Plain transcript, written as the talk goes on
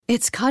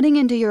It's cutting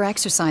into your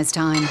exercise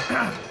time.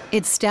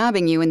 It's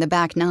stabbing you in the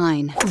back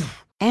nine.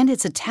 And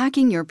it's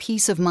attacking your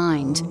peace of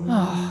mind.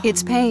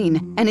 It's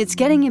pain, and it's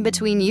getting in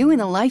between you and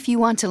the life you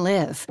want to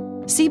live.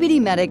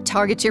 CBD Medic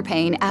targets your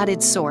pain at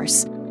its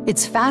source.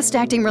 It's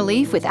fast-acting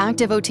relief with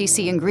active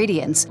OTC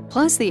ingredients,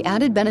 plus the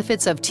added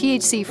benefits of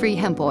THC-free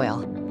hemp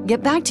oil.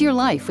 Get back to your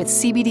life with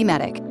CBD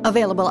Medic,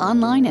 available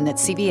online and at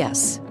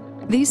CVS.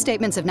 These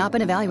statements have not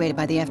been evaluated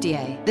by the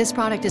FDA. This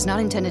product is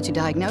not intended to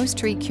diagnose,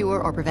 treat,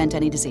 cure, or prevent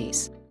any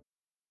disease.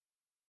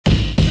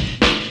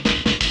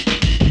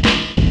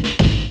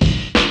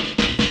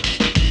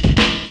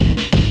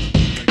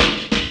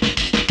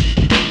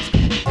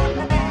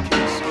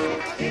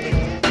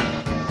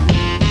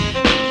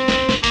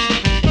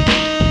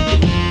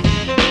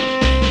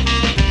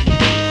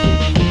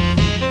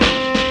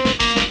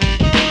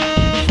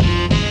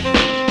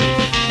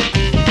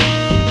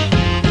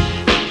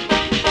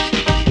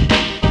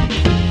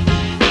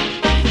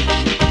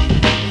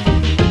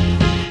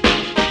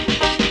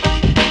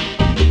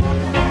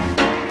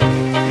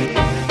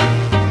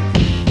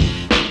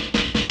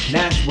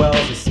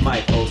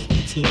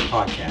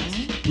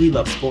 We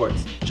love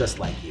sports just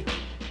like you.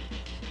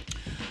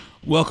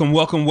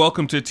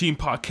 Welcome to Team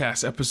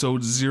Podcast,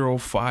 episode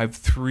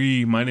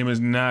 053. My name is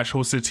Nash,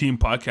 host of Team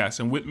Podcast,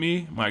 and with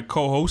me, my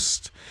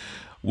co-host,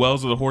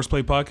 Wells of the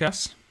Horseplay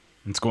Podcast.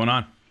 What's going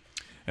on?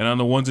 And on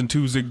the ones and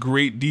twos, the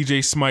great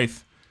DJ Smythe.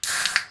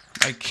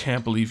 I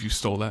can't believe you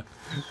stole that.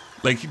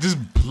 Like,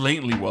 just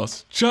blatantly,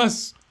 Wells.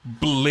 Just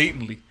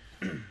blatantly.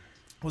 It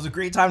was a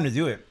great time to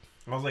do it.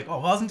 I was like, oh,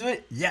 Wells into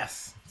it?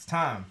 Yes, it's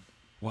time.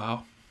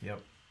 Wow.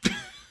 Yep.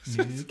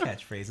 New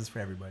catchphrases for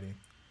everybody.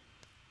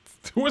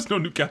 There was no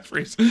new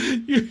catchphrase.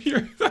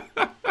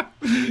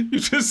 You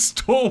just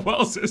stole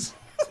Wells's.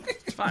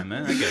 It's fine,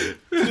 man. I get it.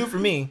 Do it for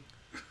me.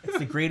 It's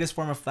the greatest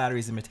form of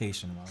flattery's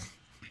imitation.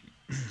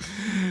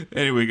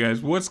 Anyway,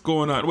 guys, what's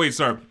going on? Wait,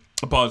 sorry.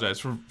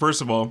 Apologize.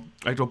 First of all,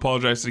 I have to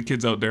apologize to the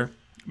kids out there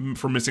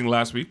for missing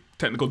last week.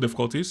 Technical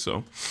difficulties,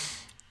 so.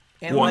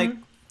 And like,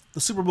 the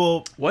Super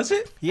Bowl. Was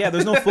it? Yeah,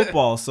 there's no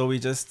football, so we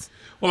just.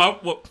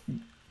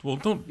 Well,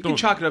 don't. You can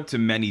chalk it up to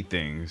many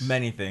things.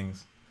 Many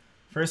things.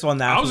 First of all,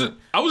 now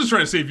I was just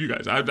trying to save you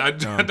guys.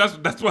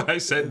 That's what I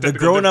said. The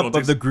grown up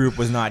of the group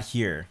was not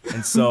here,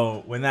 and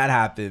so when that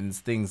happens,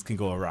 things can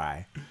go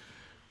awry,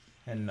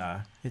 and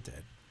it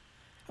did.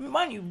 I mean,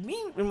 mind you,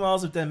 me and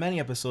Wells have done many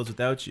episodes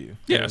without you.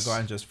 Yes, it's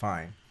gone just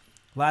fine.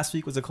 Last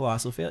week was a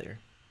colossal failure.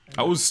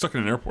 I was stuck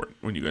in an airport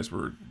when you guys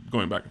were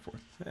going back and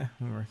forth. Yeah,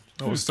 we were.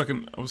 I was stuck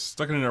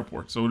in an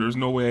airport, so there's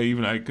no way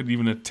I could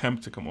even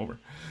attempt to come over.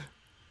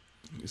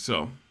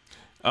 So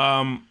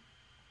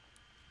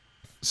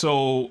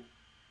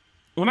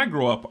when I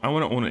grow up, I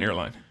want to own an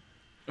airline.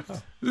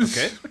 Oh,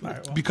 okay.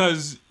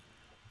 Because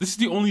this is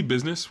the only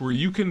business where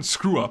you can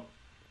screw up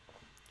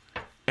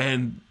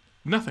and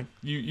nothing.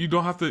 You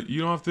don't have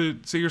to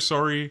say you're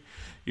sorry.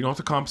 You don't have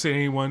to compensate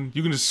anyone.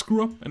 You can just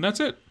screw up and that's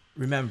it.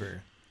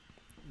 Remember,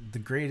 the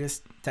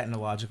greatest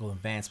technological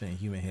advancement in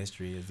human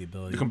history is the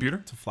ability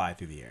to fly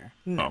through the air.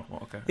 No. Oh,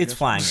 well, okay. It's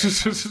flying.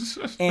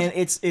 And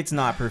it's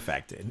not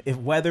perfected. If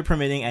weather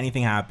permitting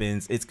anything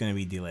happens, it's going to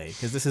be delayed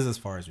because this is as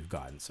far as we've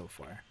gotten so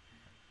far.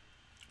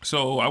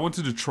 So I went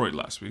to Detroit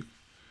last week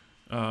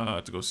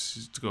to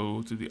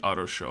go to the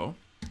auto show.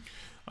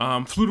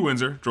 Flew to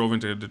Windsor, drove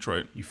into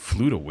Detroit. You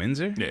flew to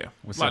Windsor? Yeah.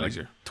 What's a lot that,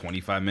 easier.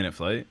 25-minute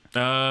flight?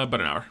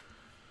 About an hour.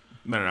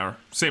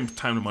 Same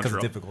time to Montreal. Because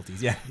of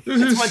difficulties, yeah.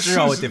 It's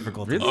Montreal with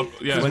difficulties. Really?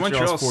 Yeah.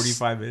 Montreal's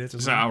 45 minutes.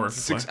 It's an hour.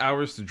 6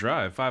 hours to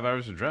drive. 5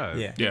 hours to drive.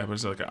 Yeah. Yeah, but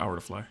it's like an hour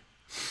to fly.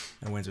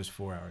 And Windsor's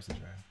 4 hours to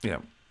drive. Yeah.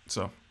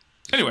 So,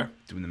 anyway.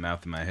 Doing the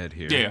math in my head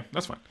here. Yeah,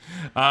 that's fine.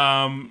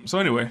 So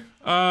anyway,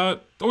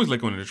 always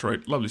like going to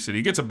Detroit. Lovely city.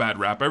 It gets a bad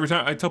rap. Every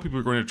time I tell people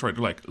we're going to Detroit,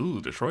 they're like, ooh,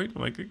 Detroit?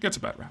 I'm like, it gets a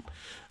bad rap.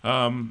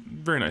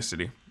 Very nice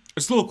city.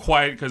 It's a little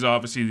quiet because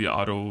obviously the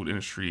auto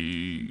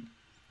industry...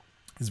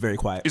 It's very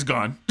quiet. It's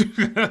gone.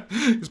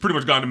 It's pretty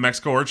much gone to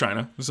Mexico or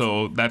China.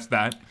 So that's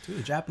that. Dude,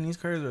 the Japanese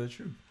cars are the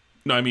truth.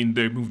 No, I mean,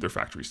 they moved their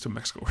factories to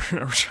Mexico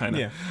or China.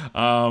 Yeah.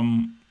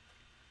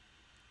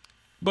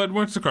 But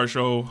went to the car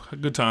show.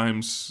 Good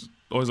times.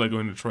 Always like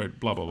going to Detroit.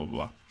 Blah, blah, blah,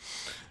 blah.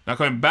 Now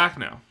coming back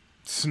now.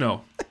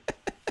 Snow.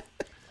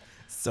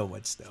 So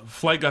much snow.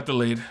 Flight got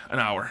delayed an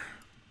hour.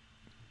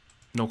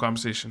 No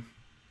compensation.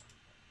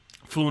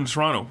 Flew in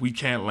Toronto. We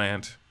can't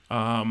land.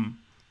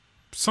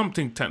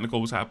 Something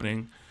technical was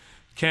happening.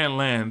 Can't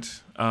land.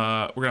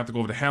 We're going to have to go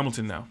over to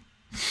Hamilton now.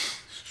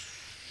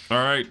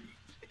 All right.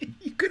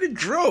 You could have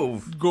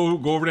drove. Go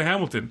over to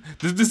Hamilton.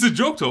 This is a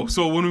joke, though.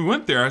 So when we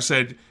went there, I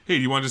said, hey,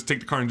 do you want to just take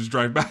the car and just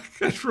drive back?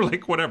 For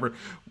like, whatever.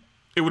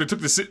 It would have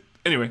took the...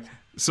 Anyway,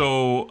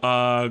 so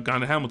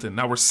gone to Hamilton.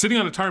 Now we're sitting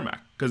on the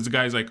tarmac because the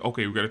guy's like,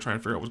 okay, we got to try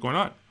and figure out what's going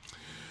on.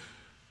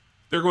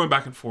 They're going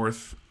back and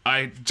forth.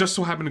 I just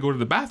so happened to go to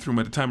the bathroom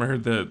at the time I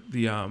heard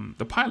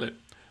the pilot.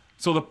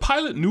 So the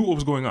pilot knew what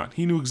was going on.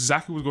 He knew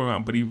exactly what was going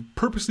on, but he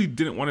purposely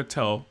didn't want to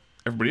tell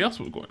everybody else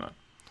what was going on.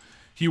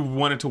 He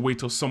wanted to wait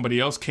till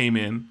somebody else came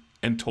in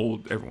and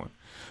told everyone.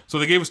 So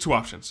they gave us two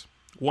options.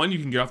 One, you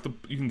can get off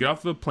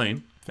the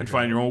plane and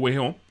find your own way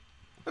home,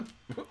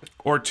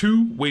 or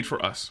 2, wait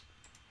for us.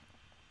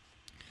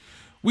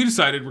 We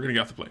decided we're going to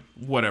get off the plane.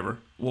 Whatever.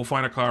 We'll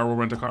find a car, we'll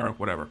rent a car,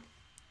 whatever.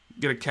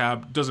 Get a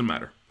cab, doesn't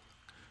matter.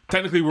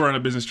 Technically, we're on a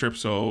business trip,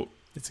 so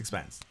It's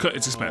expense.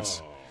 it's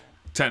expense.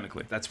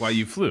 Technically. That's why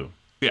you flew.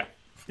 Yeah.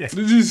 Yeah.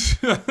 This is-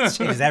 It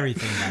changes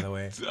everything, by the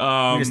way.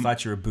 We just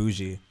thought you were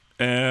bougie.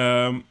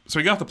 So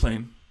we got off the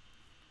plane.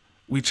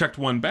 We checked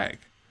one bag.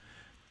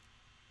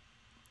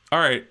 All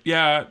right,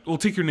 yeah, we'll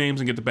take your names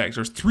and get the bags.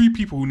 There's 3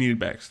 people who needed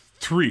bags.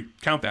 3.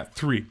 Count that.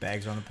 3.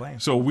 Bags are on the plane.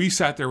 So we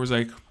sat there, was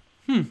like,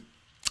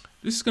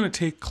 this is going to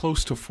take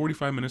close to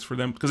 45 minutes for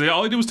them. Because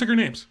all they did was take our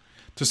names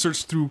to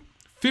search through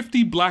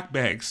 50 black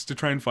bags to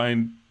try and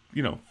find,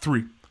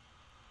 3.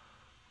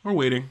 We're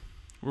waiting.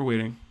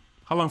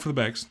 How long for the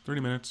bags?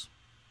 30 minutes.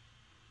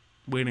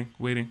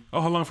 Waiting. Oh,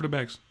 how long for the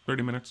bags?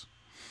 30 minutes.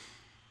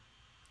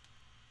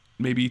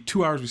 Maybe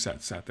 2 hours we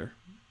sat there.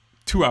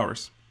 2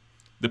 hours.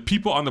 The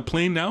people on the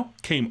plane now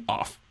came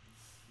off.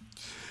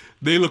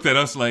 They looked at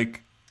us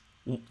like,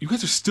 you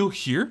guys are still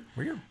here?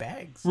 Where are your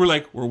bags? We're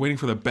like, we're waiting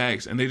for the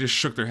bags. And they just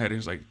shook their head. And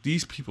it's like,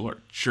 these people are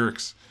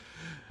jerks.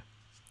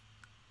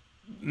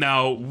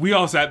 Now, we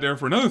all sat there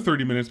for another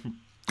 30 minutes,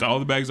 got all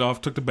the bags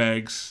off, took the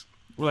bags.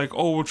 We're like,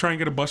 oh, we'll try and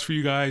get a bus for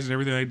you guys and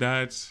everything like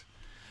that.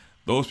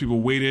 Those people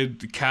waited.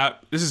 The cab.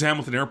 This is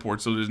Hamilton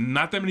Airport, so there's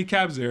not that many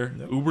cabs there.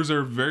 Nope. Ubers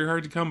are very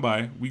hard to come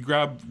by. We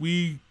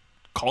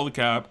called the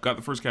cab, got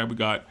the first cab we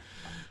got.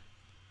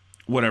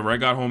 Whatever. I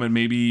got home at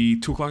maybe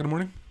 2 o'clock in the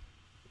morning.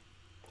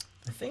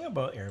 The thing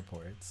about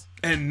airports,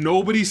 and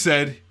nobody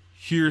said,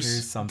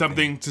 here's something.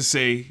 something to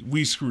say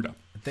we screwed up.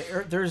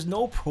 There's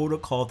no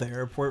protocol at the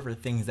airport for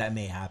things that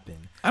may happen.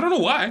 I don't know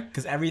why.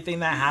 Because everything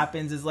that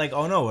happens is like,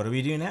 oh no, what do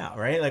we do now?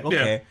 Right? Like,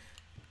 okay,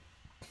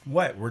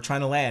 what? We're trying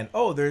to land.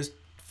 Oh, there's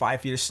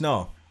 5 feet of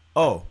snow.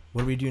 Oh,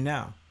 what do we do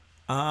now?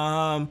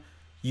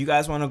 You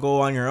guys want to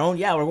go on your own?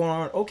 Yeah, we're going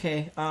on.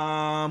 Okay.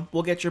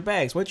 We'll get your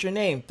bags. What's your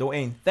name?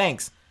 Dwayne.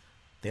 Thanks.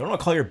 They don't know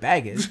what color your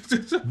bag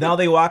is. Now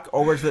they walk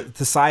over to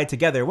the side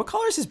together. What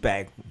color is his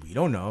bag? We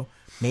don't know.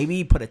 Maybe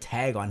he put a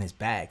tag on his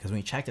bag because when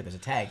we checked it, there's a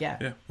tag. Yeah.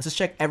 Let's just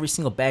check every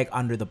single bag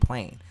under the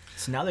plane.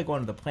 So now they go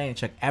under the plane and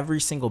check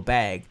every single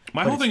bag.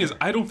 My whole thing is,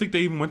 I don't think they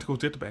even went to go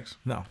get the bags.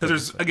 No. Because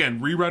there's,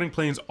 again, rerouting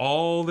planes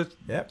all through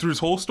this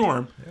whole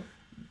storm. Yep.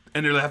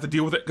 And they have to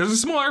deal with it. Because it's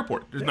a small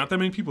airport. There's not that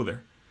many people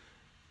there.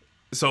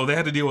 So they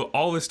had to deal with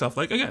all this stuff.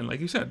 Like, again, like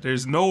you said,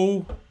 there's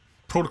no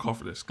protocol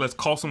for this. Let's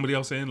call somebody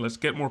else in. Let's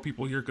get more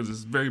people here because it's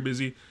very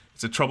busy.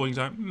 It's a troubling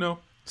time. No.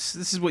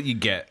 This is what you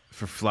get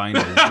for flying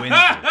to Windsor.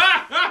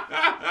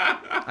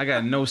 I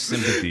got no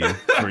sympathy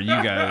for you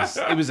guys.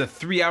 It was a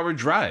 3-hour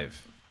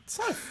drive. It's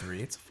not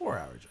 3. It's a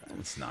 4-hour drive.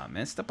 It's not,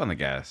 man. Step on the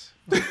gas.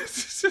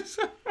 It's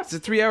a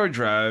 3-hour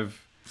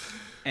drive.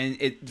 And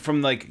it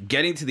from like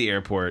getting to the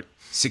airport,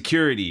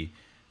 security,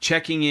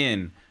 checking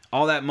in,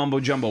 all that mumbo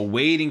jumbo,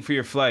 waiting for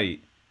your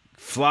flight,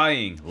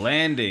 flying,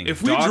 landing.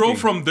 If we drove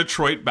from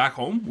Detroit back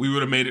home, we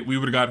would have made it. We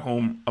would have got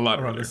home a lot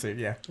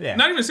earlier. Yeah.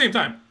 Not even the same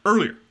time.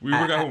 Earlier. We would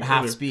have got home half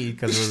earlier. speed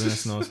because it was in a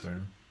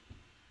snowstorm.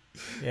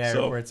 Yeah,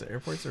 So-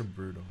 airports are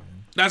brutal,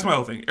 man. That's my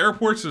whole thing.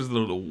 Airports is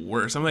the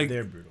worst. I'm like,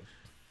 They're brutal.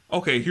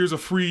 okay, here's a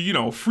free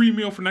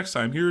meal for next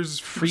time. Here's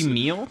free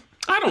meal?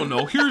 I don't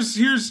know. Here's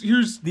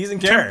These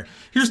and care.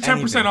 Here's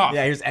 10% off.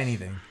 Yeah, here's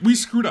anything. We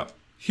screwed up.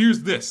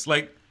 Here's this.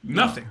 Like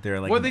nothing. They're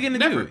like, What are they gonna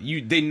Never.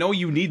 do? They know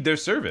you need their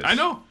service. I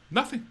know.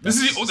 Nothing. That's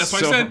why I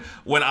so- said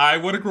when I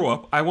want to grow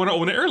up, I want to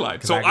own an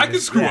airline. So I can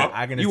just- screw yeah, up.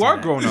 I can just You do are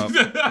that. grown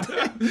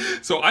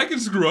up. So I can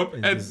screw up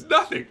and just-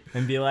 nothing.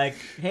 and be like,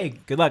 hey,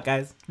 good luck,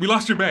 guys. We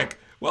lost your bag.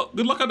 Well,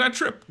 good luck on that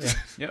trip.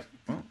 Yep.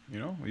 Well,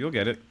 you'll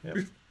get it.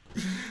 You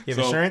have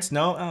So- insurance?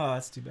 No? Oh,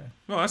 that's too bad.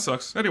 Oh, that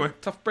sucks. Anyway,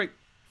 Tough break.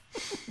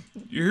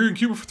 you're here in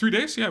Cuba for 3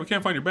 days? Yeah, we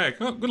can't find your bag.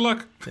 Oh, good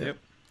luck. Yep.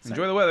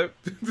 Enjoy the weather.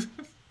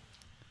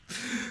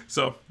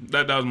 So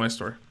that was my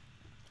story.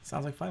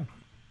 Sounds like fun.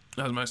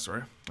 That was my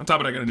story. On top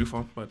of it, I got a new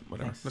phone, but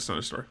whatever. Nice. That's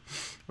another story,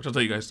 which I'll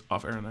tell you guys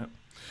off air on that.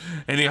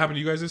 Anything happened to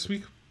you guys this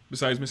week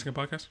besides missing a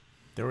podcast?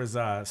 There was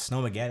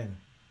Snowmageddon.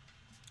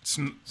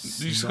 You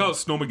just call it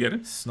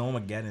Snowmageddon?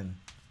 Snowmageddon.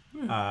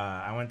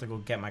 I went to go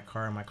get my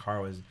car, and my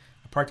car was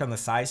parked on the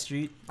side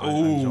street on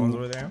Ooh. Jones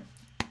over there.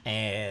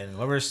 And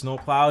whoever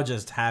snowplow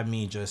just had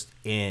me just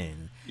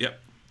in. Yep.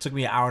 Took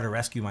me an hour to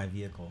rescue my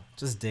vehicle.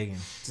 Just digging.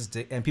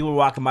 And people were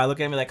walking by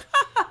looking at me like,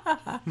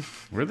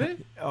 Were they?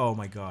 oh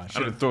my gosh.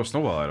 Should have throw a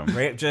snowball at them.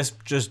 Right?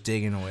 Just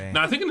digging away.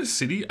 Now, I think in the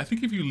city, if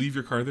you leave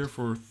your car there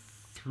for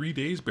 3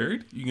 days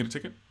buried, you can get a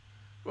ticket.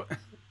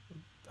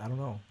 I don't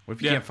know. What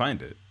if you Yeah. can't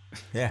find it?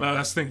 Yeah. Well,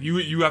 that's the thing.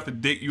 You have to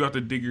dig. You have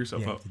to dig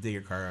yourself Yeah, up. to dig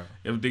your car out.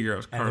 You have to dig your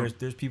And car.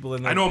 there's people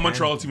in there. I know in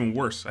Montreal it's panicking. even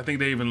worse. I think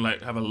they even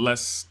have a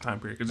less time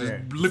period because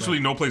there's Yeah, literally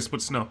no place to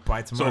put snow.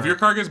 By So tomorrow. if your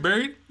car gets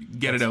buried,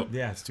 get it out.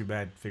 Yeah, it's too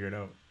bad. Figure it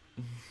out.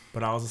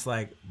 But I was just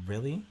like,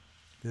 really?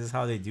 This is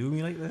how they do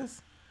me like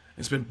this?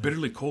 It's been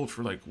bitterly cold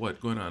for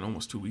going on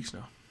almost 2 weeks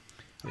now.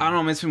 I don't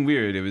know, man. It's been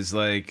weird. It was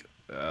like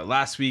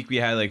last week we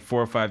had like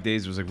 4 or 5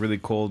 days. It was like really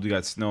cold. We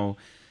got snow.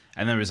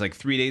 And then there was like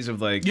 3 days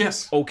of like,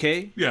 Yes.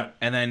 okay. Yeah.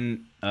 And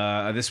then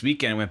this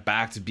weekend it went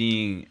back to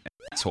being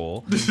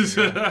asshole.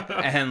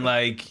 And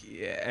like,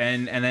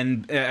 and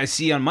then I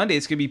see on Monday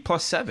it's gonna be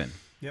 +7.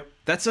 Yep.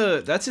 That's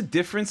a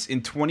difference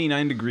in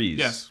 29 degrees.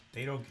 Yes.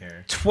 They don't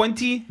care.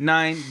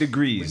 29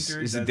 degrees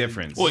Winter is the doesn't-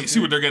 difference. Well, you see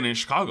what they're getting in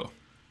Chicago.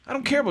 I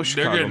don't care about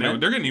Chicago, man.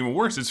 They're getting even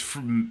worse. It's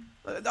from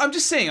I'm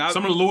just saying.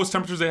 some of the lowest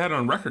temperatures they had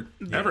on record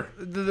ever.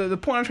 The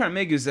point I'm trying to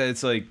make is that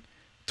it's like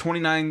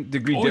 29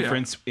 degree Oh, yeah.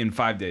 difference in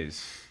 5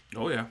 days.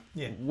 Oh yeah.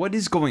 Yeah. What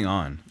is going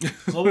on?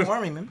 Global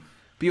warming, man.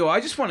 But yo,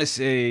 I just want to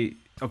say,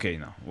 okay,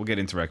 no, we'll get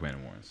into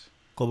recommended warrants.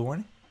 Global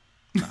warming.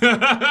 All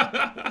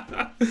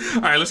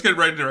right, let's get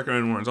right into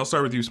recommended warrants. I'll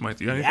start with you,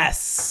 Smythe. You got anything?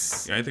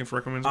 Yes. You got anything for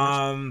recommended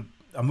warrants?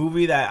 A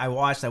movie that I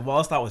watched that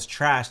Wallace thought was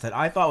trash that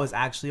I thought was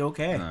actually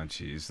okay. Oh,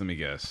 jeez, let me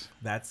guess.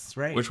 That's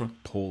right. Which one?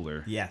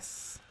 Polar.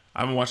 Yes.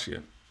 I haven't watched it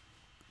yet.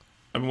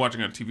 I've been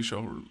watching a TV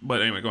show,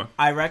 but anyway, go on.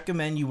 I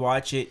recommend you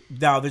watch it.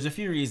 Now, there's a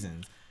few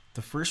reasons.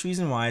 The first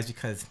reason why is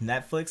because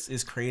Netflix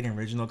is creating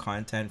original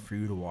content for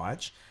you to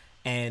watch,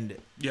 and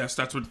Yes,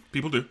 that's what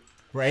people do.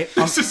 right.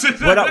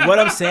 What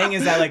I'm saying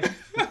is that like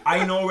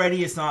I know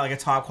already it's not like a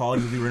top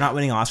quality movie. We're not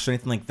winning Oscars or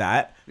anything like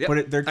that. Yep,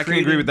 But they're I can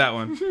creating, agree with that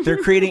one. They're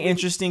creating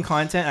interesting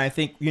content. And I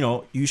think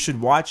you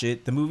should watch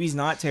it. The movie's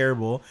not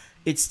terrible.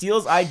 It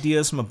steals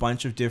ideas from a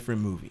bunch of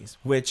different movies,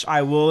 which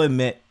I will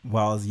admit,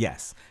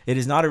 yes, it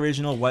is not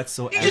original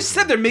whatsoever. You just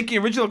said they're making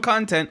original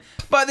content,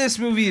 but this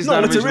movie is no,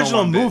 not it's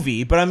original one bit.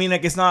 movie, but I mean,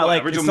 like, it's not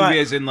like original it's not,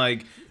 movie as in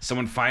like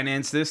someone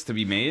financed this to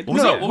be made. What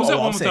was No, that? What was oh, that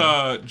I'm one with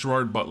saying-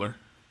 Gerard Butler?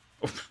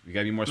 You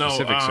gotta be more No,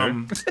 specific,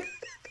 sir.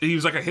 he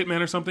was like a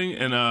hitman or something,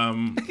 and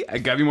I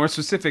gotta be more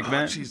specific,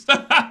 man. jeez.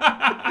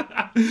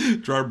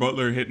 Gerard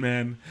Butler,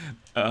 hitman.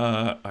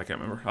 I can't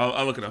remember.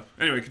 I'll look it up.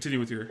 Anyway, continue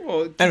with your.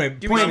 Well, Anyway,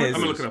 give me point some- is,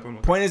 I'm gonna look it up. I'm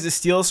gonna point is, it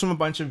steals from a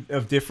bunch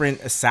of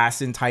different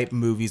assassin type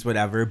movies,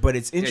 whatever. But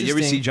it's Yeah, interesting. you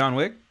ever see John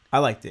Wick? I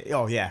liked it.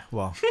 Oh yeah,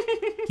 well,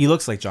 he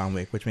looks like John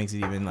Wick, which makes it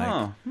even like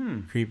Oh,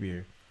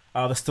 creepier. The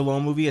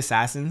Stallone movie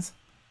Assassins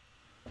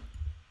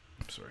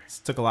I'm sorry.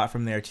 took a lot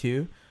from there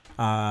too.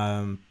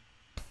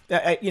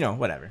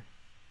 Whatever.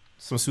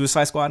 Some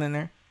Suicide Squad in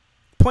there.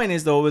 Point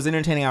is though, it was an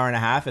entertaining hour and a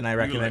half, and I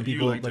recommend you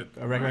people. liked it.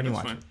 I recommend you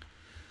Alright, watch that's it.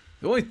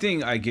 The only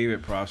thing I gave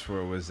it props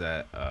for was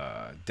that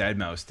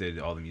Deadmau5 did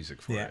all the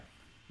music for Yeah. it,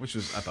 which I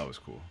thought was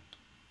cool.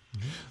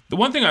 The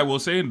one thing I will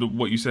say, and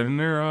what you said in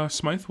there,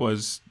 Smythe,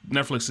 was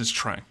Netflix is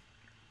trying.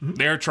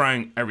 They're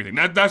trying everything.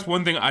 That's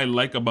one thing I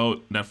like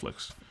about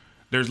Netflix.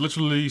 There's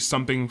literally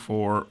something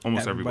for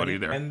almost everybody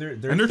there, and they're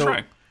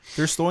trying.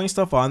 They're throwing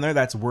stuff on there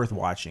that's worth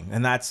watching,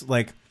 and that's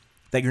like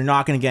that you're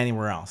not going to get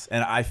anywhere else.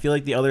 And I feel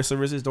like the other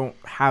services don't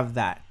have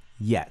that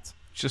yet.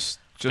 Just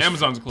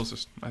Amazon's the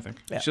closest, I think.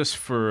 Yeah. just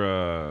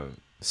for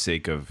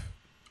sake of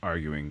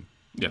arguing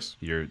Yes.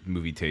 your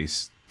movie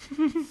taste,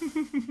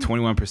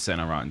 21%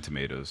 on Rotten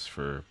Tomatoes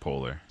for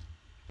Polar.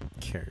 Who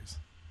cares?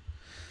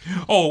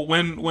 Oh,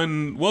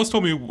 when Wells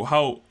told me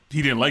how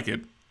he didn't like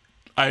it,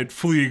 I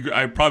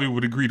probably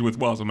would agree with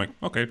Wells. I'm like,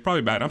 okay, it's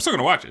probably bad. I'm still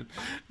gonna watch it.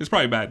 It's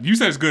probably bad. You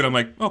said it's good. I'm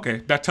like, okay,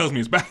 that tells me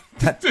it's bad.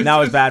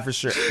 Now it's bad for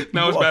sure.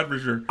 Now it's bad for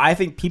sure. I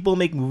think people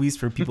make movies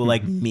for people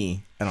like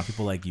me and not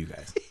people like you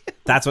guys.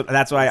 That's what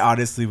I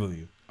honestly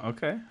believe.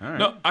 Okay, all right.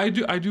 No, I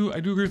do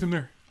agree with him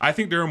there. I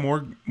think there are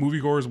more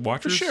moviegoers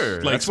watchers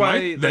sure. like That's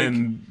why, Smythe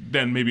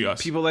than maybe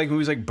us. People like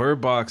movies like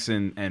Bird Box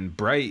and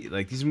Bright.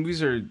 Like these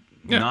movies are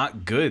Yeah.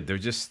 not good. They're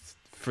just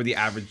for the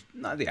average,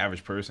 not the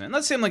average person. I'm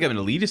not saying like I'm an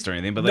elitist or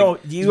anything, but like No,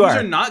 these you movies are.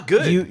 are not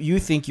good. You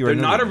think you are?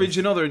 They're not elitist.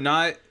 original. They're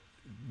not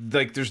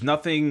like there's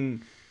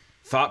nothing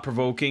thought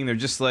provoking. They're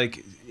just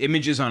like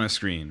images on a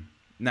screen.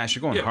 Nash,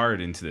 you're going Yeah.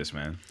 hard into this,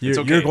 man. It's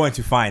okay. You're going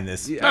to find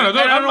this. I no, don't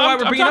know I'm- why I'm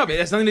we're bringing it up. talking- It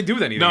has nothing to do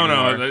with anything. No,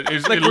 no, anymore.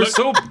 it's like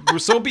it we're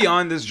so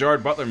beyond this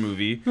Gerard Butler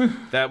movie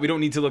that we don't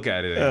need to look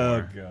at it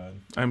anymore. God.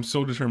 I'm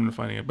so determined to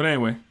finding it. But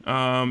anyway, you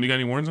got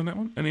any warrants on that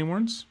one? Any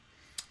warrants?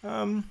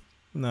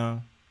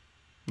 No,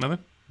 Nothing.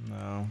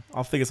 no.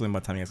 I'll think of something by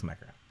the time you guys come back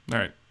around. All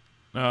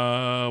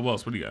right. What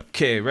else? What do you got?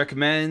 Okay,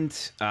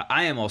 recommend.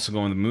 I am also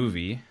going to the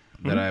movie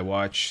that I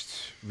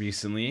watched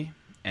recently,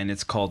 and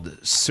it's called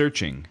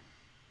Searching.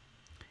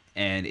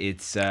 And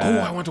it's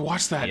I want to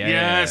watch that. yeah.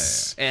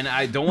 Yes. And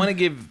I don't want to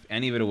give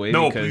any of it away.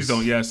 No, because please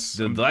don't. Yes.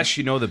 The less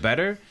you know, the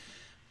better.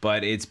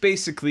 But it's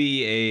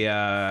basically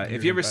a.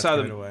 If you ever saw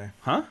the, away.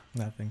 huh?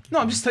 Nothing. No,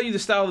 I'm just telling you the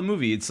style of the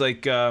movie. It's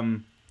like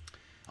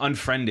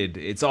Unfriended.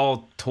 It's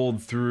all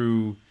told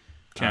through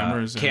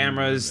Cameras and-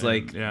 cameras, and-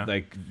 like yeah.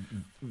 like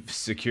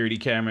security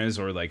cameras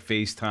or like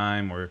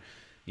FaceTime or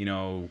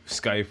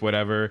Skype,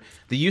 whatever.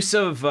 The use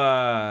of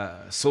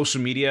social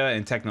media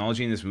and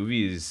technology in this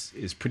movie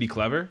is pretty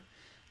clever.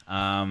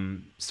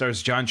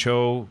 Stars John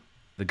Cho,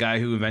 the guy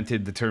who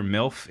invented the term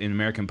MILF in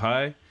American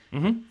Pie,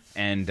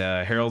 and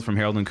Harold from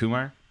Harold and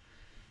Kumar.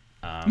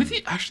 Did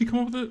he actually come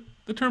up with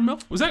the term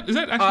MILF? Is that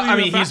actually? I a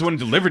mean, he's fact? the one who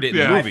delivered it in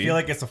Yeah. the I movie. feel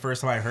like it's the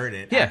first time I heard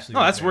it. yeah, actually, no,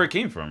 that's there. where it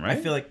came from, right?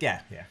 I feel like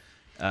yeah.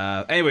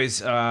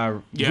 Anyways, Yeah,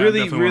 really,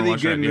 definitely wanna really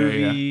watch good that.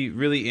 Yeah, movie,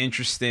 really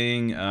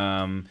interesting.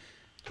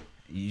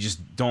 You just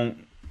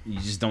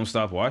don't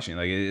stop watching.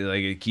 Like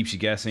it keeps you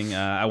guessing.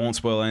 I won't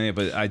spoil any,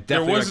 but I There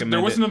definitely was recommend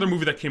there was it. another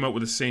movie that came out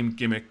with the same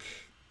gimmick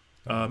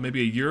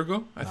maybe a year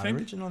ago, I Not think.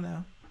 original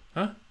now.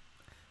 Huh?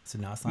 So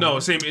now it's not No,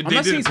 original. same. I'm They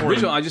not did saying it it's for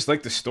original. him. I just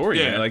like the story.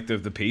 Yeah. I like the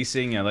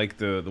pacing. I like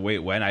the way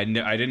it went. I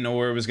didn't know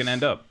where it was gonna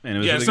end up. And it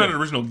was Yeah, really it's not good.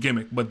 an original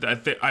gimmick, but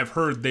I've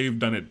heard they've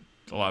done it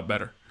a lot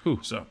better. Who?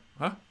 So,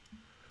 huh?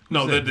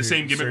 No, the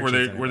same gimmick where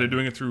they're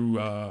doing it through.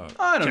 I don't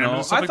cameras know.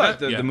 and stuff I like thought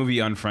that. Yeah. the movie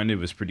Unfriended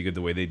was pretty good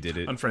the way they did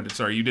it. Unfriended.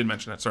 Sorry, you did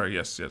mention that. Sorry,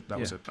 yes, that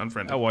was Yeah. it.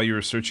 Unfriended. Oh, while you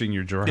were searching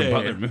your Gerard Yeah,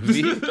 Butler yeah.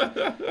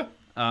 movie.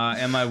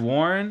 Am I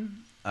Warren?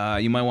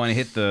 You might want to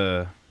hit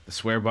the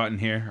swear button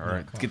here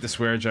or get the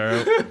swear jar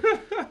out.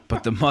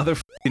 But the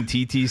motherfucking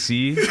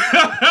TTC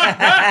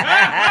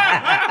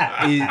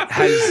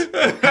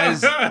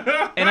has,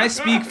 and I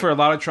speak for a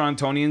lot of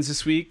Torontonians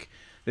this week.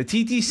 The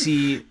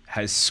TTC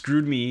has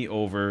screwed me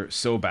over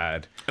so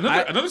bad.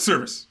 Another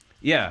service.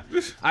 Yeah,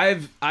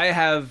 I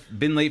have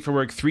been late for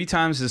work 3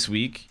 times this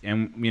week,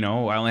 and I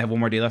only have 1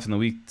 more day left in the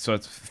week, so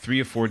it's 3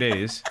 or 4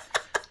 days.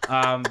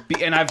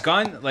 And I've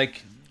gone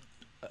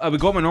I would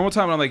go at my normal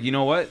time, and I'm like, you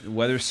know what? The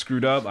weather's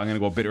screwed up. I'm gonna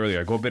go a bit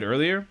earlier. I go a bit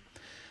earlier.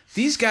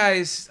 These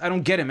guys, I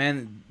don't get it,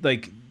 man.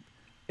 Like,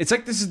 it's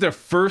like this is their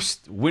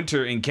first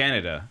winter in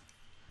Canada.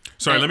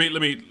 Sorry, let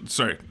me.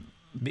 Sorry,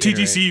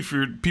 TTC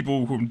for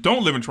people who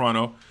don't live in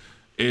Toronto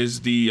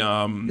is the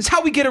It's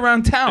how we get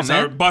around town, it's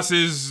our man.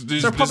 buses.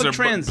 These our public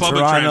transit. Public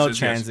Toronto transit, yes.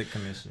 Transit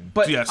Commission.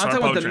 But Yes, I'm our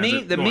talking about public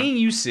transit. the Go main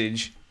on.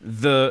 usage.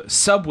 The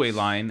subway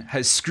line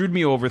has screwed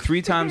me over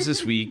 3 times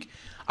this week.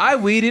 I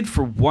waited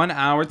for 1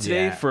 hour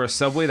today Yeah. for a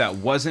subway that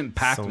wasn't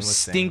packed Someone with was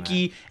saying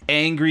stinky,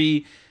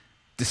 angry,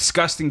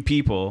 disgusting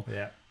people.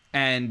 Yeah.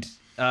 And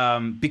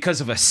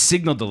because of a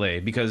signal delay,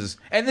 we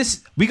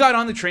got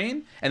on the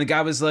train and the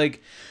guy was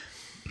like,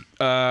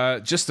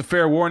 just a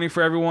fair warning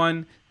for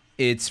everyone,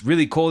 it's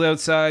really cold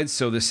outside,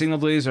 so the signal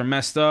delays are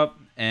messed up,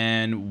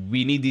 and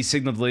we need these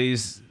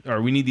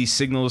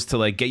signals to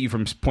like get you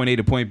from point A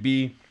to point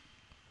B.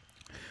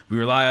 We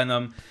rely on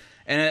them.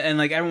 And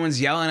like everyone's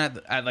yelling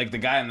at like the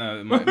guy in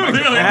the microphone.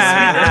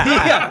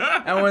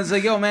 Yeah. Everyone's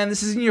like, yo, man,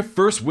 this isn't your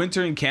first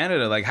winter in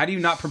Canada. Like, how do you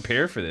not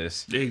prepare for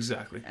this?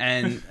 Exactly.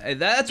 And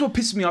that's what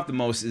pisses me off the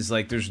most is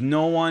like there's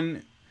no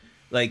one,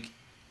 like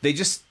they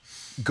just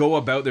go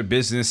about their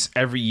business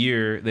every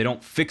year. They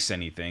don't fix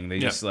anything. They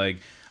just like,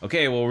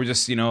 okay, well, we're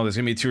just, there's going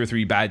to be 2 or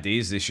 3 bad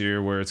days this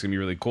year where it's going to be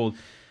really cold.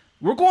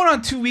 We're going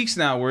on 2 weeks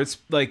now where it's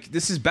like,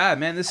 this is bad,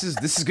 man. This is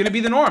going to be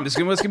the norm. This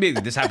is what's going to be.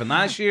 This happened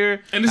last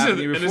year. And this happened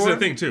the year is the before.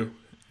 thing too.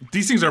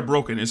 These things are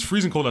broken. It's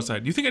freezing cold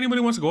outside. Do you think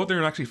anybody wants to go out there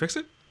and actually fix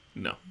it?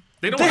 No.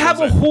 They don't. They wanna have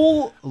go a outside.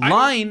 whole I know.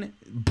 line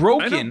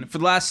broken I know. for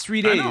the last 3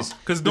 I know, days.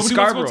 'cause The nobody wants to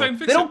go Scarborough. outside and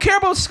fix They it. don't care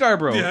about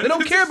Scarborough. Yeah. They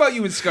don't care about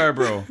you in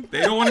Scarborough.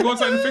 They don't want to go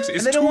outside and fix it.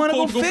 It's And they don't too want to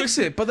cold go fix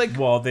it. But like,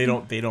 Well, they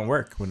don't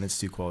work when it's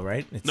too cold,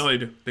 right? It's, No,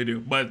 they do.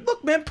 But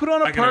look, man, put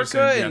on a I can parka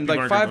understand, yeah, and people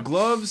like aren't 5 gonna-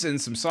 gloves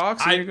and some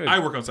socks. And you're good. I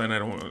work outside and I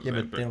don't want to. Yeah,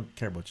 but they don't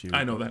care about you.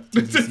 I know that.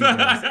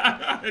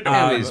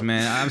 Anyways,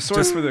 man, I'm sorry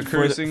Just for the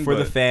cursing. for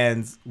the but-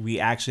 fans, we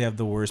actually have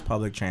the worst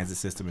public transit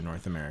system in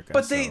North America.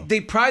 But so.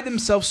 they pride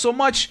themselves so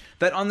much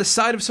that on the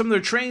side of some of their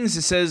trains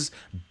it says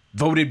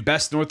voted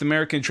best North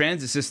American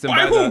transit system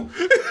By the who?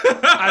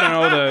 I don't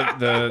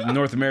know the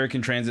North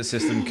American Transit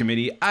System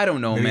Committee. I don't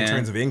know, Maybe man. in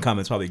terms of income,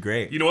 it's probably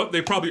great. You know what?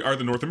 They probably are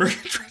the North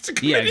American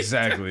Transit Yeah, Committee.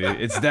 exactly.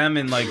 It's them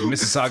and like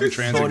Mississauga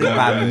Transit. Voted going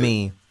by at it.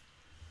 me.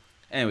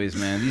 Anyways,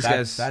 man, these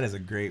guys. That is a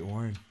great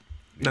warning.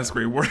 That's a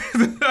great word.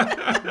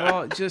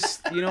 Well,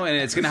 just and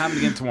it's gonna happen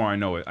again tomorrow. I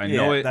know it. I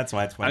know it. That's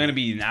why it's funny. I'm gonna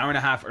be an hour and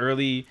a half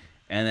early,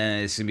 and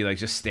then it's gonna be like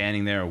just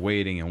standing there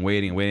waiting and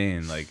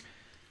like.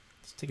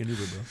 Just take an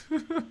Uber,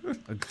 bro.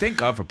 Thank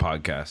God for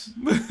podcasts.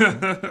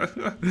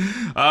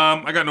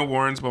 I got no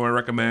warrants, but my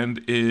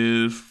recommend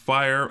is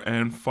Fire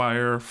and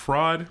Fire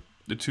Fraud.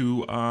 The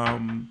two.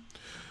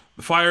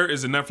 The Fire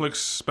is a Netflix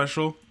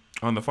special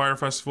on the Fire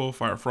Festival.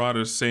 Fire Fraud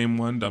is the same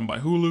one done by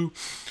Hulu.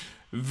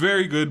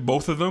 Very good,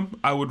 both of them.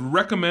 I would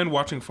recommend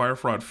watching Fire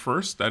Fraud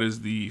first. That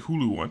is the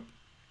Hulu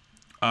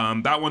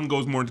one. That one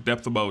goes more into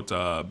depth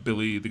about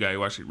Billy, the guy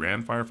who actually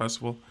ran Fire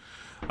Festival.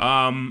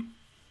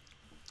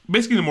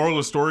 Basically, the moral of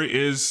the story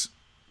is,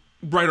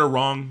 right or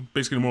wrong,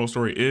 basically the moral of the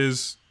story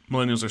is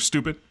millennials are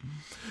stupid.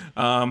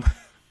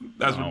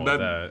 That's Oh, that.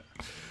 that.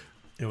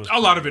 It was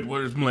A lot of it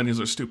was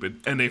millennials are stupid,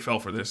 and they fell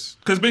for this.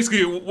 Because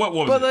basically, what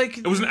was But, it? like-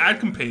 It was an ad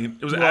campaign.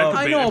 It was an Well, ad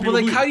I campaign. know, and but people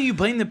like, believed how it. do you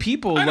blame the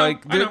people? I know,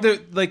 like, I know. they're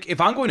like,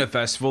 if I'm going to a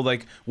festival,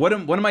 like, what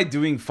am I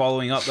doing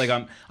following up? Like,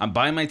 I'm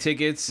buying my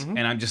tickets Mm-hmm.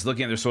 and I'm just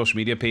looking at their social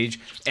media page,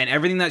 and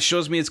everything that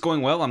shows me it's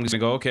going well, I'm just gonna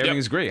go, okay,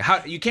 everything's great.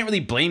 How you can't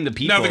really blame the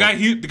people. Now, the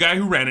guy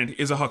who ran it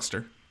is a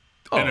huckster.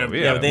 Oh, And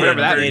yeah, but they whatever didn't-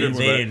 that they is. didn't- but-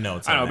 they didn't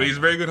know. I know, but he's a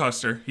very good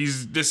huckster.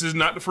 This is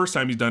not the first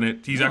time he's done it.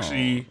 He's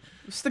actually.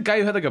 It's the guy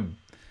who had like a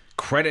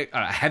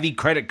heavy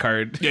credit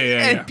card. Yeah,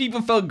 and yeah.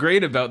 people felt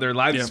great about their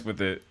lives Yeah. with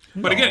it.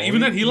 But again,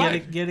 even then, he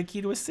lied. Get a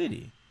key to a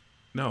city.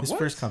 No, His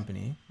first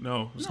company.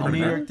 no, it's Oh, not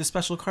New a York, the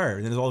special card.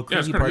 And there's all the Yeah,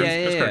 it's crazy credit.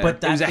 parties. Yeah, yeah, yeah.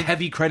 But It was a that-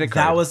 heavy credit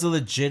card. That was a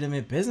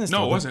legitimate business. No,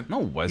 though. it wasn't.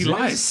 No, it wasn't. He It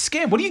lied. was a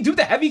scam. What do you do with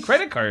the heavy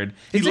credit card?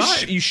 It's He a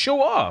lied. you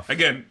show off.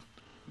 Again,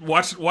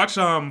 watch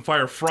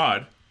Fire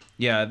Fraud.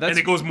 Yeah, that's and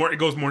it goes more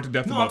into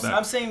depth No, about that.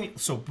 I'm saying.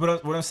 So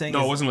what I'm saying No,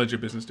 is it wasn't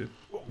legit business, dude.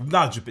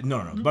 not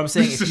no. But I'm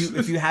saying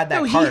if you had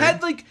that no. card, He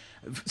had like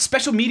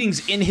special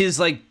meetings in his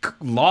like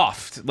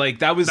loft. Like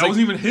that was That like,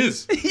 wasn't even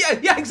his.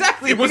 yeah,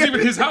 exactly. It wasn't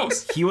even his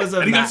house. he was a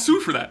and he ma- got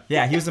sued for that.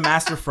 Yeah, he was a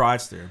master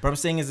fraudster. But I'm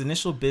saying his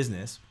initial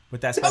business with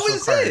that special That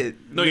was card. it.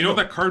 No, you know what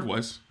that card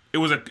was? It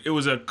was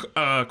a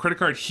credit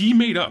card he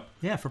made up.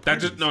 Yeah, for that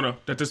just parties.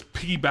 that just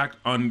piggybacked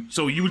on.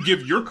 So you would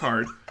give your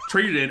card,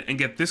 trade it in, and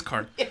get this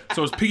card.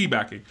 So it's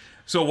piggybacking.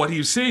 So what he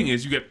was saying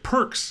is you get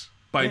perks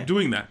by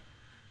doing that.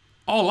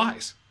 All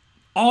lies.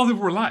 All of it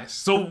were lies.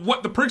 So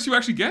what the perks you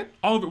actually get?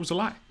 All of it was a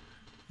lie.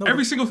 No,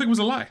 Every single thing was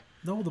a lie.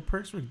 No, the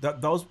perks were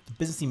that was the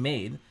business he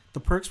made. The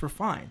perks were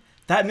fine.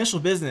 That initial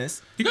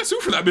business. He got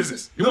sued for that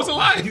business. It was a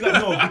lie.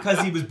 Because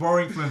he was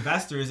borrowing from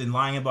investors and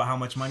lying about how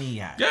much money he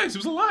had. Yes, it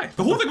was a lie.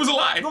 The whole thing was a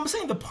lie. No, I'm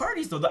saying the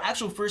parties though. The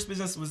actual first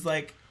business was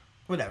like,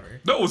 whatever.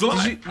 No, it was a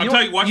lie. I'm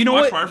telling you, watch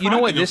what? Firefly, You know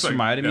what and you'll this say,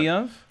 reminded me yeah.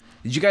 of?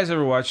 Did you guys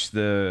ever watch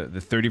the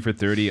 30 for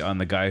 30 on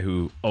the guy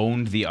who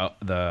owned the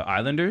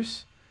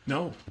Islanders?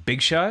 No.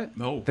 Big Shot?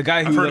 No. The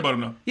guy who I've heard about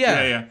him now.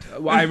 Yeah. Yeah.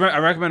 Well, I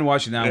recommend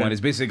watching that Yeah. one.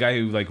 It's basically a guy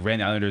who like ran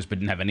the Islanders but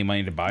didn't have any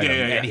money to buy them.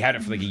 yeah. And he had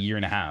it for like a year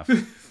and a half.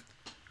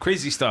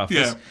 Crazy stuff.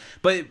 Yeah.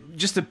 But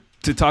just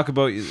to talk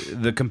about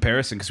the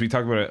comparison, because we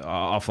talked about it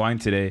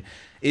offline today,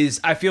 is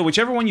I feel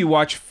whichever one you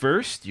watch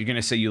first, you're going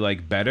to say you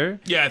like better.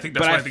 Yeah, I think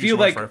that's But why I I think feel you should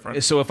watch like, Firefly.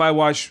 so if I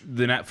watch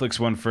the Netflix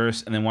one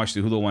first and then watch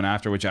the Hulu one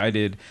after, which I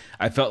did,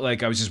 I felt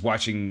like I was just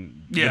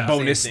watching Yeah, the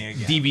bonus same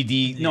thing again.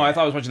 DVD. No, I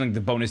thought I was watching like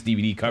the bonus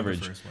DVD coverage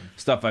first one.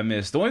 stuff I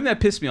missed. The only thing that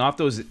pissed me off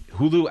though is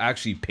Hulu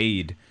actually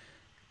paid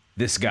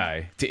this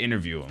guy to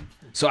interview him.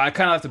 So I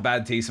kind of left a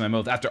bad taste in my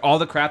mouth after all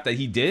the crap that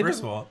he did. First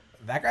of all,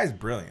 that guy's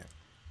brilliant.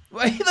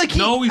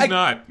 No, he's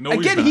not. No, he's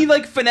again, not. he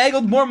like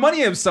finagled more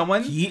money of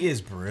someone. He is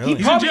brilliant.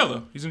 He's in jail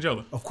though. He's in jail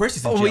though. Of course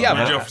he's in Oh jail. yeah,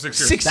 man. in jail but for 6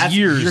 years. 6 That's-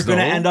 years. You're gonna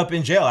though. end up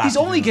in jail. He's after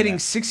only doing getting that.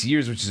 6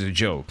 years, which is a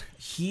joke.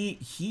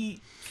 If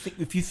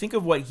you think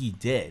of what he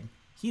did,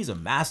 he's a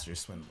master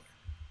swindler.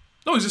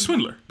 No, he's a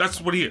swindler. That's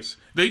what he is.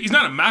 He's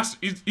not a master.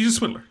 He's a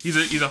swindler. He's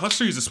a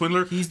hustler. He's a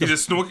swindler. He's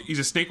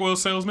a snake oil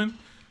salesman.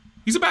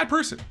 He's a bad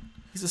person.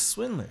 He's a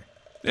swindler.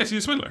 Yes, he's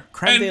a swindler.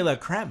 Creme And- de la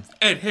creme.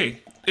 And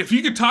hey, if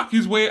he could talk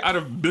his way out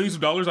of millions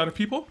of dollars out of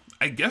people,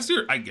 I guess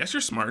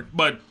you're smart.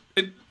 But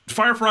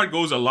fire fraud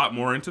goes a lot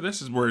more into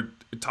this. Is where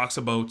it talks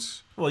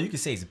about. Well, you could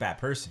say he's a bad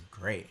person.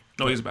 Great.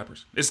 No, he's a bad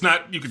person. It's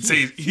not. You could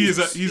say he's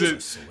a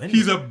swindler.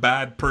 he's a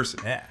bad person.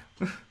 Yeah.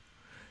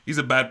 He's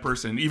a bad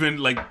person. Even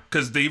like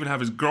because they even have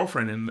his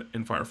girlfriend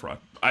in fire fraud.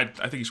 I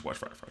think you should watch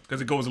Fire Fraud because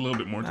it goes a little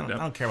bit more into I depth.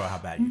 don't care about how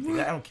bad you think.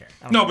 I don't care.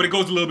 No, but it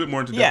goes a little bit more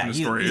into depth Yeah, in the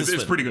he's- story. he's a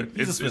It's pretty swindler. good.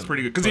 He's a It's swindler.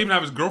 pretty good because they even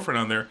have his girlfriend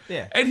on there.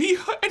 Yeah. And he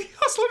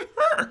hustled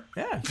her.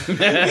 Yeah.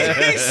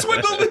 He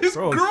swindled his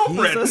Bro,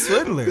 girlfriend. he's a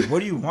swindler. What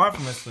do you want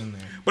from a swindler?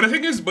 But the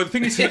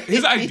thing is,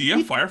 his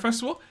idea, Fire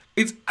Festival,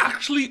 it's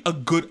actually a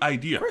good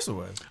idea. Of course it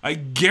was. I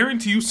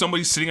guarantee you,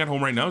 somebody sitting at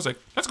home right now is like,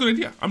 "That's a good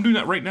idea. I'm doing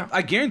that right now."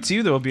 I guarantee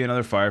you there will be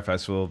another Fire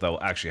Festival that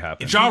will actually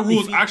happen. Ja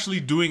Rule is he- actually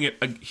doing it.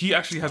 He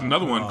actually has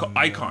another one called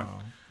Icon.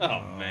 Oh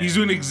man. He's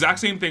doing the exact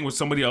same thing with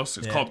somebody else.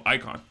 It's called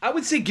Icon. I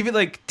would say give it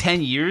like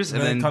 10 years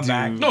and then then come do...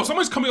 back. No,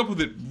 someone's coming up with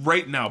it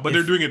right now, but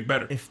they're doing it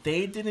better. If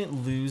they didn't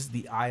lose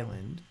the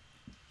island,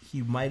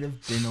 he might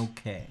have been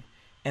okay.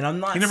 And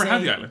I'm not. He never had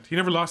saying- the island. He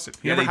never lost it.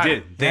 He Yeah, never they had did.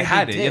 it. They Yeah,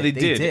 had they it. Yeah, they did.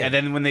 They did. did. And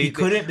then when they He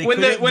couldn't- they when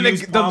couldn't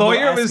use the Pablo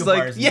lawyer was like,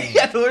 Escobar's yeah, name.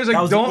 yeah, the lawyer's That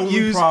like, was the don't only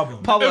use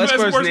problem. Pablo And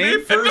Escobar's Escobar's name.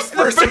 name?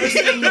 First thing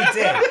he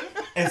did.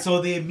 And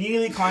so they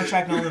immediately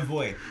contract null and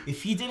void.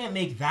 If he didn't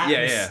make that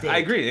Yeah, mistake, I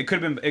agree. It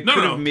could have been. It No,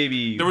 could no, have no.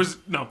 maybe.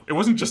 It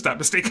wasn't just that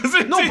mistake.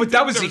 No, but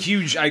that was a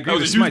huge. I agree That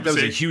with was a Smite. huge That was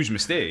a mistake. huge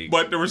mistake.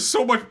 But there was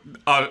so much.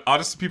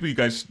 Honest people, you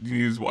guys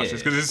need to watch this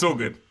Yeah. because it's so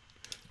good.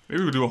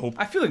 Maybe we'll do a whole.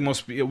 I feel like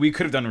we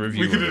could have done a review.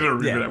 We could of do it. a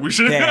review Yeah. of that. We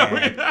should.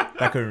 Yeah.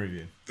 That could have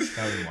reviewed.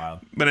 That would be wild.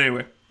 But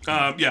anyway,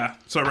 yeah.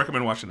 So I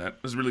recommend watching that.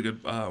 It's a really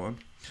good one.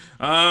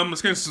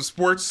 Let's get into some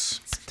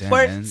sports. Damn,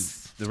 man.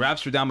 The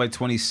Raps were down by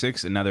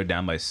 26, and now they're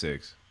down by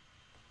 6.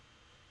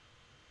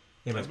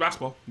 Yeah, It's but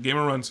basketball. Game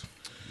of runs.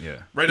 Yeah.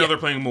 Right now they're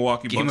playing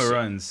Milwaukee Game Bucks. of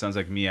Runs sounds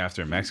like me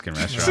after a Mexican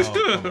restaurant.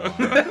 oh,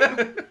 come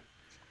on.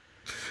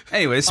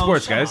 Anyway,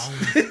 sports, Oh, guys.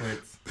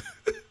 Sports.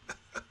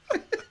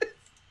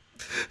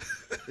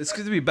 It's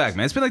good to be back,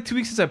 man. It's been like 2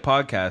 weeks since I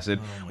podcasted.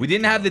 We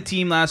didn't have the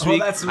team last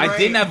week. that's I right.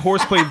 didn't have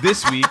horseplay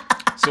this week,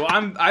 so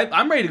I'm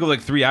ready to go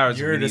like 3 hours.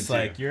 if You're we need just to.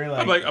 like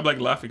I'm like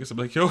laughing because I'm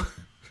like, yo,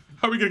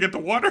 how are we gonna get the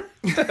water?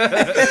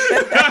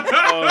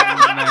 oh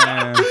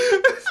man.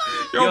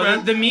 Yo, Yo,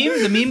 man. the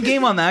meme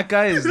game on that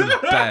guy is the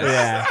best.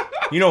 Yeah.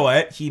 You know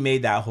what? He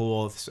made that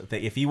whole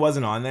thing. If he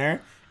wasn't on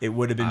there, it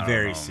would have been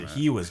very know, sick. man.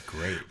 He was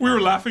great. We were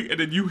laughing, and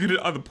then you hit it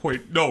on the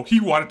point. No, he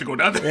wanted to go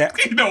down there.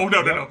 Yeah. No.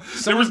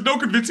 There was no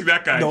convincing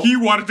that guy. No. He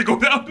wanted to go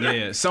down there.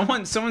 Yeah.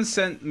 Someone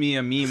sent me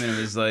a meme and it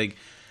was like,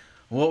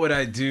 "What would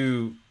I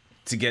do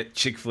to get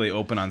Chick-fil-A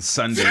open on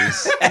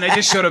Sundays?" And I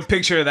just showed a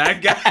picture of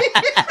that guy.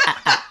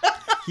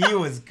 He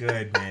was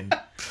good, man.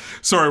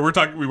 Sorry,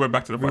 we went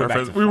back to the fire. went back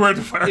to Fest. the We were at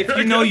the fire. If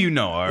you know, you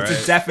know. All It's a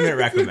right. definite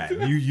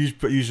recommend. You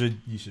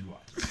should watch.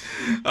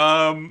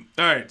 All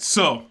right,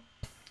 so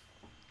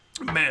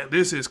Man,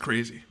 this is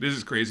crazy. The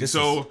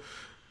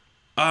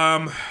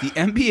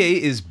NBA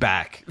is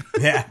back.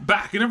 Yeah.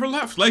 back. It never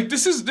left. Like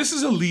this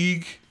is a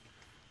league,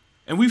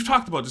 and we've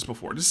talked about this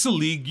before. This is a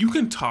league you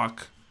can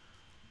talk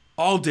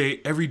all day,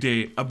 every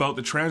day about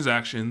the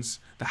transactions,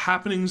 the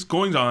happenings,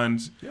 goings on,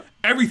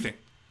 everything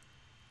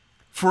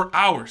for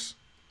hours,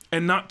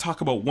 and not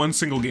talk about one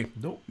single game.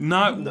 Nope.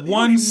 Not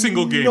one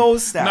single game. No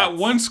stats. Not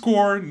one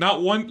score.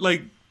 Not one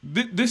like.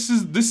 This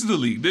is the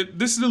league.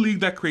 This is the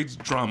league that creates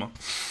drama.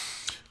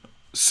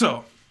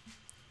 So,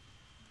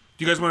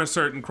 do you guys want to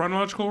start in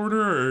chronological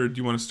order, or do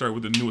you want to start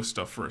with the newest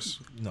stuff first?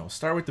 No,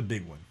 start with the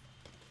big one.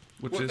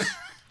 Which is?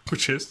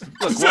 Look,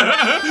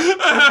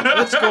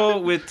 let's go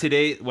with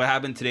today. What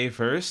happened today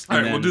first? All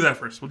right, we'll do that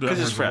first. Because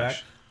it's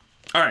fresh.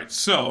 All right,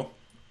 so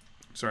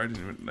sorry,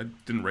 I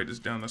didn't write this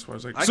down. That's why I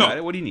was like, I got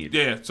it. What do you need?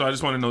 Yeah. So I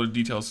just want to know the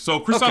details. So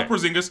Kristaps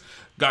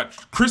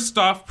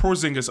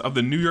Porzingis of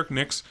the New York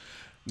Knicks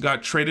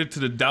got traded to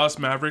the Dallas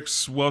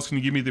Mavericks. What else can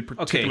you give me the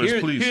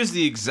particulars, please? Here's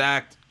the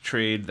exact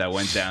trade that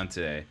went down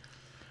today.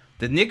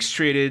 The Knicks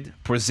traded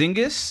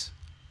Porzingis,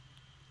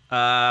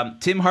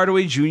 Tim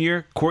Hardaway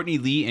Jr., Courtney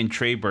Lee, and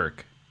Trey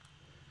Burke.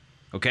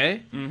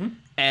 Okay? Mm-hmm.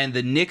 And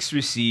the Knicks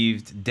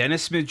received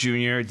Dennis Smith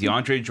Jr.,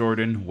 DeAndre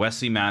Jordan,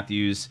 Wesley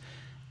Matthews,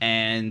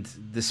 and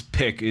this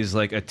pick is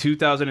like a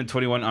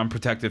 2021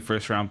 unprotected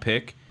first-round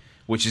pick,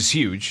 which is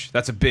huge.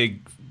 That's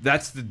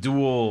the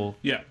dual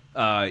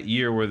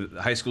year where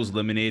the high school's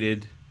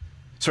eliminated.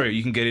 Sorry,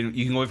 you can get in.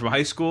 You can go in from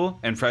high school,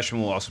 and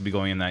freshmen will also be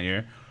going in that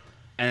year.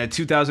 And a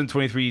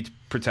 2023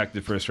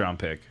 protected first-round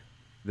pick.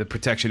 The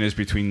protection is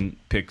between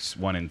picks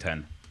 1 and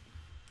 10.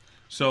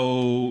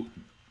 So,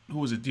 who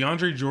was it?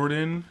 DeAndre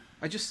Jordan.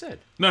 I just said.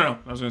 No.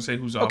 I was going to say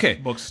who's off the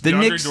books. The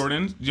Knicks,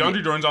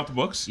 DeAndre Jordan's off the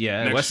books.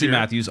 Yeah, Wesley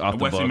Matthews off the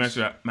books.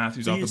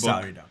 Matthews off the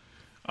salary book.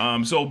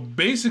 dump. So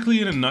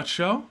basically, in a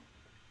nutshell,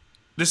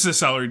 this is a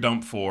salary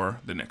dump for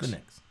the Knicks.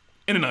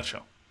 In a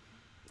nutshell.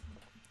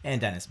 And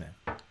Dennis Smith.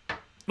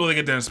 Well, they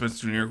get Dennis Smith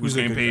Jr., who's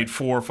getting paid guy.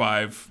 $4,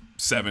 $5,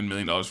 $7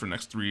 million for the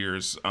next 3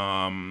 years.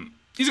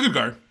 He's a good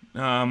guard.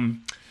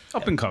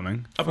 Up and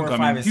coming. Up 4 and or 5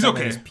 coming. is He's selling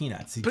okay. his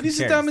peanuts. But he's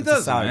a dime a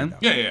dozen, man.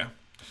 Yeah.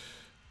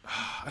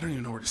 I don't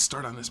even know where to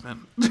start on this,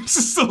 man.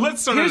 So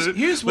let's start on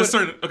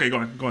it. Okay, go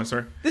on,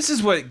 sorry. This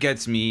is what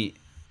gets me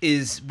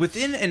is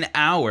within an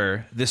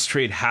hour, this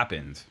trade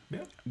happened.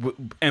 Yeah.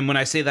 And when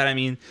I say that, I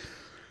mean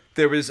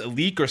there was a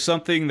leak or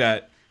something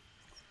that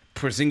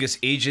Porzingis'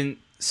 agent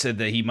said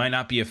that he might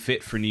not be a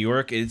fit for New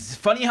York. It's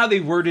funny how they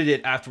worded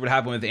it after what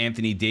happened with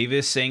Anthony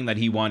Davis, saying that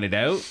he wanted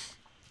out.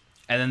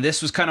 And then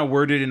this was kind of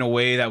worded in a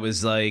way that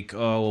was like,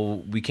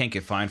 oh, we can't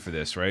get fined for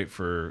this, right?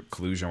 For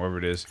collusion or whatever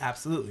it is.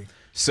 Absolutely.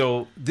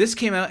 So this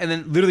came out, and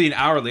then literally an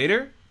hour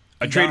later,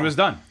 a trade was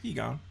done. He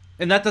gone.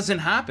 And that doesn't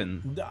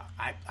happen.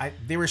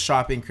 They were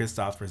shopping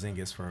Kristaps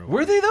Porzingis for a while.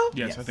 Were they, though?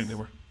 Yes, I think they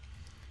were.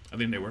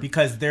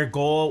 Because their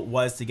goal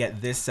was to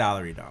get this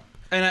salary dump.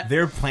 And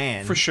their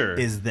plan for sure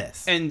is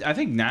this. And I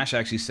think Nash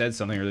actually said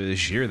something earlier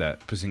this year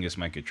that Porzingis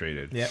might get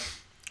traded. Yeah.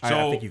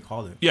 I think you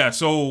called it. Yeah,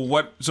 so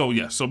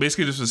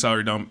basically this was a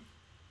salary dump.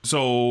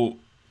 So,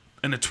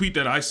 and the tweet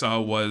that I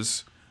saw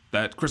was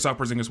that Kristaps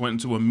Porzingis went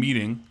into a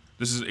meeting.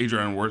 This is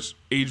Adrian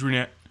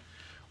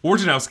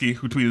Wojnarowski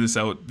who tweeted this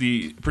out.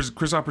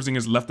 Kristaps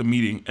Porzingis left the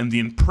meeting, and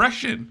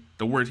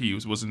the word he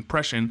used was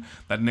impression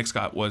that Knicks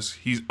got was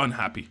he's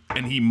unhappy,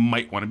 and he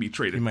might want to be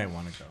traded. He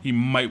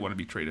might want to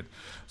be traded.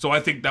 So I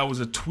think that was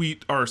a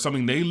tweet or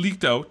something they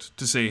leaked out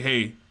to say,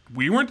 hey,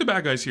 we weren't the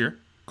bad guys here.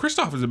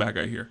 Kristaps is the bad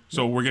guy here,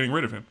 so we're getting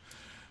rid of him.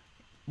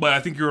 But I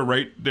think you were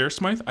right there,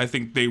 Smythe. I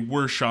think they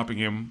were shopping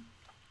him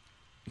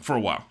for a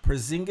while.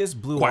 Porzingis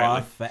blew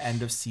off the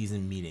end of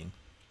season meeting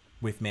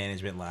with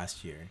management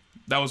last year.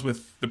 That was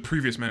with the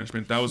previous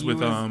management. That was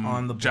with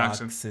on the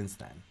Jackson. block since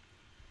then.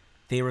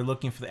 They were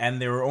looking for,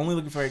 and they were only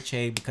looking for a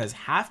trade because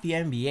half the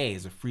NBA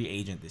is a free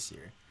agent this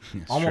year.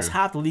 Almost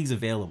half the league's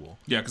available.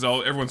 Yeah, because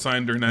everyone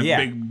signed during that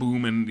big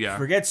boom, and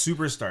forget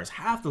superstars.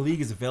 Half the league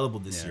is available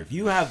this year.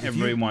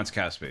 Everybody wants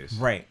cap space,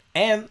 right?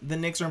 And the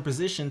Knicks are in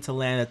position to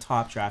land a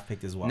top draft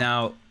pick as well.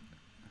 Now,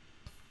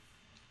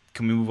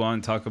 can we move on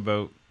and talk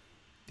about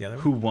the other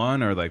who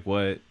won or like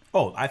what?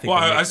 Oh, I think. Well,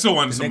 I still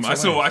want some. I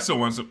still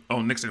want some.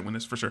 Oh, Knicks didn't win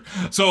this for sure.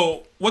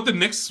 So what the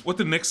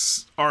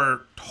Knicks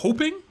are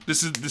hoping.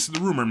 This is the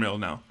rumor mill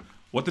now.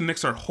 What the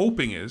Knicks are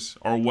hoping is,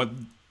 or what.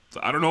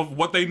 I don't know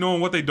what they know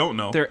and what they don't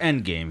know. Their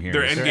end game here.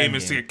 Their end game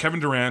is to get Kevin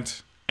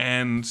Durant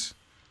and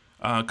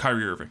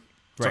Kyrie Irving.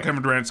 So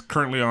Kevin Durant's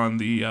currently on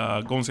the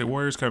Golden State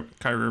Warriors. Kyrie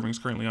Irving's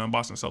currently on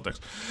Boston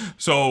Celtics.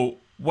 So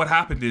what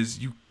happened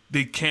is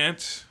they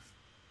can't.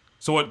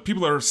 So what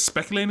people are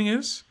speculating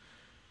is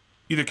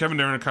either Kevin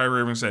Durant or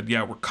Kyrie Irving said,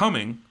 "Yeah, we're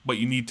coming, but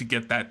you need to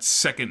get that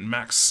second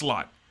max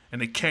slot," and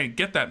they can't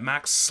get that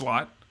max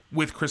slot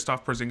with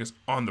Kristaps Porzingis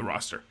on the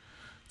roster.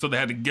 So they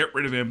had to get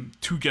rid of him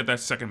to get that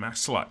second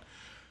max slot.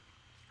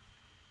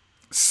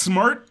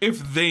 Smart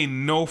if they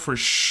know for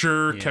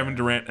sure Kevin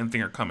Durant and thing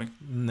are coming.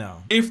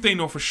 No. If they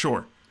know for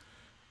sure.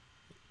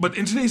 But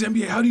in today's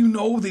NBA, how do you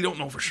know they don't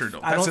know for sure, though?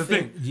 That's the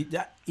thing.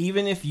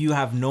 Even if you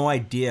have no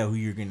idea who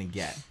you're going to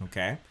get,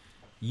 okay?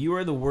 You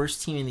are the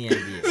worst team in the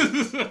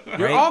NBA.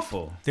 You're right?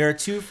 awful. There are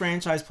 2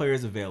 franchise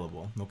players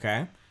available,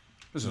 okay?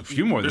 There's a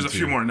few more. There's a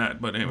few more than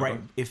that, but anyway. Right.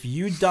 If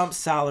you dump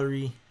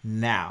salary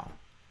now,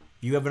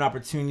 you have an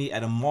opportunity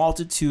at a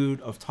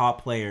multitude of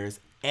top players,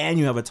 and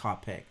you have a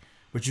top pick,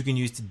 which you can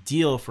use to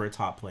deal for a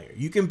top player.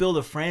 You can build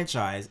a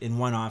franchise in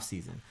one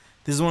offseason.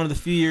 This is one of the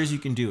few years you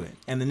can do it.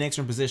 And the Knicks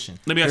are in position.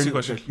 Let me ask you a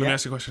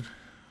question.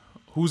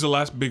 Who's the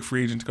last big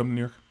free agent to come to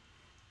New York?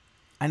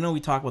 I know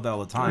we talk about that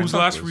all the time. Who's the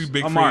last big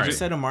free You agent?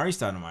 said Amari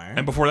Stoudemire.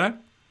 And before that?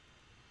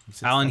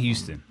 Allen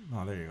Houston.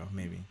 Oh, there you go.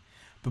 Maybe.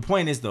 The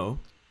point is, though,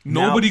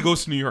 Nobody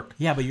goes to New York.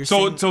 Yeah, but you're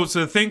so saying...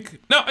 to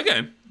think. No,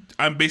 again,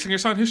 I'm basing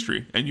this on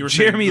history, and you're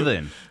Jeremy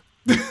saying,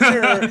 Lin.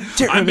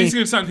 I'm basing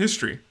this on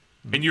history,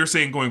 and you're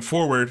saying going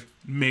forward,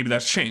 maybe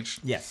that's changed.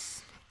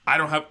 Yes. I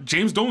don't have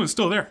James Dolan's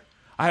still there.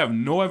 I have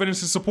no evidence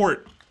to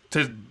support.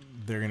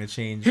 They're gonna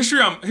change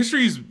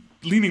history is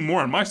leaning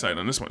more on my side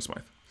on this one,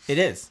 Smythe. It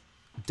is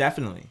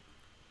definitely,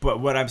 but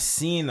what I'm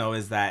seeing though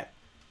is that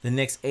the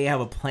Knicks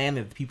have a plan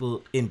with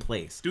people in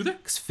place. Do they?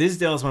 Because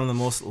Fizdale is one of the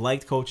most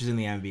liked coaches in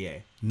the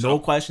NBA. No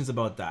questions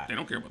about that. They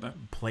don't care about that.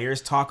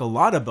 Players talk a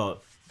lot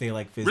about they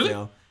like Fizdale.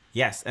 Really?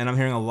 Yes, and I'm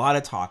hearing a lot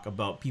of talk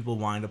about people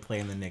wanting to play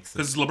in the Knicks.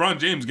 Because LeBron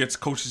James gets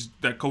coaches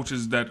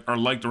that are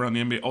liked around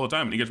the NBA all the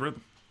time, and he gets rid of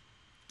them.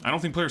 I don't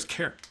think players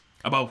care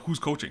about who's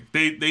coaching.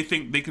 They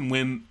think they can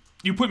win.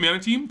 You put me on a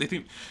team. You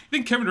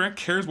think Kevin Durant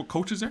cares what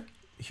coach is there?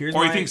 He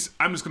thinks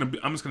I'm just gonna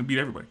beat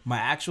everybody. My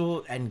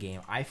actual end game.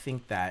 I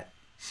think that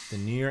the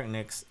New York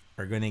Knicks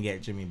are gonna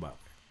get Jimmy Butler.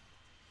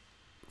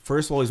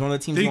 First of all, he's one of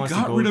the teams they he wants to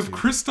go got rid of to.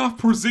 Kristaps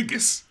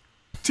Porzingis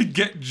to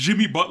get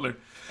Jimmy Butler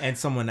and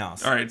someone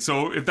else. All right,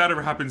 so if that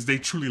ever happens, they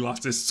truly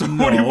lost this. So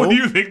No. what do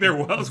you think there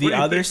was? The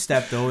other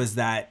step though is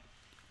that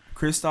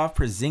Kristaps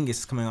Porzingis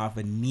is coming off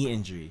a knee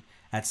injury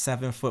at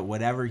 7 foot,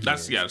 whatever he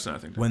is. Yeah, that's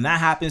another thing. When that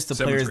happens to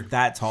 7'3" players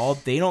that tall,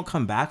 they don't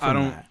come back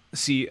from that.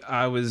 See,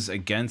 I was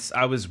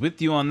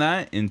with you on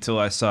that until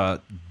I saw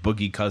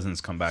Boogie Cousins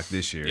come back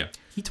this year. Yeah.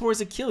 He tore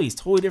his Achilles,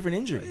 totally different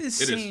injury. It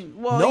is.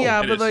 Well, No, yeah,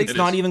 it but is. like It's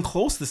not even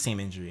close to the same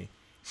injury.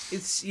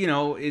 it's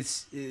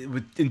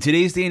in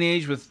today's day and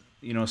age with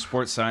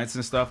sports science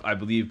and stuff. I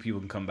believe people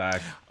can come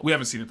back. We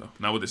haven't seen it though.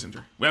 Not with this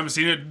injury. We haven't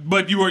seen it,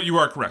 but you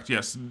are correct.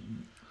 Yes,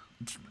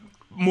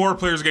 more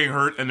players are getting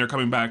hurt and they're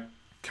coming back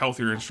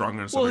healthier and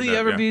stronger. And stuff Will like he that.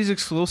 ever Yeah. be as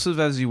explosive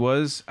as he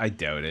was? I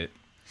doubt it.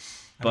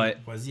 But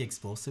Was he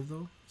explosive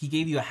though? He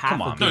gave you a half.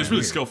 Come on, a No, he's good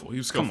really year. skillful. He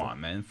was skillful. come on,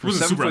 man. He For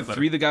wasn't super 7'3",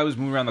 athletic. the guy was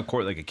moving around the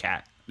court like a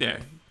cat. Yeah,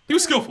 he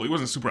was skillful. He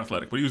wasn't super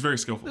athletic, but he was very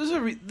skillful.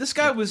 This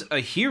guy was a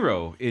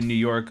hero in New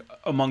York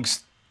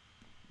amongst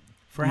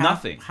For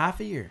nothing.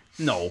 half a year.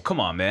 No, come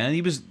on, man.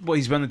 He's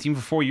been on the team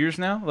for 4 years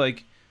now.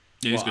 Like,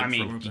 Yeah, he's well, good I for a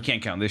mean, long you time.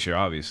 can't count this year,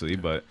 obviously,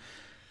 but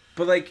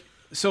like,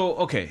 so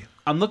okay.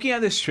 I'm looking at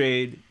this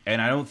trade,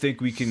 and I don't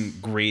think we can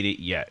grade it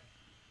yet.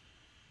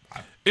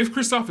 If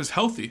Kristaps is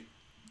healthy,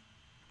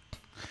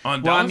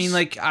 on Well, Dallas, I mean,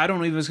 like, I don't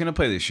know if he was going to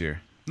play this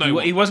year. No, he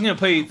won't. wasn't going to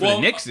play for Well,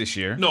 the Knicks this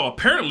year. No,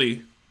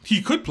 apparently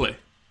he could play,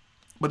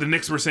 but the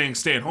Knicks were saying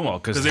stay at home Well,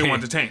 because they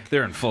want to tank.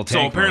 They're in full So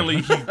tank.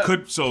 apparently mode. he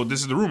could. So this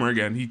is the rumor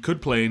again. He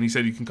could play, and he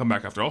said he can come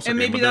back after All-Star and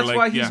game. maybe but they're that's like,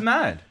 why he's yeah.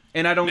 mad,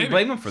 and I don't Maybe.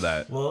 blame him for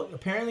that. Well,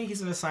 apparently he's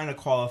going to sign a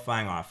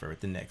qualifying offer with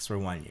the Knicks for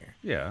 1 year.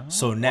 Yeah.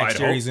 So next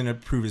year hope. he's going to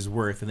prove his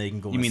worth, and they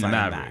can go. You and mean the sign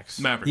him Mavericks?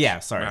 back. Mavericks. Yeah,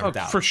 sorry, Mavericks.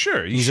 doubt. for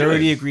sure. He's should.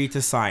 already agreed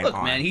to sign. Look,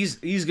 on. man,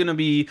 he's gonna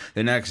be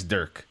the next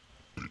Dirk,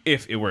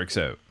 if it works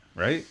out,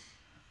 right?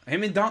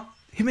 Him and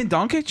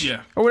Doncic,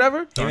 Yeah. or whatever.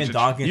 him and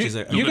Doncic. Doncic is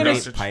a You're great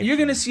Doncic. pipe you're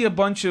gonna dream. see a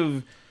bunch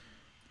of,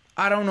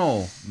 I don't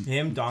know,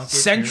 him, Doncic,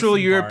 Central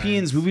Harrison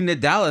Europeans Barnes. moving to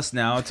Dallas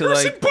now to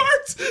Harrison like.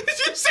 Barnes. Did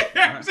you say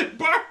Harrison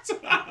Barnes?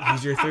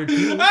 He's your third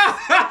piece. Whoa,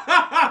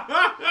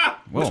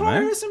 What's wrong with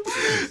man. Harrison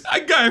Barnes?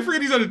 That guy, I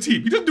forget he's on the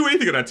team. He doesn't do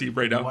anything on that team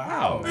right now.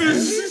 Wow.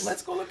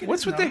 Let's go look at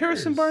What's his with the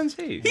Harrison numbers.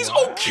 Barnes hate? He's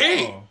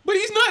okay, but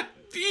he's not.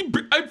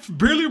 I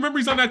barely remember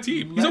he's on that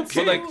team. He's Let's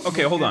okay. But, like, look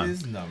okay, at hold on.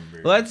 his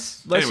numbers.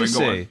 Let's Anyway, just go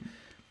say on. you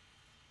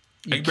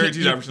Like, Barry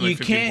T's averaging, like, you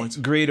 15 can't points.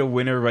 grade a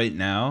winner right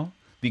now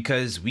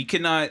because we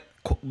cannot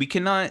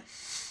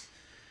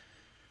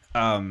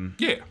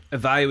Yeah.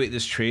 evaluate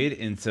this trade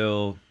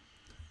until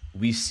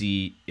we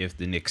see if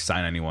the Knicks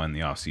sign anyone in the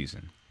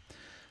offseason.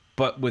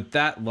 But with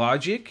that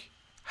logic,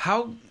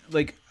 who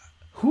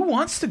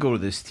wants to go to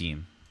this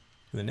team?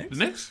 The Knicks?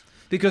 The Knicks?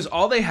 Because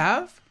all they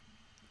have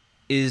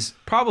is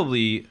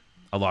probably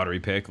a lottery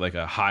pick, like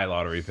a high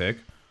lottery pick.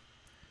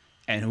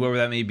 And whoever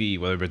that may be,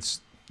 whether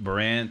it's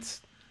Morant,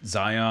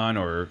 Zion,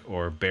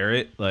 or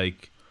Barrett,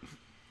 like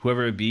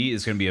whoever it be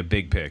is going to be a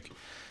big pick.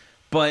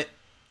 But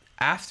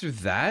after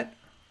that,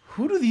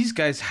 who do these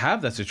guys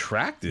have that's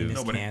attractive? Enes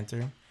Nobody.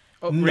 Kanter.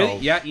 Oh, No. really?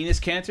 Yeah, Enes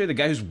Kanter, the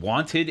guy who's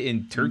wanted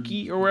in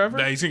Turkey or wherever.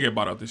 Nah, he's gonna get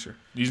bought out this year.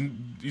 He's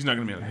not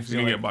gonna be on it. He's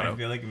gonna get bought I out.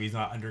 feel like if he's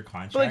not under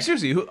contract. But like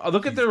seriously,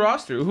 look at their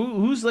roster.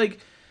 Who's like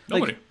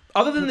Nobody.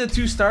 other than the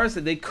two stars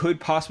that they could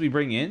possibly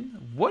bring in?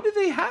 What do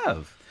they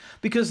have?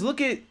 Because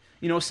look at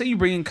say you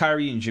bring in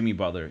Kyrie and Jimmy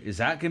Butler, is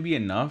that gonna be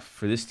enough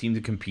for this team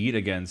to compete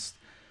against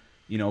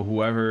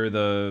whoever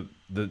the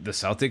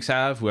Celtics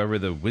have, whoever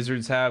the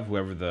Wizards have,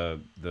 whoever the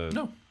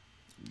No.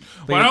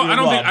 Well,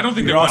 I don't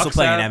think you're they also want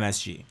playing that.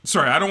 MSG.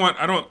 Sorry, I don't.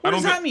 What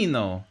does that mean,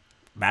 though?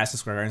 Madison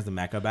Square Garden is the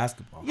mecca of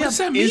basketball. What does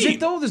that Is mean? it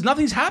though?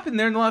 Nothing's happened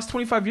there in the last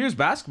 25 years,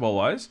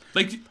 basketball-wise.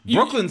 Like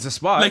Brooklyn's the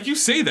spot. Like you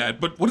say that,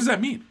 but what does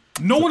that mean?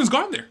 No one has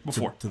gone there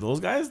before. To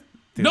those guys?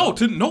 No,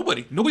 to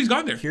nobody. Nobody's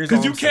gone there. Here's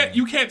Because all I'm saying.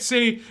 you can't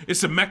say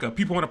it's a mecca.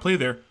 People want to play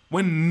there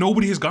when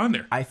nobody has gone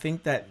there. I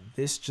think that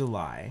this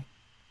July,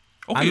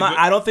 Okay,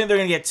 I don't think they're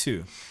gonna get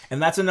 2,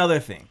 and that's another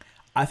thing.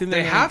 I think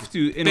they have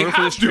to in order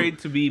for this trade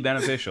to be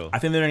beneficial. I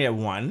think they're gonna get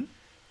 1, and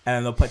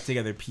then they'll put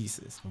together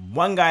pieces.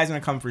 One guy's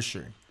gonna come for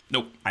sure.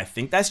 Nope. I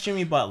think that's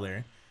Jimmy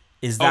Butler.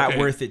 Is that Okay.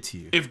 worth it to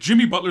you? If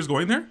Jimmy Butler's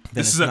going there,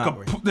 it's not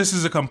worth it. this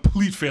is a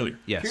complete failure.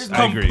 Yes,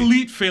 I agree.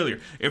 Complete failure.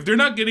 If they're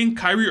not getting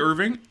Kyrie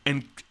Irving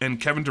and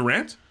Kevin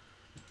Durant,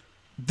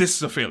 this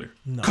is a failure.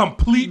 No.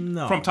 Complete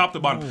No. from top to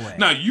bottom. No way.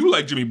 Now you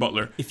like Jimmy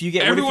Butler. If you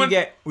get- what if you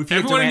get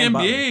everyone in the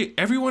Durant NBA,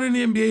 everyone in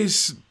the NBA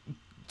is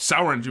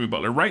sour on Jimmy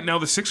Butler right now.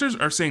 The Sixers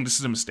are saying this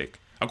is a mistake,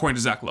 according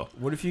to Zach Lowe.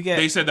 What if you get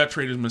They said that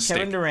trade is a mistake.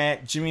 Kevin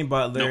Durant, Jimmy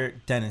Butler, Nope.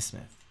 Dennis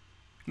Smith?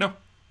 No,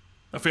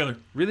 a failure.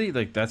 Really?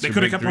 Like that's They your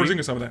could have big kept three?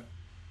 Porzingis out of that.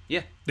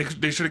 Yeah,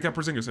 They should have kept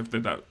Porzingis if they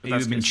that. If it would that's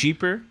have the been case.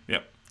 cheaper.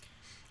 Yep.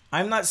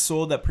 I'm not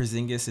sold that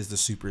Porzingis is the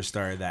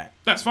superstar that.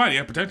 That's fine. He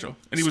had potential,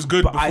 and he was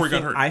good But before he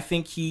got hurt. I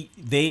think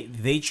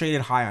they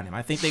traded high on him.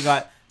 I think they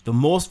got the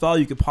most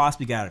value you could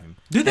possibly get out of him.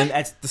 Did they? And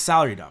that's the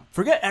salary dump.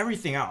 Forget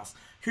everything else.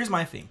 Here's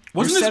my thing.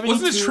 Wasn't You're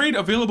this 72 trade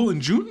available in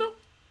June? No.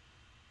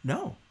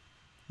 No.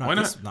 Why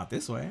not? Not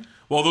this way.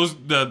 Well,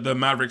 the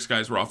Mavericks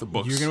guys were off the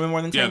books. You're gonna win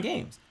more than 10 Yeah.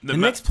 games. The The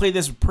Ma- Knicks played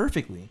this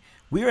perfectly.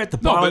 We are at the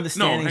No, bottom of the but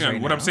no, standings hang on.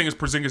 right What now. I'm saying is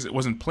Porzingis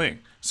wasn't playing.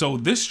 So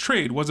this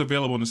trade was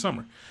available in the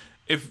summer.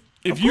 If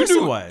Of you course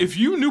knew it was. if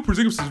you knew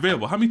Porzingis was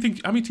available, how many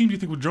teams do you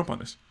think would jump on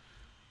this?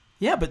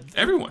 Yeah, but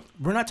Everyone.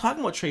 we're not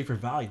talking about trade for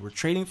value. We're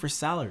trading for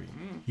salary.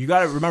 You got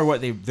to remember what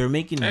they're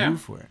making the Yeah.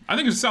 move for. I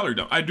think it's a salary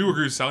dump. I do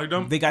agree with salary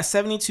dump. They got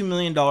 $72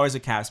 million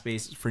of cap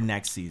space for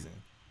next season.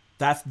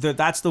 That's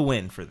the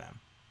win for them,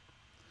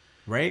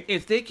 right?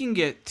 If they can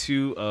get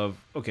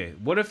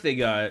what if they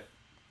got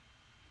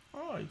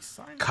Oh, you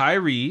signed.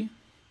 Kyrie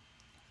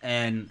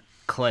and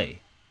Clay?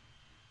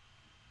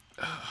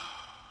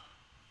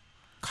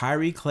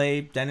 Kyrie,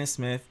 Clay, Dennis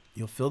Smith.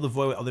 You'll fill the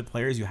void with other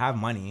players. You have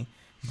money.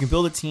 You can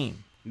build a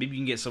team. Maybe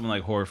you can get someone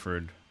like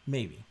Horford,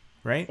 Maybe,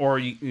 right? or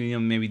you know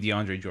maybe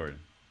DeAndre Jordan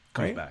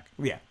comes Right? back.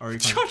 Yeah. Or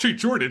DeAndre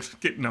Jordan.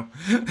 No.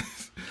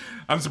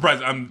 I'm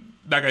surprised.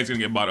 That guy's gonna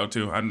get bought out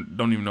too. I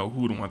don't even know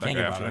who would want that can't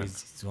guy get after bought out.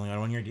 that. He's only got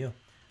a 1-year deal.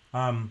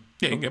 Yeah,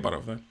 he can get bought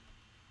out for that.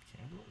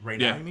 Right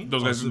Yeah, now, you mean?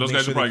 those guys. So Those make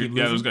guys sure will they probably. keep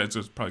Yeah, losing? those guys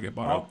will probably get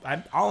bought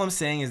out. All I'm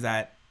saying is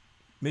that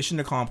mission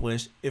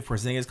accomplished. If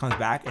Porzingis comes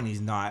back and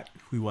he's not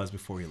who he was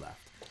before he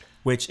left,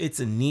 which it's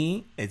a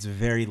knee, it's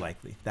very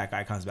likely that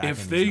guy comes back.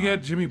 If and they he's get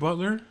not. Jimmy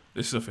Butler,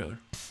 this is a failure.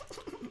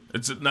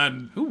 It's not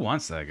Who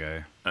wants that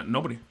guy?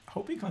 nobody. I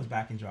hope he comes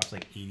back and drops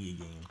like 80 a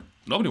game.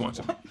 Nobody wants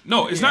him.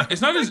 No, it's not.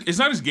 It's not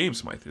his game,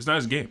 Smythe. It's not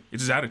his game.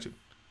 It's his attitude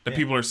that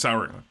people are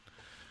souring on.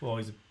 Well,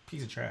 he's a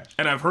piece of trash.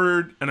 And I've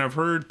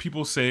heard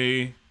people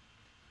say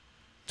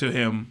to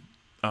him,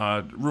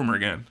 rumor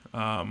again,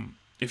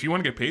 if you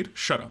want to get paid,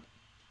 shut up.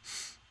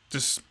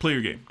 Just play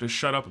your game. Just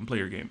shut up and play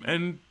your game.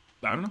 And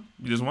I don't know.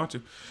 He doesn't want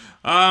to.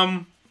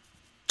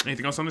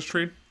 Anything else on this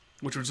trade?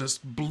 Which was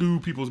just blew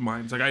people's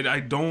minds. Like I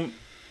don't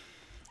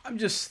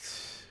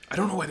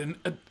know what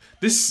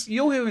this. You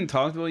know we haven't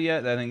talked about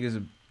yet. That I think is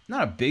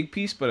not a big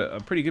piece, but a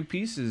pretty good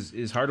piece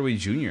is Hardaway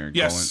Jr.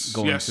 Yes,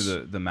 going yes.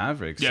 to the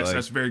Mavericks. Yes, Like,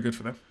 that's very good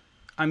for them.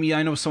 I mean,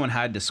 I know someone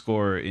had to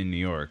score in New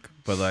York,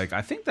 but like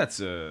I think that's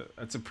a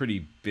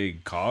pretty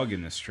big cog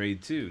in this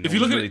trade too. If you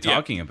look really at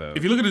talking about,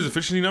 if you look at his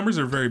efficiency numbers,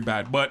 they're very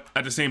bad. But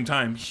at the same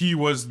time, he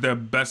was the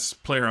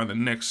best player on the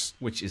Knicks,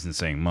 which isn't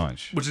saying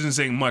much. which isn't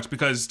saying much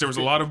because there was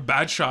a lot of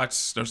bad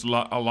shots. There's a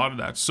lot of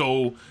that.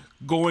 So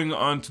going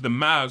on to the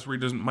Mavs, where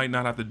he might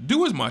not have to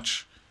do as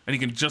much, and he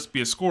can just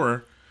be a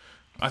scorer,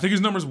 I think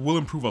his numbers will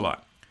improve a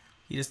lot.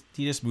 He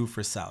just moved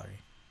for salary.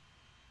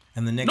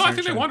 And the Knicks. No, I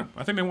think they want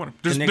him.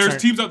 There's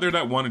Knicks teams out there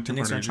that wanted The Tim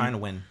Knicks Hardaway aren't Jr. trying to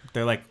win.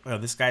 They're like, oh,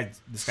 this guy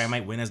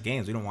might win us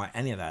games. We don't want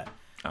any of that.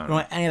 We don't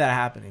want any of that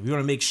happening. We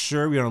want to make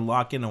sure we want to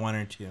lock in a 1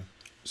 or 2.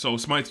 So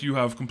Smythe, you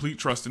have complete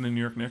trust in the New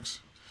York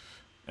Knicks,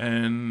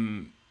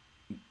 and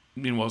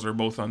meanwhile they're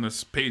both on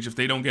this page. If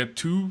they don't get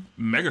 2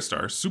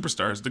 megastars,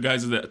 superstars, the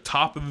guys at the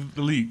top of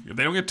the league, if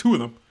they don't get 2 of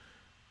them,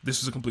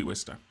 this is a complete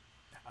waste of time.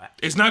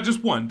 It's not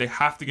just one; they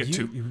have to get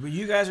 2. What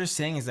you guys are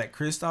saying is that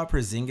Kristaps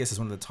Porzingis is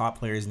one of the top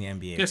players in the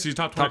NBA. Yes, he's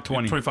top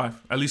 20.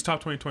 25, at least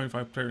top 20,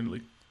 25 player in the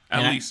league,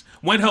 at And least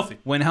when healthy.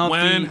 When healthy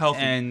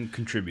and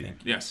contributing.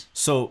 Yes.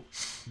 So,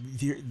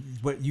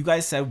 what you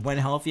guys said when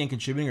healthy and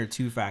contributing are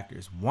 2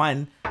 factors.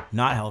 1,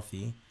 not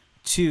healthy.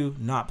 2,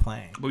 not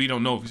playing. But we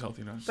don't know if he's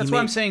healthy or not. That's why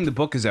I'm saying the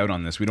book is out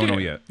on this. We don't know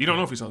yet. You don't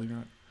know if he's healthy or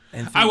not.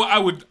 And I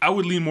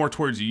would lean more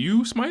towards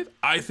you, Smythe.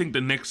 I think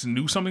the Knicks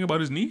knew something about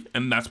his knee,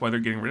 and that's why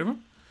they're getting rid of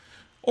him.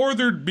 Or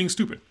they're being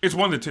stupid. It's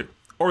one of the 2.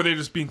 Or they're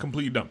just being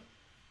completely dumb.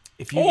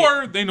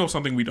 They know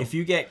something we don't. If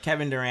you get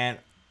Kevin Durant,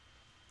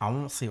 I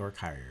won't say or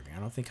Kyrie Irving.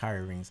 I don't think Kyrie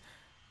Irving's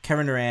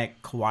Kevin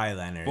Durant, Kawhi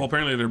Leonard. Well,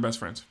 apparently they're best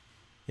friends.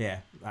 Yeah,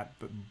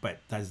 but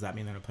does that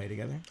mean they're gonna play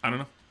together? I don't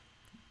know.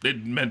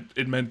 It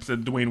meant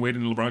that Dwayne Wade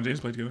and LeBron James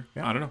play together.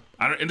 Yeah. I don't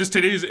know. In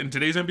today's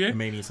NBA, It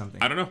may mean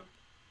something. I don't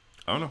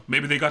know.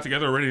 Maybe they got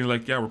together already and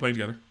like, yeah, we're playing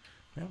together.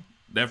 Yeah.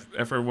 F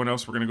everyone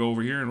else, we're gonna go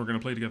over here and we're gonna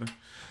play together.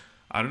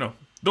 I don't know.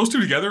 Those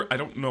two together, I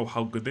don't know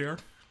how good they are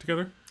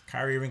together.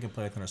 Kyrie Irving can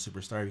play with another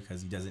superstar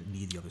because he doesn't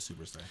need the other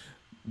superstar.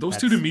 Those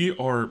two to me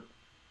are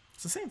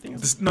It's the same thing.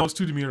 those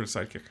two to me are a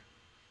sidekick.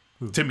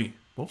 Who? To me,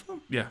 Both of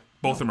them? yeah,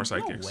 both of them are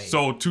sidekicks. way.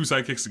 So two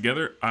sidekicks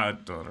together, I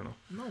don't know.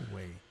 No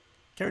way.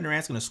 Kevin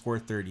Durant's gonna score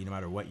 30 no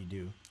matter what you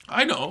do.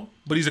 I know,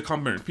 but he's a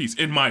complementary piece,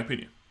 in my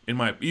opinion.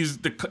 He is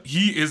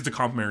the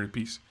complementary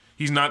piece.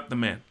 He's not the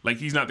man. Like,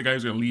 he's not the guy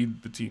who's gonna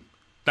lead the team.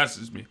 That's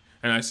just me.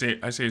 And I say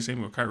the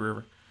same with Kyrie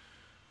Irving.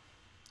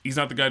 He's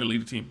not the guy to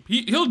lead the team.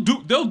 They'll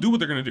do what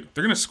they're gonna do.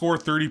 They're gonna score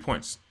 30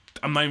 points.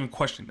 I'm not even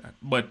questioning that.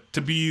 But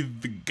to be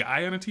the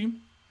guy on a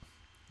team,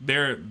 they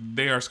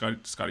are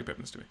Scottie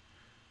Pippins to me,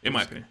 in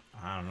my opinion.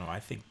 I don't know. I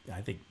think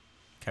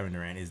Kevin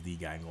Durant is the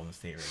guy in Golden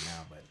State right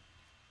now, but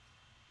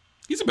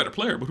He's a better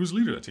player, but who's the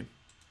leader of that team?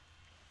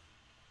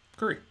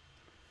 Curry.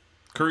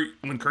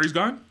 When Curry's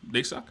gone,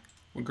 they suck.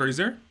 When Curry's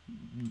there,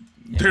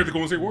 they're the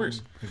Golden State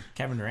Warriors. if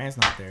Kevin Durant's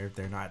not there, if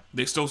they're not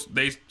They still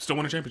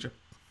won a championship.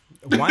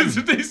 one.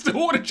 They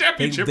still won a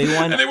championship. They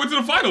won- and they went to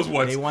the finals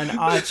once. They won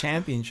a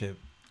championship.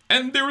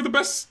 And they were the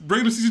best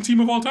regular season team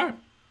of all time.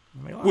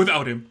 They lost.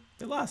 Without him.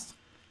 They lost.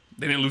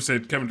 They didn't lose to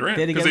Kevin Durant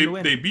They had to because get him to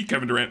win. they beat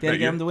Kevin Durant They had to that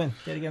get year. him to win.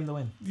 They had to get him to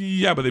win.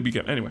 Yeah, but they beat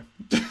Kevin. Anyway.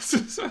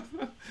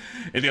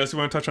 Anything else you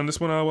want to touch on this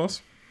one,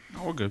 Wells?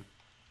 Oh, we're good.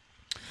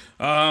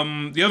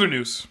 The other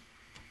news.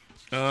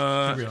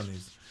 Real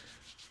news.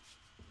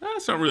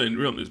 It's not really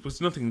real news, but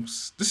it's nothing.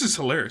 This is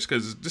hilarious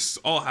because this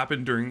all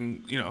happened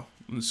during, when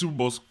the Super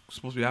Bowl's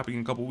supposed to be happening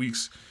in a couple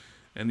weeks,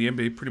 and the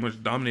NBA pretty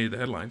much dominated the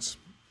headlines.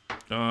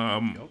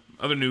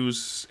 Other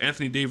news: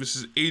 Anthony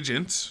Davis's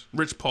agent,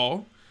 Rich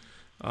Paul,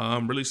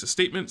 released a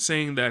statement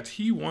saying that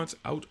he wants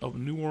out of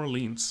New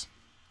Orleans.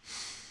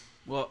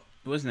 Well,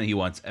 it wasn't that he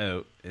wants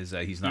out; is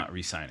that he's not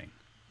re-signing.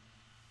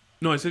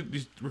 No, I said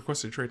he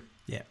requested a trade.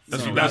 Yeah.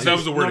 That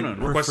was the wording.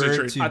 No. Requested a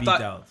Referred trade. to be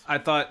dealt. I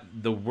thought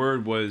the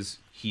word was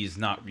he's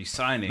not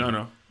re-signing.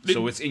 No.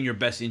 So it's in your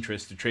best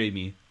interest to trade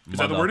me. Is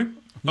that the wording?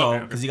 No,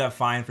 Okay. because he got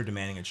fined for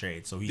demanding a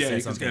trade. So he Yeah, said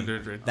he something can't do a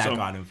trade. that So-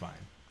 got him fined.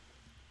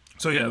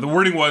 So yeah, the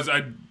wording was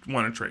I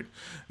want to trade.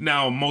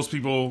 Now most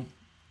people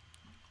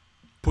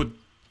put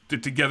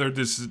it together.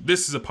 This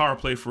is a power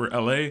play for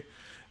LA,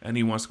 and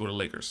he wants to go to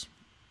Lakers.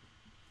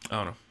 I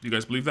don't know. Do you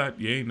guys believe that?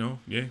 Yay? No?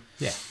 Yay?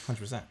 Yeah,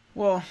 100%.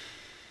 Well,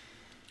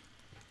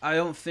 I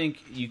don't think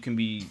you can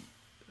be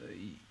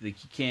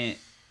like you can't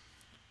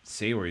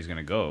say where he's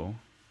gonna go,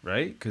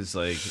 right? Because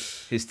like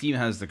his team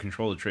has the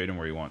control to trade him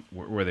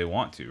where they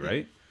want to,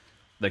 right?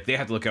 Like they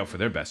have to look out for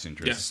their best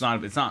interests.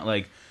 Yes. It's not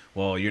like,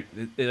 well, you're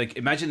like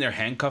imagine they're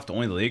handcuffed to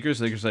only the Lakers.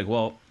 The Lakers are like,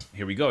 well,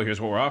 here we go.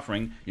 Here's what we're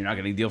offering. You're not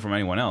getting a deal from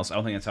anyone else. I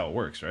don't think that's how it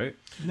works, right?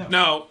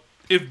 Now,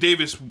 if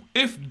Davis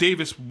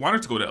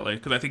wanted to go to LA,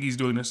 because I think he's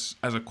doing this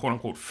as a quote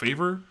unquote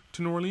favor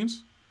to New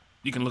Orleans,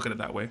 you can look at it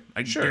that way.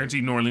 I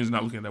guarantee New Orleans is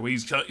not looking at it that way.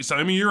 He's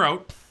telling me you're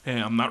out.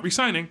 Hey, I'm not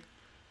resigning.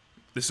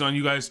 This is on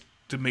you guys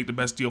to make the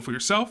best deal for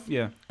yourself.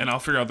 Yeah. And I'll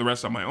figure out the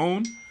rest on my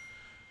own.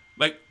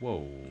 Like,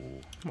 Whoa.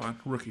 come on,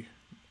 rookie.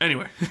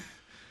 Anyway,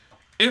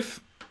 if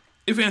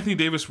Anthony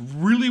Davis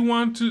really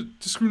wanted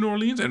to screw New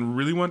Orleans and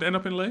really wanted to end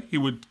up in LA, he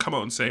would come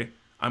out and say,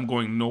 I'm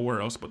going nowhere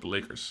else but the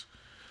Lakers.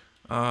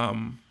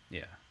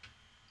 Yeah.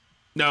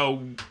 Now,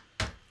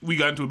 we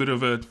got into a bit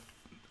of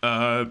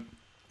a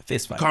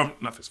Fist fight.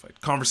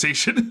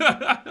 conversation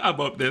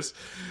about this.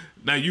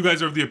 Now, you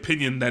guys are of the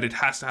opinion that it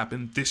has to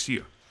happen this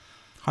year.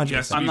 100%.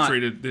 Yes, to I'm be not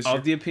traded this year.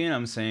 of the opinion.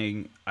 I'm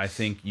saying I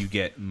think you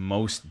get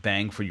most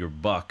bang for your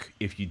buck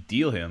if you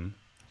deal him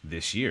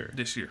this year.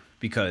 This year.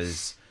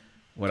 Because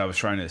what I was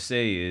trying to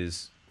say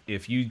is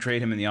if you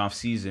trade him in the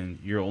offseason,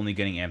 you're only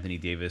getting Anthony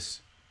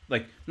Davis.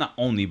 Like, not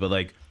only, but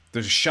like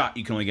there's a shot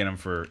you can only get him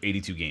for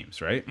 82 games,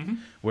 right? Mm-hmm.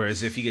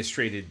 Whereas if he gets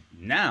traded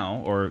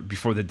now or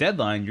before the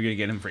deadline, you're going to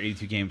get him for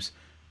 82 games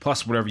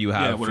plus whatever you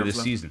have for whatever's this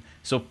left. season.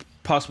 So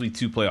possibly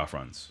 2 playoff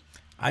runs.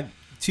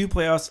 2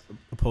 playoffs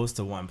opposed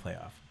to 1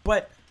 playoff.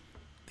 But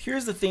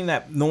here's the thing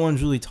that no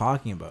one's really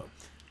talking about.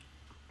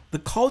 The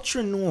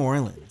culture in New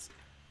Orleans.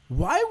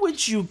 Why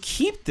would you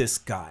keep this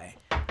guy?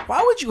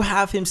 Why would you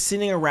have him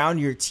sitting around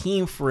your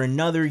team for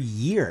another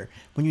year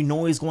when you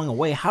know he's going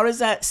away? How does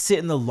that sit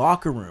in the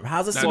locker room?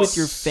 How does that sit with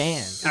your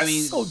fans? I mean,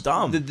 It's so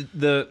dumb.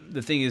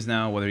 The thing is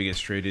now whether he gets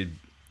traded,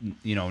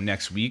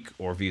 next week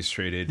or if he gets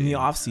traded In the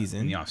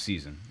offseason. In the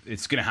offseason,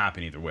 it's gonna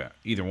happen either way,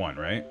 either one,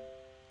 right?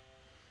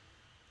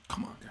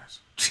 Come on, guys.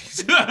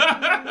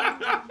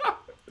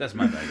 That's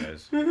my bad,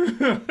 guys.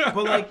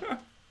 But like,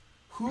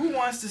 who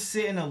wants to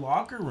sit in a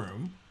locker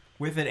room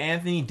with an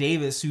Anthony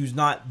Davis who's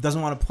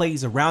doesn't want to play?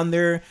 He's around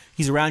there.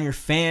 He's around your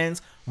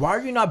fans. Why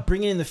are you not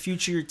bringing in the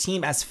future of your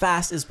team as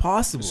fast as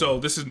possible? So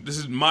this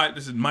is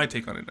my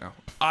take on it now.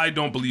 I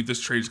don't believe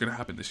this trade is going to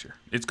happen this year.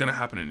 It's going to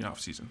happen in the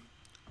offseason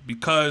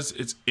because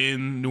it's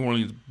in New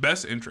Orleans'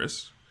 best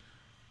interest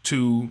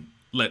to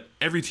let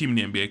every team in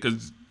the NBA,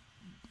 because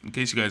in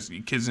case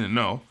you kids didn't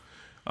know,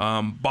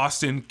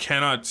 Boston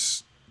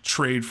cannot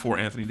trade for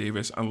Anthony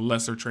Davis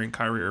unless they're trading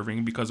Kyrie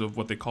Irving because of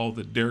what they call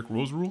the Derrick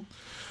Rose rule.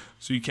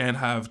 So you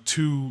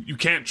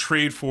can't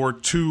trade for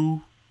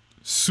 2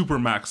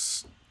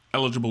 supermax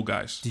eligible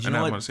guys. Did you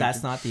know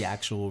that's not the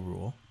actual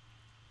rule?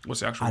 What's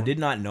the actual I rule? did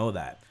not know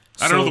that.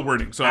 I don't know the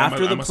wording. So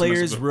after I the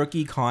player's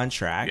rookie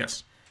contract,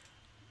 yes,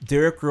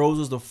 Derrick Rose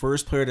was the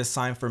first player to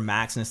sign for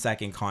max in a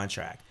second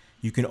contract.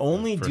 You can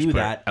only do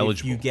that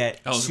if you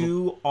get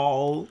 2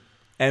 all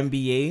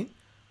NBA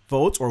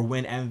votes or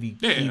win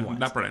MVP ones.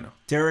 That part I know.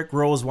 Derrick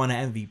Rose won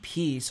an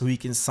MVP, so he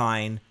can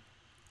sign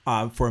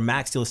for a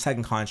max deal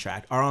second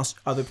contract. Our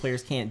other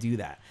players can't do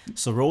that.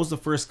 So Rose the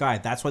first guy.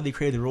 That's why they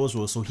created the Rose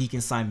rule, so he can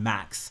sign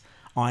max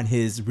on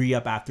his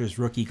re-up after his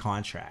rookie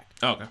contract.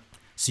 Oh, okay.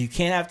 So you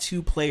can't have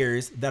 2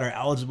 players that are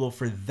eligible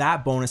for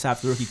that bonus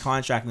after the rookie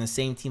contract in the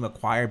same team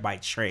acquired by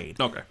trade.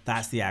 Okay.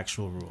 That's the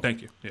actual rule.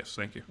 Thank you. Yes,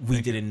 thank you.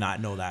 We did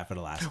not know that for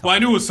the last couple. Well, I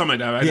knew it was something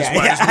like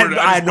that.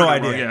 I had no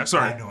idea. Yeah,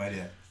 sorry. I had no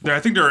idea. I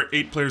think there are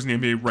 8 players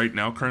in the NBA right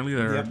now currently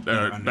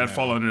that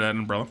fall under that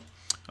umbrella.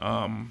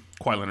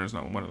 Kawhi Leonard is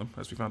not one of them,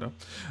 as we found out.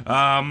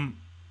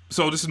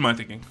 So this is my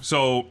thinking.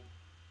 So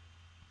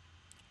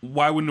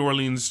why would New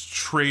Orleans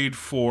trade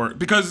for...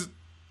 Because,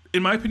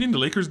 in my opinion, the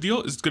Lakers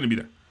deal is going to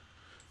be there.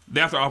 They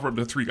have to offer up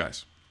to 3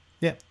 guys.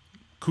 Yeah.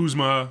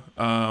 Kuzma,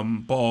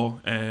 Ball,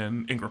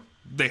 and Ingram.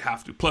 They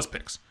have to, plus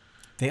picks.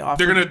 They're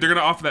gonna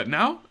offer that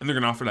now, and they're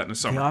gonna offer that in the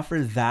summer. They offer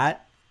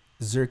that,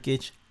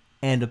 Zurkic,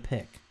 and a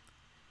pick.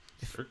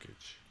 Zubac.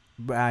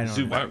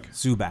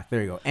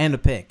 There you go. And a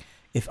pick.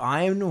 If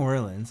I am New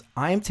Orleans,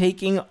 I am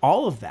taking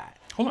all of that.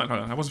 Hold on.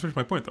 I wasn't finished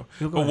my point though.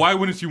 But why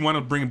wouldn't you want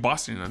to bring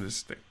Boston on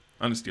this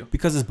deal?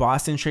 Because is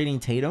Boston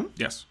trading Tatum?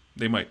 Yes,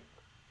 they might.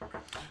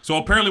 So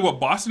apparently, what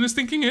Boston is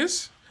thinking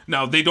is.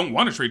 Now, they don't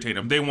want to trade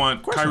Tatum. They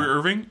want Kyrie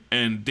Irving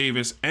and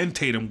Davis and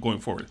Tatum going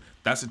forward.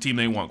 That's the team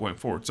they want going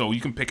forward. So you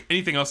can pick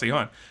anything else they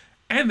want.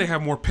 And they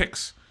have more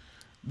picks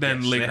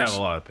than Lakers. They have a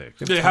lot of picks.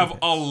 They have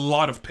a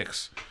lot of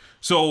picks.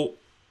 So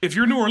if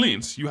you're New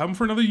Orleans, you have them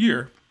for another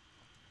year.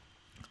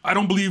 I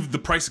don't believe the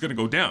price is going to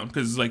go down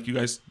because, like, you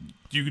guys,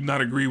 do not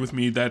agree with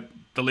me that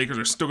the Lakers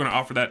are still going to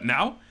offer that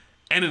now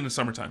and in the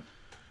summertime.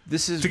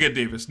 This is to get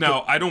Davis.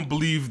 Now, I don't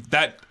believe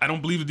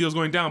the deal's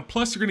going down.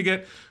 Plus, you're going to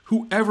get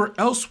whoever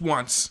else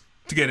wants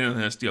to get in on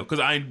this deal. Because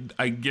I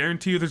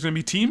guarantee you there's going to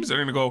be teams that are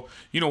going to go,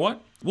 you know what?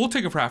 We'll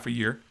take him for half a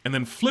year and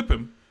then flip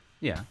him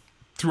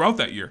throughout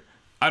that year.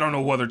 I don't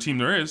know what other team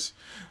there is.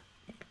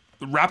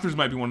 The Raptors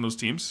might be one of those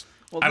teams.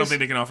 Well, I don't think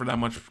they can offer that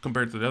much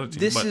compared to the other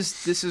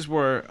teams. This is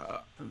where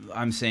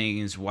I'm saying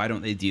is why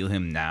don't they deal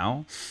him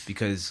now?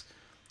 Because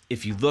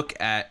if you look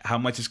at how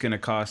much it's going to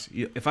cost,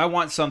 if I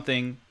want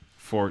something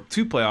for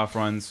 2 playoff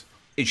runs,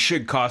 it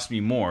should cost me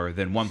more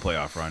than 1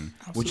 playoff run,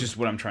 which is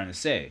what I'm trying to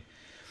say.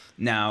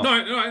 Now,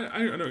 I know what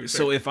you're saying.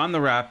 So if I'm the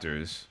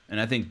Raptors, and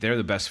I think they're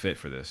the best fit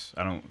for this,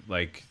 I don't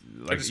like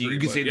you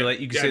can say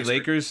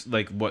Lakers,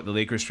 like what the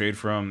Lakers trade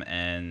from,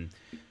 and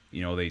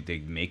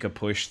they make a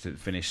push to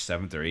finish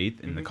 7th or 8th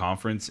in the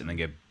conference, and then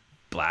get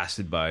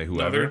blasted by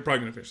whoever. No, they're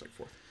probably gonna finish like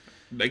 4th.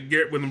 Like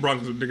when the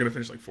Bronx, they're gonna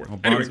finish like 4th.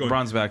 Well,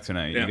 Bron's back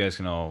tonight. Yeah. You guys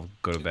can all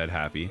go to bed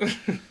happy.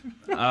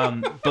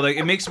 But like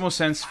it makes most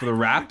sense for the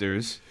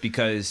Raptors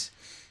because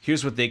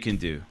here's what they can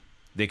do.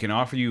 They can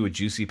offer you a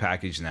juicy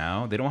package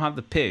now. They don't have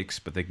the picks,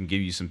 but they can give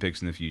you some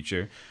picks in the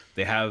future.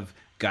 They have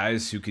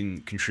guys who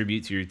can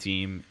contribute to your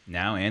team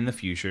now and the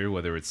future,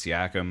 whether it's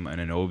Siakam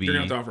and Anunoby. They're going to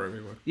have to offer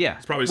everyone. Yeah.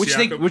 It's probably which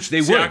they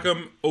would.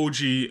 Siakam,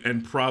 OG,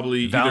 and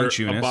probably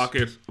Valanciunas.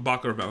 either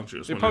Ibaka or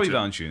Valanciunas. They're probably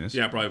Valanciunas.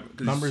 Yeah,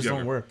 probably. Numbers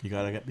don't work. You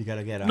gotta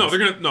get out. No, they're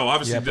going to... No,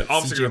 obviously...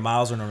 CJ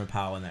Miles or Norman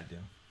Powell in that deal.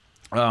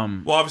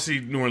 Well,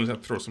 obviously, New Orleans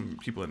have to throw some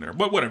people in there.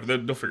 But whatever.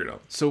 They'll figure it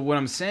out. So what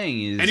I'm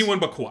saying is... Anyone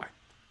but Kawhi.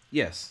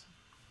 Yes.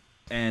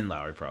 And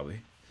Lowry, probably.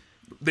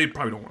 They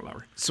probably don't want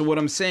Lowry. So what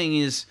I'm saying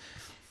is,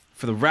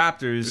 for the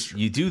Raptors,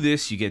 you do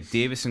this, you get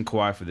Davis and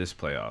Kawhi for this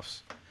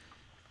playoffs.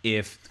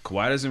 If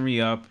Kawhi doesn't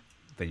re-up,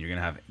 then you're going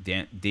to have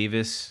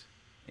Davis,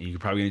 and you're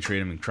probably going to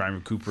trade him and try and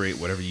recuperate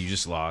whatever you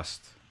just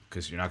lost,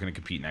 because you're not going to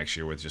compete next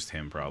year with just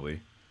him,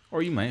 probably.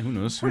 Or you might. Who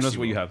knows? Who knows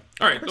what you have?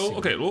 All right.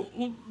 Okay.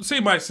 We'll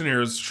say my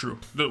scenario is true.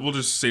 We'll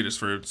just say this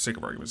for the sake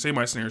of argument. Say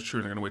my scenario is true,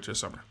 and they're going to wait till the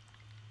summer.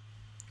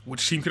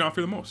 Which team can offer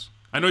the most?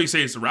 I know you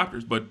say it's the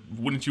Raptors, but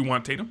wouldn't you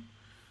want Tatum?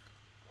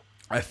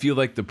 I feel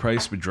like the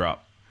price would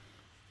drop.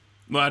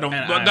 No, I don't.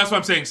 That's what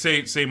I'm saying.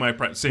 Say my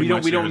price. We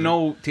don't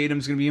know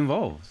Tatum's going to be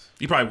involved.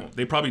 You probably won't.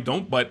 They probably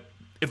don't. But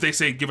if they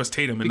say give us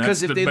Tatum, and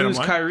because that's if the they lose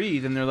line, Kyrie,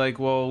 then they're like,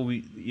 well,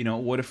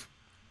 what if,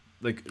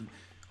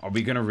 are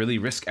we going to really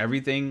risk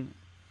everything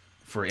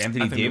for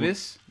Anthony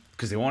Davis?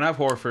 Because they won't have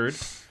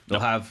Horford. They'll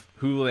have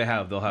who will they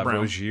have? They'll have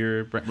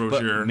Rozier. But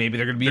maybe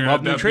they're going to be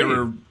involved in the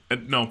trade.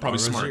 No, probably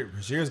Smart.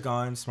 Rozier's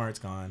gone. Smart's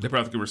gone. They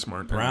probably give her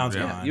Smart. Brown's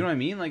gone. You know what I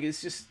mean? Like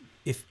it's just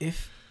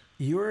if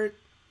you're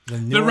the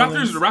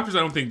Raptors,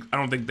 I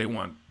don't think they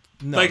want.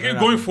 No, like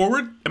going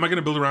forward, am I going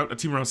to build a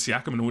team around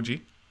Siakam and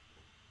OG?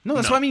 No,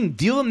 that's what I mean.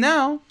 Deal them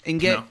now and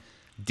get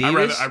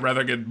Davis. I'd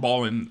rather get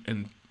Ball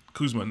and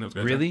Kuzma and those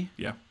guys. Really?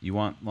 Yeah. You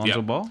want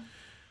Lonzo Ball?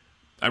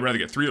 I'd rather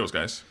get 3 of those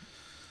guys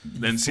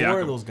than 4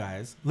 Siakam. of those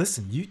guys.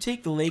 Listen, you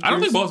take the Lakers. I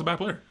don't think Ball's a bad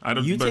player.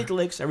 You take the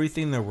Lakers,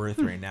 everything they're worth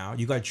right now.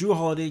 You got Drew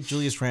Holiday,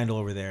 Julius Randle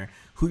over there,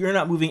 who you're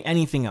not moving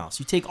anything else.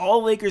 You take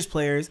all Lakers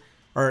players,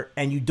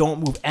 and you don't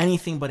move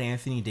anything but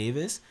Anthony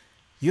Davis.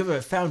 You have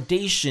a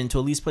foundation to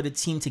at least put a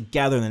team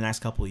together in the next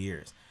couple of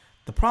years.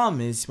 The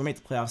problem is we make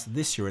the playoffs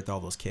this year with all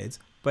those kids.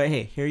 But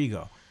hey, here you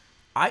go.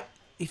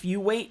 If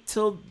you wait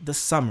till the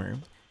summer,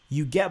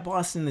 you get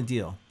Boston the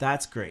deal.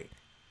 That's great.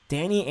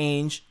 Danny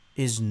Ainge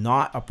is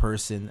not a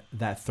person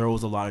that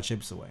throws a lot of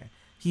chips away.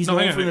 He's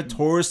known for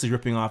notoriously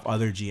ripping off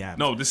other GMs.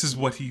 No, this is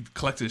what he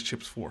collected his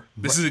chips for.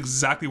 This is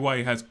exactly why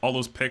he has all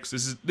those picks.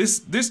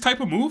 This type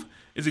of move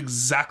is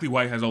exactly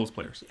why he has all those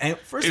players. And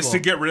first it's of all, to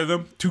get rid of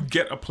them, to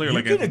get a player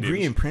like Anthony Davis. You can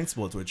agree in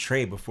principle to a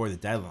trade before the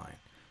deadline.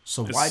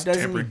 So why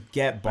doesn't he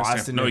get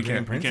Boston to agree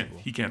in principle?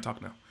 He can't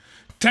talk now.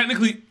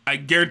 Technically, I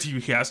guarantee you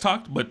he has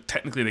talked, but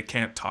technically they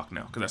can't talk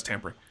now because that's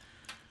tampering.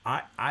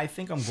 I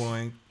think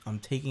I'm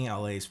taking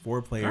LA's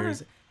 4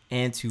 players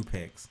and 2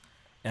 picks,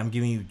 and I'm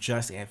giving you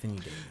just Anthony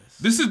Davis.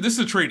 This is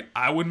a trade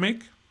I would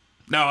make.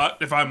 Now,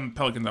 if I'm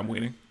Pelicans, I'm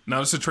waiting. Now,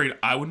 this is a trade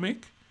I would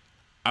make.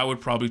 I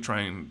would probably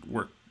try and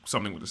work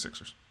something with the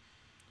Sixers.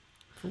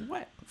 For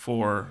what?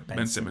 For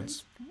Ben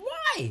Simmons.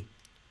 Why?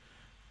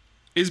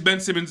 Is Ben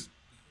Simmons,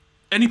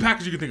 any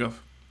package you can think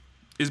of,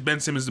 is Ben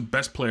Simmons the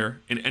best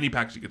player in any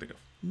package you can think of?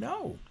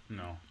 No.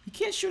 No. He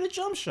can't shoot a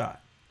jump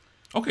shot.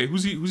 Okay,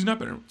 who's he not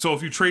better? So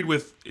if you trade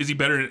with, is he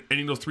better than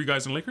any of those 3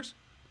 guys in the Lakers?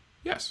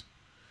 Yes.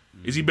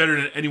 Is he better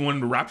than anyone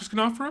the Raptors can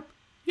offer up?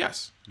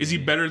 Yes. Is he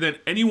better than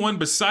anyone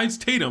besides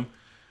Tatum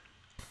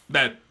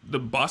that the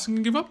Boston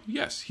can give up?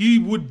 Yes. He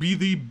would be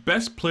the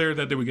best player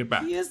that they would get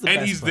back. He is the and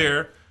best he's player.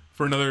 there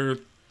for another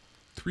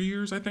 3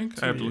 years, I think.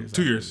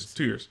 2 years.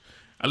 2 years.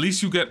 At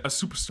least you get a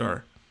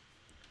superstar.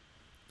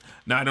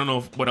 Now, I don't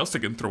know what else they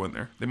can throw in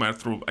there. They might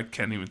throw, I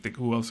can't even think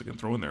who else they can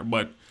throw in there.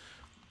 But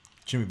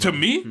Jimmy to Butler.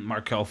 me,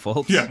 Markelle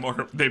Fultz. yeah,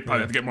 they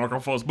probably have to get Markelle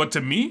Fultz. But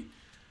to me,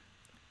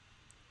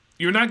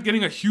 you're not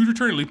getting a huge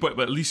return, but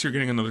at least you're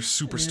getting another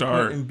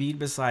superstar. Embiid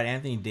beside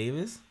Anthony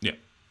Davis. Yeah,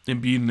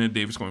 Embiid and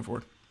Davis going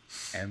forward.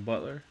 And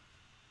Butler.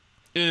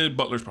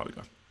 Butler's probably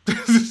gone.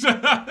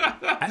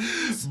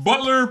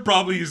 Butler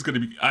probably is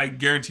going to be. I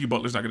guarantee you,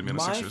 Butler's not going to be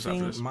on the Sixers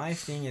after this. My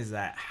thing is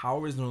that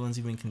how is New Orleans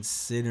even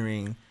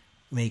considering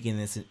making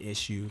this an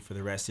issue for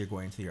the rest of your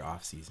going into your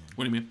offseason?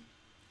 What do you mean?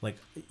 Like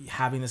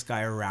having this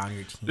guy around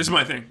your team. This is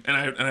my thing, and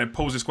I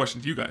pose this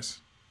question to you guys.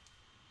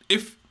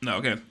 If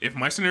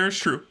my scenario is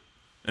true,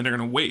 and they're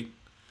going to wait,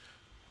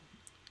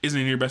 isn't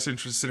it in your best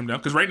interest to sit him down?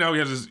 Because right now he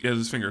has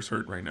his fingers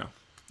hurt right now.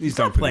 He's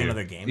not playing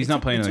another game. He's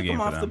not playing another game. game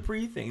Took him for off them. the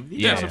pre-thing.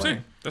 Yeah, that's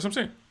what I'm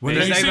saying.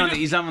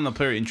 He's not on the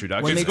player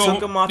introduction. When they go took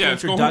home. him off the Yeah,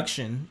 it's go home.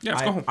 introduction, Yeah,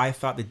 it's go home. I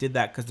thought they did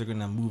that because they're going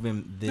to move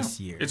him this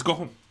year. It's go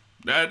home.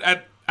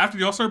 After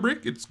the All-Star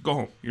break, it's go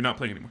home. You're not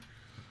playing anymore.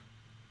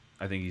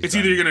 I think he's It's done.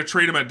 either you're going to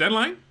trade him at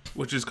deadline,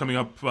 which is coming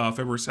up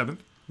February 7th,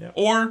 Yep.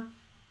 or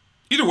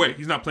either way,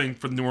 he's not playing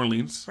for New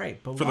Orleans right,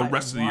 but for the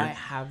rest of the why year.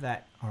 have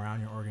that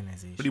around your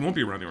organization? But he won't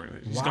be around the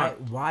organization. He's gone.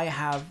 Why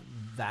have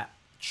that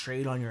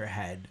trade on your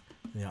head?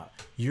 You know,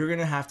 you're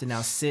gonna have to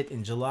now sit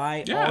in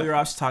July. Yeah. All you're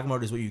obviously talking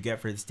about is what you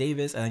get for this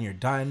Davis, and then you're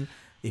done.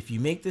 If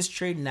you make this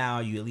trade now,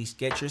 you at least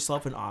get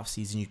yourself an off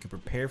season. You can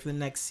prepare for the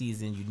next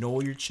season. You know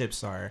where your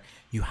chips are.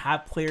 You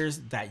have players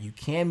that you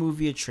can move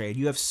via trade.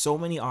 You have so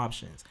many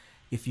options.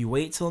 If you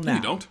wait till now, No,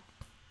 you don't.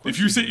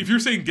 If you're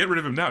saying get rid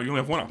of him now, you only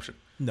have one option.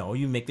 No,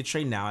 you make the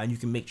trade now, and you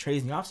can make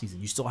trades in the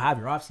offseason. You still have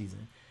your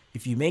offseason.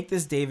 If you make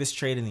this Davis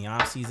trade in the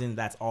offseason,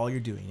 that's all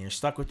you're doing. You're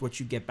stuck with what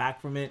you get back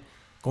from it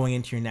going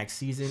into your next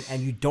season,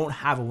 and you don't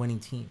have a winning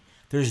team.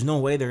 There's no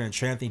way they're going to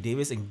trade Anthony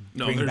Davis and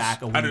bring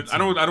back a winning team.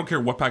 I don't care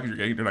what package you're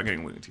getting. They're not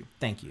getting a winning team.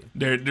 Thank you.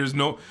 There's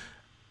no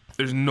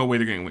way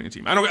they're getting a winning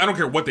team. I don't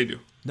care what they do.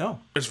 No.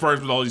 As far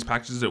as with all these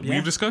packages that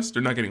we've discussed,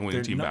 they're not getting a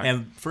winning team back.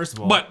 And first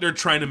of all, but they're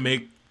trying to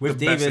make with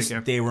the best Davis, they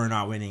can. they were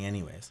not winning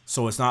anyways.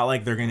 So it's not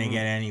like they're going to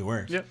get any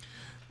worse. Yep.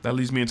 That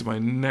leads me into my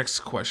next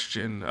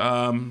question.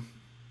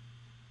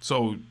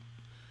 So,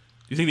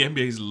 you think the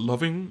NBA is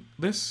loving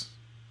this?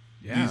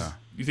 Yeah.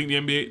 You think the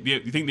NBA?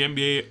 You think the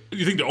NBA?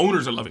 You think the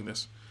owners are loving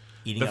this?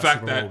 Eating The up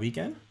fact Super Bowl that-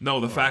 weekend? No,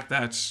 the fact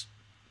that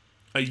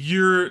a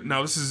year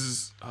now. This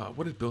is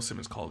what did Bill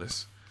Simmons call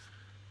this?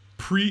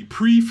 Pre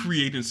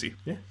free agency.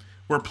 Yeah.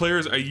 Where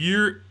players a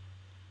year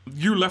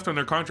left on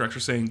their contracts are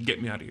saying,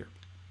 "Get me out of here."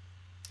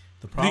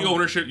 The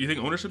You think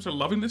ownerships are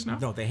loving this now?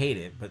 No, they hate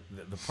it. But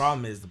the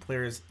problem is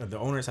the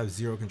owners have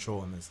zero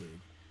control in this league.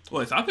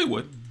 Well, I thought they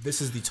would.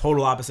 This is the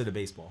total opposite of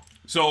baseball.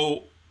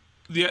 So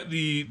the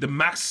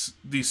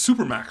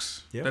super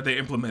max Yep. that they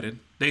implemented,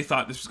 they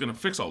thought this was going to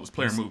fix all this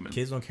player movement,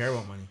 Kids don't care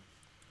about money.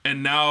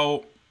 and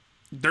now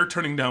they're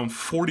turning down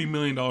 $40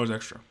 million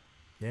extra.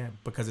 Yeah,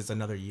 because it's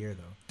another year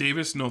though.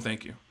 Davis, no,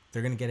 thank you.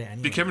 They're gonna get it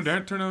anyway. Did Kevin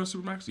Durant turn down a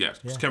super max?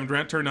 Yes. Yeah. Kevin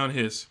Durant turned down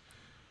his.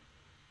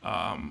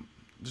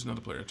 There's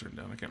another player that turned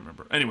down. I can't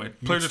remember. Anyway,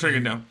 players are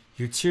turning it down.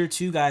 Your tier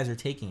 2 guys are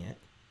taking it,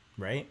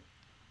 right?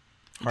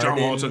 John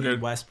Wall took it.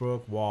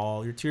 Westbrook,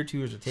 Wall. Your tier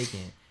 2s are taking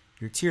it.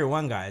 Your tier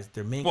 1 guys,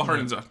 they're making. Well,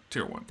 Harden's a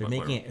tier 1. They're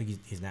making it.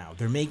 He's now.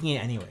 They're making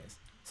it anyways,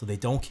 so they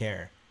don't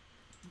care.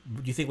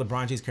 Do you think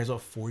LeBron James cares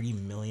about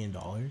 $40 million?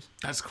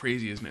 That's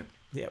crazy, isn't it?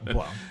 Yeah.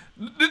 Well,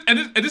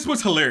 And this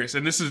was hilarious,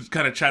 and this is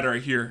kind of chatter I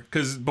hear,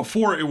 because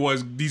before it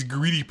was these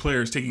greedy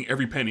players taking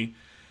every penny,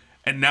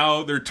 and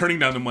now they're turning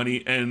down the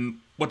money, and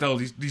what the hell,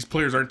 these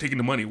players aren't taking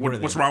the money.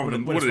 What's wrong with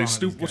them? What are they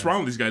stupid? What's wrong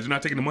with these guys? They're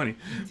not taking the money.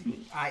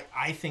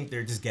 I think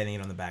they're just getting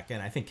it on the back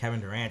end. I think Kevin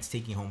Durant's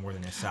taking home more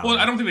than his salary. Well,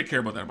 I don't think they care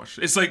about that much.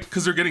 It's like,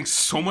 because they're getting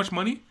so much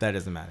money. That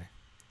doesn't matter.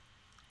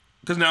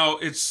 Because now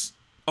it's,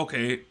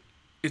 okay,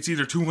 it's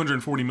either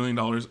 $240 million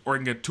or I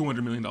can get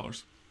 $200 million.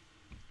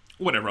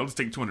 Whatever, I'll just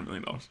take $200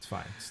 million. It's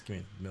fine. Just give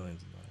me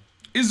millions of dollars.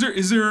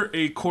 Is there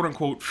a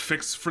quote-unquote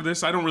fix for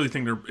this? I don't really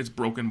think it's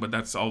broken, but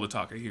that's all the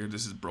talk I hear.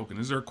 This is broken.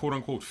 Is there a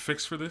quote-unquote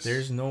fix for this?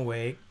 There's no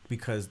way,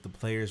 because the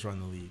players run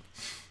the league.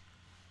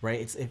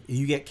 Right? It's if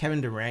you get Kevin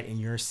Durant in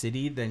your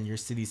city, then your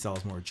city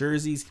sells more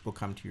jerseys. People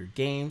come to your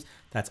games.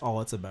 That's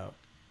all it's about.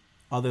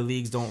 Other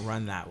leagues don't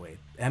run that way.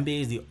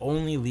 NBA is the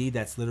only league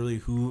that's literally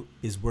who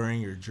is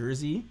wearing your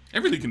jersey.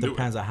 Every league can do it.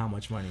 Depends on how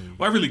much money you get.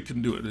 Well, every league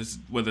can do it. It's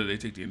whether they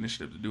take the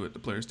initiative to do it. The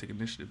players take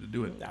initiative to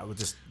do it.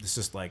 It's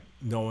just like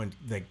no one,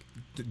 like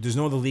there's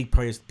no other league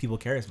players people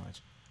care as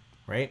much,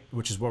 right?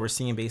 Which is what we're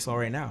seeing in baseball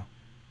right now.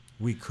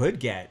 We could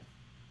get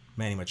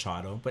Manny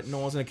Machado, but no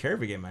one's gonna care if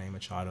we get Manny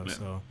Machado. Yeah.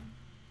 So,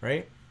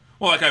 right?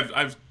 Well, like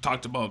I've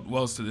talked about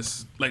Wells to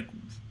this. Like,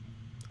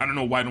 I don't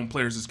know why don't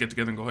players just get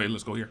together and go, hey,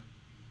 let's go here.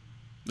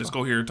 Let's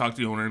go here, talk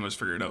to the owner, and let's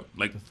figure it out.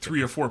 Like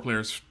 3 or 4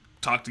 players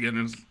talk together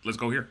and let's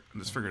go here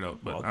and let's figure it out.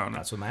 But I don't know.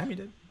 That's what Miami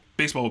did.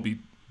 Baseball would be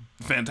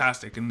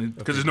fantastic, and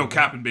because there's no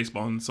cap in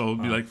baseball, and so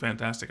it'd be like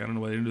fantastic. I don't know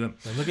why they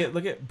didn't do that.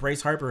 Look at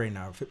Bryce Harper right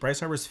now. Bryce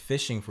Harper's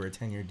fishing for a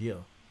 10-year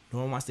deal.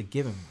 No one wants to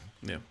give him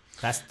one. Yeah,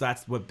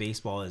 that's what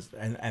baseball is,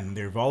 and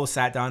they've all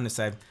sat down and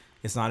said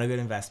it's not a good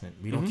investment.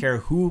 We don't care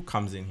who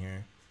comes in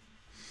here.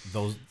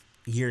 Those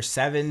year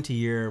 7 to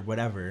year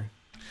whatever.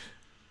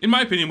 In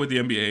my opinion, with the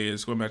NBA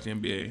is going back to the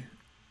NBA.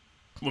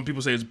 When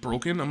people say it's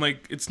broken, I'm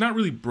like, it's not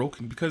really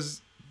broken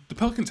because the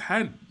Pelicans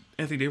had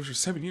Anthony Davis for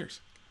 7 years.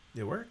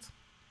 It worked.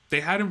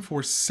 They had him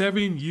for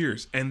 7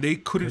 years, and they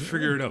couldn't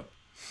figure it out.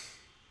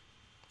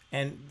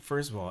 And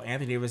first of all,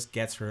 Anthony Davis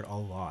gets hurt a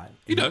lot.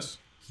 He does.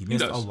 He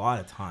missed a lot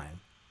of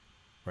time,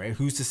 right?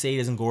 Who's to say he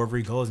doesn't go wherever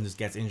he goes and just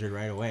gets injured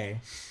right away?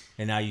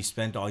 And now you've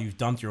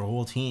dumped your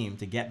whole team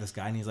to get this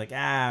guy, and he's like,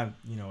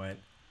 you know what?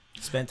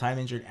 Spent time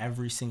injured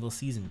every single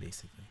season,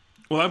 basically.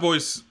 Well, I've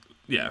always...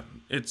 Yeah,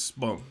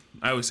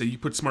 I always say you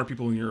put smart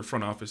people in your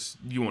front office,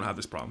 you won't have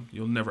this problem.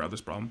 You'll never have this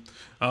problem.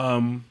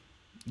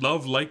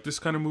 Love liked this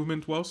kind of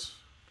movement, Wells?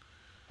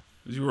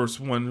 You were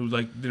someone who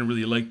didn't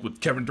really like what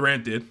Kevin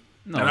Durant did.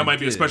 No, and that might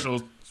be a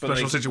special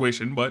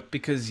situation, but...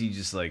 Because he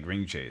just,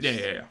 ring chase.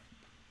 Yeah.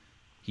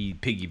 He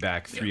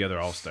piggybacked 3 other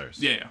All-Stars.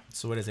 Yeah.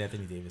 So what is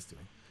Anthony Davis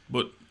doing?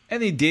 But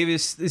Anthony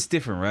Davis is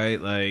different,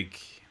 right?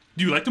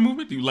 Do you like the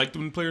movement? Do you like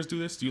when players do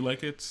this? Do you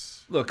like it?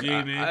 Look,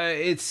 I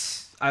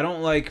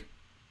don't like...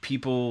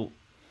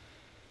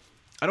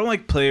 I don't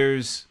like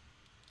players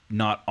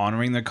not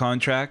honoring their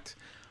contract,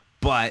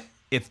 but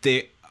if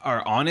they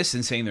are honest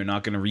and saying they're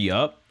not going to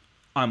re-up,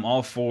 I'm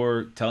all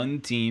for telling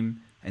the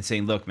team and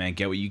saying, look, man,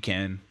 get what you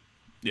can.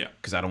 Yeah.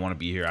 Because I don't want to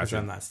be here. Because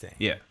I'm not staying.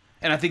 Yeah.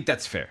 And I think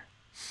that's fair.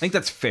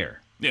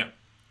 Yeah.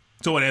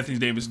 So what Anthony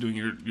Davis is doing,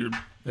 you're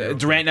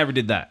Durant never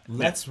did that.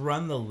 Let's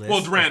run the list.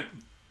 Well, Durant...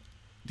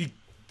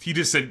 He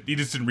just said he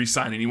just didn't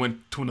re-sign, and he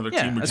went to another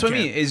team. That's what I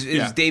mean. Is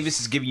Davis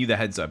is giving you the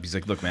heads up. He's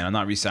like, look, man, I'm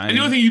not re-signing. And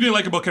the only thing you didn't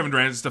like about Kevin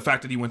Durant is the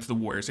fact that he went to the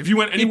Warriors. If you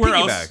went anywhere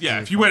else,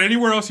 if you went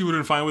anywhere else, he would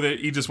have been fine with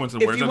it. He just went to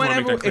the Warriors.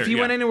 If he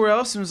went anywhere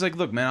else and was like,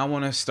 look, man, I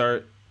want to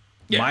start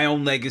my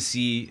own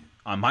legacy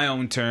on my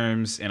own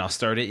terms, and I'll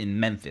start it in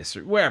Memphis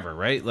or wherever,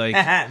 right?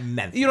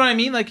 Memphis. You know what I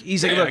mean?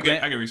 He's like, look, I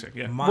get what you're saying.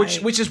 Yeah.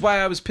 Which is why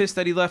I was pissed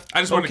that he left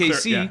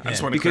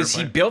OKC because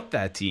he built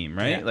that team,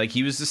 right? Yeah.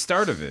 He was the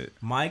start of it.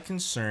 My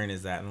concern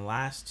is that in the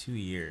last 2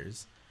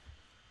 years,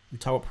 we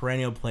talk about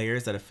perennial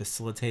players that have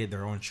facilitated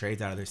their own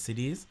trades out of their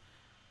cities.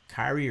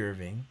 Kyrie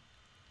Irving,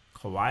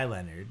 Kawhi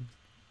Leonard,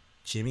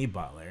 Jimmy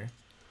Butler,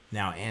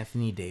 now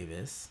Anthony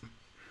Davis.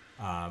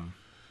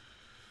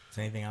 Is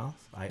there anything else?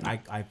 I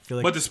feel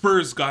like. But the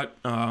Spurs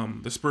got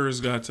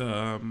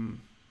DeRozan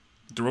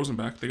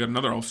back. They got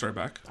another All-Star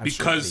back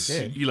because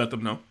he let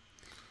them know.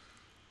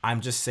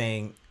 I'm just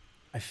saying,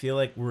 I feel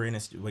like we're in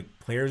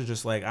players are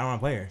just like, I don't want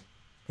to play here.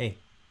 Hey,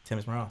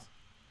 Timus Morales.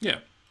 Yeah.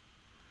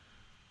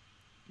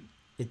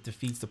 It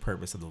defeats the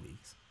purpose of the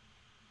leagues.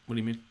 What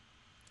do you mean?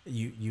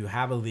 You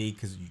have a league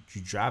because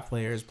you draft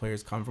players.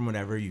 Players come from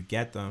whatever. You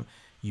get them.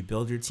 You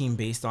build your team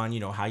based on,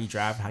 how you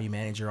draft, how you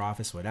manage your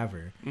office,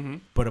 whatever. Mm-hmm.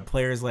 But a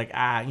player's like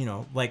Kyrie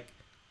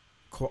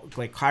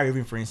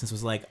Irving, for instance,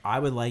 was like, I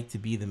would like to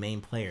be the main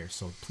player,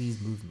 so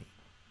please move me.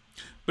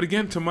 But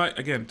again,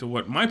 to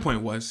what my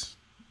point was,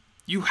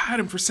 you had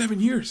him for 7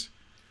 years.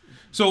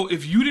 So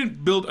if you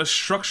didn't build a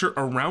structure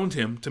around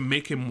him to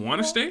make him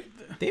want to stay,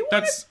 they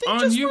just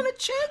won a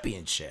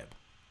championship.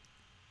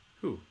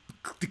 Who?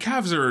 The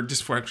Cavs are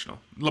dysfunctional.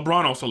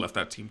 LeBron also left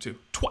that team too,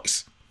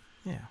 twice.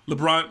 Yeah.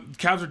 LeBron,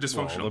 Cavs are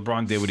dysfunctional. Well,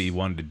 LeBron did what he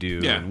wanted to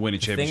do and win a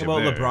The championship. thing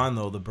about there. LeBron,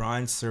 though,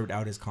 LeBron served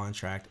out his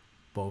contract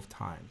both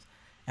times.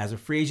 As a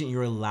free agent,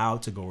 you're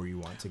allowed to go where you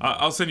want to go.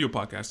 I'll send you a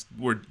podcast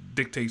where it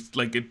dictates,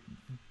 like, it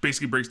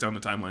basically breaks down the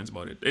timelines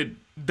about it.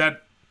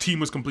 That team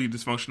was completely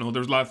dysfunctional. There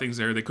was a lot of things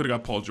there. They could have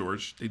got Paul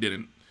George. They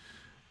didn't.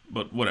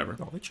 But whatever.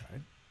 Oh, they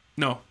tried.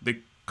 No, they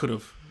could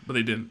have, but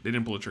they didn't. They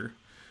didn't pull the trigger.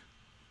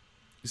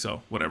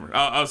 So whatever.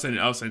 I'll send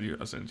it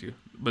to you.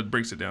 But it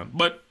breaks it down.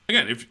 But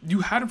again, if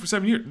you had him for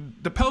 7 years,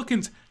 the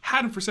Pelicans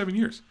had him for 7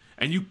 years,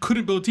 and you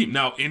couldn't build a team.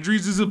 Now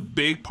injuries is a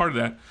big part of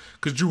that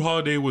because Drew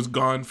Holiday was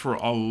gone for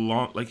a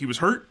long. Like he was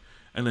hurt,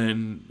 and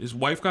then his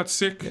wife got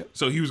sick,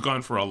 so he was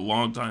gone for a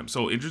long time.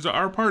 So injuries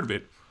are a part of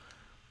it.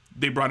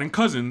 They brought in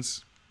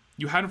Cousins.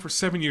 You had him for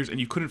 7 years, and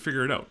you couldn't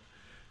figure it out.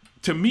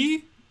 To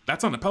me,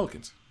 that's on the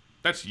Pelicans.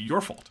 That's your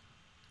fault.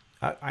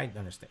 I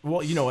understand.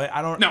 Well, you know what?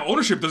 I don't. Now,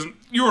 ownership doesn't...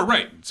 You were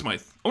right,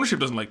 Smythe. Ownership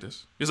doesn't like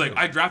this. It's like,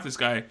 I draft this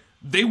guy.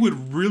 They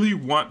would really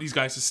want these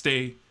guys to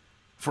stay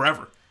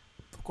forever.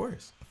 Of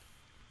course.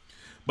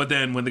 But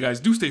then when the guys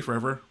do stay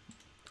forever,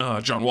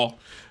 John Wall,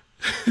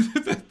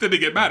 then they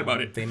get mad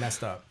about it. They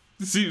messed up.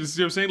 See what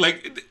I'm saying?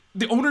 Like,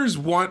 the owners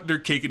want their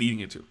cake and eating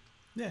it too.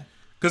 Yeah.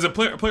 Because a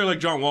player like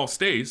John Wall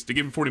stays to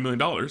give him $40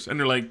 million, and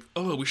they're like,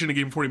 oh, we shouldn't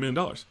have given him $40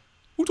 million.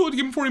 Who told you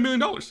to give him $40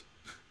 million?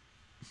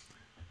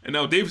 And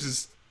now Davis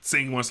is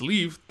saying he wants to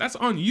leave. That's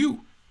on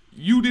you.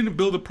 You didn't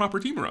build a proper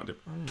team around him.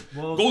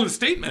 Well, Golden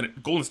State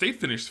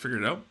finished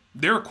figured it out.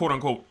 They're a quote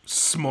unquote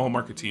small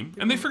market team,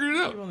 and they figured it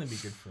it out. would only be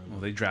good for them. Well,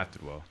 they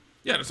drafted well.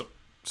 Yeah, that's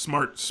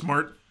smart.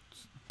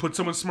 Put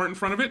someone smart in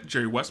front of it.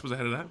 Jerry West was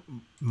ahead of that.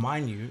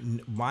 Mind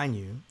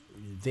you,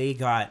 they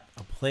got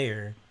a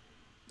player,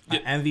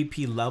 an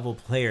MVP level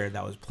player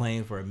that was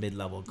playing for a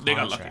mid-level contract. They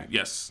got lucky.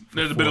 Yes,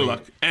 there's a bit of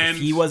luck, and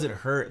if he wasn't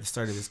hurt at the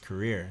start of his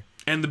career.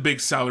 And the big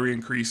salary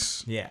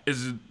increase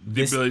is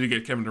the ability to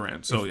get Kevin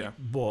Durant. So,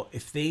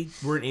 If they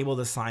weren't able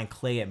to sign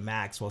Clay at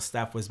max while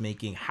Steph was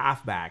making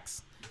halfbacks,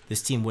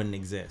 this team wouldn't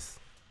exist.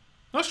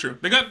 That's true.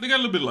 They got a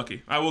little bit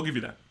lucky. I will give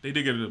you that. They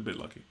did get a little bit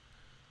lucky.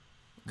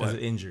 Because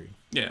of injury.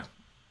 Yeah.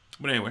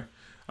 But anyway.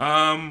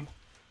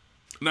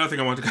 Another thing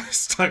I want to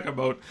guys talk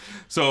about.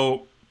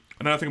 So,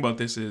 another thing about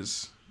this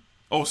is...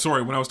 Oh,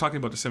 sorry. When I was talking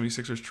about the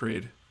 76ers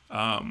trade,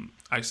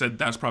 I said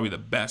that's probably the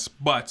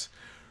best. But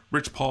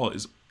Rich Paul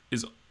is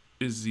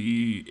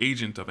the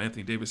agent of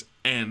Anthony Davis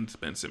and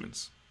Ben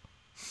Simmons.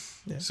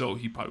 Yeah. So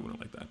he probably wouldn't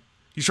like that.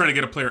 He's trying to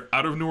get a player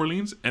out of New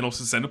Orleans and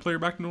also send a player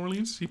back to New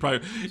Orleans. He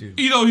probably,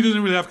 he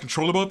doesn't really have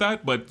control about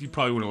that, but he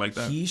probably wouldn't like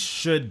that. He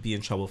should be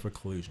in trouble for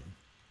collusion.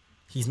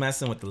 He's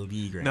messing with the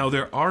league right now. Now,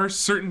 there are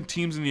certain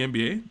teams in the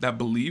NBA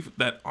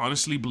that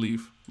honestly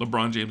believe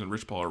LeBron James and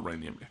Rich Paul are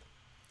running the NBA.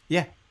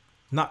 Yeah.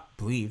 Not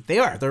believe. They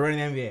are. They're running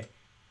the NBA.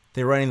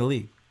 They're running the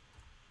league.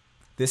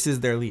 This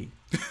is their league.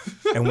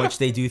 In which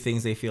they do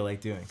things they feel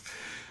like doing.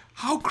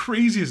 How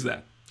crazy is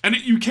that? And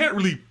you can't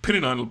really pin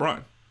it on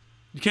LeBron.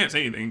 You can't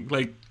say anything.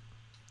 Like,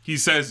 he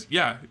says,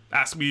 yeah,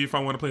 ask me if I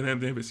want to play with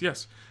Anthony Davis.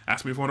 Yes.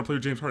 Ask me if I want to play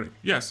with James Harden.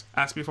 Yes.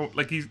 Ask me if I want...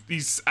 Like,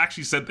 he's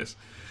actually said this.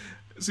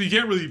 So you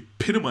can't really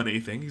pin him on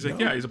anything. He's like,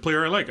 yeah, he's a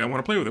player I like. I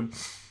want to play with him.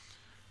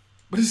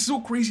 But it's so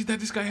crazy that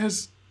this guy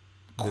has,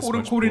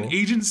 quote-unquote, an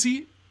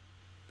agency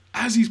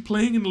as he's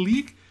playing in the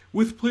league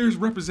with players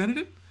represented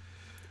it.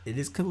 It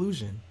is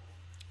collusion.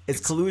 It's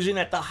collusion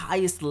at the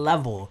highest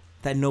level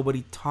that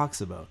nobody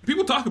talks about.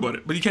 People talk about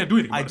it, but you can't do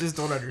anything about I just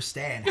don't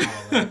understand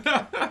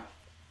how,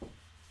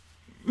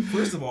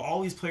 first of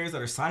all these players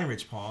that are signing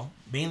Rich Paul,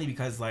 mainly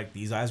because, like,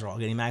 these guys are all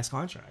getting max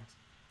contracts.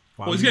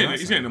 Well, he's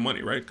getting the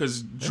money, right?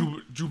 Because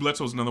Drew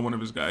Bledsoe is another one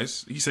of his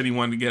guys. He said he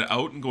wanted to get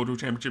out and go to a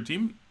championship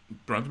team.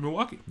 Brought him to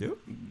Milwaukee. Yep.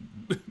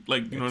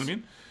 Like, you know what I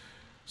mean?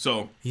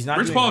 So, he's not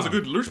Rich Paul is a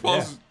good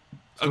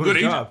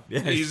agent. Yeah,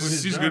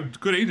 he's a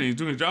good agent. He's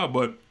doing his job,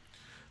 but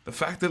the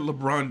fact that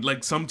LeBron,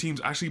 like, some teams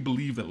actually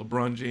believe that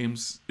LeBron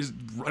James is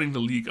running the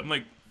league. I'm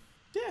like,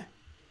 yeah.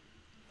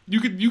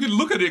 You could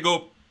look at it and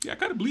go, yeah, I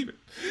kind of believe it.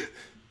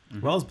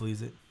 Wells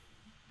believes it.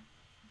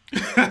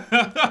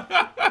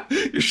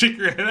 You shake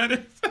your head at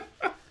it.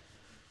 I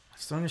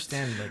just don't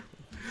understand. Like,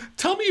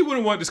 tell me you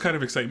wouldn't want this kind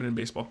of excitement in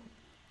baseball.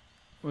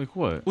 Like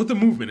what? With the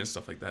movement and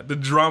stuff like that, the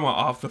drama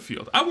off the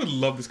field. I would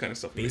love this kind of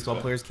stuff. Baseball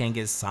players can't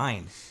get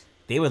signed.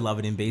 They would love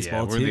it in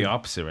baseball too. We're the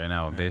opposite right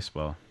now in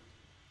baseball.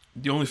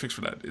 The only fix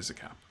for that is a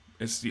cap.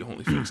 It's the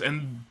only fix,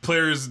 and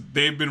players,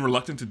 they've been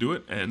reluctant to do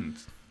it, and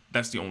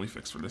that's the only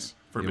fix for this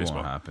for baseball.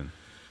 Won't happen.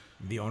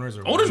 The owners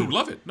would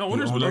love it. No,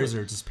 owners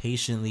are just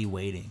patiently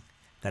waiting.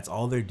 That's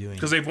all they're doing.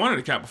 Because they've wanted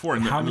a cap before.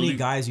 How many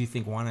guys do you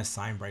think want to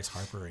sign Bryce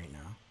Harper right now?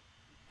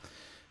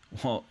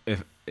 Well,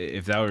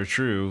 if that were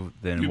true,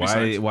 then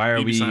why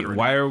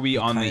are we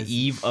on the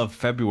eve of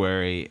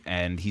February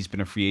and he's been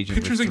a free agent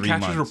pitchers for 3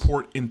 months? Pitchers and catchers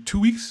report in 2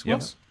 weeks. Yep.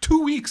 Yes,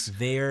 2 weeks.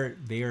 They're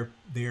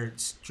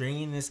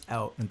stringing this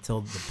out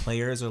until the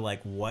players are like,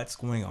 "What's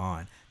going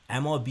on?"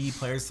 MLB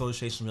Players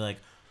Association will be like,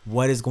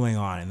 "What is going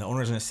on?" And the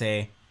owner's gonna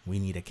say, "We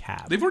need a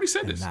cap." They've already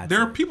said this.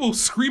 There are people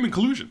screaming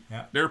collusion.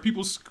 Yeah. There are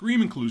people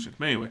screaming collusion.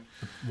 But anyway.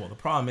 Well, the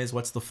problem is,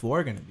 what's the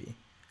floor gonna be?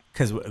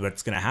 Because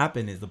what's going to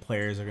happen is the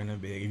players are going to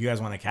be, if you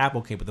guys want a cap,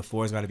 okay, but the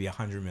floor's got to be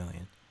 $100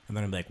 million. And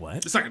then I'm like,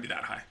 what? It's not gonna be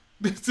that high.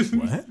 What? It's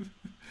not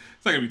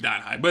gonna be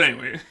that high. But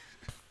anyway,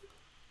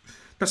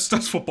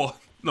 that's football.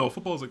 No,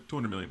 football is like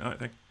 200 million now, I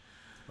think.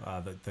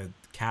 The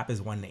cap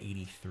is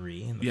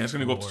 183. And it's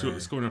gonna go up to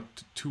it's going up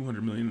to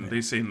 200 million.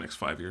 They say in the next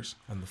 5 years.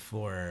 And the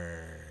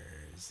floor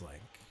is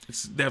like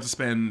they have to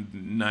spend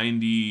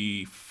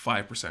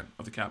 95%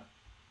 of the cap.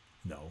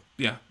 No.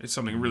 Yeah, it's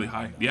something really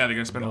high. No. Yeah, they're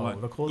gonna spend a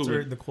lot. The Colts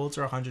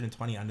are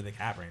 120 under the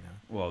cap right now.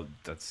 Well,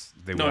 that's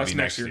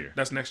next year.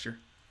 That's next year.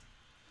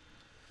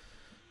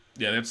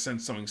 Yeah, they have to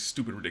send something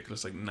stupid,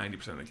 ridiculous, like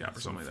 90% of the cap or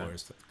something like that.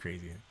 It's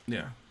crazy.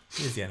 Yeah.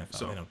 It's the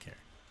NFL. They don't care.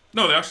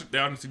 No, they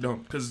honestly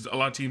don't, because a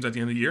lot of teams at the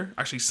end of the year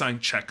actually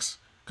sign checks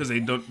because they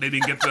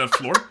didn't get to that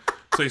floor,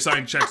 so they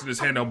sign checks and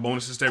just hand out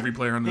bonuses to every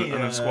player on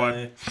the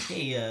squad. So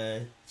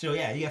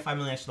yeah, you got $5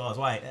 million extra.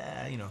 Why?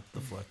 The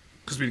floor.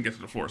 Because we didn't get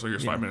to the floor, so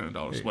here's $5 million,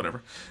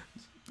 whatever.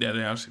 Yeah,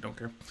 they honestly don't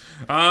care.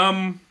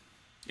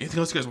 Anything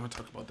else you guys want to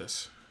talk about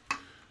this?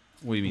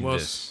 What do you mean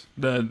this?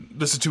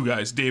 This is two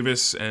guys,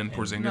 Davis and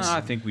Porzingis. No,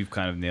 I think we've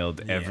kind of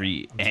nailed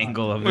every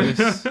angle of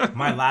this.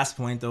 My last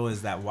point, though,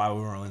 is that why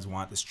would New Orleans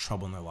want this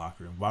trouble in their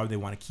locker room? Why would they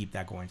want to keep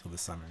that going until the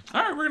summer?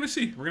 All right, we're going to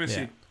see.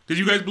 See. Did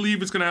you guys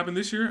believe it's going to happen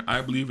this year? I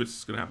believe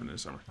it's going to happen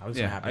this summer.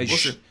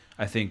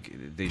 I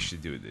think they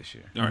should do it this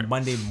year. All right.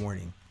 Monday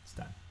morning, it's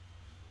done.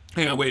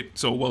 Hang on, wait.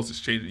 So Wells has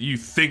changed it. You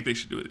think they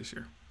should do it this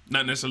year?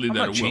 Not necessarily I'm that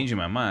not it will. changing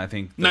my mind. I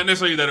think not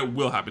necessarily that it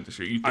will happen this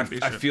year. You think they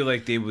should? I feel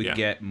like they would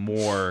get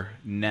more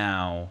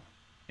now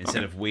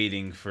instead of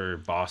waiting for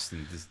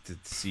Boston to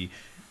see.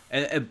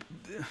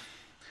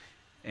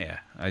 Yeah,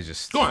 I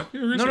just go on.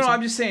 No,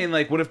 I'm just saying.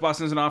 Like, what if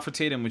Boston doesn't offer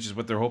Tatum, which is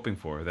what they're hoping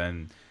for?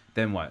 Then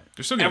what?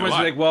 They're still getting Everyone's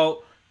a lot. like,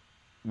 well,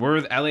 we're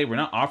with LA. We're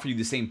not offering you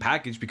the same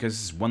package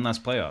because it's one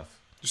last playoff.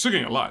 They're still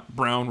getting a lot.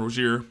 Brown,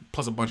 Rozier,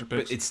 plus a bunch of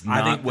picks. But it's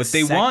not what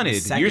they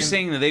wanted. You're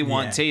saying that they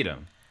want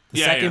Tatum. The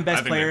second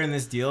best player in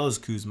this deal is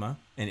Kuzma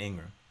and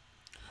Ingram.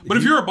 But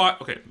if you're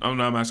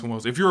I'm asking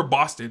Wells. If you're a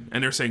Boston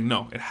and they're saying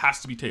no, it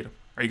has to be Tatum.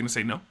 Are you going to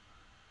say no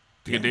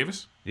to get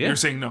Davis? Yeah. You're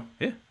saying no.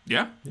 Yeah.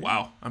 Yeah.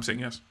 Wow. I'm saying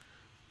yes.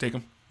 Take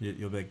him.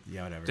 You'll be like,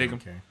 yeah, whatever. Take him.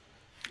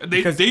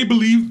 They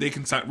believe they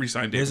can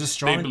re-sign Davis. There's a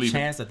strong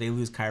chance that they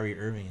lose Kyrie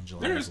Irving in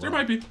July. There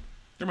might be.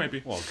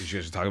 Well, because you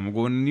guys are talking about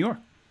going to New York.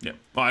 Yeah.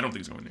 Well, I don't think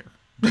he's going to New York.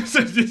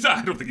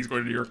 I don't think he's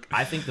going to New York.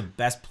 I think the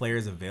best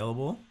players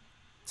available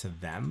to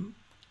them,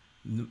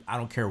 I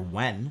don't care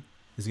when,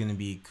 is going to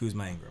be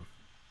Kuzma Ingram.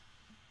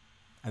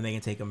 And they can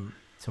take him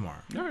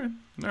tomorrow. All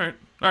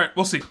right.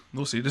 We'll see.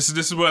 This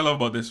is what I love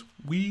about this.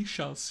 We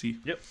shall see.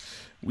 Yep.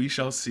 We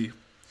shall see.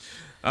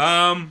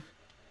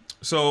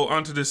 So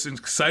on to this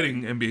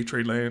exciting NBA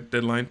trade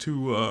deadline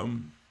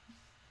to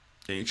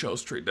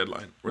NHL's trade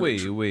deadline.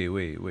 Wait.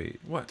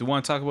 What? Do you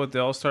want to talk about the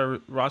All-Star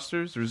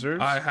rosters,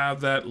 reserves? I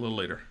have that a little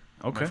later.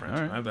 Okay. All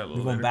right. I have that a little later.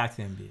 We're going back to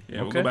the NBA.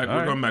 Yeah, we'll go back.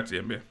 We're going back to the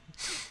NBA.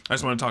 I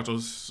just want to talk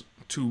those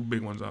two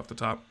big ones off the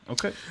top.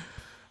 Okay.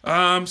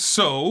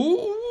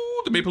 So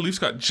the Maple Leafs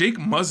got Jake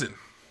Muzzin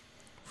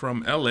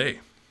from LA.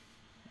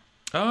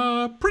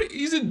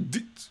 He's a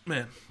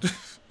man. I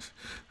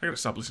gotta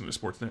stop listening to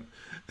Sportsnet.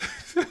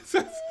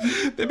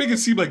 They make it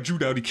seem like Drew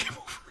Doughty came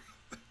over.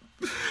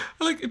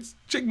 It's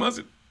Jake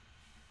Muzzin.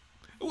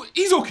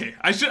 He's okay.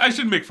 I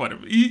shouldn't make fun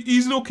of him.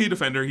 He's an okay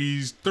defender.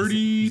 He's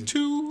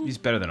 32. He's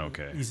better than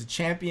okay. He's a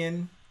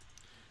champion.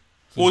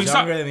 He's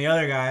younger than the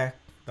other guy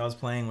that was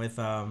playing with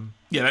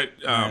Jake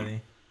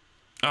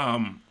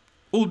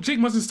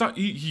Muzzin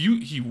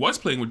he was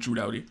playing with Drew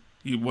Doughty.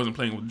 He wasn't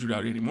playing with Drew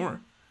Doughty anymore.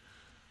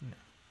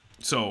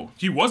 So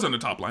he was on the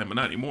top line, but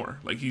not anymore.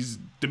 He's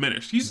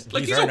diminished. He's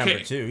okay. Number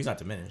two. He's not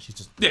diminished. He's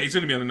just he's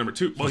going to be on the number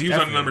two. Well, he was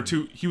on the number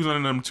two. He was on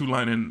the number two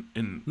line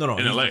in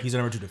LA. He's a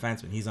number two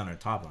defenseman. He's on our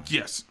top line.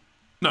 Yes.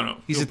 No.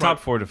 He's a top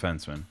four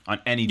defenseman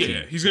on any team.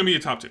 Yeah, he's going to be a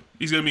top two.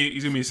 He's going to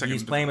be a second.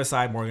 He's playing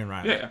beside Morgan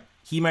Riley. Yeah.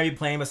 He might be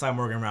playing beside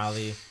Morgan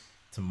Riley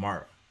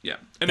tomorrow. Yeah,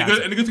 and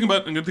the good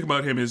thing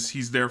about him is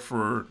he's there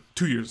for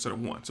 2 years instead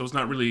of one. So it's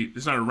not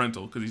a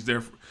rental because he's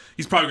there.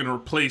 He's probably going to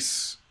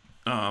replace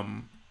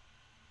Gardner.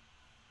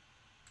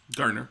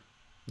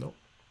 Nope.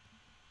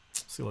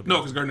 No,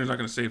 because Gardner's not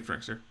going to stay for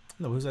next year.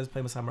 No, who's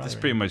playing beside Riley? This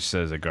pretty much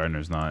says that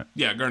Gardner's not.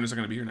 Yeah, Gardner's not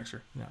going to be here next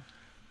year. No.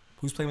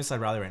 Who's playing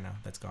beside Riley right now?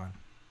 That's gone.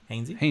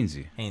 Hainsey.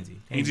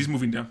 Hainsey's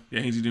moving down.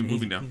 Yeah, Hainsey's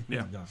moving down. He's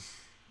gone.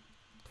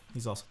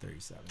 He's also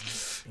 37.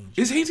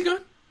 Is Hainsey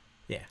gone?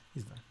 Yeah,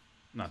 he's done.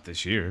 Not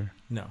this year.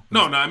 No.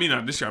 I mean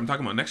not this year. I'm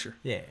talking about next year.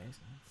 Yeah,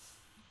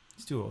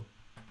 he's too old.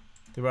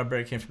 The Rob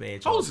Barry came from the AHL.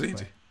 How old is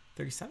Hainsey?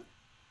 37?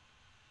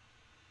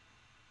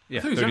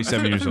 Yeah,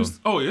 37 years old.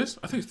 Oh, he is?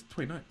 I think he's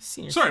 29.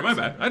 Senior. Sorry, my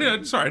bad. I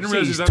didn't realize he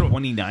was that old.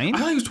 29? I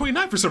thought he was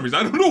 29 for some reason.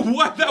 I don't know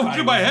what that was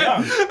in my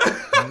head.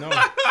 No.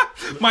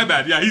 My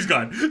bad. Yeah, he's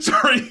gone.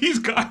 Sorry, he's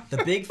gone.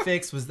 The big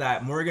fix was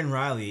that Morgan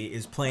Riley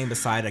is playing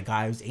beside a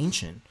guy who's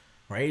ancient,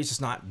 right? He's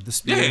just not the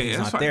speed. He's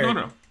not there.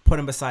 No. Put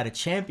him beside a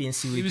champion,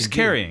 see what he was can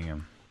carrying do.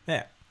 him.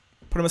 Yeah.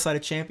 Put him beside a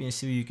champion,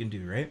 see what you can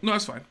do, right? No,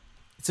 that's fine.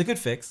 It's a good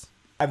fix.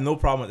 I have no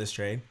problem with this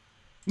trade.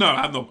 No,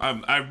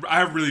 I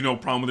have really no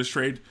problem with this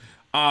trade.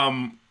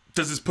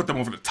 Does this put them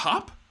over the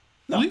top?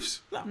 The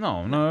Leafs?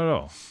 No, not at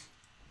all.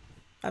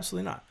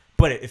 Absolutely not.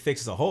 But it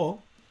fixes a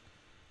hole,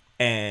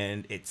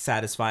 and it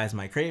satisfies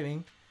my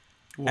craving.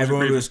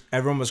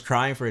 Everyone was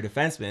crying for a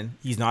defenseman.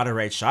 He's not a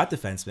right shot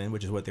defenseman,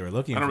 which is what they were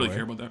looking for. I don't really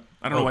care about that.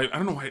 I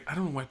don't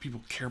know why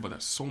people care about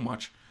that so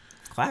much.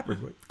 Clapper,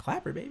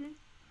 baby.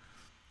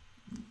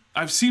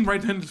 I've seen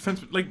right-handed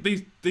defensemen, like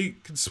they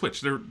can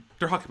switch. They're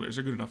hockey players.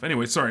 They're good enough.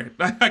 Anyway, sorry,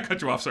 I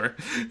cut you off. Sorry.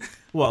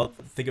 Well,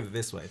 think of it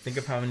this way. Think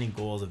of how many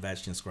goals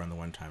Ovechkin scored on the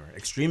one-timer.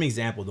 Extreme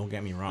example. Don't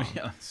get me wrong.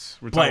 Yes,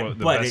 we're talking about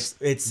the best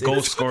it's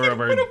goal scorer of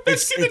our.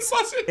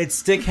 It's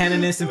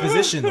stick-handedness in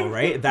position, though,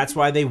 right? That's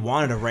why they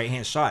wanted a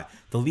right-hand shot.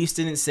 The Leafs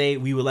didn't say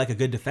we would like a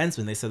good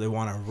defenseman. They said they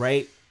want a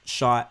right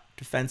shot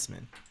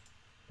defenseman.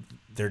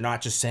 They're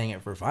not just saying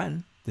it for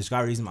fun. There's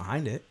got a reason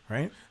behind it,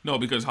 right? No,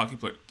 because they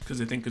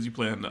think because you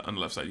play on the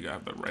left side, you gotta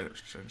have the right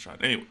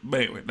shot.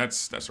 Anyway,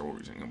 that's the whole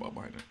reasoning about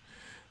behind it.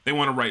 They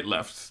want to right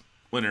left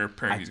when they're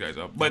pairing these guys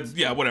up. But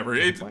yeah, whatever.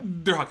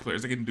 They're hockey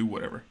players. They can do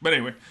whatever. But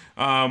anyway,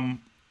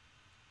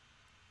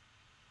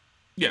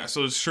 yeah.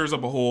 So it shores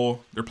up a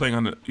hole. They're playing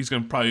on the. He's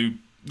gonna probably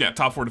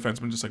top 4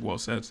 defenseman, just like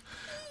Wells says.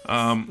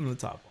 In the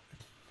top one.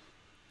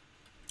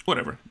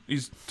 Whatever.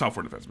 He's top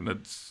 4 defenseman.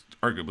 That's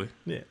arguably.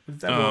 Yeah.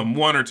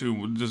 1 or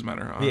 2 doesn't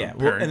matter. Yeah.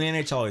 Well, in the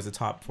NHL, he's a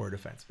top 4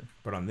 defenseman.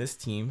 But on this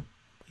team,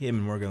 him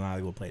and Morgan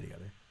Riley will play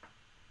together.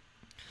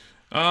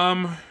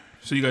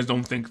 So you guys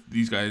don't think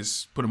these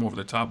guys put him over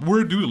the top?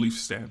 Where do the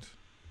Leafs stand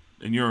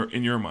in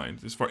your mind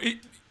as far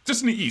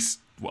just in the East,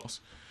 Wells?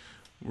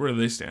 Where do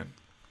they stand?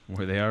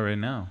 Where they are right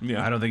now.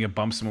 Yeah. I don't think it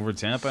bumps them over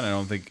Tampa, and I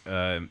don't think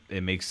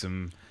it makes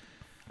them.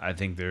 I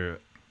think they're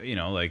I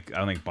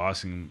don't think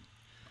Boston.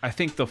 I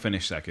think they'll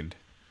finish second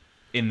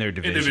in their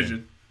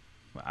division.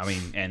 I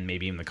mean, and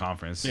maybe in the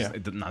conference. Yeah.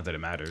 Not that it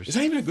matters. Is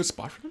that even a good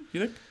spot for them?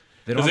 You think?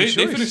 They don't have a choice.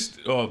 They finished.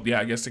 Oh yeah,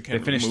 I guess they can't.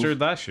 They finished move. third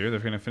last year. They're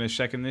going to finish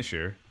second this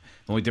year.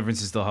 The only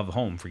difference is they'll have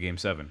home for Game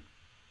 7.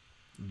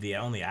 The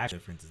only actual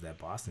difference is that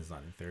Boston's not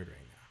in third right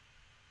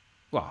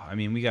now. Well, I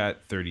mean, we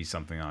got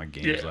 30-something odd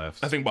games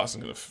left. I think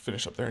Boston's going to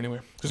finish up there anyway.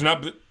 Because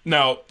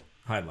now.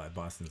 Highlight,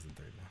 Boston's in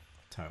third now.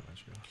 Tyler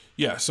Montreal.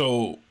 Yeah,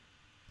 so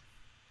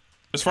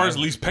as far as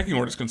Leafs pecking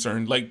order is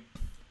concerned, like,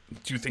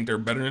 do you think they're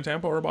better than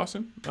Tampa or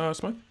Boston,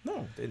 Smith?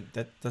 No,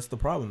 that's the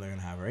problem they're going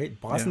to have, right?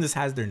 Boston just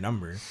has their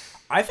number.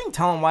 I think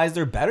talent-wise,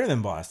 they're better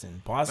than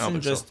Boston.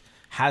 Boston just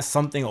has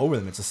something over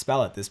them. It's a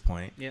spell at this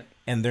point. Yeah.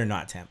 And they're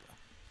not Tampa.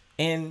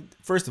 And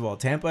first of all,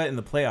 Tampa in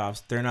the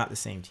playoffs, they're not the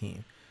same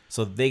team.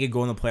 So they could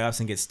go in the playoffs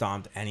and get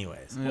stomped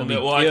anyways. It'll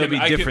be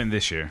different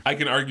this year. I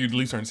can argue the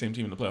Leafs aren't the same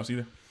team in the playoffs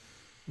either.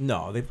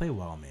 No, they play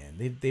well,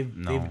 man.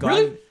 They've gone.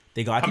 Really?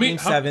 They got to Game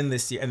 7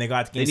 this year, and they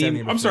got to Game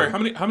 7. I'm sorry.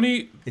 How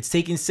many? It's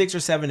taking 6 or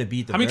 7 to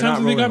beat them. How many times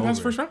have they got past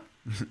the first round?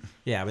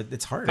 Yeah, but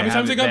it's hard. How many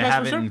times they got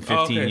past the first round? In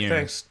 15 years.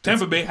 Thanks.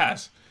 Tampa Bay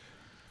has.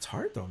 It's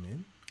hard though,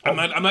 man.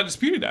 I'm not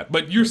disputing that,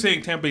 but you're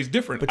saying Tampa Bay's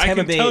different. But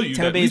Tampa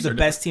Bay is the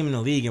best team in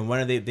the league, and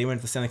when they went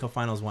to the Stanley Cup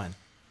Finals when?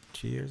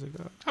 2 years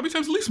ago. How many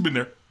times the Leafs have been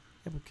there?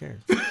 Yeah, who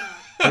cares?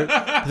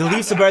 The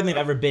Leafs are better than they've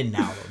ever been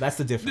now, though. That's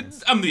the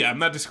difference. I'm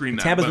not disagreeing.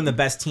 Tampa's been the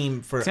best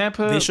team for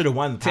Tampa. They should have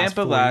won the past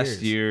Tampa 4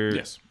 last years.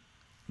 year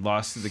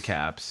lost to the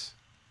Caps,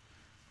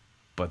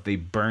 but they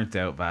burnt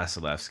out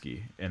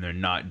Vasilevsky, and they're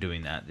not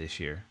doing that this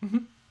year. Mm-hmm.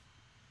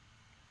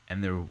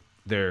 And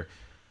they're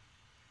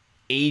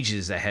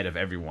ages ahead of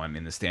everyone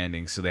in the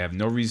standings, so they have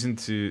no reason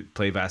to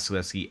play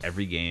Vasilevsky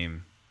every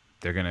game.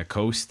 They're gonna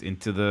coast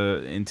into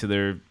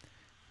their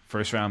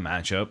first round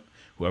matchup,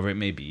 whoever it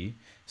may be.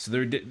 So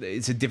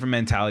it's a different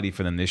mentality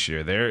for them this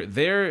year. They're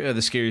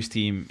the scariest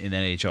team in the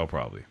NHL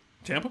probably.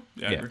 Tampa?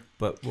 Yeah, I agree.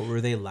 But what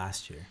were they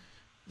last year?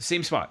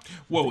 Same spot.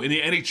 Whoa, in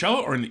the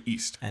NHL or in the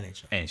East?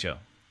 NHL.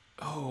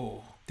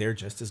 Oh. They're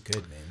just as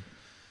good, man.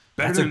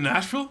 Better than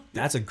Nashville?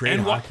 That's a great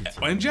hockey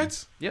team. And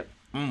Jets? Yep.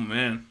 Oh,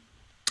 man.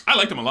 I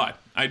like them a lot.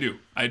 I do.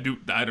 I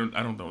don't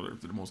know they're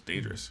the most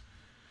dangerous.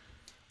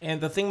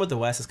 And the thing with the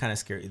West is kind of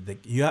scary.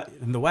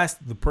 In the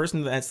West, the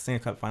person that's the Stanley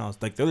Cup Finals,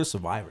 like they're the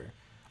survivor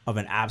of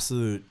an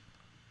absolute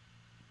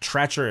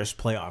treacherous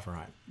playoff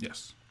run.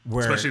 Yes.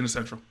 Especially in the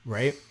Central.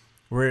 Right?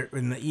 Where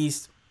in the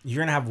East, you're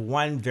going to have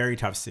one very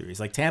tough series.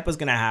 Like Tampa's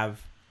going to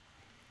have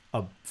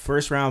a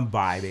first round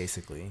bye,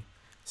 basically.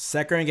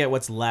 Second, going to get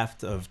what's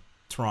left of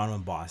Toronto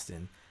and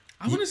Boston.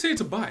 I wouldn't say it's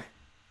a bye.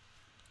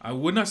 I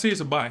would not say it's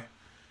a bye.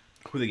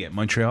 Who they get?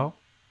 Montreal?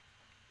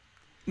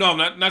 No,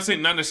 I'm not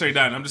saying not necessarily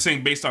that. I'm just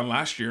saying based on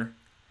last year.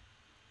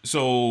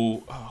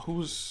 So who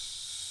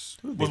was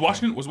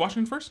Washington? Was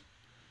Washington first?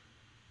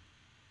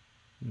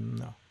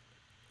 No.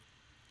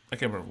 I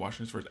can't remember if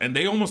Washington's first, and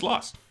they almost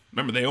lost.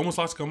 Remember, they almost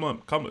lost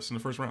Columbus in the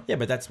first round. Yeah,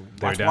 but that's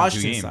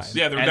Washington's side.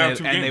 Yeah, they were down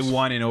 2 games, and they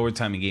won in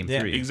overtime in Game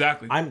 3.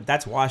 Exactly.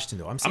 That's Washington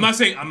though.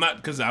 I'm not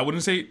because I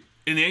wouldn't say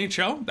in the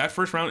NHL that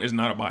first round is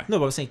not a bye. No,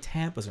 but I'm saying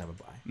Tampa's gonna have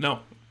a bye. No,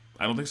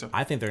 I don't think so.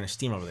 I think they're gonna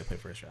steamroller they play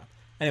first round.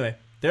 Anyway,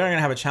 they're not gonna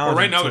have a challenge.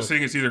 Well, right now they're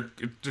saying it's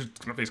just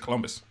gonna face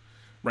Columbus.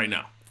 Right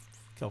now.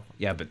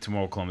 Yeah, but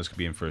tomorrow Columbus could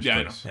be in first place.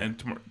 Yeah, I know. And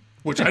tomorrow.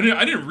 Which I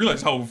didn't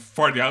realize how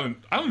far the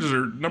Islanders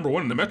are number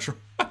 1 in the Metro.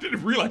 I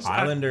didn't realize that.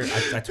 Islander,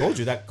 I told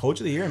you that coach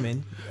of the year,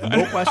 man.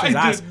 No questions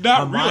I asked. did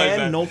not On my realize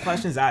end, that. no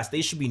questions asked.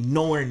 They should be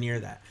nowhere near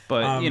that.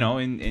 But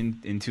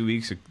in 2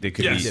 weeks they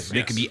could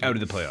be out of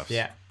the playoffs.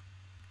 Yeah.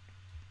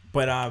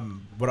 But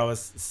what I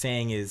was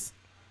saying is,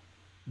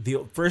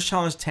 the first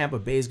challenge Tampa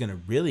Bay is going to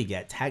really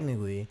get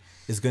technically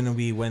is going to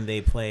be when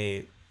they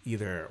play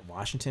either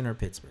Washington or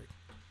Pittsburgh.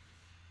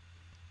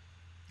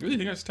 You really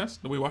think that's a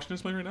test? The way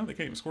Washington's playing right now, they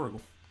can't even score a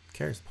goal. Who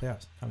cares?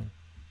 Playoffs. I mean,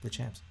 they're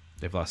champs.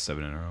 They've lost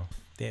 7 in a row.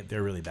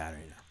 They're really bad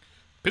right now.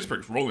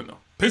 Pittsburgh's rolling though.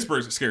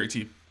 Pittsburgh's a scary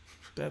team.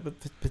 But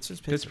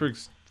Pittsburgh's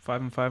Pittsburgh's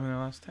 5-5 in their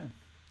last 10.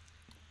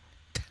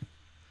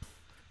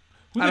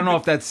 Who I don't they know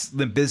beat? if that's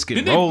Limp Bizkit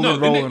Didn't they- rolling, no,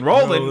 didn't they-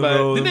 but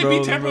rolling. Didn't they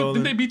beat Tampa? rolling.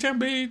 Didn't they beat Tampa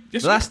Bay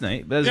yesterday? last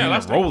night. But Yeah, yeah,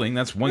 last night. rolling.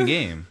 That's one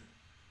game.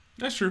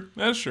 That's true.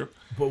 That's true.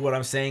 But what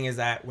I'm saying is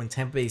that when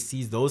Tampa Bay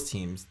sees those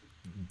teams,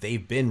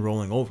 they've been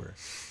rolling over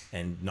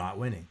and not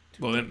winning.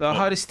 Well, then, The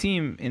hottest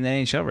team in the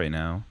NHL right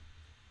now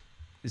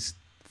is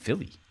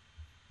Philly.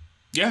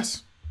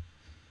 yes.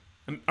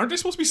 And aren't they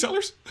supposed to be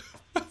sellers?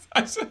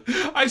 I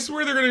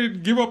swear they're going to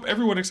give up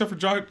everyone except for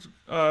John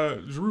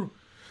Giroux.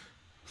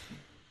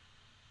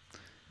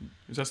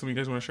 Is that something you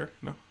guys want to share?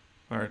 No.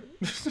 All right.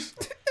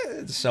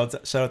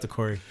 Shout out to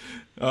Corey.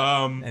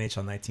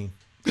 NHL 19.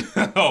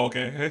 Oh,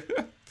 okay.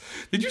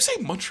 Did you say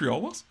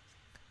Montreal was?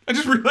 I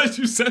just realized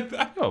you said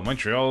that. Oh,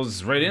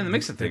 Montreal's right in the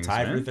mix of They're things,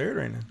 tied for man. third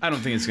right now. I don't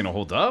think it's gonna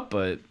hold up,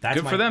 but That's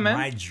good for them, man.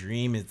 My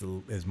dream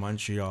is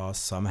Montreal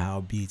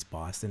somehow beats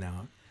Boston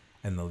out,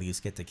 and the Leafs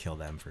get to kill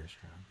them first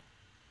round.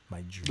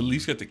 My dream. The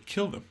Leafs got to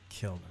kill them.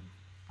 kill them.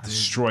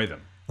 Destroy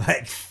them.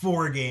 Like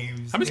 4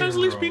 games. How many in times a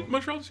the Leafs row. beat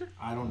Montreal this year?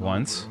 I don't know.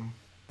 Once. bro.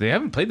 They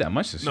haven't played that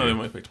much this No, year. they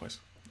might play twice.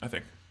 I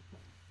think.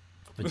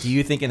 But do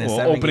you think in a Well,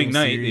 7-game opening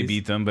night series, they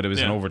beat them, but it was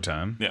in Yeah.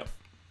 overtime. Yeah.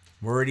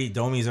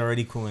 Domi's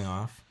already cooling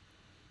off.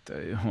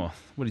 Well,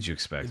 what did you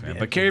expect, man? Yeah,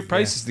 But Carey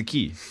Price yeah. is the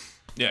key,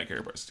 Yeah,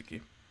 Carey Price is the key.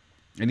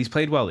 and he's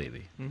played well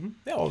lately.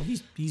 Yeah, well,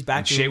 he's back.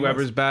 And to Shea who he was.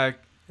 Weber's back.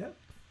 Yep.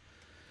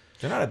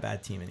 They're not a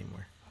bad team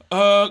anymore.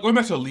 Going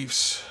back to the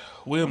Leafs,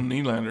 William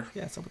Nylander.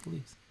 Yeah, it's up with the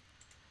Leafs.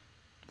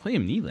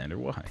 William Nylander,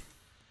 why?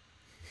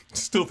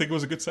 Still think it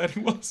was a good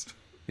signing, was?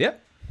 Yeah,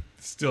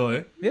 Still,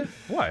 eh? yeah.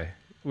 Why?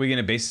 We're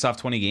gonna base this off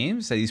 20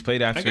 games that he's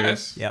played after. I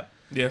guess. Yep.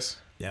 Yes.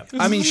 Yep.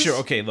 I mean, sure,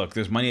 okay. Look,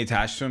 there's money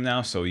attached to him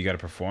now, so you got to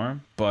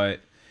perform. But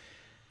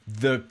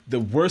the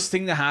worst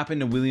thing that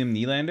happened to William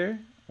Nylander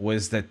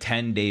was the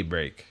 10-day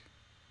break,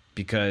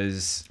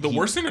 because The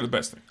worst thing or the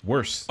best thing?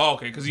 worse. Oh,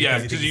 okay. Because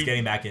he's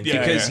getting back into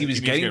Because he was needs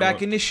to getting get back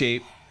one. into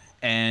shape,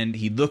 and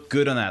he looked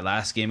good on that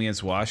last game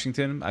against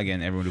Washington.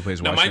 Again, everyone who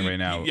plays Now, Washington mind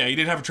you, right now. Yeah, he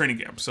didn't have a training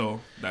camp, so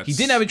that's. He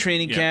didn't have a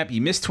training yeah. camp. He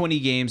missed 20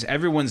 games.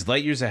 Everyone's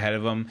light years ahead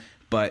of him.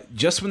 But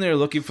just when they were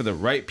looking for the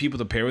right people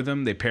to pair with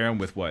him, they pair him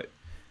with what?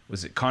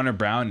 Was it Connor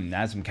Brown and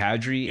Nazem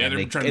Kadri? Yeah, and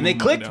they were trying to and they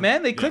move him up and clicked, down.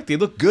 man. They clicked. They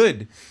looked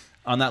good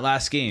on that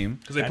last game.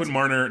 Because they put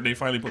Marner. They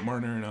finally put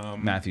Marner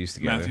and Matthews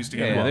together. Matthews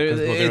together. Yeah, Well, 'cause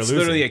they're it's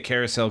literally losing. a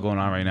carousel going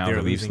on right now. They're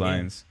The Leafs losing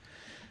lines.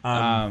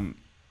 games.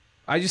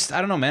 I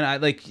don't know, man. I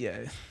like. Yeah.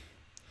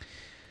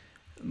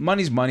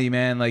 Money's money,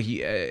 man. Like,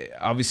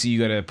 obviously, you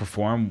got to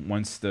perform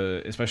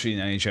especially in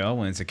the NHL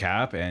when it's a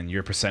cap and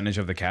your percentage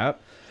of the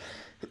cap.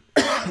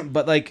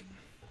 But like,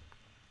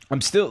 I'm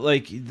still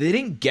like, they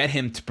didn't get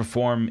him to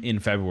perform in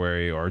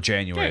February or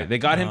January. Yeah. They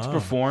got him to Oh.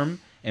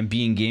 perform and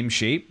be in game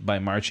shape by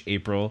March,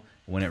 April,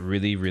 when it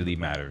really, really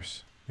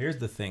matters. Here's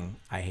the thing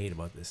I hate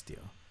about this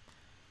deal.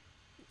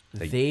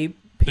 They- They The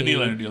paid,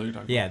 Nylander deal you're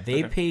talking Yeah, about.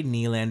 they Okay. paid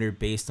Nylander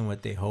based on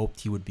what they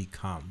hoped he would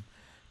become,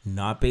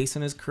 not based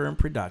on his current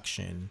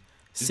production.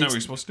 Isn't that what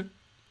you're supposed to do?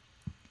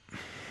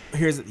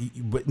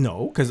 But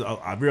no, because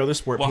every other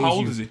sport. Well, pays how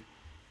old you- is he?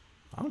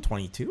 I'm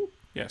 22.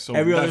 Yeah, so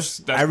Every that's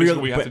other, basically every other,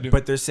 what we have to do.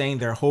 but they're saying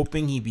they're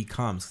hoping he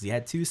becomes, because he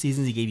had 2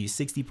 seasons. He gave you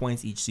 60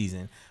 points each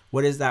season.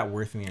 What is that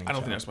worth me? I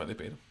don't think that's why they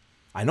paid him.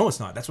 I know it's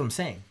not. That's what I'm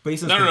saying.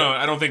 Based on No.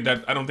 I don't think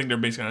they're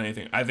basing it on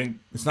anything. I think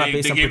It's not they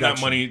based on gave that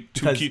production, money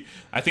to because- keep.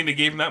 I think they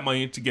gave him that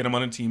money to get him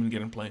on a team and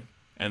get him playing.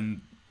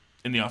 And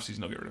in the offseason,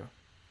 they'll get rid of him.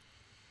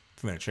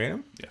 I'm going to trade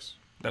him. Yes,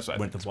 that's what I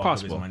When think. the bulk of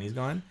his possible. money's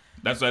gone.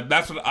 That's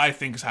what I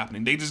think is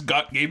happening. They just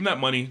gave him that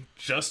money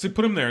just to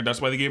put him there.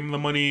 That's why they gave him the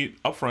money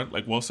up front,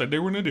 like Will said they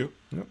were going to do.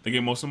 Yep. They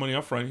gave most of the money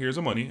up front. Here's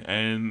the money,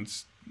 and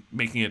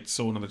making it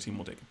so another team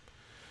will take him.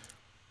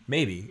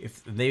 Maybe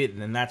if they,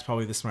 then that's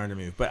probably the smarter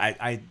move. But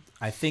I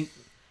think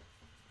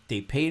they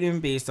paid him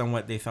based on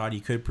what they thought he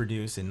could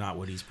produce and not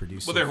what he's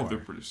produced. Well, so they far. hope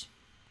they produce.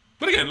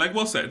 But again, like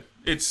Will said,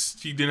 he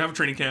didn't have a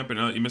training camp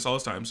and he missed all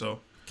his time. So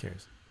Who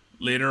cares?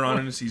 later on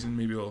in the season,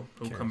 maybe he'll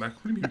come back.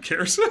 What do you mean, who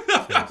cares?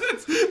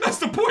 That's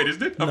the point,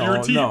 isn't it? Of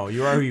your team. No,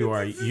 you are who you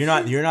are.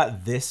 You're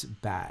not this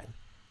bad.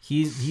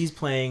 He's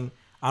playing.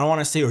 I don't want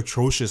to say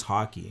atrocious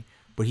hockey,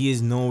 but he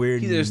is nowhere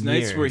near. There's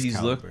nights where his he's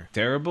caliber. looked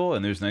terrible,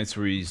 and there's nights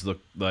where he's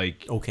looked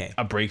like Okay.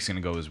 a break's going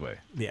to go his way.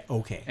 Yeah.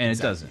 Okay. And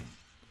exactly. it doesn't.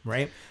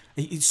 Right.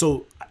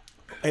 So,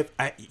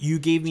 you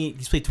gave me.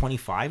 He's played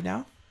 25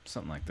 now.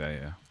 Something like that,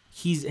 yeah.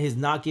 He has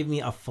not given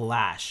me a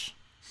flash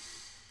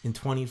in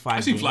 25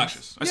 I've seen games.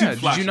 flashes. I've Yeah, seen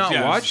flashes. did you not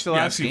Yeah, watch the I've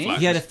last seen game? flashes.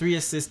 He had a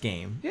 3-assist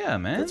game. Yeah,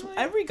 man. That's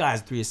every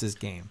guy's 3-assist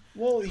game.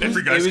 Well,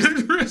 Every guy's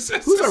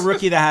Who's a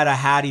rookie that had a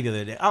hattie the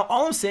other day?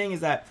 All I'm saying is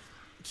that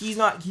he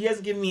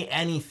hasn't given me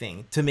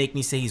anything to make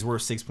me say he's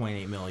worth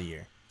 6.8 mil a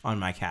year on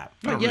my cap.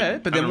 Not really-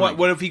 yet, but I then don't what? really-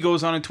 What if he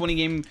goes on a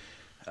 20-game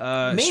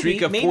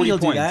streak of maybe 40 he'll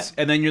do points, that.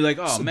 and then you're like,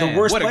 oh So man, the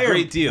worst what player, a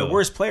great deal. The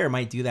worst player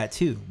might do that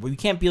too. We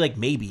can't be like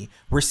maybe.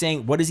 We're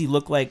saying what does he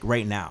look like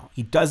right now?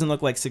 He doesn't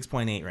look like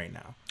 6.8 right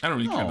now. I don't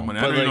really care the No, money.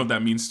 I but don't even know like- what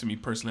that means to me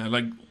personally.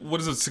 Like, what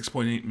does a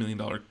 $6.8 million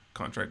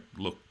contract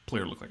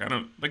player look like? I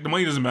don't like the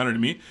money doesn't matter to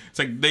me. It's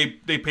like they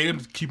paid him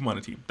to keep him on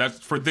a team. That's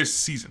for this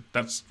season.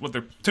 That's what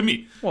they're to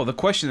me. Well, the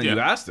question that you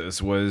Yeah. asked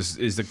us was,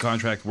 is the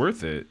contract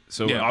worth it?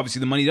 So Yeah. obviously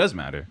the money does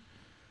matter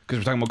because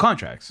we're talking about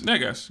contracts. I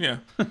guess, yeah.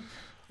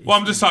 Well,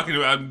 I'm just talking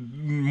about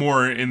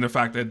more in the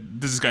fact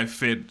that does this guy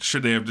fit?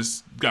 Should they have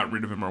just got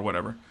rid of him or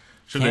whatever?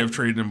 Should they Can't- have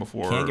traded him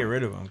before? Can't get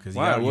rid of him because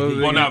Wow, well,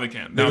 Well, now they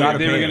can. They, Now gotta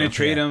they pay were him. going to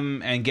trade Yeah.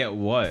 him and get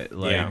what?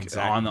 Like Yeah,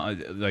 exactly.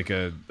 on like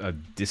a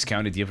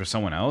discounted deal for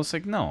someone else?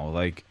 Like no,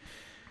 like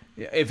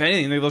if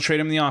anything, they'll trade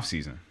him in the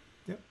offseason.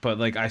 Yep. But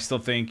like I still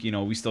think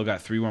we still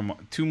got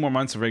 2 more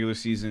months of regular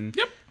season.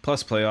 Yep.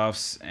 Plus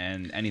playoffs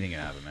and anything can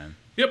happen, man.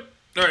 Yep.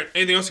 All right.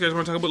 Anything else you guys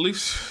want to talk about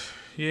Leafs?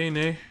 Yay,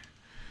 nay.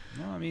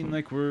 No, I mean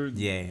like we're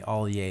Yay,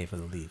 all yay for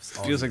the Leafs.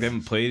 All feels like they yay.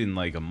 haven't played in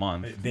like a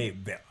month.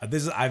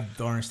 I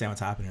don't understand what's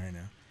happening right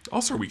now.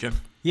 All-Star weekend.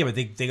 Yeah, but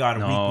they got a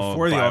No, week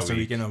before the bye All-Star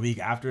week. weekend, a week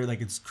after.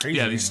 Like it's crazy.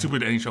 Yeah, right these now.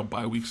 stupid NHL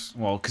bye weeks.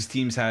 Well, because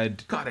teams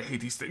had God, I hate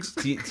these things.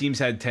 teams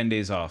had 10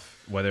 days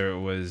off. Whether it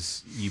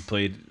was you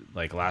played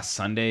like last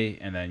Sunday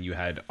and then you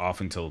had off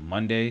until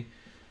Monday.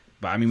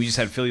 But I mean, we just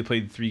had Philly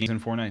played 3 games in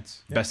 4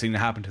 nights. Yeah. Best thing to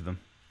happen to them.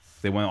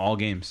 They won all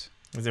games.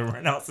 Because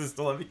everyone else is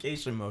still on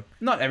vacation mode.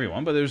 Not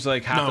everyone, but there's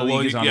like half the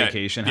league is on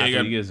vacation, half you the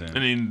got- league isn't. And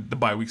then the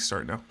bye weeks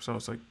start now, so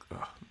it's like,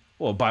 ugh.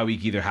 Well, bye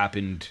week either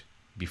happened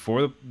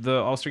before the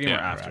All-Star game Yeah, or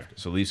or after. after.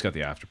 So Leafs got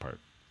the after part.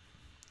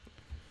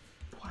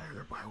 Why are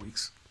there bye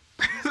weeks?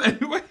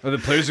 Anyway, Well, the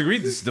players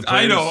agreed. This is the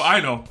I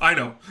players,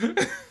 know.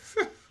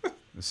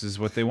 This is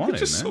what they wanted,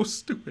 It's just man. so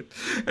stupid.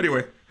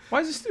 Anyway,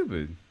 Why is it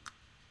stupid?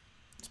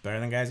 It's better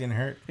than guys getting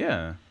hurt.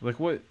 Yeah. Like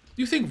what?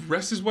 you think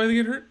rest is why they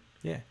get hurt?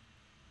 Yeah.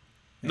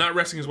 Not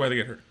resting is why they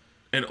get hurt,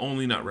 and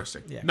only not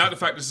resting. Yeah. Not the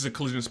fact this is a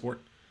collision sport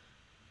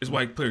is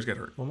why players get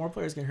hurt. Well, more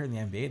players get hurt in the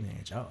NBA than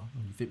the NHL.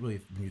 When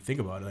you think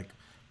about it, like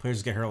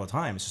players get hurt all the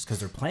time. It's just because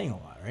they're playing a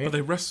lot, right? But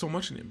they rest so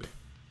much in the NBA.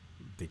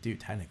 They do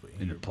technically.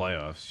 In the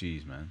playoffs.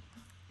 Jeez, man.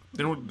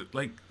 They don't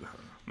like.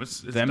 It's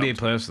The NBA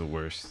playoffs are the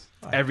worst.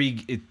 Every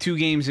 2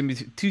 days in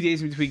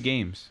between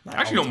games. Not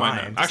Actually, all don't the mind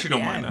time, that. just Actually, the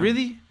don't mind end. that.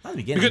 Really? Not the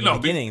beginning. Because, no,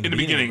 in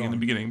the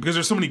beginning. because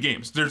there's so many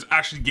games. There's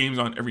actually games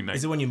on every night.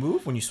 Is it when you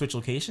move? When you switch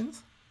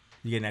locations?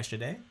 You get an extra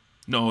day?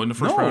 No, in the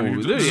first No, round,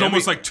 literally, there's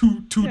almost every- like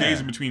two Yeah. days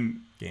in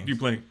between Games. you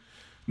playing.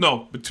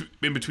 No,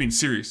 in between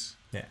series,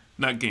 Yeah.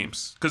 not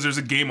games, because there's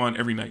a game on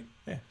every night.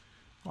 Yeah.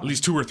 At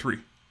least 2 or 3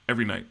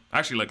 every night. I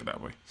actually like it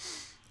that way.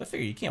 I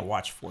figure you can't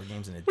watch 4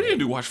 games in a day. What are you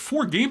gonna do? Watch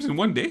 4 games in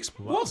one day?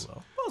 What?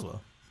 Well.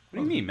 What do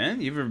you mean,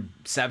 man? You ever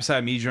sat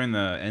beside me during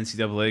the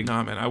NCAA?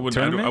 Nah, man, I would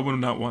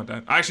not want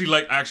that. I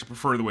actually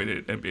prefer the way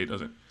that NBA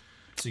does it.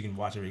 So you can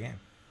watch every game.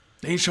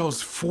 The NHL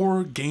is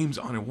 4 games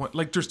on it.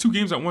 Like there's 2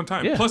 games at one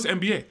time Yeah. plus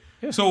NBA.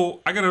 Yeah. So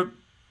I gotta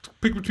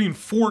pick between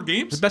 4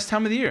 games. The best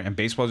time of the year, and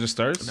baseball just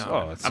starts. No,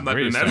 Oh, it's I'm the not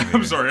doing greatest that.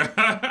 time of the I'm year.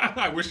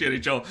 sorry. I wish the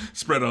NHL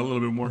spread out a little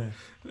bit more.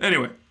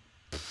 Anyway,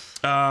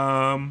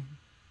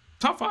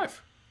 top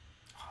 5.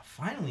 Oh,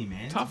 finally,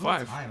 man. Top It's about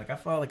 5. time. Like I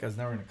felt like I was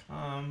never gonna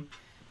come.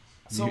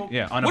 So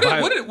Yeah, on What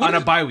a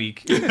is- bye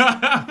week.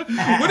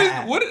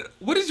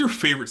 What is your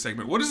favorite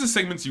segment? What is the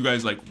segments you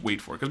guys like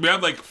wait for? Because we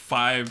have like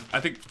 5, I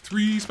think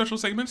 3 special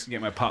segments.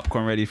 Get my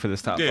popcorn ready for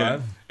this top Yeah.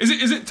 5.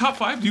 Is it top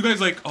 5? Do you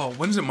guys like? Oh,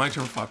 when is it my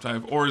turn for top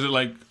 5? Or is it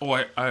like? Oh,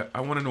 I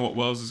want to know what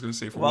Wells is gonna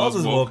say for Wells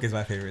is Woke. woke is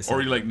my favorite. Or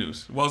segment. you like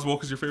news? Wells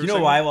Woke is your favorite. You know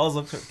segment? why Wells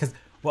looks? Because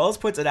Wells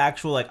puts an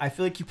actual like I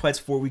feel like he puts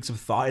 4 weeks of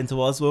thought into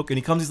Wells woke, and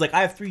he comes. He's like,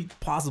 I have 3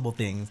 possible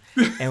things,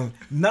 and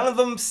none of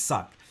them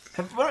suck.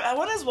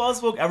 When has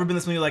Wells woke ever been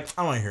this when you're like, I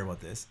don't want to hear about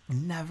this?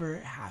 Never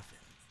happened.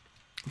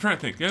 I'm trying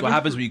to think. Yeah, What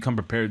happens when you come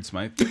prepared,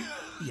 Smythe?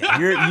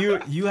 Yeah,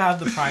 you have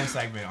the prime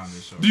segment on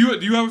this show. Do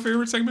you have a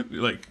favorite segment?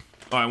 Like,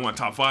 oh, I want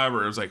top 5,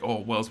 or it's like, oh,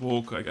 Wells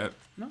Woke. I got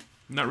No.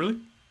 not really.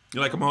 You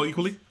like them all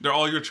equally? They're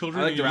all your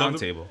children. I like and the you love round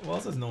them? table.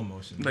 Wells has no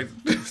emotion. Like,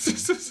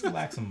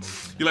 Lack some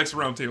emotion. he likes the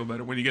round table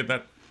better when you get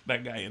that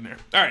guy in there.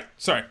 All right,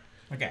 sorry.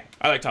 Okay,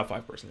 I like top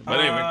 5 personally, but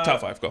anyway, top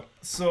 5 go.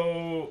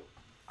 so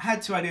I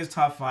had 2 ideas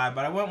top 5,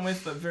 but I went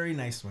with a very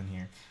nice one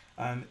here.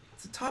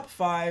 It's a top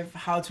 5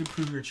 how to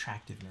improve your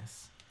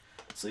attractiveness.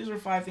 So these are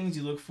 5 things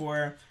you look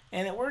for,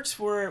 and it works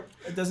for.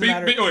 It doesn't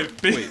matter.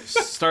 Wait,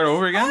 start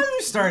over again? How do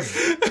we start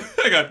it?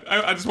 Hang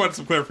on. I just wanted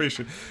some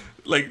clarification.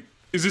 Like,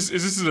 is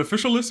this an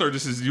official list or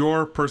this is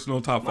your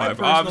personal top My 5?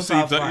 personal Obviously,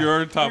 top 5.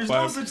 your top There's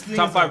 5 No such thing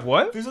Top as 5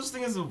 what? There's no such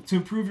thing as to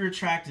improve your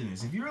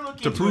attractiveness. If you're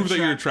looking to prove that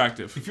you're attract-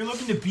 attractive. If you're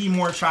looking to be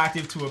more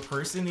attractive to a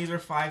person, these are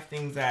 5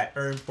 things that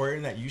are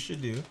important that you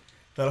should do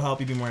that'll help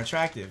you be more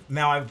attractive.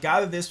 Now, I've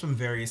gathered this from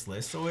various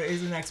lists, so it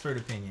is an expert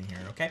opinion here,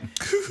 okay?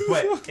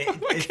 But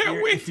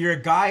if you're a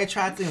guy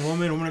attracting a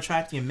woman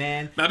attracting a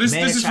man, now this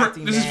is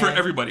for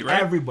everybody,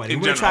 right? Everybody.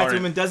 Woman attracting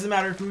women, doesn't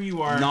matter who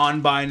you are.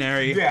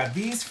 Non-binary. Yeah,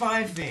 these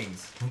 5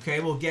 things,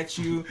 okay, will get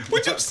you.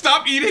 Would you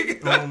stop eating?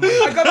 Oh my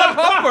I got my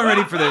popcorn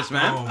ready for this,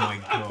 man. Oh my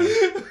god.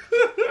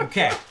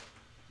 Okay.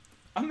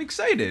 I'm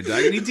excited.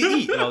 I need to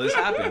eat while this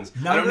happens.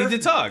 I don't need to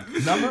talk.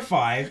 Number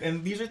 5,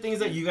 and these are things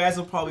that you guys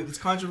will probably, it's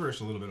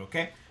controversial a little bit,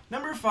 okay?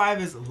 Number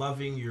 5 is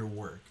loving your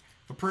work.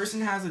 If a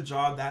person has a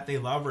job that they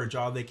love or a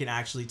job they can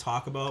actually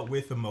talk about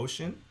with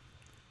emotion.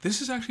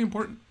 This is actually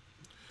important.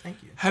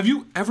 Thank you. Have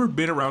you ever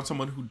been around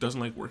someone who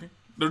doesn't like working?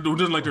 Who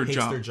doesn't like their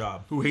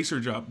job? Who hates their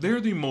job. They're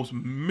the most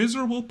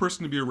miserable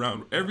person to be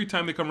around. Every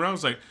time they come around,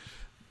 it's like,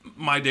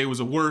 my day was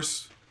the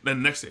worst.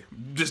 Then the next day,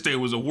 this day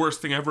was the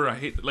worst thing ever. I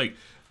hate, like,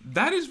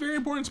 that is very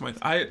important, Smythe.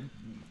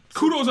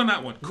 Kudos on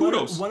that one.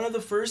 Kudos. One of the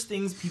first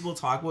things people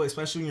talk about,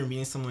 especially when you're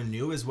meeting someone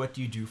new, is what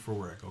do you do for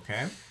work,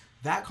 okay?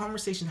 That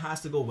conversation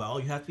has to go well.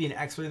 You have to be an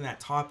expert in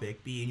that topic,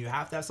 and you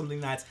have to have something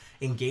that's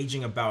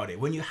engaging about it.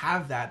 When you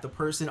have that, the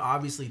person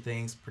obviously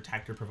thinks,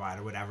 protector,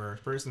 provider, whatever,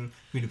 person,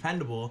 be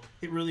dependable,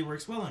 it really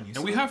works well on you.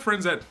 And we have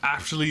friends that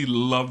actually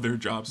love their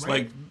jobs.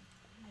 Right. Like,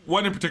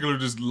 one in particular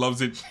just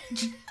loves it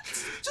to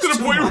the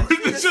point where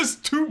it's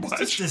just too much.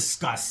 Just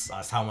discuss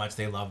us how much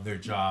they love their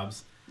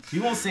jobs.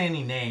 You won't say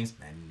any names.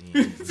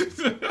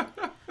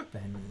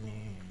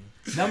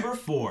 Number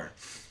 4,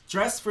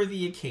 dress for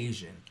the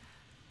occasion.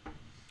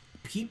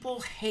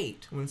 People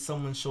hate when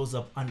someone shows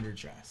up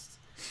underdressed.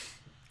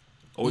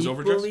 Always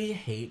overdressed? Equally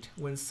hate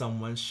when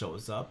someone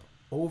shows up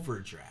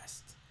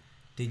overdressed.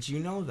 Did you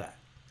know that?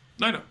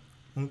 I know.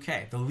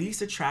 Okay, the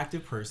least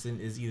attractive person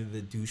is either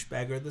the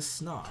douchebag or the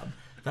snob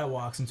that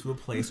walks into a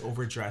place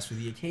overdressed for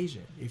the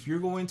occasion. If you're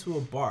going to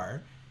a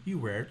bar, you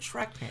wear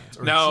track pants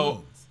or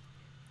jeans.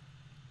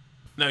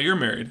 Now you're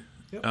married,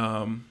 Yep.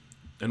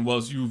 and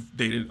Wells, you've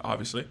dated,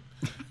 obviously.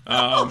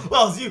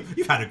 Well,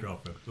 you've had a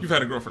girlfriend. You've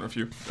had a girlfriend, a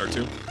few or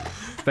two.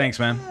 Thanks,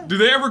 man. Do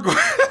they ever go?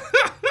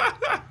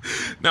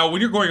 Now, when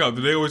you're going out,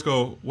 do they always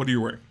go, "What are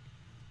you wearing?"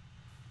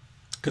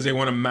 Because they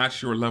want to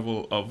match your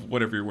level of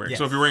whatever you're wearing. Yes.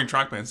 So if you're wearing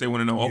track pants, they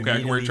want to know, okay, I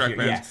can wear track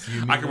pants.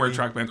 I can wear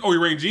track pants. Oh,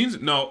 you're wearing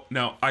jeans? No,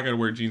 I gotta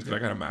wear jeans because I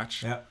gotta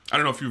match. Yep. I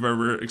don't know if you've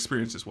ever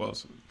experienced this,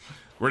 Wells,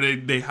 where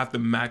they have to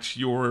match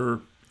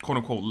your quote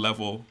unquote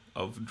level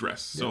of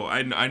dress. So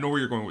I know where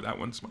you're going with that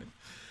one, Smythe.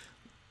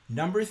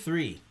 Number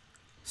 3,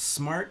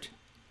 smart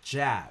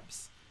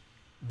jabs.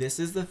 This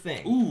is the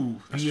thing.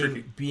 Ooh, that's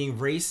tricky. Being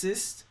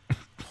racist,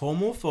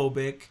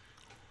 homophobic,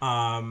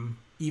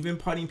 even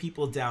putting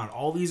people down.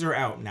 All these are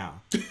out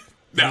now.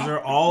 These are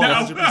all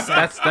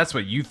 100%. That's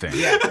what you think.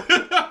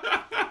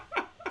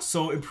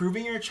 So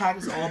improving your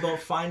attractiveness is all about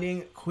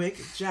finding quick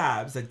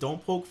jabs that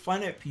don't poke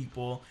fun at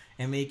people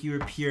and make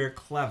you appear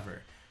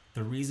clever.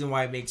 The reason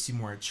why it makes you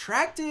more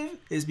attractive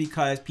is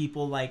because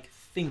people like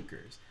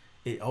thinkers.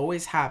 It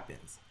always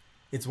happens.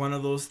 It's one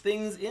of those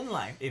things in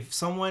life. If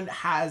someone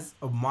has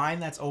a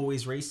mind that's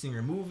always racing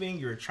or moving,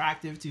 you're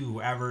attractive to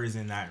whoever is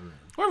in that room.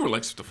 Whoever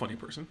likes the funny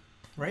person.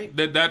 Right?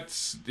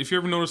 That's if you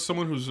ever notice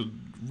someone who's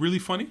really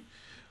funny,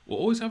 will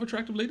always have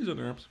attractive ladies on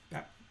their arms.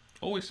 Yeah.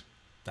 Always.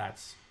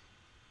 That's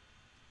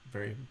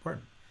very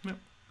important. Yeah.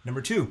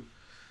 Number 2,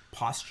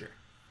 posture.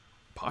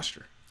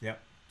 Posture. Yep.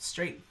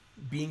 Straight.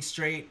 Being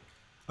straight,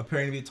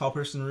 appearing to be a tall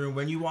person in the room.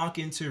 When you walk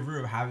into a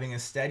room, having a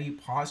steady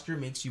posture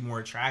makes you more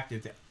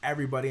attractive to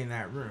everybody in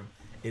that room.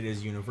 It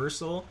is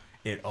universal.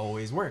 It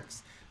always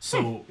works.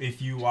 So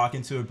if you walk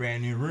into a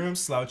brand new room,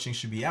 slouching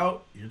should be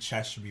out. Your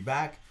chest should be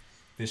back.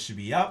 This should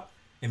be up.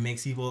 It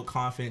makes people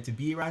confident to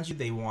be around you.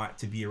 They want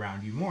to be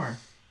around you more.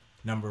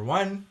 Number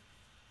 1,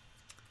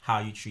 how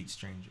you treat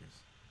strangers.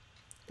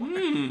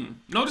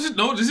 No,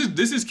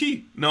 this is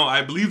key. No,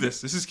 I believe this.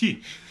 This is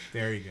key.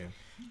 Very good.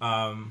 Get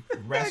out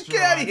of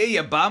Restaurants, here,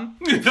 you bum.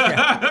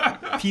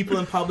 people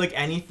in public,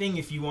 anything.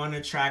 If you want to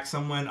attract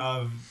someone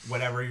of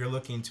whatever you're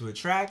looking to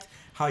attract,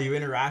 how you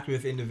interact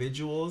with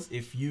individuals,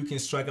 if you can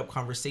strike up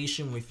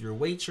conversation with your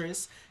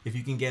waitress, if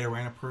you can get a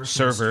random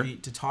person on the Server.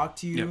 street to talk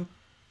to you. Yep.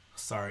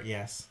 Sorry,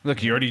 yes.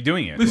 Look, you're already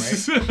doing it.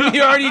 Right?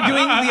 You're already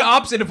doing the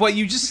opposite of what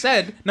you just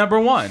said. Number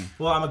 1.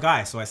 Well, I'm a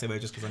guy, so I say wait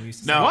just because I'm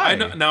used to Now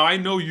saying it. I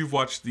know you've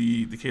watched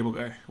the Cable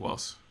Guy,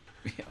 Wells.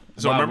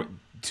 So Wow, remember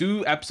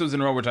 2 episodes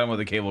in a row we're talking about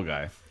the cable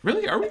guy.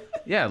 Really? Are we?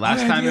 Yeah,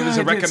 last time it was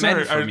a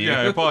recommend from you.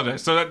 Yeah, I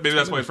apologize. So maybe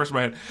that's why it's first in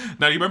my head.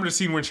 Now, you remember the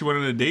scene when she went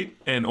on a date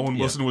and Owen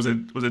Wilson was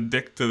a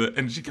dick to the,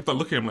 and she kept on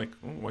looking at him like,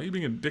 oh, why are you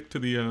being a dick to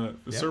the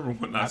server and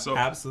whatnot? So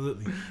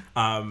Absolutely.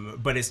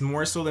 But it's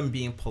more so than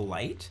being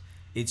polite.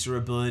 It's your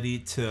ability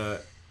to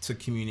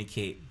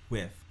communicate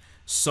with.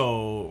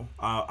 So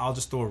I'll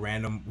just throw a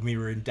random. We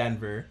were in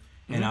Denver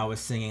and I was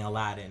singing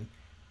Aladdin,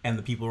 and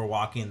the people were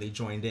walking and they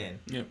joined in.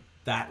 Yeah.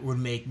 That would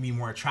make me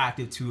more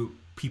attractive to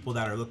people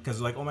that are looking, because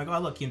they're like, oh my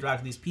god, look, he interacted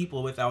with these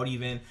people without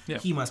even,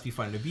 he must be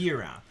fun to be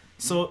around.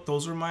 So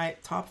those are my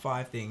top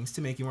 5 things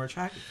to make you more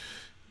attractive.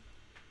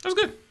 That's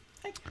good.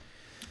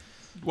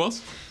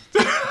 Wells?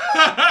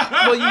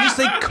 Well, you just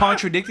like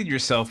contradicted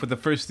yourself with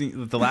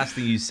the last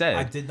thing you said.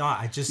 I did not.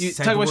 I just You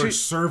said talk the about word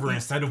server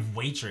instead of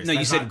waitress. No, you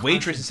That's said not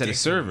waitress instead of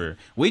server.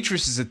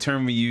 Waitress is a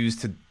term we use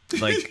to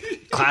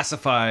like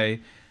classify.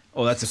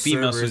 Oh, that's a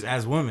female. servers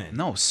as women.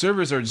 No,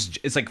 servers are.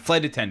 It's like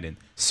flight attendant.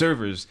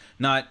 Servers,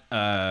 not.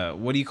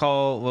 What do you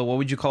call? What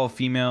would you call a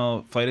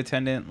female flight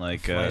attendant?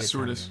 Like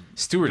Stewardess.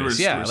 stewardess.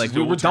 Yeah, Stewardess like is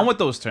the we're old done term. with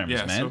those terms,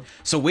 Yeah, man.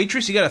 So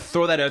waitress, you got to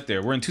throw that out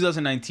there. We're in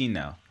 2019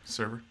 now.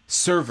 Server.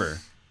 Server.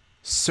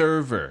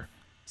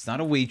 It's not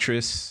a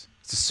waitress.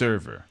 It's a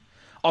server.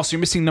 Also, you're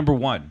missing number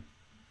one.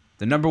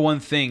 The number one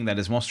thing that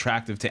is most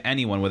attractive to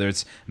anyone, whether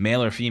it's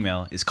male or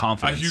female, is A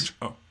confidence. huge.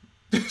 Oh.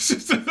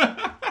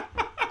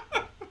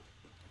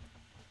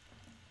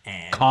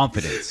 And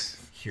Confidence.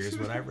 here's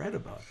what I read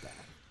about that.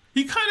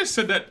 He kind of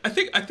said that. I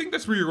think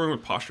that's where you're going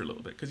with posture a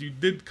little bit because you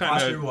did kind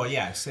Posture, of. well,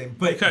 yeah, same.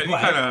 But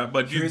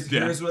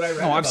here's what I read.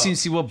 Oh, I've about.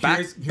 seen back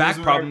Here's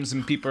what problems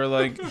and people are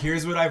like,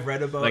 Here's what I've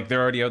read about. like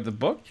they're already out the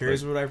book.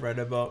 Here's what I've read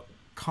about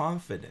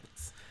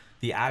confidence.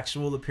 The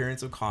actual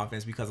appearance of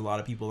confidence, because a lot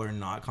of people are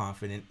not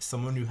confident.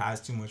 Someone who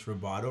has too much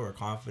bravado or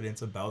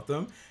confidence about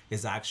them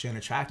is actually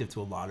unattractive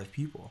to a lot of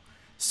people.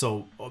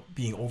 So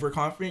being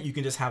overconfident, you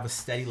can just have a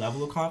steady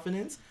level of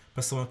confidence,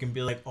 but someone can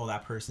be like, oh,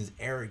 that person's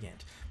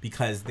arrogant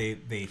because they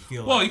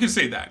feel Well, like, you can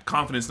say that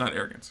confidence, not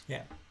arrogance.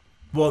 yeah.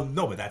 Well,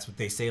 no, but that's what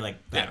they say. Like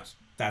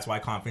that's why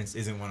confidence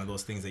isn't one of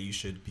those things that you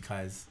should,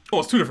 because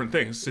Well, it's two different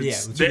things. It's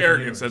it's two the different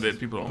arrogance that universes.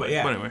 people don't But like.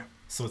 yeah. But anyway,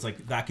 so it's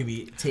like that can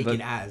be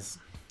taken as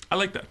I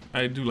like that.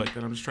 I do like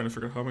that. I'm just trying to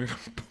figure out how I'm going to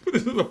put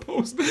this in a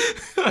post.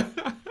 But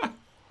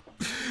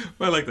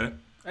I like that.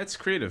 That's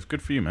creative.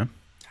 Good for you, man.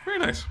 Very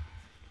nice.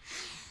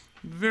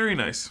 Very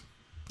nice.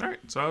 All right,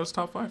 so that was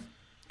top 5.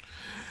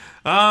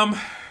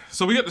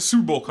 So we got the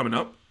Super Bowl coming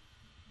up.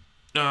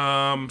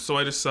 So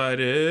I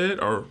decided,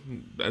 or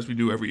as we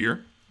do every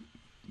year,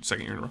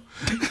 second year in a row.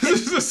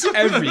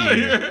 Every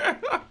year.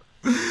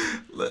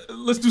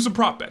 Let's do some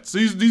prop bets.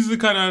 These are the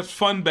kind of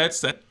fun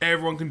bets that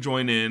everyone can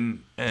join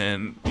in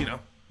and,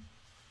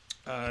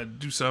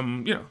 do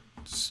some,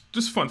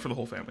 just fun for the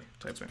whole family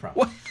type thing.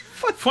 What?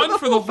 Fun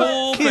for the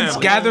whole Kids,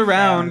 family. gather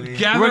around.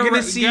 Gather We're gonna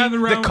ar- see gather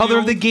the around color the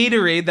of the old-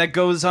 Gatorade that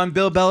goes on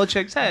Bill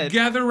Belichick's head.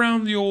 Gather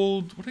around the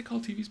old, what do they call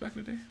TVs back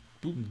in the day?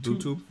 Boob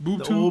tube. Boob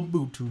the tube. old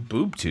boob tube.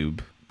 Boob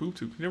tube. Boob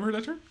tube. You never heard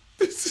that term?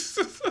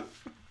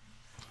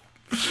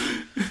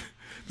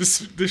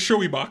 The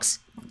showy box.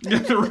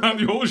 Gather around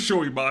the old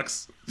showy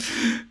box.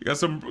 Got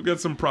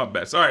some prop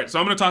bets. All right, so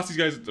I'm gonna toss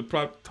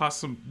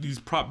these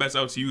prop bets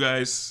out to you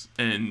guys,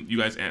 and you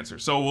guys answer.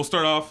 So we'll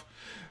start off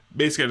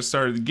basically at the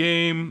start of the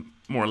game,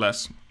 more or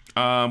less.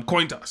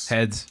 Coin toss.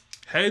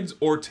 Heads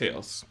or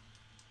tails.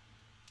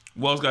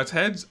 Wells got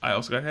heads. I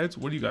also got heads.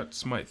 What do you got,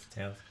 Smythe?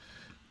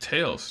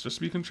 Tails. Just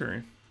to be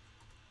contrarian.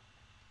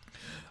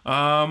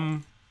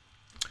 How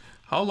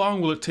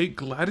long will it take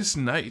Gladys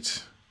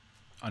Knight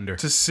Under.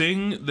 to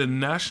sing the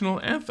national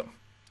anthem?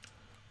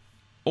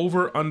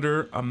 Over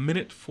under a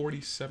minute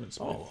 47.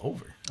 Smythe. Oh,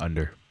 over.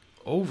 Under.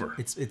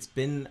 It's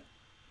been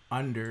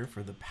under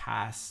for the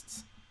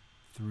past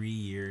 3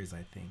 years,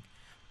 I think.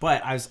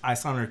 But I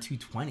saw under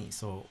 220,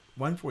 so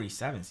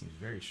 147 seems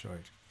very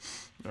short.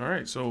 All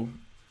right, so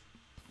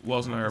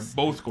Wells and I are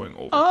both going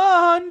over.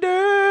 Under. No,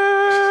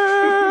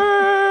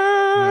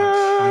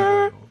 I'm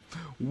going over.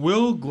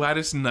 Will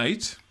Gladys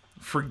Knight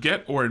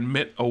forget or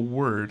admit a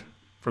word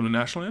from the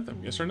national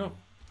anthem? Yes or no?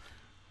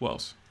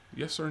 Wells,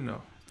 yes or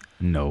no?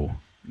 No.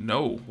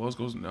 No. Wells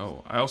goes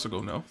no. I also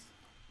go no.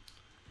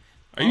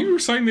 Are you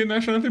reciting the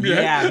national anthem?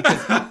 Yeah,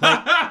 because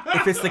like,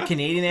 if it's the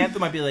Canadian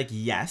anthem, I'd be like,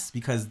 yes,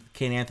 because the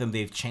Canadian anthem,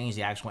 they've changed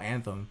the actual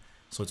anthem,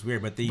 so it's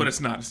weird. But But it's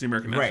not. It's the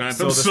American national right.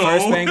 So anthem. the Star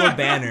Spangled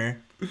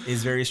Banner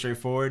is very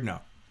straightforward. No.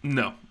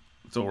 No.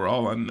 So we're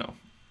all on no.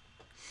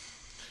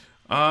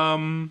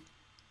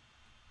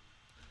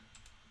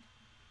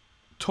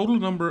 Total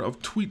number of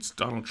tweets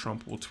Donald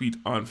Trump will tweet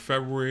on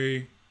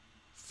February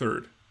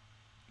 3rd.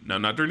 Now,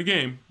 not during the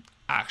game.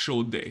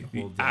 Actual day. The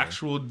whole day.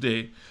 actual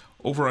day.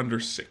 Over under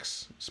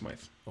 6.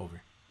 Smythe.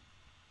 Over.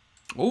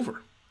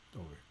 Over.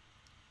 Over.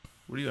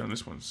 What do you got on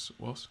this one,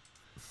 Wells?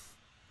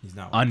 He's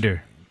not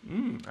Under.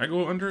 I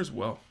go under as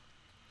well.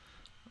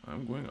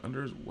 I'm going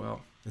under as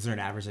well. Is there an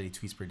average that he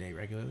tweets per day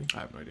regularly? I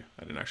have no idea.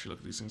 I didn't actually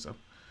look these things up.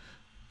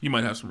 You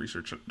might have some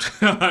research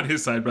on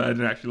his side, but I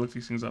didn't actually look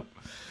these things up.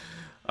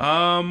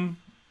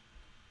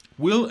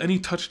 Will any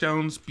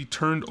touchdowns be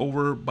turned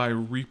over by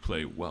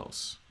replay,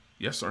 Wells?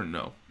 Yes or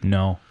no?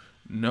 No.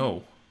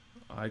 No.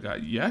 I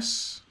got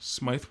yes.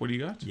 Smythe, what do you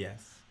got?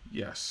 Yes.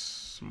 Yes.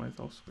 Smythe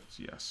also gets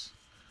yes.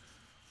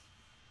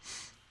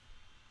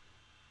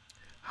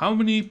 How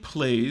many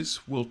plays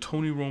will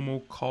Tony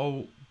Romo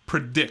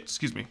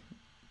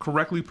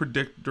correctly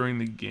predict during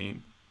the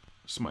game?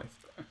 Smythe.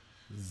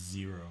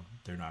 0.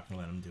 They're not going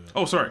to let him do it.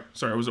 Oh, sorry.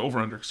 I was over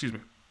under. Excuse me.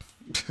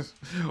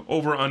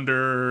 Over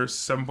under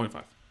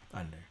 7.5.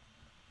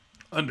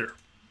 Under.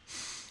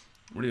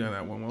 What do you got on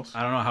that one, Wells?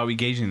 I don't know how we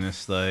gauging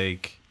this.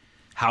 Like,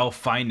 how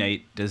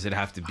finite does it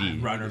have to be?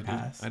 Run or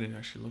pass. I didn't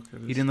actually look at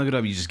it. You didn't look it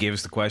up. You just gave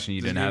us the question.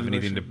 You didn't have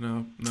anything to.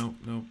 No.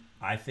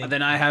 I think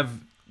Then I have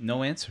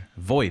no answer.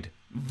 Void.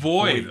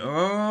 Void.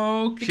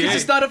 Okay. Because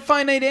it's not a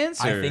finite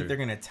answer. I think they're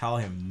gonna tell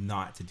him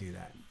not to do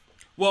that.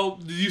 Well,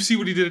 did you see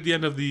what he did at the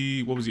end of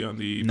the? What was he on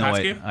the No, Pats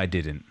game? I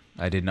didn't.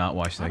 I did not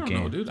watch that I don't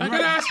game. know, dude. I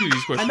gotta ask you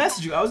these I questions.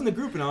 messaged you. I was in the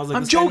group and I was like,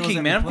 I'm this guy knows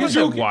joking, man. every Of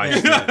course play. I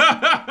watched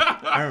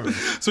it. I remember.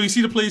 So you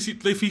see the plays.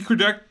 If he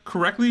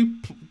correctly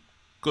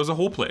goes a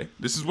whole play,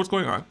 this is what's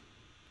going on.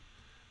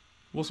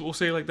 We'll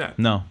say it like that.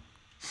 No.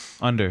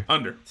 Under.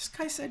 Under. This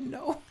guy said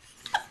no.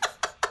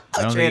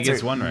 I don't think he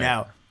gets one right.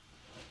 No.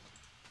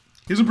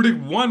 He doesn't predict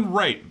one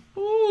right.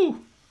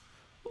 Ooh.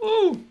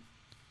 Ooh.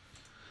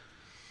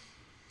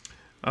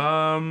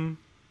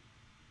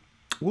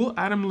 Will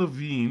Adam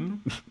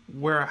Levine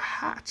wear a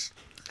hat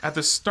at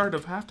the start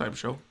of halftime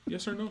show?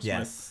 Yes or no, Smith?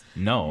 Yes.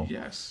 No.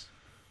 Yes.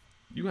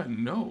 You got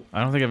no.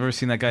 I don't think I've ever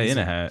seen that guy in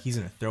a hat. He's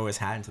gonna throw his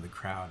hat into the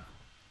crowd.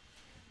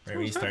 Right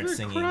when he What's that starts for a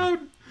singing crowd?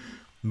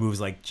 moves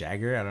like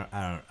Jagger. I don't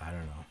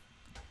know.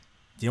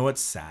 Do you know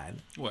what's sad?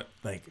 What?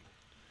 Like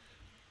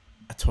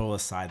a total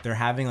aside, they're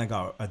having like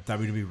a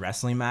WWE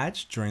wrestling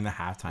match during the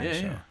halftime Yeah,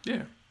 show. yeah.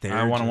 Yeah. They're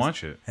I want to just-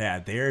 watch it. Yeah,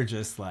 they're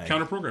just like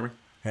Counter programming.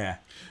 yeah.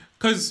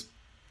 Because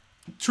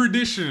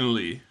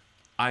traditionally,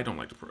 I don't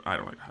like the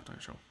halftime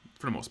show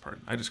for the most part.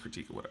 I just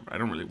critique it, whatever. I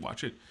don't really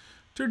watch it.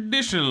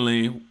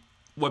 Traditionally,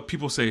 what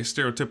people say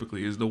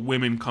stereotypically is the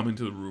women come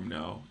into the room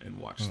now and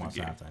watch the Watch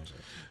the game. halftime show.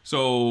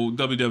 So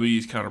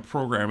WWE's counter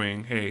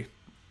programming. Hey,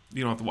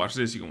 you don't have to watch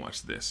this. You can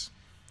watch this.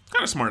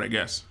 Kind of smart, I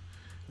guess.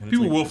 And it's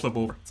People like, will flip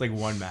over. It's like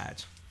one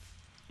match.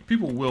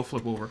 People will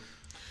flip over.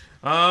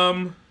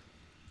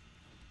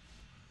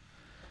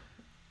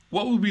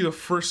 What would be the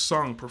first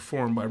song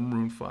performed by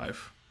Maroon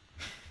 5?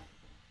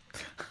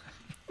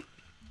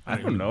 I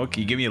don't know.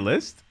 Can you give me a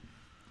list?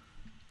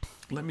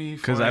 Let me.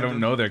 Because I find don't it.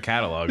 know their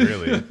catalog,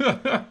 really.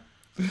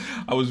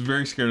 I was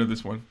very scared of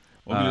this one.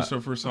 What would be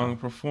the first song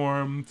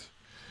performed?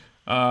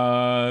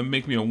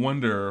 Make Me a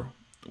Wonder.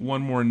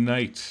 One More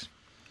Night.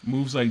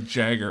 Moves Like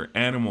Jagger.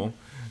 Animal.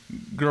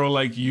 Girl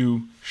Like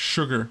You.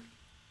 Sugar.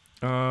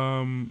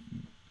 Don't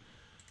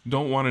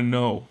Want to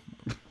Know.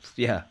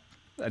 Yeah.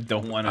 I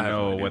don't want to I have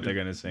no know idea, what they're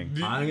dude. going to sing.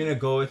 I'm gonna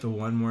go with the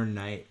One More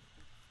Night.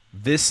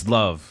 This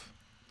Love.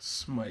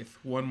 Smythe.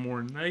 One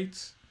More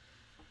Night.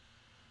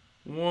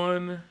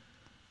 One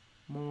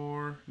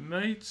More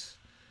Night.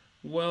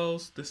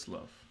 Wells. This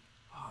Love.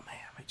 Oh man,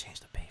 I might change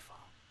the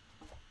payphone.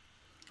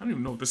 I don't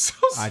even know what this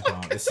is. I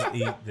don't.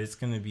 It's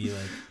gonna be like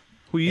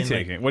Who are you And, like-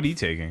 taking? What are you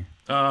taking?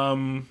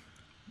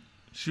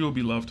 She Will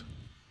Be Loved.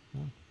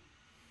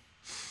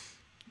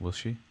 Will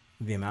she?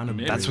 the amount of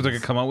Maybe. That's what they're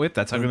going to come out with?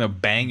 That's how they're going to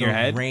bang your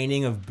head?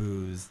 raining of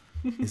booze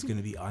is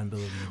gonna be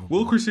unbelievable.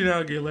 Will Christina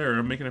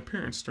Aguilera make an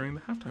appearance during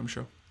the halftime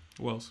show?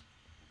 Wells.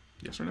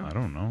 Yes or no? I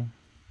don't know.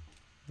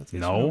 That's a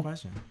yes No. or no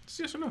question. It's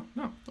yes or no?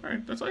 No. All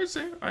right. That's all I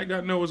say. I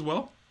got no as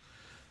well.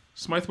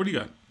 Smythe, what do you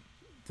got? Do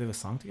they have a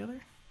song together?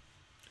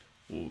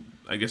 Well,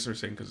 I guess they're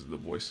saying because of the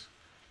voice.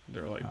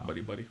 They're like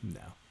buddy buddy. No.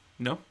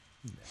 No?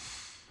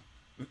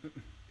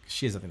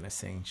 She has nothing to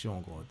sing. She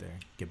won't go out there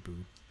and get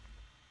booed.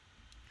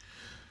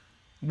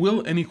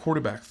 Will any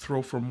quarterback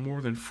throw for more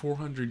than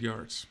 400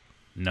 yards?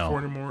 No.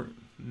 400 more?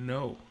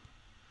 No.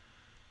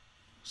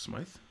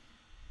 Smythe?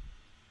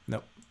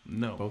 Nope.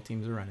 No. Both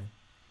teams are running.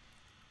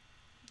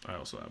 I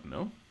also have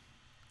no.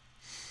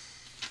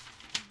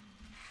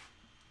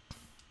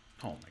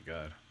 Oh, my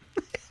God.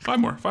 Five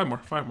more.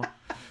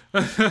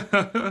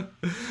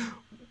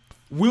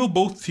 Will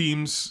both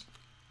teams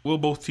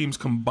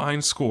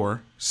combine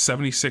score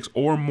 76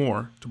 or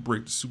more to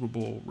break the Super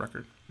Bowl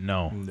record?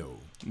 No. No.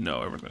 No,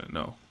 everyone's gonna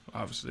no.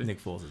 Obviously, Nick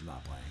Foles is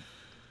not playing.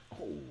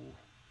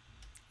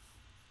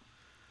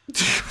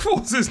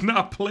 Foles is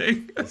not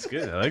playing. That's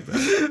good. I like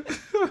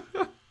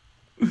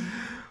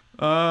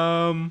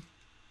that.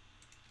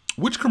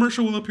 Which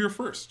commercial will appear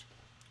first?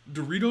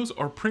 Doritos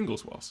or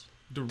Pringles, Wells?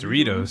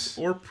 Doritos.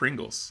 or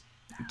Pringles?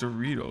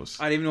 Doritos.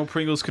 I didn't even know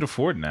Pringles could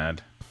afford an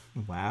ad.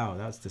 Wow,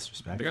 that was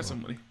disrespectful. They got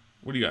some money.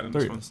 What do you got in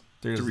this one? Doritos.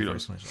 Doritos. Is the Doritos.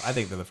 first commercial. I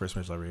think they're the first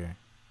commercial every year.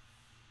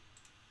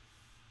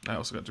 I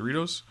also got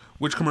Doritos.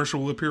 Which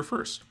commercial will appear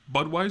first?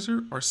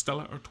 Budweiser or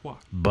Stella Artois?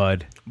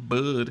 Bud.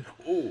 Bud.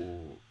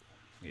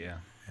 Yeah.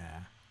 Yeah.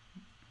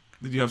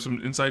 Did you have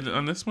some insight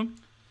on this one?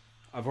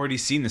 I've already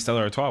seen the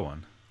Stella Artois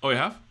one. Oh, you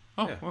have?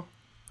 Oh, Yeah. well.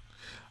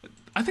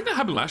 I think that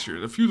happened last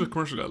year. A few of the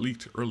commercials got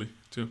leaked early,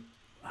 too.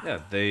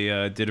 Yeah,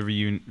 they did a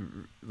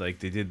reunion, like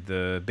they did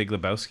the Big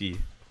Lebowski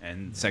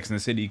and Sex and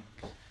the City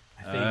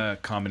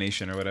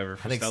combination or whatever.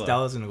 For I think Stella.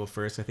 Stella's gonna go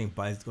first. I think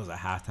Bud goes at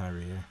halftime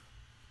every year.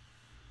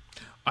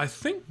 I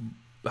think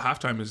the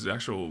halftime is the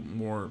actual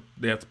more...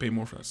 They have to pay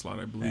more for that slot,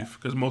 I believe.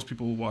 Because most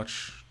people will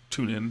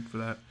tune in for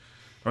that.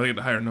 Or they get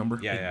a higher number.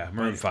 Yeah,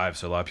 Maroon 5,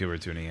 so a lot of people are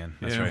tuning in.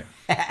 That's Yeah. right.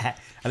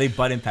 I think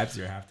Bud and Pepsi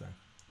are halftime.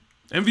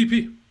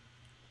 MVP.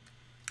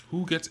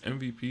 Who gets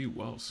MVP,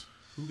 Wells?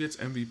 Who gets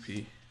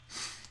MVP?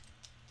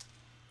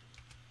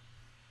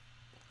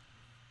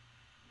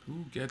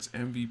 Who gets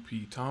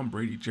MVP? Tom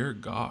Brady,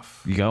 Jared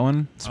Goff, You got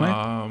one,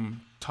 Smite?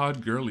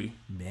 Todd Gurley,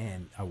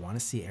 Man, I want to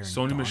see Aaron. Sony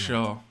Donald.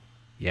 Michelle.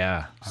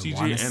 Yeah. I CJ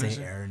want to say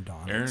Anderson. Aaron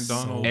Donald. Aaron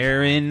Donald.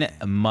 Aaron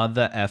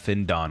mother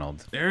effing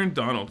Donald. Aaron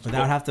Donald. But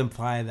that would have to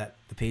imply that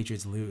the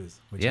Patriots lose,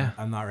 which Yeah.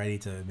 I'm not ready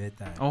to admit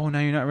that. Oh, now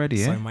you're not ready,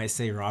 So I eh? might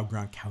say Rob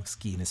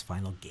Gronkowski in his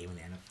final game in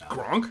the NFL.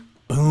 Gronk.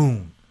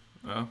 Boom.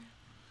 Oh,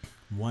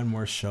 One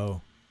more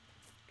show.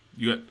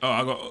 you got. Oh,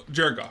 I got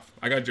Jared Goff.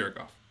 I got Jared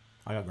Goff.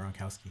 I got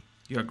Gronkowski.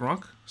 You got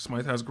Gronk.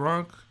 Smythe has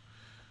Gronk.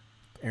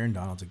 Aaron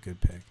Donald's a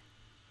good pick.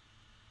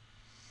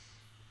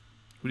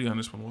 Who do you got on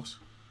this one, Wills?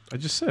 I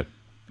just said.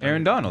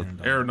 Aaron Donald.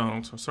 Aaron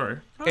Donald. Oh, sorry.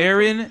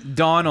 Aaron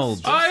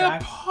Donald. I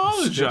Strip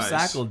apologize.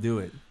 sack will do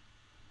it.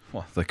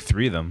 Well, like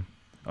 3 of them.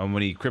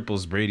 When he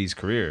cripples Brady's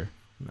career.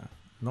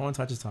 No one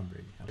touches Tom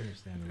Brady. I don't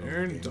understand the rules of the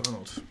Aaron game.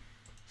 Donald.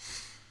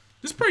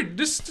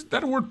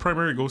 That award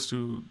primarily goes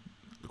to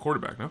the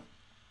quarterback, no?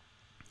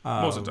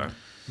 Most of the time.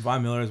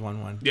 Von Miller's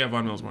won one. Yeah,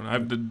 Von Miller's one. I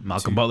have the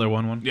Malcolm Butler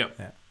won one. Yeah.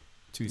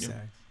 2 sacks.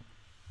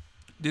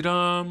 Did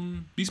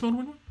Beast Mode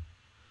win one?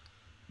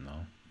 No.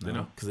 They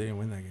know. Because they didn't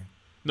win that game.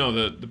 No,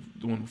 the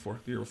one before,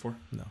 the year before.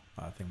 No,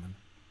 I think man.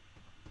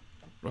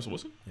 Russell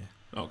Wilson? Yeah.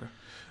 Oh, okay.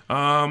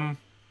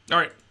 All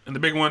right, and the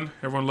big one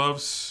everyone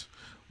loves.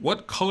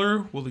 What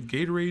color will the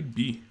Gatorade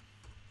be?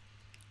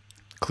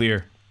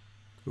 Clear.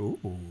 Ooh.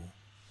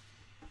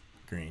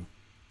 Green.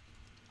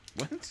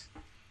 What?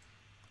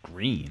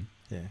 Green.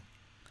 Yeah.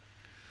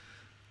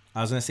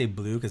 I was gonna say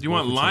blue because Do you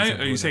want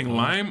lime? Are you saying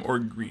lime or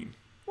green?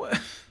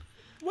 What?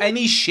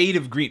 Any shade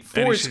of green.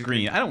 Forest shade of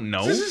green. green. I don't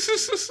know.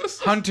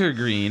 Hunter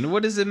green.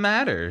 What does it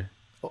matter?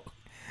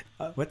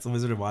 What's the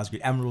Wizard of Oz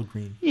green? Emerald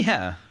green.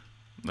 Yeah.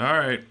 All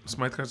right,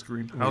 Smythe got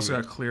green. I also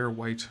got clear,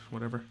 white,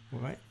 whatever.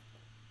 What?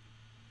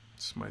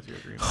 Smythe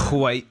got green.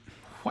 White.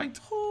 White.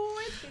 All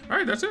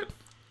right, that's it.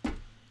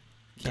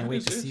 Can't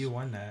wait to see you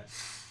won that.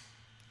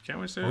 Can't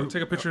wait to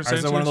take a picture and Is send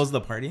it there to one of us. those at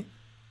the party?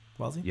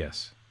 Wellesley?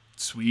 Yes.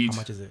 Sweet. How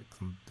much is it?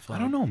 I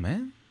don't know,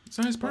 man. It's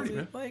not his party,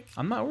 man. Like,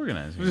 I'm not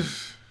organizing.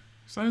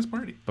 It's not his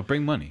party. But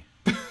bring money.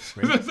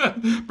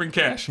 Bring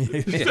cash.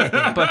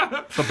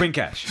 but bring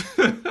cash.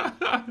 All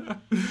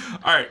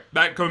right,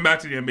 coming back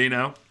to the NBA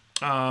now.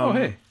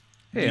 Hey,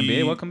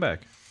 NBA, welcome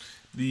back.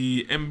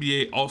 The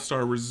NBA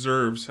All-Star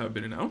reserves have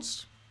been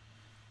announced.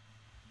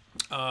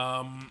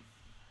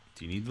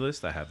 Do you need the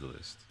list? I have the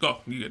list. Go,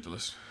 you get the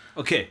list.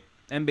 Okay,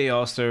 NBA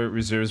All-Star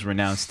reserves were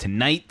announced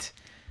tonight,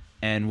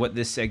 and what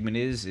this segment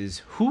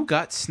is who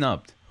got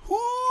snubbed.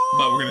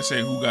 But we're gonna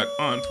say who got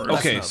on first.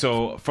 Okay,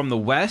 so from the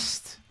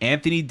West,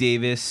 Anthony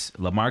Davis,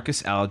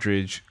 LaMarcus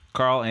Aldridge,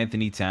 Karl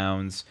Anthony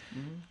Towns,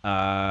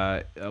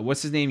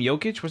 what's his name?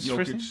 Jokic? What's his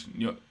first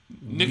name?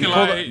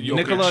 Nikola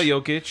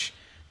Jokic,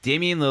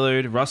 Damian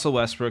Lillard, Russell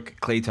Westbrook,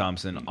 Klay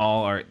Thompson,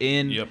 all are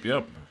in.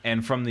 Yep.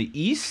 And from the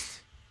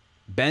East,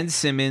 Ben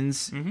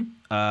Simmons,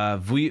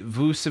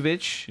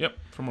 Vucevic, Yep,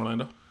 from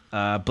Orlando.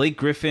 Blake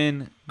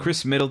Griffin,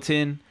 Chris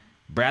Middleton,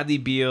 Bradley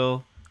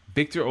Beal,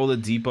 Victor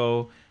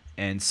Oladipo,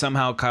 and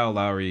somehow Kyle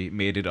Lowry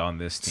made it on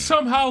this team.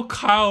 Somehow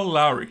Kyle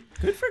Lowry.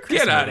 good for Chris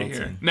Get out of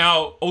Middleton. here.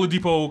 Now,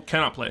 Oladipo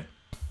cannot play,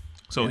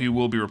 so he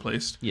will be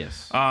replaced.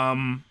 Yes.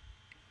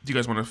 Do you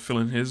guys want to fill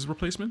in his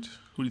replacement?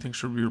 Who do you think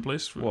should be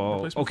replaced?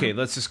 Okay,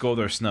 let's just go with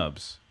our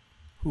snubs.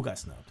 Who got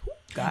snubbed?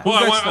 Got Well,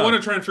 got I want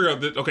to try and figure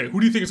out. Okay, who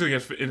do you think is going to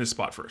get in his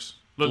spot first?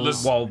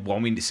 Let's. Well,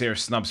 we say our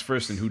snubs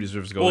first, and who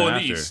deserves to go in in the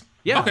after. East.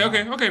 Yeah.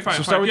 Okay, fine.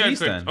 So start with yeah, the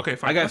East then. Okay,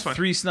 fine. I got that's fine.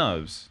 3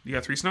 snubs. You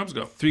got 3 snubs.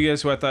 Go. 3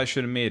 guys who I thought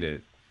should have made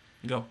it.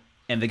 Go.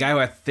 And the guy who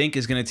I think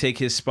is going to take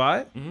his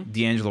spot,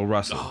 D'Angelo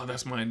Russell. Oh,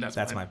 that's mine. That's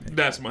That's mine. my pick.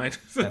 That's mine.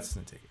 That's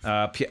gonna take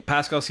it.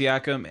 Pascal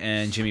Siakam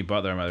and Jimmy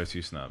Butler are my other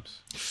 2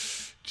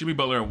 snubs. Jimmy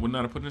Butler I would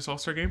not have put in this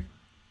All-Star game,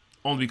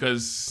 only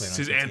because Played on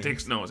his 15.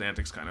 antics. No, his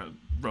antics kind of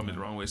rubbed me the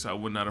wrong way, so I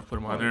would not have put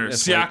him on there.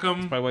 That's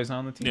Siakam. probably why he's not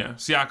on the team. Yeah,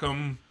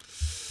 Siakam.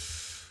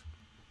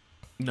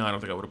 No, I don't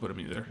think I would have put him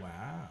either.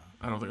 Wow.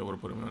 I don't think I would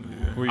have put him on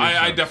Who are either. your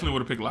I subs? definitely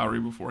would have picked Lowry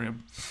before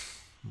him.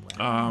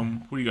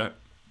 Who do you got?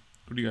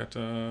 Who do you got?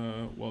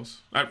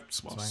 Wells?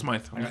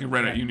 Smythe. I'm looking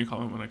right at you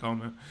when I call him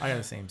that. I got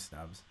the same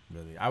snubs.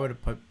 Really, I would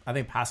have put. I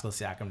think Pascal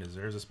Siakam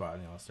deserves a spot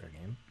in the All-Star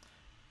game.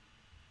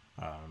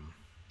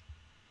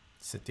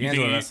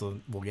 D'Angelo think Russell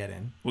will get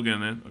in, We'll get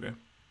in there. Okay.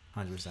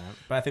 100%.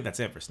 But I think that's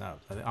it for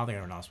snubs. I don't think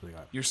anyone else really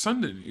got. Your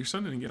son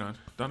didn't get on.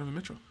 Donovan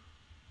Mitchell.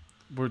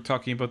 We're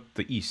talking about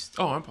the East.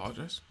 Oh, I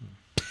apologize.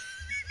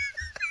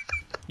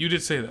 You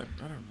did say that.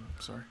 I don't know.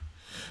 I'm sorry.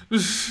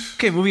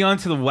 Okay, moving on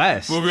to the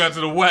West. Moving on to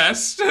the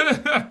West.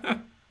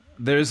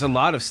 There's a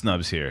lot of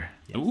snubs here,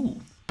 Ooh.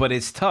 but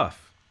it's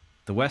tough.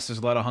 The West, there's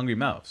a lot of hungry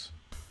mouths.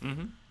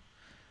 Mm-hmm.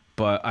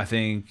 But I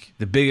think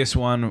the biggest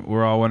one,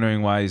 we're all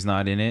wondering why he's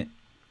not in it,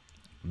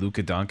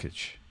 Luka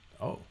Doncic.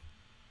 Oh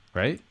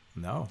Right?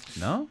 no.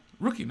 No?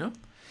 Rookie, no?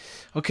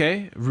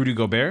 Okay, Rudy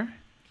Gobert.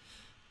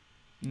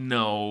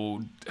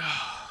 No.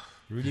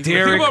 Rudy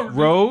Derrick about-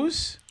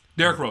 Rose.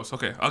 Derrick Rose.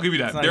 Okay, I'll give you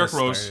that. It's not Derrick even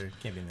a Rose. starter.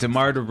 Can't be in there.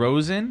 DeMar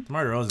DeRozan.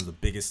 DeMar DeRozan is the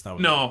biggest snub.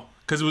 No,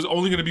 because it was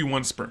only going to be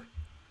one Spur.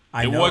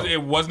 I It know.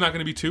 was not going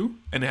to be 2,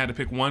 and they had to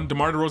pick one.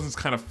 DeMar DeRozan's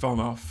kind of fallen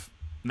off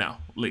now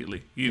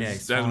lately.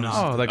 he's fallen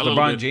off. Oh, like a little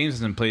LeBron bit. James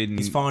hasn't played in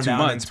He's 2 fallen down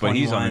months, in but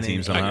he's on the 21 team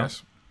and- I somehow.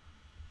 guess.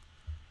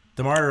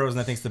 DeMar DeRozan,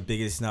 I think, is the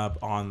biggest snub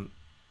on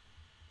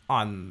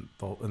on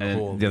in the And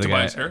whole. the other guy,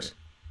 Tobias Harris.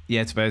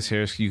 Yeah, Tobias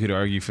Harris. You could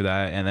argue for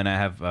that, and then I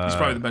have He's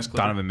probably the best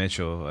Clipper. Donovan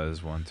Mitchell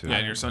as one too. Yeah,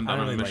 and your son I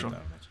don't Donovan really Mitchell. like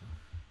Donovan Mitchell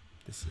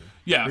this year.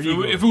 Yeah,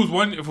 if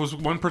it was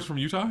one person from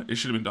Utah, it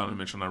should have been Donovan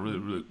Mitchell, not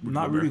Rudy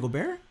Not Rudy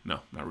Gobert. No,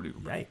 not Rudy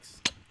Gobert. Yikes.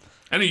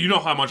 And you know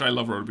how much I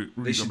love Rudy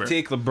They should Gobert.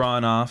 take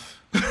LeBron off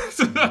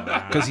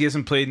because he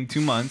hasn't played in 2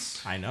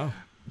 months. I know.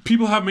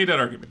 People have made that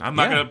argument. I'm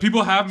not Yeah. gonna.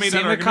 People have made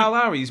Same that with argument. Kyle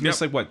Lowry. He's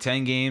missed Yep.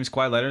 10 games.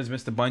 Kawhi Leonard's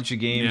missed a bunch of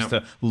games Yep.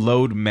 to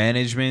load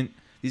management.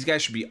 These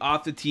guys should be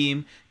off the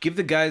team. Give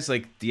the guys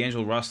like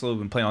D'Angelo Russell who've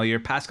been playing all year.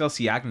 Pascal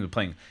Siakam has been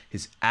playing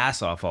his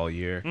ass off all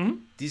year. Mm-hmm.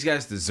 These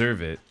guys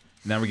deserve it.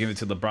 Now we're giving it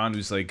to LeBron,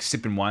 who's like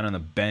sipping wine on the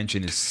bench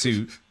in his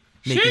suit,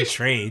 Making Sheesh.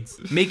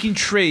 trades. making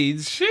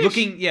trades, Sheesh.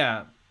 looking.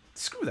 Yeah,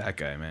 screw that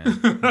guy, man.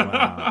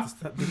 Wow.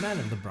 The man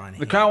of LeBron.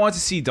 The crowd wants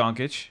to see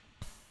Doncic,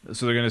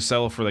 so they're gonna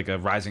settle for like a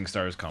Rising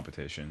Stars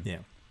competition. Yeah.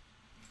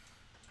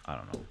 I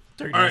don't know.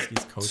 Dirk All right,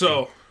 Nowitzki's coaching.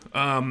 so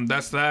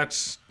that's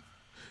that.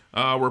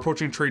 We're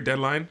approaching trade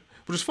deadline,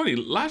 which is funny.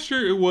 Last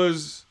year it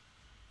was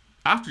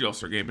after the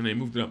All-Star game, and they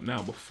moved it up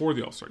now before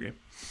the All-Star game.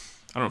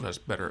 I don't know if that's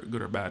better,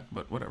 good or bad,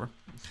 but whatever.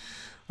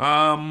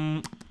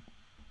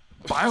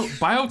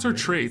 Buyouts or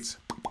trades?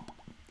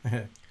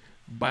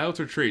 Buyouts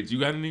or trades? You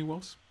got any,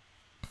 Wells?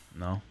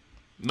 No,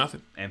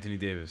 Nothing. Anthony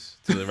Davis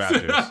to the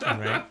Raptors.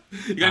 right?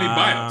 You got any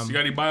buyouts? You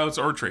got any buyouts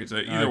or trades?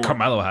 Either one.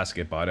 Carmelo has to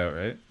get bought out,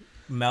 right?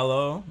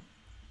 Melo,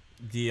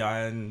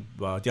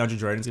 DeAndre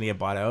Jordan's gonna get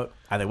bought out.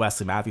 I think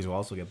Wesley Matthews will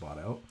also get bought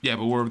out. Yeah,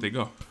 but where would they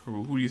go?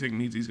 Who do you think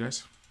needs these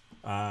guys?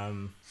 I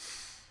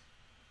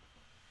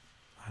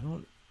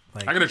don't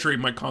like I gotta trade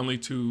Mike Conley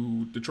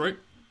to Detroit.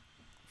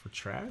 for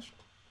trash.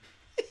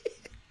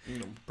 You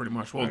know, pretty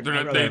much. Well, I'd they're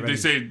not, rather they Reggie-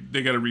 say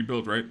they got to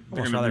rebuild, right? They're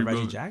Almost gonna rather Reggie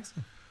rebuild.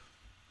 Jackson.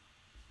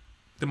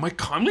 The Mike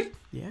Conley?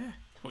 Yeah.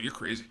 Oh, you're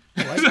crazy.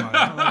 I like him.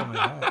 I like him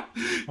like that.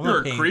 I'm You're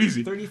not paying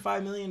crazy.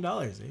 $35 million.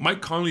 Eh?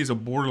 Mike Conley is a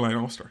borderline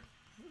all-star.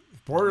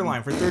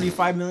 Borderline for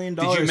 $35 million.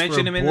 Did you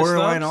mention him in the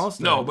borderline snubs?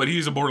 all-star? No, but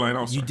he's a borderline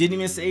all-star. You didn't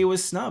even say he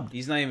was snubbed.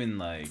 He's not even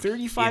like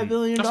 $35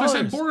 million. That's why I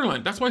said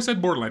borderline. That's why I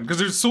said borderline because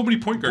there's so many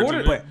point guards. in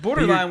it.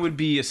 Borderline would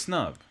be a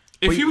snub.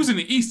 If he was in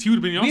the East, he would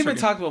have been the We all-star.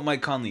 haven't talked about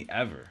Mike Conley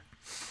ever.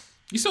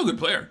 He's still a good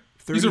player.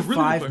 He's a really good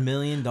 $35 player.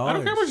 million. I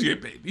don't care how much you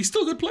get paid. He's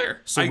still a good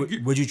player. So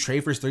would you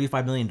trade for his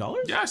 $35 million?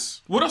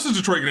 Yes. What else is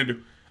Detroit gonna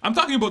do? I'm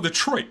talking about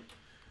Detroit.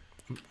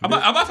 I'm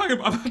not talking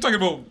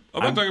about.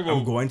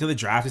 I'm going to the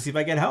draft to see if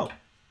I get help.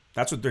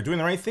 That's what they're doing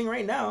the right thing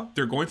right now.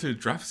 They're going to the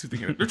draft. They're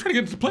trying to get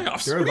into the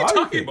playoffs. They're What a are you lottery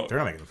talking pick. about? They're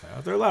not making the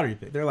playoffs. They're a lottery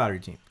pick. They're a lottery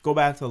team. Go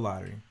back to the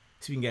lottery.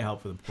 See if you can get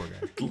help for the poor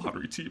guy.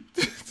 Lottery team.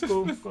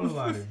 Go to the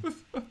lottery.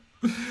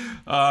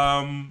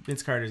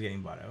 Vince Carter's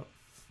getting bought out.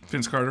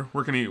 Vince Carter.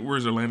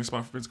 Where's the landing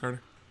spot for Vince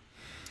Carter?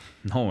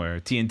 Nowhere.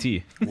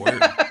 TNT.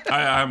 Warriors.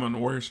 I'm on the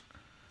Warriors.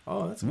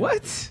 Oh, that's good.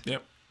 What?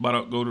 Yep. Bought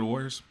out. Go to the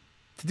Warriors.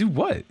 To do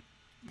what?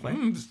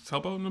 Just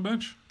help out on the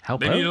bench.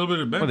 Help They out? need a little bit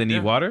of bench. Oh, they need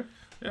yeah. water?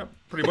 Yeah,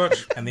 pretty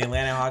much. And the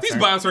Atlanta Hawks. These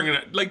buyouts aren't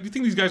gonna do you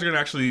think these guys are gonna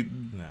actually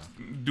No.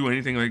 do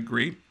anything like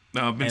great?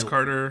 Vince Hey.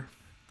 Carter,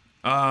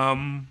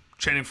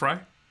 Channing Frye,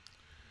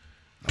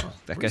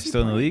 That guy's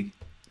still in the league?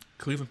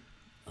 Cleveland,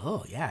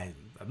 Oh yeah, I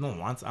don't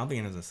want. I don't think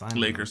anyone's gonna sign him.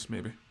 Lakers,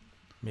 maybe.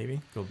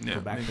 Maybe go Yeah,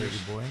 back to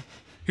Lakers. your boy.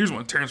 Here's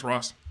one: Terrence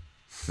Ross.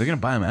 They're going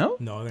to buy him out?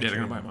 No, Yeah, they're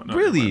gonna buy him out. No,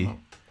 Really? they're gonna buy him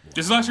out.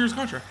 This is last year's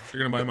contract. They're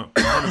gonna buy him out.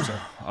 100%.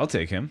 I'll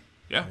take him.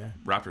 Yeah,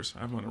 Raptors.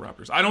 I'm on the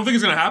Raptors. I don't think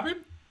it's gonna happen,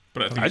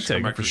 but I think I'd he should take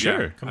come it back for to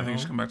sure. Yeah, I think he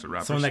should come back to the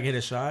Raptors. Someone that can hit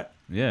a shot.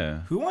 Yeah.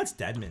 Who wants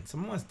Deadman?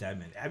 Someone wants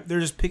Deadman. They're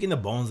just picking the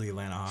bones of the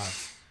Atlanta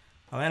Hawks.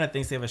 Atlanta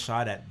thinks they have a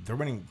shot at. They're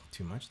winning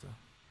too much though.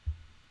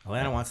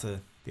 Atlanta wants the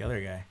other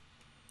guy,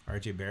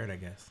 RJ Barrett, I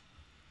guess.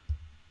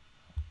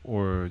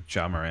 Or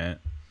Ja Morant.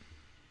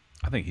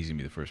 I think he's going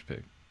to be the first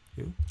pick.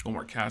 Who?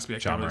 Omar Caspi. I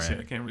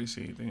Ja can't really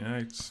see anything.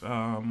 It's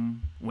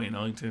Wayne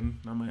Ellington,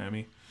 not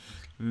Miami.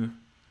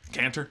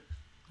 Cantor.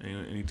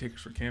 Any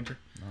takers for Cantor?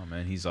 Oh,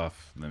 man, he's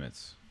off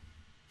limits.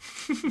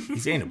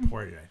 He's getting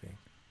deported, I think.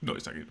 No,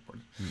 he's not getting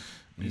deported.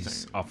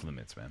 He's off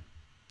limits, man.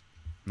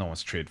 No one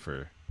wants to trade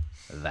for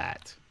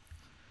that.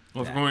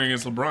 Well, if going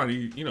against LeBron,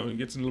 he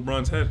gets in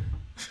LeBron's head.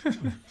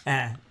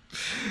 Ah.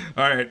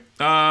 All right.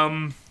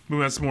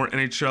 Moving on to some more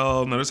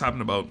NHL. Now, this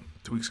happened about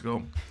 2 weeks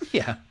ago.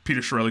 Yeah.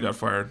 Peter Chiarelli got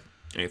fired.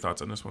 Any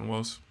thoughts on this one,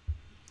 Wells?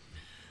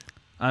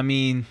 I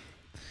mean,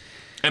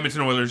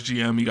 Edmonton Oilers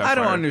GM, he got fired.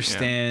 I don't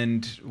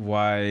understand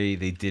why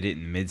they did it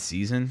in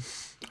mid-season.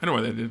 Yeah. I know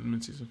why they did it in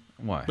midseason.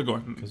 Why? But go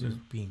on. Because he was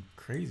being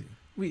crazy.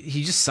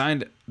 He just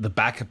signed the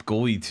backup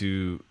goalie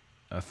to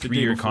a The day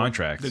 3-year before.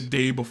 contract. The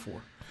day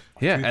before.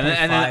 Yeah, and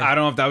then 3.5. I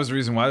don't know if that was the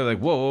reason why they're like,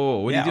 whoa,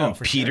 what are you doing,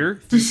 for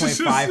Peter? Sure.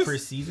 3.5 per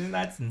season.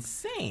 That's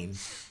insane.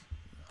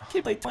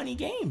 Kid played 20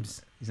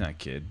 games. He's not a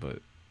kid, but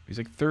he's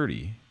like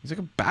 30. He's like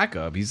a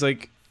backup. He's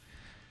like,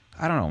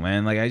 I don't know,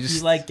 man. Like I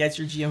just He gets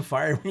your GM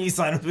fired when you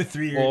sign up with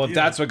 3 years. Well, if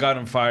that's what got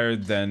him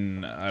fired,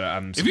 then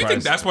I'm surprised. If you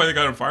think that's why they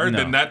got him fired, No.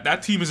 then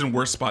that team is in a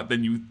worse spot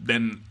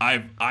than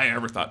I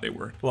ever thought they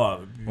were.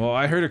 well,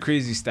 I heard a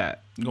crazy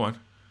stat Go on.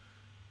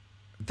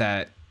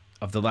 that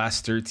of the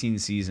last 13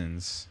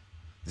 seasons,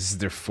 this is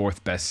their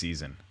 4th best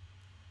season.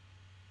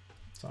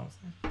 that's all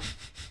I'm saying.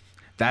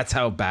 That's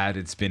how bad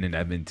it's been in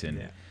Edmonton.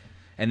 Yeah.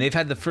 And they've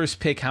had the first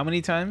pick how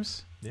many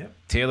times? Yep.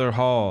 Taylor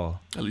Hall,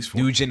 At least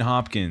 4. Nugent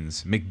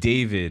Hopkins,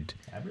 McDavid,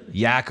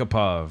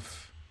 Yakupov,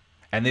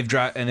 and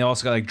they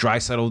also got like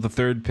Draisaitl with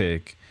the 3rd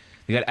pick.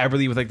 They got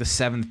Eberle with like the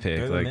 7th pick.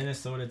 They're the Like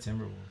Minnesota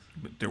Timberwolves.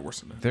 But they're worse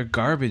than that. they're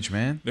garbage,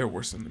 man. They're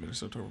worse than the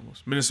Minnesota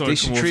Timberwolves. Minnesota They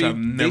should Timberwolves trade- have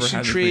they never should had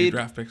as many trade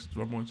draft picks as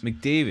Red Wings.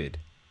 McDavid. That's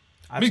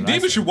what I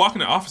McDavid said. should walk in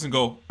the office and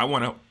go, I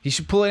want out. He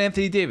should pull out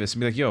Anthony Davis and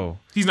be like, "Yo,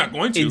 He's not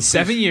going to. in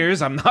 7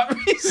 years, I'm not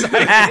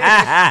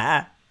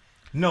resigning."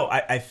 No,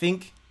 I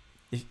think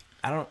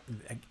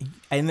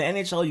in the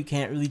NHL you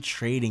can't really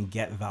trade and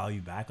get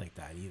value back like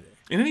that either.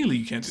 In any league,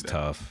 you can't do that.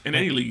 tough. In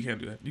any league, you can't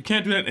do that. You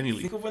can't do that in any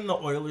Think league. of when the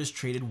Oilers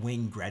traded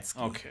Wayne Gretzky.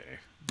 Okay.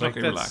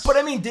 Okay, relax. But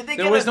I mean, did they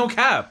There get was no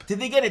cap. Did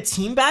they get a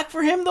team back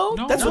for him though?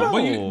 No, That's what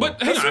I'm. but,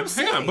 but hang That's what I'm on,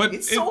 saying. hang on. But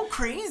it's in- so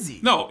crazy.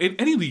 no, in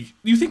any league,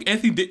 you think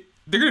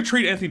they're going to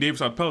trade Anthony Davis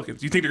on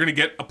Pelicans? You think they're going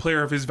to get a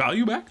player of his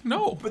value back?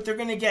 No. But they're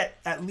gonna get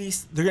a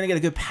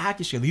good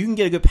package here. You can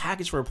get a good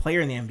package for a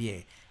player in the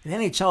NBA. In the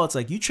NHL, it's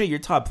like you trade your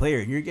top player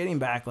and you're getting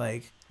back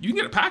like You can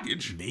get a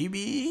package.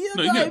 maybe a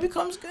No, you guy get-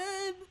 becomes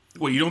good.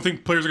 Wait, you don't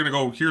think players are going to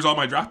go, here's all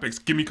my draft picks,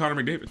 give me Connor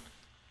McDavid?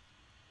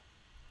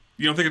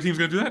 You don't think a team's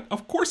going to do that?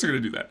 Of course they're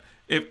going to do that.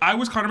 If I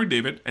was Connor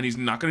McDavid, and he's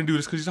not going to do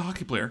this because he's a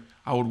hockey player,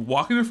 I would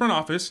walk into the front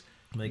office,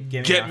 Like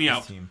get me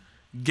out.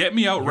 Get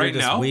me out You're right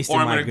just now, wasting or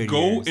I'm my going to good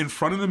go years. in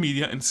front of the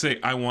media and say,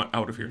 I want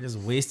out of here. Just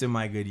wasting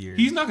my good years.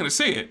 He's not going to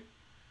say it,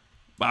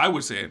 but I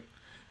would say it.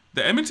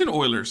 The Edmonton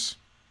Oilers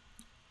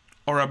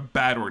are a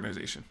bad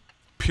organization.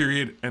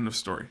 Period. End of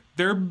story.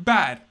 They're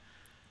bad.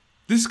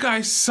 This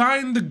guy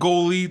signed the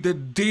goalie the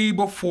day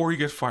before he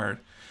gets fired.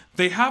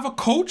 They have a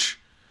coach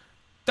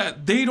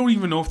that they don't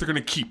even know if they're going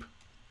to keep.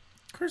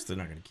 Of course, they're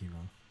not gonna keep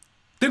him.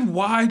 Then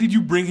why did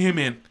you bring him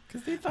in?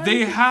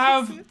 They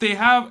have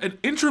an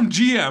interim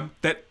GM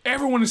that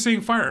everyone is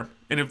saying fire him.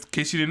 And in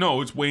case you didn't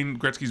know, it's Wayne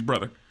Gretzky's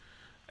brother.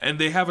 And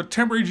they have a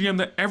temporary GM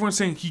that everyone's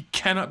saying he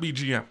cannot be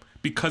GM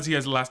because he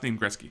has the last name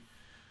Gretzky.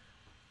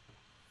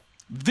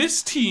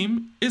 This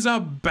team is a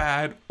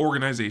bad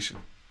organization.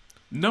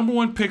 Number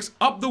 1 picks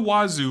up the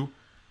wazoo,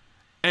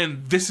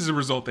 and this is a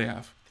result they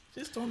have.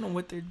 Just don't know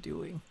what they're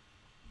doing.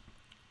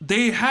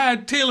 They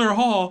had Taylor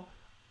Hall,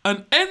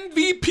 an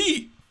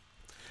MVP.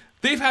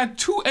 They've had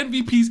 2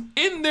 MVPs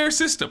in their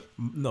system.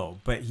 No,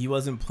 but he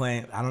wasn't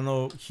playing. I don't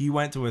know. He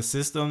went to a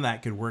system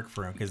that could work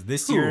for him because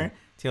this year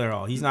Taylor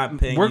Hall, he's not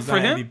paying. Work he's for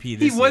not him. MVP He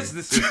this was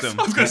year. the system.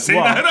 I was going to say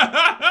Well,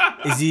 that.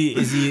 Is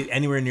he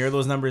anywhere near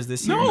those numbers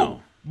this year?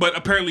 No. But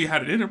apparently he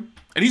had it in him.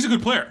 And he's a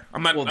good player.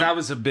 I'm not. Well, that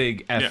was a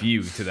big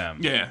FU to them.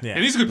 Yeah. Yeah.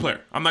 And he's a good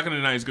player. I'm not going to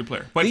deny he's a good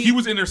player. But he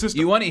was in their system.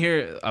 You want to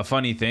hear a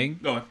funny thing?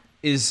 Go on.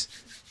 Is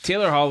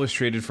Taylor Hall was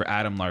traded for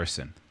Adam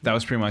Larson. That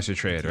was pretty much the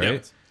trade, right?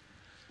 Yep.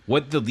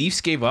 What the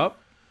Leafs gave up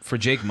for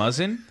Jake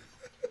Muzzin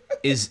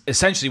is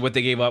essentially what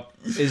they gave up.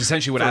 Is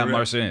essentially what Adam real.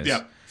 Larson is.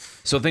 Yeah.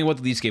 So think what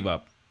the Leafs gave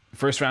up: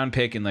 1st round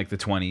pick in like the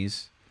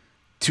 20s,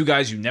 2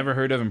 guys you've never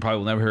heard of and probably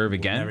will never hear of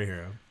again Never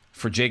hear of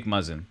for Jake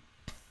Muzzin.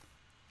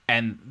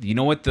 And you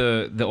know what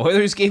the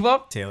Oilers gave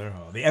up? Taylor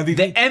Hall, the MVP.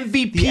 The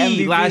MVP, The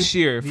MVP last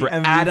year the for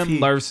MVP. Adam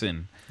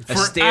Larson,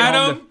 For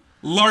Adam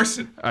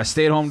Larson. a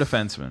stay-at-home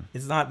defenseman.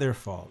 It's not their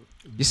fault.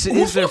 It's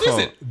Whose their fault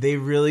is fault. it? They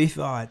really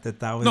thought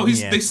that was No, the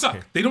they answer.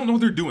 suck. They don't know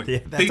what they're doing. Yeah,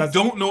 they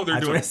don't know what they're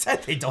that's doing. What I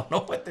said. They don't know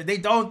what they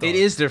don't. Though. It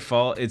is their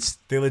fault. It's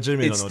They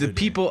legitimately it's don't know the what they're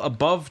people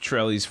above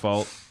Trelly's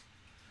fault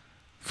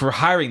for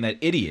hiring that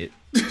idiot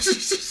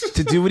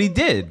to do what he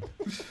did.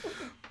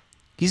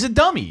 He's a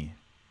dummy.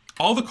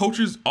 All the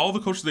coaches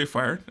they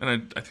fired, and I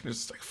think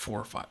there's like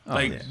 4 or 5.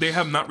 yeah. They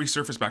have not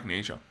resurfaced back in the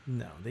NHL. doing.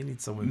 No, they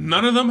need someone.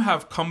 None of them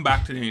have come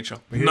back to the NHL.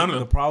 Here's None of the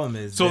them. problem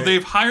is So they're-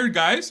 they've hired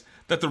guys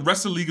that the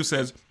rest of the league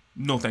says,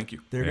 no, thank you.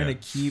 They're gonna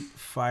keep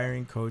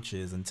firing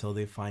coaches until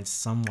they find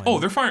someone. Oh,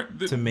 they're firing.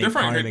 To make They're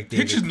firing. Connor McDavid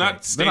Hitch is not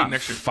click. They're staying not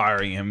next year.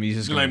 firing him. He's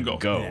just Let him going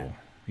to go. go. Yeah.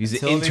 He's the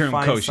Until they interim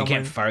find coach. You someone-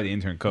 can't fire the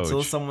intern coach.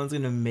 until someone's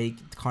gonna make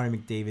Connor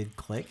McDavid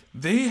click.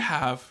 They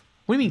have.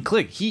 What do you mean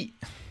click? He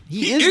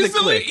He is the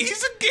click.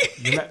 He's a game.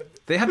 You're not-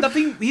 They have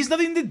nothing. He's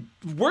nothing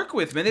to work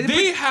with, man.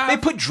 They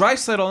put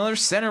Draisaitl on their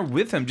center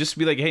with him just to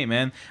be like, hey,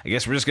 man, I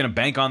guess we're just gonna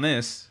bank on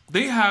this.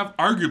 They have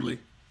arguably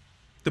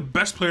the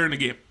best player in the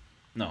game.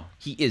 No,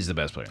 he is the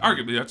best player.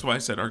 Arguably, that's why I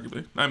said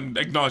arguably. I'm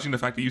acknowledging the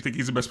fact that you think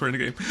he's the best player in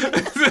the game.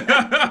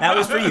 that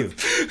was for you.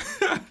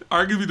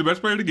 Arguably the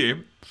best player in the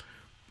game.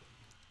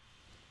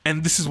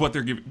 And this is what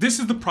they're giving. This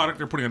is the product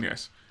they're putting on the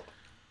ice.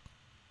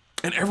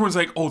 And everyone's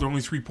like, oh, they're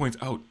only 3 points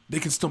out. They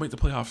can still make the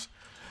playoffs.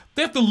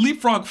 They have to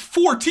leapfrog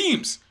 4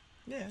 teams.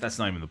 Yeah. That's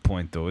not even the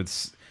point, though.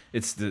 It's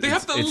the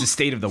have to- it's the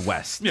state of the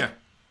West. Yeah.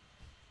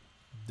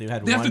 They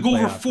have to go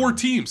over 4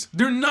 teams.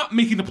 They're not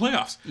making the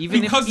playoffs.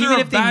 Because they're a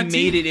if they bad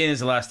made team. it in as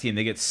the last team,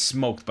 they get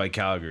smoked by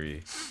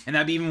Calgary, and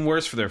that'd be even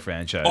worse for their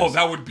franchise. Oh,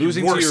 that would be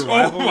losing worse. to your Oh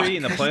my rivalry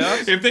in the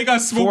playoffs. If they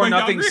got smoked by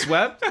 4-0 Calgary.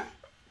 swept,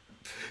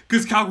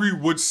 Because Calgary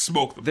would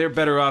smoke them. they're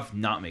better off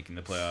not making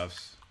the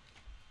playoffs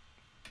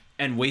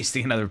and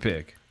wasting another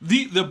pick.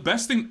 The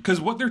best thing,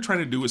 because what they're trying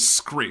to do is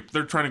scrape.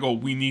 They're trying to go,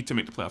 we need to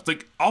make the playoffs.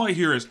 Like, all I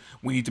hear is,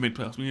 we need to make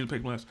playoffs. We need to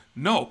make playoffs.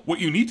 No, what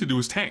you need to do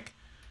is tank.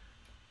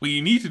 What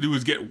you need to do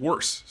is get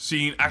worse, so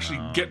you can actually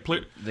get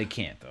play. They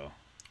can't though.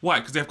 Why?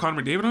 Because they have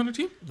Connor McDavid on their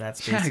team.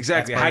 That's Yeah, basic.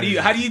 exactly. That's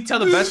How do you tell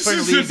the best player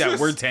in the league that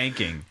we're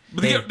tanking?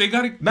 But they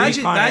got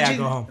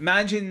to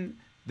Imagine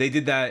they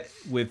did that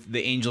with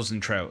the Angels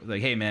and Trout.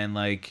 Like, hey man,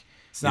 like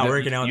It's not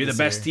working out. You're the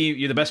best team.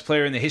 You're the best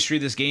player in the history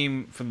of this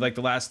game from like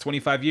the last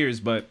 25 years.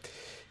 But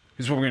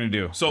here's what we're gonna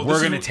do. So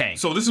we're gonna tank.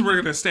 So this is where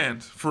they're gonna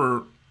stand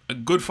for a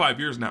good 5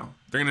 years now.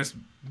 They're gonna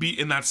be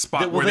in that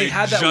spot where they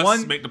had just that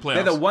one, make the playoffs.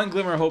 They had the one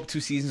glimmer of hope 2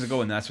 seasons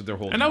ago, and that's what they're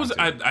holding. And that was,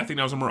 on to. I think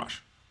that was a mirage.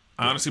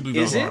 I honestly believe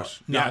Is that was it? a mirage.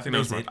 No, Yeah, I think that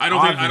was a is mirage. it? I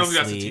don't think that's the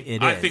Obviously, team.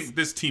 it I is. think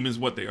this team is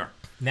what they are.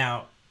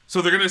 Now,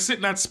 So they're gonna sit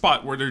in that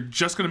spot where they're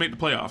just gonna make the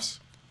playoffs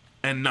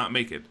and not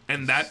make it,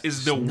 and that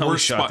is the no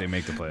worst shot spot. they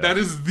make the playoffs. That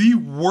is the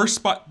worst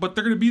spot. But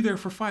they're gonna be there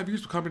for 5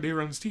 years with Connor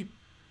McDavid on this team.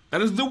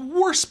 That is the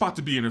worst spot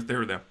to be in if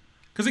they're them,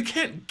 because they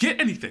can't get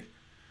anything.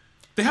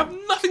 They have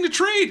nothing to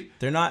trade.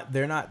 they're not.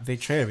 They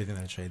trade everything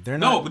they trade. They're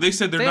No, not. but they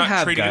said they're They not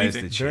have trading guys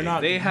anything. to trade.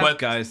 not- They have but-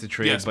 guys to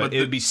trade, yes, but but it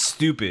would be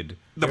stupid.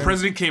 The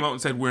president came out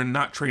and said we're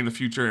not trading the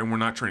future and we're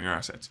not trading our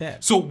assets. Yeah.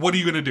 So what are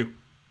you gonna do?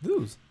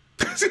 lose.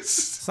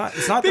 it's not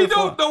they their don't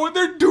fault. know what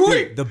they're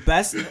doing. Dude,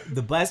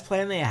 the best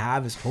plan they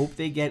have is hope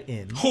they get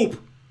in Hope.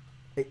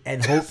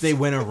 and hope they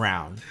win a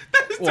round.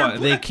 Well,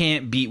 they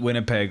can't beat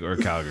Winnipeg or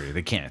Calgary.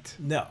 They can't.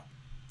 No.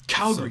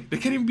 Calgary. They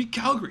can't even beat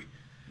Calgary.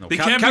 No, They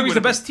can't beat Calgary's the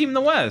Winnipeg. best team in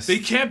the West. They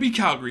can't beat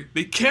Calgary.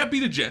 They can't beat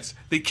the Jets.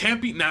 They can't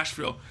beat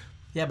Nashville.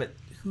 Yeah, but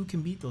who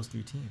can beat those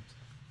 3 teams?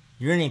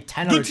 You're gonna name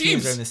 10 Good other teams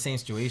teams. that are in the same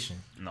situation.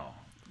 No,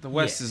 the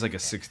West Yeah. is like a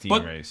 16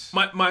 But race.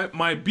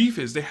 my beef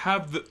is they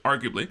have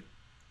arguably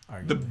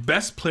the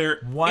best player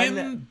One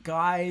in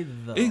guy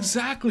though.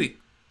 exactly.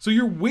 So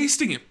you're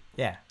wasting him.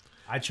 Yeah.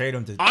 I trade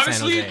him to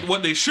Honestly, San Jose.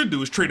 what they should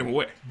do is trade him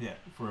away. Yeah,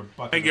 for a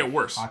bucket And get of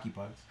worse. hockey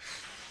pucks.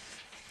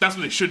 That's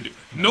what they should do.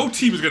 No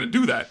team is gonna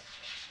do that.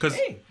 Because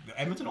Hey, the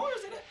Edmonton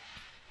Oilers did it.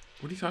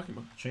 what are you talking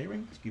about? Trade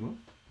ring, Skibo.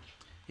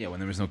 Yeah, when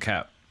there was no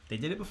cap. They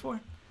did it before.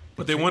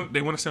 But they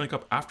won a Stanley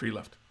Cup after he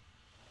left.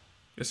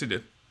 Yes, he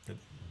did. Did-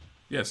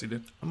 Yes, he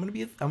did. I'm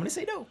gonna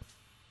say no.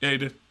 Yeah, he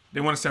did. They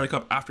won a Stanley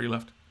Cup after he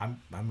left. I'm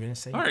gonna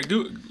say. All right,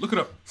 look it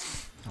up.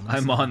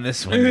 I'm on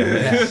this one.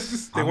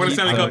 They won a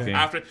Stanley Cup okay.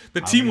 after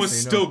the I'm team gonna was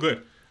say no. still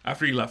good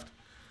after he left.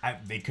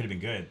 They could have been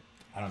good.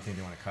 I don't think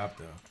they won a cup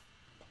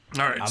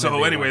though. All right. I'm So a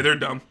big anyway, one. they're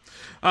dumb.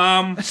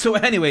 So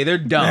anyway, they're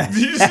dumb.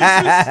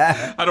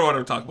 I don't want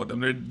to talk about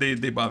them.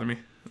 They bother me.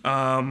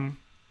 Hall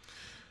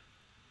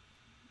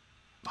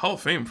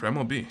of Fame for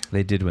MLB.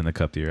 They did win the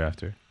cup the year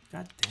after.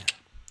 God damn.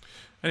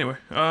 Anyway,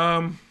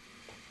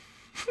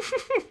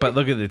 But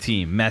look at the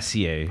team: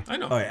 Messier, I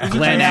know. Oh yeah.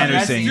 Glenn Yeah,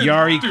 Anderson, that's-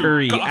 Yari Dude,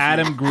 Curry, Coffey.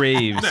 Adam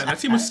Graves, Man, that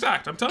team was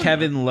stacked. I'm telling you.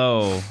 Kevin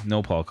Lowe.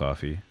 No Paul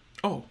Coffey,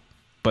 Oh,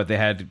 but they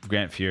had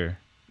Grant Fuhr.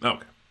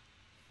 okay.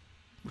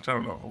 Which I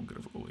don't know how good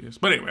of a goalie he is.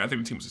 But anyway, I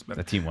think the team was just better.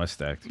 That team was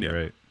stacked. You're Yeah.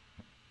 right.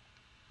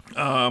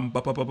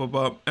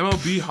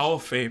 MLB Hall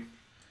of Fame.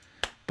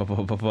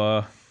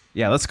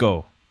 Yeah, let's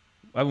go.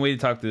 I've been waiting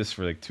to talk to this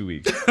for like 2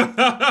 weeks. All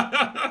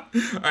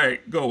right,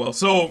 go well.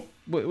 So,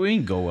 What do you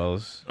mean, go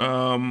Wells?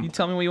 You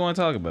tell me what you want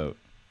to talk about.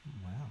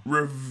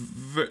 do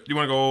you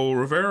want to go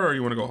Rivera or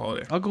you want to go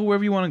Holiday? I'll go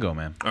wherever you want to go,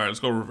 man. All right, let's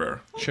go Rivera.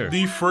 Sure.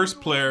 The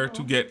first player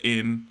to get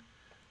in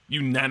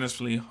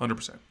unanimously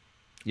 100%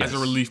 Yes. as a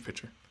relief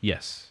pitcher.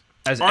 Yes.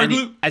 As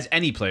Arguably-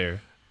 any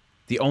player,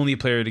 the only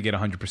player to get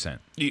 100%.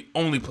 The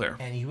only player.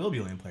 And he will be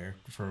a lane player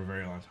for a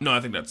very long time. No, I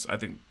think players No,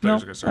 are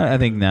going to start. I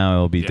think now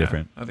it'll be Yeah,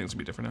 different. I think it's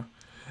gonna be different now.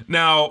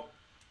 Now,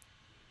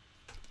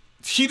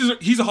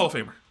 he's a Hall of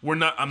Famer.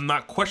 I'm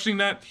not questioning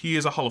that. He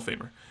is a Hall of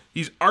Famer.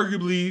 He's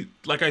arguably,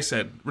 like I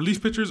said,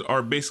 relief pitchers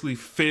are basically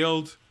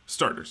failed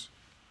starters.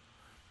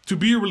 To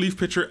be a relief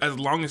pitcher as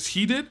long as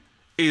he did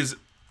is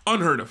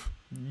unheard of.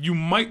 You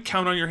might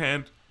count on your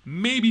hand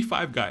maybe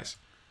 5 guys.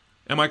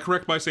 Am I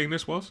correct by saying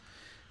this, Wells?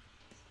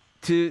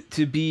 To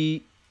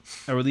be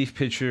a relief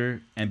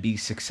pitcher and be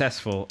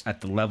successful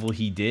at the level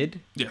he did,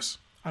 Yes.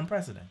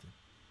 Unprecedented.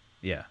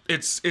 yeah.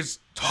 It's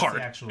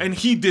hard. actual- And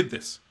he did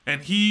this. So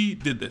And he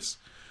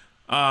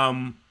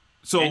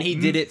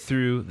did it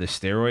through the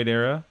steroid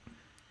era.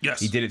 Yes.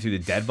 He did it through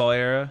the dead ball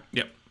era.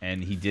 Yep.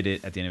 And he did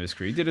it at the end of his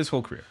career. He did his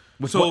whole career.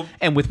 With So-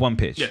 with one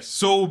pitch. Yes.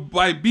 So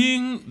they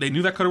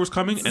knew that cutter was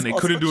coming, and they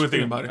also couldn't do true.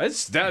 anything about it.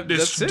 That's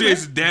It's, it,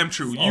 it's man. damn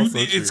true. also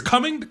It's true.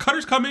 coming. The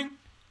cutter's coming.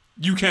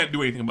 You can't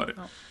do anything about it.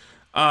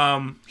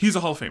 He's a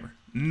Hall of Famer.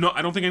 No,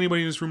 I don't think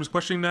anybody in this room is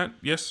questioning that.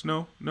 Yes,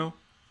 no.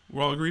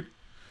 We're all agreed.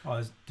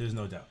 Oh, there's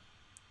no doubt.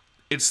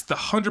 It's the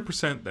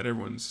 100% that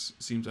everyone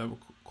seems to have a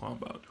qualm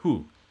about.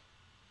 Who?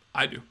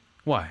 I do.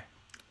 Why?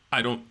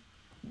 I don't.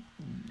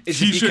 Is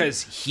He it should-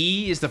 because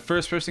he is the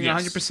first person to get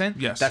Yes. 100%?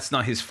 Yes. That's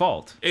not his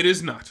fault. It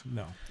is not.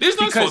 No. It is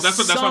not his fault. Because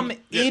That's some what.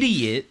 Yeah.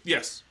 idiot...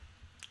 Yes.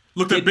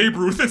 Looked at Babe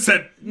Ruth and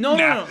said, No,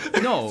 nah.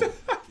 no.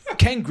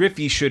 Ken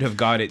Griffey should have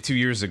got it 2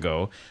 years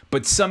ago,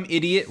 but some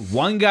idiot,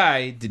 one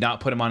guy, did not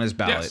put him on his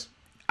ballot. Yes.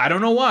 I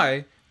don't know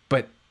why,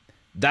 but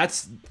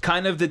that's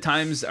kind of the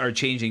times are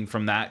changing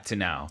from that to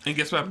now. And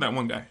guess what happened to that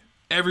one guy?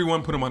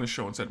 Everyone put him on his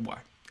show and said why.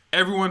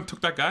 Everyone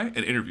took that guy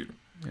and interviewed him.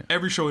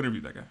 Every show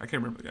interviewed that guy. I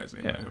can't remember the guy's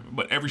name, Yeah.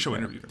 but every show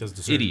interviewed him. Does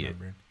deserve Idiot.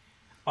 remembered.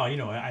 Oh, you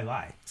know what? I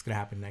lie. It's gonna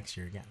happen next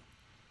year again.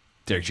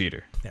 Derek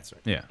Jeter. That's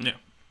right. Yeah. Yeah.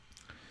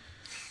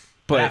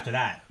 But But after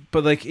that,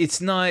 like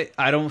it's not.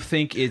 I don't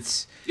think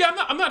it's. Yeah,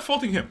 I'm not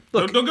faulting him.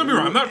 Look, don't get me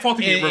wrong. I'm not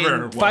faulting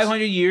Rivera. In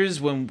 500 years,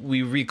 when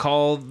we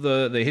recall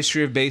the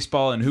history of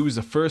baseball and who was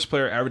the first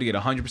player ever to get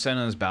 100%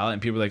 on his ballot,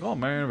 and people are like, "Oh,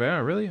 Mariano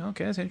Rivera, really?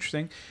 Okay, that's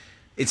interesting."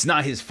 It's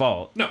not his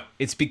fault. No.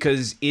 It's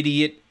because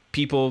idiot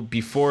people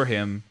before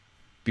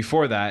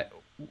that,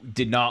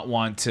 did not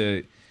want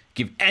to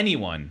give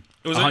anyone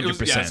It was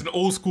 100%. yeah, it's an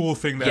old school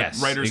thing that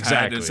Yes, writers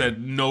exactly. had that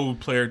said no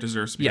player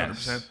deserves to be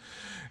Yes. 100%.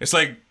 It's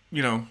like,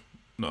 no,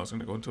 I was going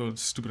to go into a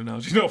stupid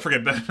analogy. No,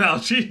 forget that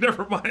analogy.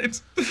 Never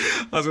mind.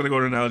 I was going to go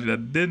to an analogy that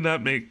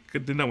I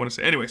did not want to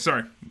say. Anyway,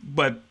 sorry.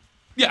 But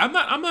yeah, I'm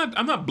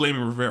not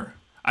blaming Rivera.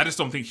 I just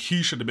don't think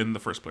he should have been the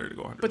first player to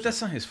go 100%. But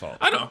that's not his fault.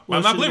 I know. Well,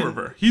 I'm not should've blaming been-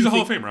 Rivera. He's you a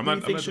Hall think- of Famer. I'm who do not. you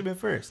I'm think not should have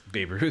been first?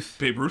 Babe Ruth.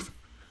 Babe Ruth,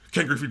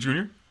 Ken Griffey Jr.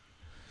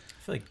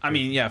 I feel like I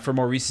mean, yeah, for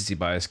more recency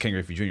bias, Ken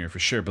Griffey Jr. for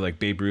sure, but like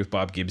Babe Ruth,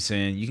 Bob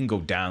Gibson, you can go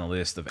down the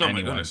list of Oh, my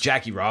anyone. goodness.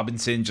 Jackie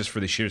Robinson, just for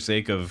the sheer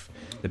sake of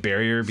the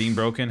barrier being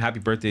broken.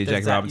 Happy birthday, to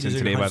Jackie Robinson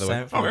today, by the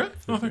way. Oh, really?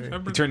 Oh, thanks.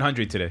 He turned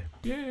 100 today.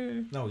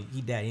 Yeah. No,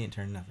 he died. He didn't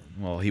turn nothing.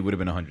 Well, he would have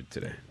been 100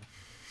 today.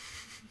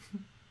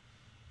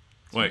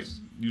 Wait,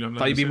 you have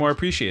Thought you'd be more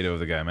appreciative of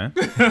the guy, man.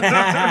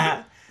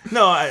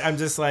 No, I'm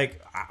just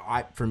like,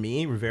 for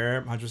me,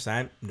 Rivera,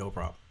 100%, no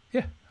problem.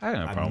 Yeah, I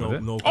don't have a problem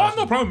with it. No Oh, I have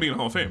no problem being in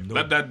the Hall of Fame. No.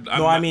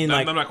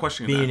 I'm not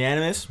questioning being that.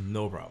 unanimous,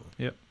 no problem.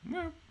 Yep.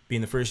 Yeah.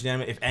 Being the first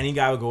unanimous, if any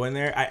guy would go in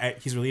there,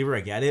 he's a reliever, I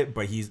get it,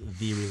 but he's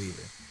the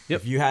reliever.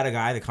 Yep. If you had a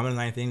guy that come in the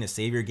ninth inning to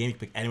save your game, you could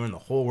pick anyone in the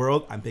whole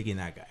world, I'm picking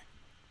that guy.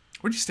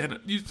 Where'd you stand?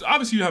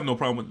 Obviously, you have no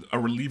problem with a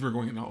reliever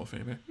going in the Hall of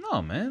Fame, eh?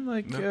 No, man.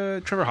 Like No.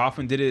 Trevor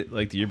Hoffman did it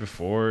like the year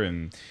before,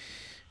 and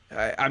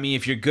I mean,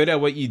 if you're good at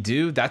what you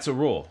do, that's a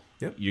rule.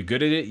 Yep. You're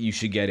good at it, you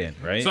should get in,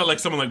 right? It's not like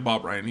someone like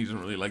Bob Ryan. He doesn't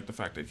really like the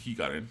fact that he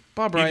got in.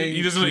 Bob Ryan,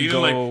 He doesn't. can He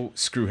doesn't like. go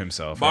screw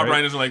himself. Bob right?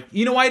 Ryan doesn't like.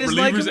 You know why he doesn't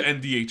like relievers him?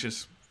 and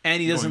DHs.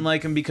 And he doesn't Going.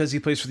 like him because he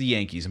plays for the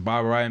Yankees, and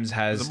Bob Ryan He's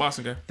has a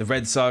Boston guy. the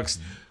Red Sox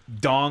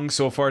dong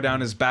so far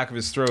down his back of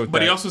his throat.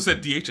 But he that- also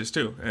said DHs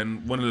too,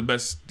 and one of the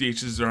best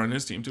DHs are on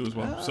his team too as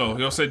well. So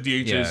he also said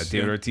DHs. yeah,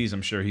 David Ortiz.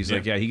 I'm sure he's Yeah.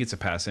 like, yeah, he gets a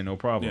pass in, no Yeah.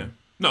 problem.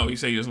 No, he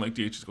said he doesn't like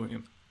DHs going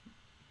in.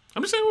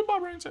 I'm just saying what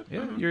Bob Ryan said.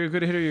 Yeah, you're a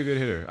good hitter. You're a good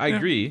hitter. I Yeah.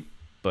 agree,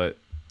 but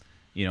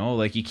you know,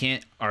 like you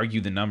can't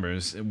argue the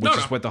numbers, which No, is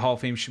no. what the Hall of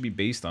Fame should be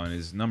based on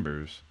is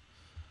numbers.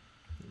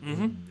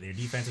 Their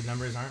defensive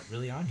numbers aren't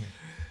really on here.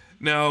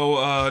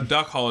 Now,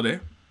 Doc Holliday.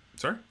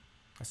 Sorry.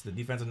 I said the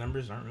defensive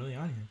numbers aren't really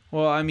on here.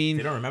 Well, I They mean,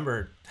 don't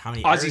remember how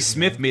many. errors Ozzie he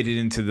Smith had. made it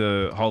into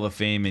the Hall of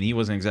Fame, and he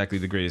wasn't exactly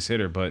the greatest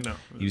hitter, but No.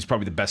 he was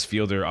probably the best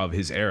fielder of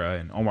his era.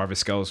 And Omar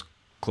Vizquel's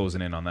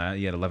closing in on that.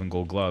 He had 11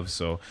 Gold Gloves,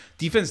 so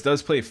defense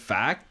does play a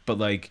fact, but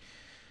like.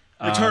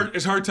 It's hard.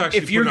 It's hard to actually.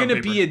 If you're put it on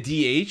going to be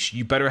paper. a DH,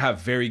 you better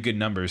have very good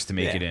numbers to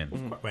make Yeah. it in.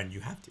 When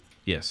you have to.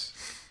 Yes.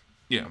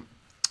 Yeah.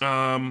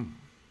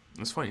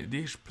 It's funny.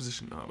 The DH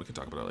position. We can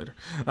talk about that later.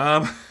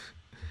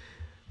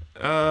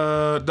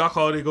 Doc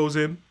Holliday goes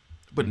in,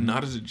 but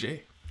not as a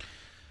J.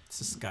 It's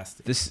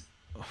disgusting. This.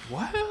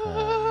 What?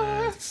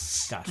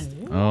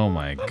 Disgusting. Oh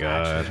my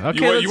God.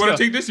 Okay, you want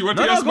to take this? You want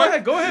to No, take no, this? go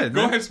ahead. Go ahead.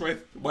 Go man. ahead, Smythe.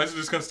 Why is it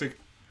disgusting?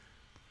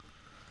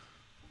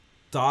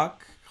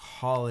 Doc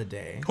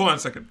Holliday. Hold on a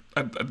second.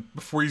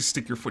 Before you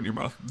stick your foot in your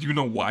mouth, do you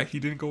know why he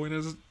didn't go in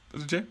as a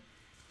J?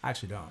 I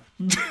actually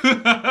don't.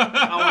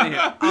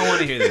 I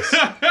want to hear this.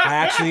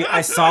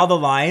 I saw the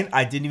line.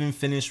 I didn't even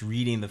finish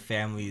reading the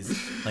family's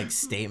like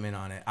statement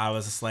on it. I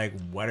was just like,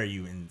 "What are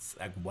you in?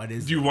 Like, what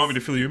is?" Do you this? want me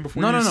to fill you in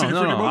before No, you no, stick no, your no,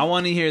 foot in no. your I mouth?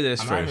 want to hear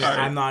this I'm not, first. even,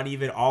 I'm not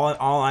even.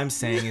 All I'm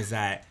saying is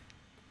that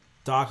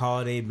Doc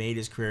Holliday made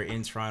his career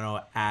in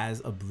Toronto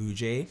as a Blue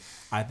Jay.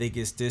 I think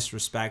it's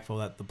disrespectful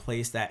that the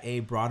place that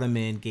brought him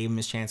in, gave him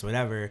his chance,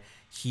 whatever,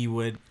 he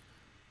would.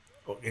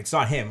 It's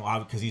not him,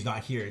 because he's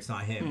not here. It's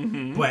not him.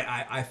 Mm-hmm. But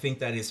I think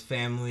that his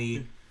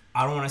family,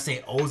 I don't want to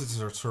say owes it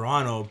to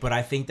Toronto, but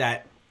I think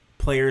that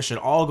players should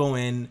all go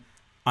in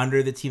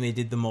under the team they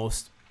did the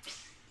most,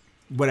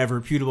 whatever,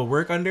 reputable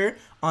work under,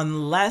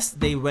 unless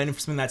they went for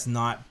something that's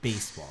not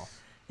baseball.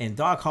 And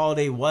Doc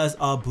Holliday was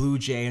a Blue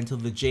Jay until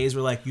the Jays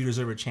were like, you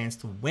deserve a chance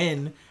to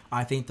win.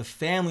 I think the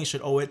family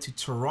should owe it to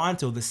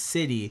Toronto, the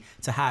city,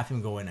 to have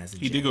him go in as a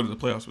Jay. He did go to the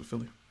playoffs with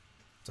Philly.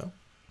 So,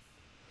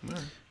 All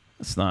right.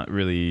 It's not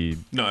really.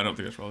 No, I don't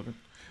think that's relevant.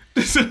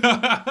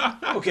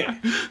 Okay.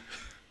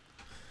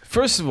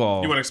 First of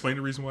all, You want to explain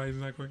the reason why he's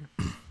not going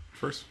in?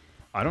 First.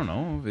 I don't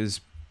know. His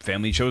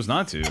family chose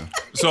not to.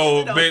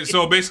 So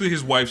basically,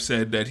 his wife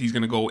said that he's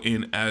going to go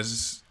in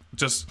as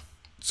just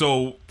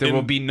so There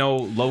will be no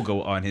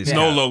logo on his.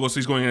 no cap. logo. So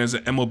he's going in as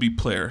an MLB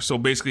player. So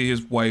basically,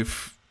 his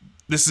wife.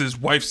 This is his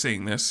wife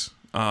saying this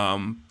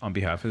on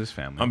behalf of his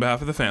family. on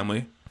behalf of the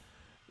family.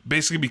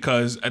 Basically,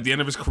 because at the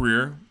end of his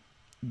career,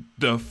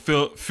 the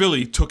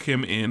Philly took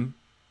him in,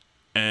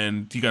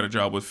 and he got a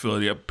job with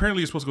Philly.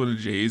 Apparently, he's supposed to go to the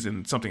Jays,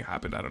 and something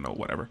happened. I don't know.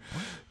 Whatever.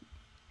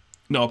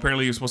 No,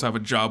 apparently he was supposed to have a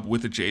job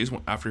with the Jays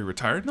after he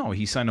retired. No,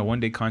 he signed a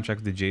 1-day contract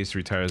with the Jays to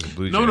retire as a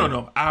Blue Jay.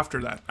 No.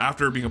 After that,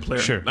 after being a player.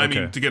 Sure. I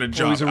mean, to get a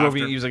job.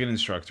 He was like an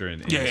instructor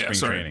in spring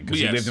training because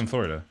he lived in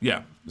Florida.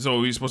 Yeah.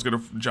 So he's supposed to get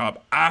a job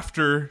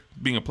after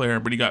being a player,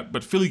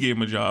 but Philly gave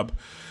him a job.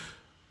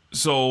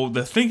 So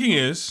the thinking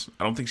is,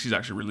 I don't think she's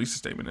actually released a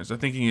statement. The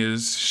thinking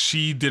is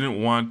she didn't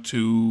want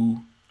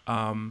to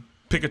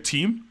pick a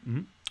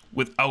team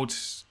without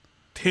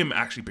him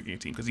actually picking a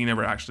team because he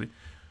never actually.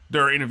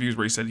 There are interviews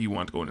where he said he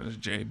wanted to go in as a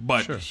J,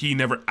 but he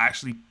never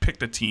actually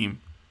picked a team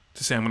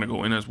to say I'm going to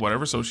go in as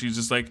whatever. So she's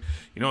just like,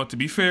 you know what? To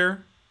be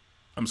fair,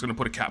 I'm just going to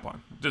put a cap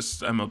on,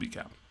 just MLB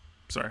cap.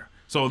 Sorry.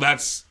 So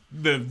that's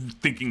the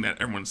thinking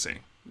that everyone's saying.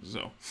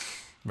 So,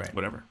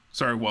 whatever.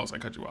 Sorry, Wells, I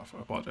cut you off.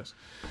 I apologize.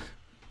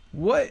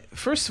 What?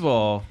 First of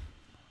all,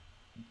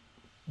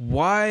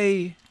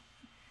 why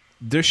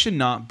there should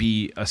not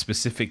be a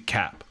specific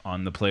cap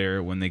on the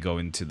player when they go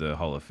into the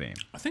Hall of Fame?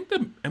 I think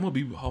the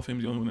MLB Hall of Fame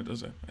is the only one that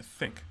does that. I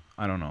think.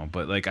 I don't know,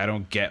 but like I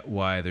don't get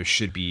why they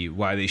should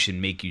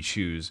make you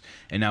choose.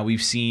 And now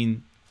we've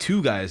seen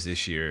 2 guys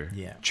this year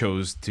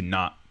chose to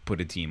not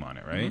put a team on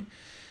it, right?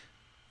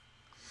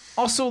 Mm-hmm.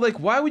 Also, like,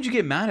 why would you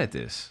get mad at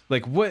this?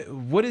 Like, why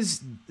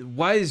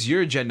does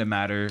your agenda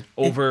matter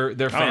over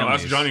their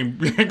families? I don't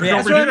know, that's Johnny.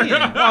 That's what I mean.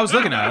 Well, I was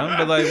looking at him,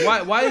 but like,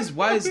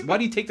 why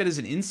do you take that as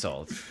an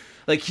insult?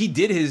 Like, he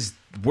did his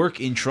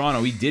work in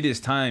Toronto. He did his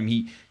time.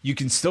 You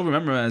can still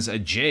remember him as a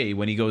J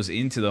when he goes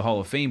into the Hall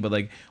of Fame. But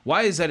like,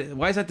 why is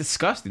that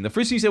disgusting? The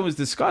first thing you said was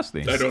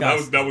disgusting. I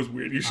know, that was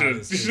weird. You should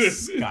have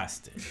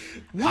disgusted.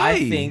 Why?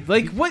 I think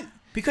like what?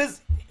 Because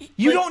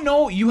you don't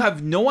know. You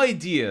have no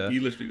idea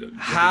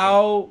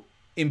how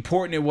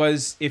important it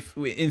was if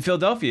in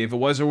Philadelphia, if it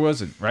was or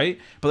wasn't, right?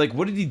 But like,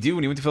 what did he do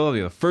when he went to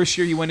Philadelphia? The first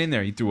year he went in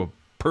there, he threw a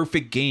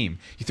perfect game.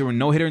 He threw a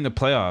no-hitter in the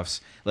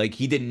playoffs. Like,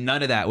 he did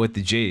none of that with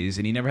the Jays,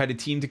 and he never had a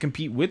team to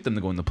compete with them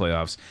to go in the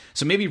playoffs.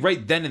 So maybe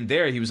right then and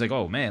there, he was like,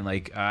 oh, man,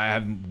 like, I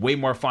have way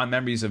more fond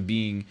memories of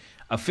being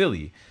a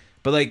Philly.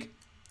 But, like,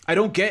 I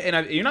don't get,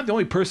 and you're not the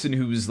only person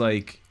who's,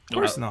 like, of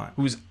course not.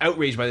 Who's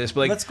outraged by this. But,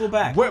 like, let's go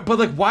back. But,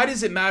 like, why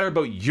does it matter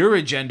about your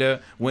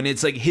agenda when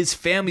it's, like, his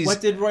family's... What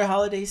did Roy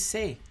Halladay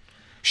say?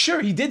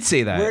 Sure, he did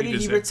say that. Where did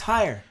he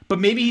retire? But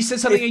maybe he said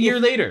something a year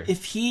later.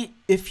 If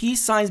he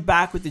signs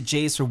back with the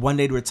Jays for 1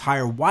 day to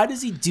retire, why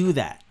does he do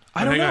that?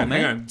 I don't know, man.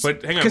 Hang on.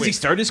 But hang on, because he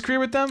started his career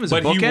with them as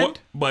a bookend?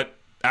 But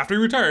after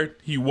he retired,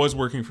 he was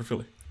working for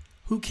Philly.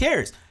 Who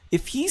cares?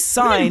 If he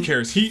signed... Who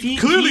cares? He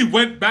clearly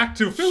went back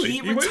to Philly.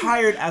 He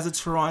retired as a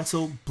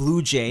Toronto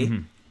Blue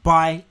Jay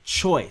by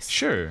choice.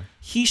 Sure.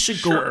 He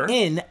should go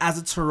in as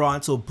a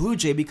Toronto Blue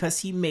Jay because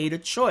he made a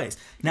choice.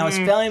 Now, his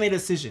family made a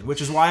decision,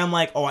 which is why I'm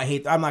like,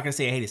 I'm not going to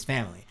say I hate his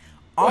family.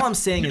 All I'm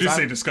saying is... You just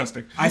say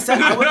disgusting. I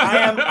said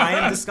I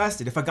am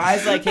disgusted. If a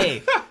guy's like,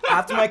 hey,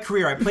 after my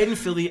career, I played in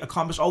Philly,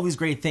 accomplished all these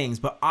great things,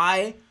 but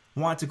I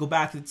want to go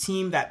back to the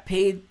team that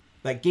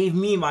gave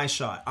me my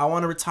shot. I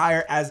want to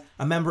retire as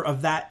a member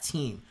of that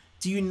team.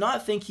 Do you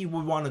not think he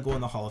would want to go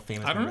in the Hall of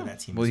Fame as a member of that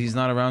team? Well, he's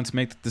not around to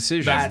make the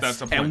decision. That's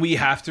the point. And we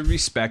have to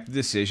respect the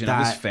decision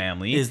of his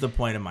family. Is the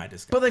point of my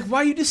discussion. But like, why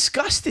are you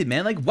disgusted,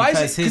 man? Like, why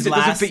is it? Because it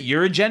doesn't fit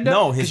your agenda?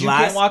 No, you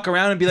can't walk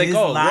around and be like,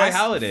 oh, Roy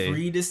Halladay. His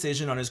free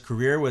decision on his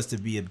career was to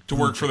be to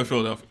work for the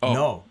Philadelphia. Oh.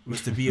 No, it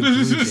was to be a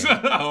Blue Jay.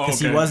 Because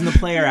he wasn't a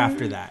player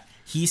after that.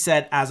 He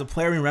said, as a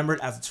player, remembered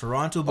as a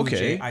Toronto Blue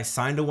Jay, I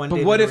signed a 1 day.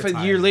 But what if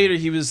a year later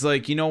he was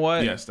like, you know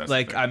what? Yes, that's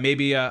like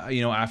maybe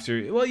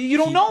after. Well, you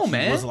don't know,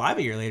 man. He was alive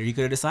a year later. He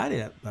could have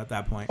decided at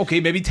that point. Okay,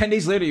 maybe 10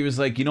 days later he was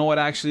like, you know what?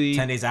 Actually,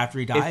 10 days after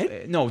he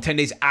died. 10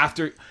 days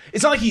after.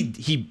 It's not like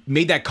he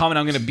made that comment.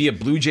 I'm going to be a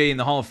Blue Jay in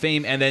the Hall of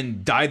Fame, and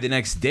then died the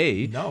next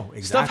day. No,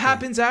 exactly. Stuff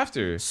happens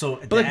after.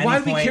 So, but like, why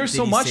do we care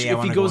so much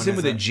if he goes in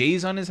with a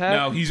Jays on his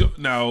hat?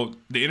 Now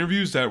the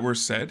interviews that were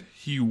said,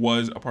 he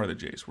was a part of the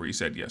Jays, where he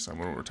said, "Yes, I'm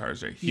going to retire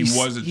as Jay." He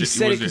said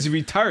it because he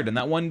retired on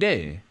that one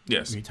day.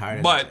 Yes,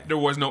 retired. But there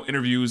was no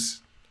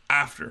interviews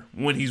after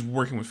when he's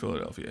working with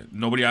Philadelphia.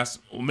 Nobody asked.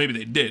 Well, maybe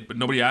they did, but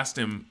nobody asked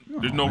him.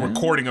 There's no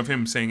recording of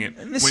him saying it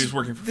when he's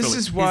working for Philly. This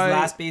is why his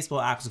last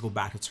baseball act was to go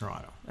back to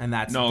Toronto, and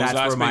that's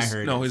where my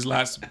hurt. No, his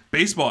last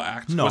baseball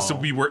act was to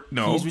be work.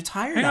 No, he's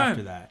retired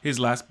after that. His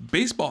last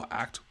baseball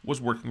act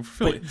was working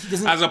for Philly.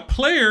 As a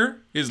player,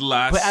 he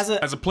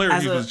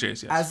was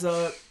Jays. Yes. As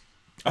a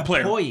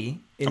employee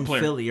in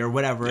Philly or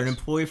whatever, an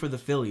employee for the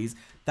Phillies,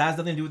 that has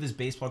nothing to do with his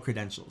baseball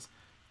credentials,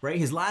 right?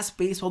 His last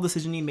baseball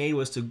decision he made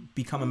was to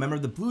become a member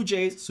of the Blue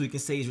Jays so he can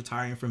say he's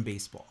retiring from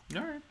baseball.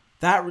 All right.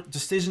 That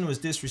decision was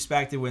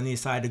disrespected when they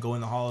decided to go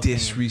in the Hall of Fame.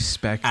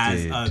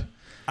 Disrespected.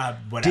 As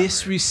whatever.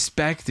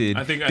 Disrespected.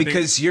 I think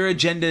because your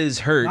agenda is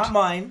hurt. Not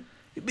mine.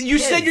 You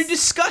said you're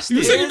disgusted.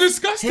 You said you're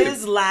disgusted.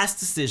 His last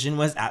decision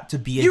was to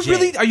be a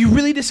J. Are you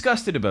really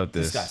disgusted about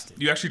this?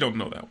 Disgusted. You actually don't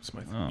know that,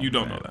 Smythe. You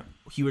don't know that.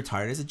 He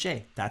retired as a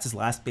J. That's his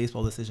last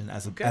baseball decision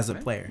as a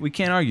player. We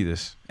can't argue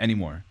this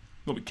anymore.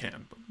 Well, we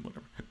can, but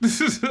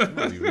whatever.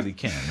 No, we really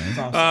can, man.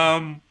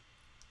 Awesome.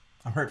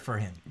 I'm hurt for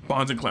him.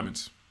 Bonds and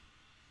Clemens.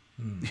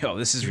 Yo,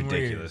 this is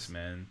ridiculous,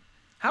 man.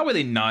 How are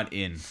they not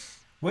in?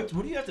 What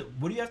do you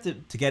have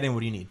to get in?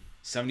 What do you need?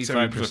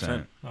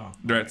 75%. Oh,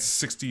 They're okay. at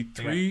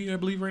 63, I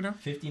believe, right now.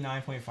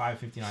 59.5,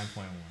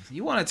 59.1.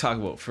 You want to talk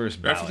about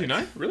first They're at ballot?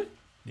 59? Really?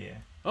 Yeah.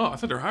 Oh, I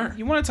thought they're higher.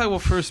 You want to talk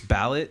about first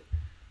ballot?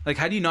 Like,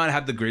 how do you not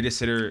have the greatest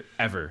hitter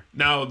ever?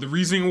 Now, the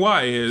reasoning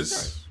why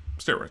is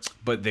steroids.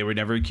 But they were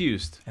never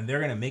accused. And they're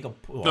gonna make a.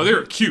 Well, No, they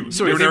were accused.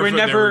 So they were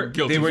never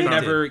guilty. they were found.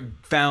 never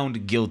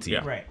found guilty.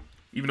 Yeah. right.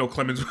 Even though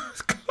Clemens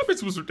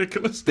was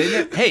ridiculous.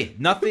 Hey,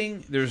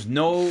 nothing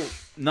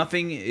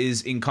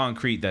is in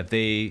concrete that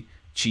they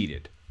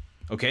cheated.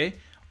 Okay?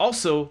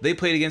 Also, they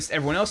played against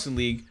everyone else in the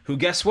league who,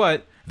 guess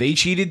what? They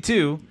cheated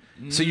too.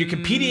 So you're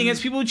competing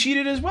against people who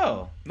cheated as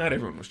well. Not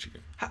everyone was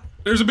cheating.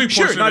 There's a big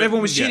Sure, portion not of it-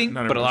 everyone was yeah, cheating,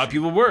 not but a everyone lot was of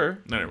people were.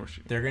 cheating. Not everyone was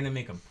cheating. They're gonna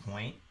make a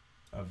point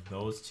of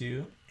those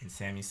two, and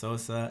Sammy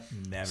Sosa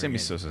never. Sammy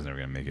getting Sosa's never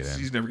going to make it in.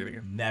 He's never getting in.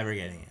 in. Never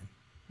getting in.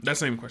 That's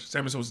not even a question.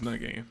 Sammy Sosa's not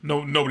getting in.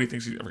 Nobody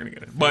thinks he's ever going to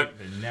get in. But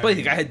They're never But the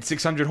getting guy in. had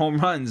 600 home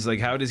runs. Like,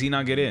 how does he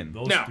not get in?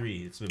 Those Now,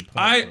 three. It's been.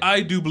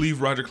 I do believe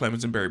Roger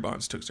Clemens and Barry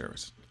Bonds took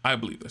steroids. I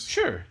believe this.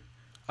 Sure.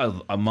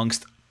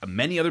 Amongst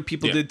many other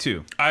people Yeah. did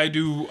too. I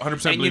do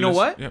 100% And believe you know this.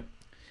 what? Yep.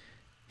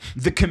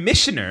 The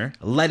commissioner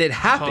let it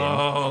happen.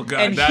 Oh, God.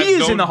 And he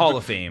is in the Hall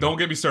of Fame. Don't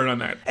get me started on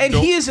that. And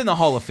Don't- he is in the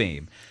Hall of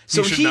Fame.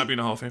 So should not be in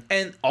the Hall of Fame.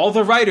 And all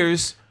the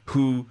writers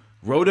who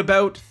wrote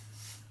about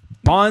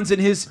Bonds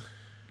and his,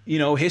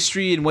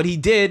 history and what he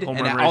did, Home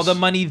and run all race. the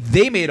money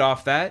they made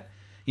off that,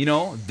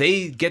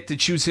 they get to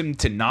choose him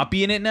to not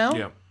be in it now.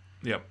 Yep.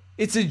 Yep.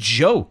 It's a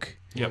joke.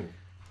 Yep.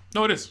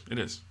 No, it is. It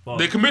is. Well-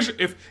 The commission.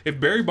 If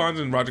Barry Bonds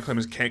and Roger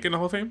Clemens can't get in the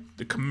Hall of Fame,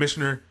 the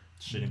commissioner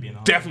Shouldn't be in the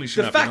Hall of definitely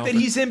should The not be in fact the that Hall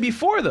of he's in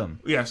before them,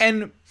 Yes.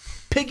 and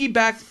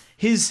piggybacked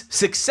his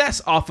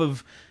success off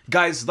of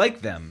guys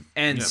like them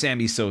and Yep.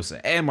 Sammy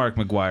Sosa and Mark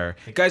McGuire,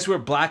 guys who are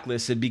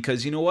blacklisted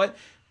because you know what?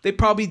 They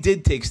probably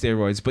did take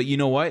steroids, but you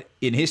know what?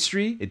 In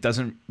history, it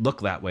doesn't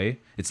look that way.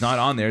 It's not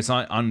on there. It's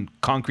not on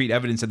concrete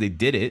evidence that they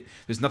did it.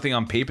 There's nothing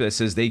on paper that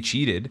says they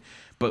cheated.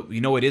 But you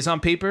know what is on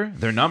paper?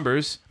 Their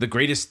numbers, the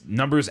greatest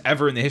numbers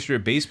ever in the history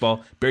of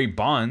baseball. Barry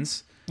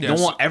Bonds. No Yes.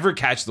 one will ever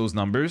catch those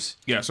numbers.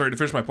 Yeah, sorry to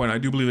finish my point. I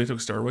do believe they took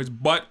steroids,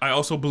 but I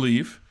also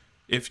believe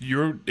if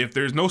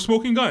there's no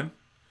smoking gun,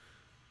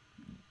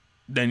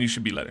 then you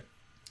should be let in.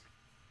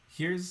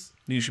 Here's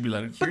You should be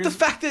let in. But the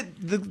fact that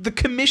the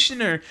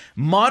commissioner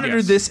monitored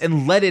Yes. this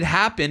and let it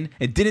happen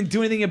and didn't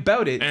do anything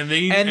about it, And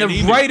the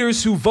they-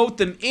 writers who vote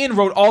them in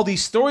wrote all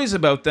these stories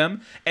about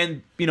them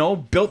and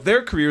built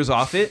their careers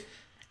off it,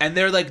 and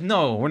they're like,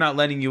 no, we're not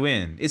letting you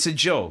in. It's a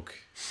joke.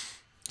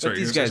 Sorry,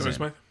 these you're gonna guys say in.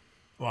 something,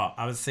 well,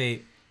 I would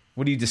say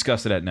What are you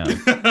disgusted at now?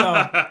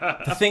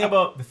 the thing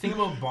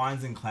about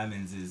Bonds and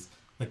Clemens is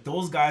like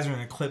those guys are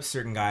going to clip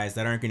certain guys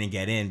that aren't going to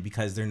get in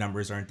because their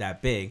numbers aren't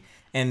that big,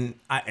 and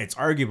it's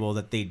arguable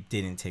that they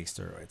didn't take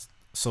steroids.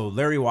 So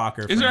Larry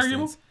Walker, for Is it instance,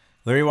 arguable? Smith.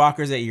 Larry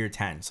Walker's at year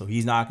 10, so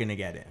he's not going to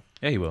get in.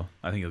 Yeah, he will.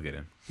 I think he'll get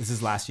in This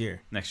is last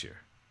year. next year.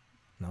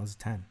 No, it's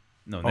 10.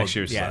 No, next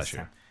year's yeah, last it's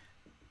year.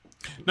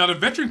 10. Now the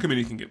veteran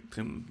committee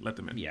can let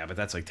them in. Yeah, but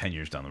that's like 10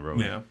 years down the road.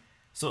 Yeah.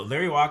 So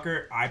Larry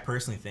Walker, I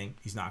personally think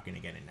he's not going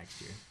to get in next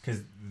year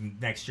because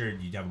next year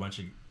you have a bunch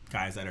of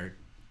guys that are.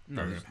 No,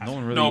 gonna there's pass. no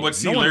one really, No, but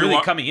see, no one Larry really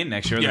Wa- coming in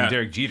next year other Yeah. than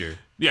Derek Jeter.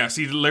 Yeah,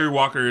 see, Larry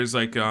Walker is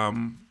like,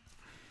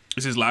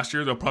 this is last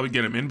year. They'll probably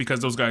get him in because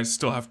those guys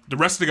still have the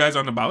rest of the guys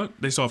on the ballot.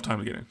 They still have time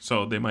to get in,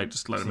 so they might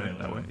just let him in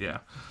that way. Yeah.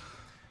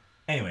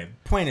 Anyway,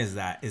 point is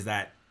that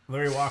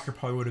Larry Walker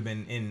probably would have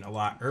been in a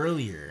lot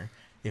earlier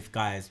if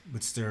guys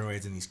with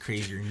steroids and these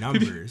crazier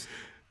numbers.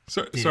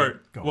 Sorry.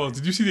 Go Well, ahead.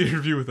 did you see the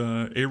interview with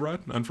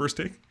A-Rod on First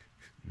Take?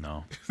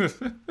 No.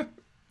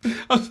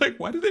 I was like,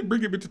 why did they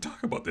bring him in to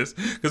talk about this?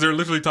 Because they're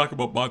literally talking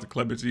about Bonds and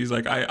Clemens. And he's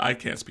like, I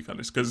can't speak on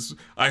this because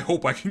I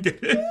hope I can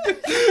get in.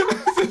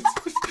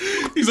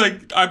 He's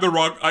like, I'm the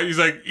wrong. He's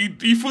like,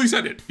 he fully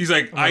said it. He's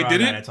like, I wrong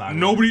did guy to it. talk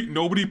about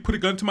Nobody put a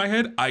gun to my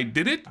head. I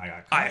did it. I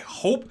got caught. I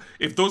hope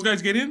if those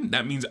guys get in,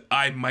 that means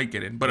I might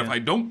get in. But if Yeah. I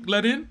don't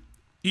let in,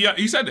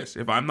 he said this.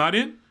 If I'm not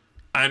in,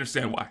 I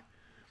understand why.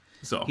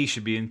 So He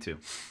should be in too.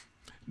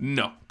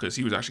 no, because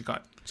he was actually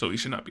caught, so he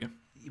should not be in.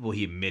 Well,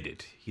 he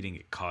admitted. He didn't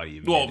get caught. He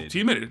admitted. Well, he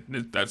admitted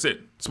it. That's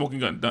it. Smoking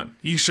gun done.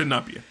 He should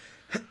not be in.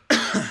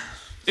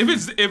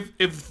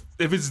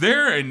 if it's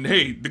there and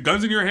hey, the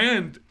gun's in your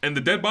hand and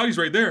the dead body's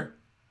right there,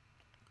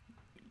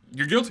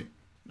 you're guilty.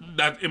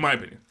 That, in my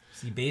opinion.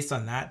 See, based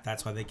on that,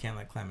 that's why they can't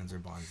let Clemens or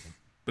Bonds in.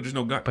 But there's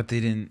no gun. But they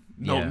didn't.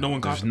 No one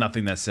caught There's them.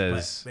 nothing that But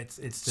says. it's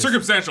just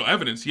Circumstantial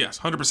evidence, yes,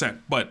 100%.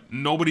 But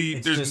nobody.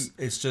 It's There's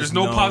just there's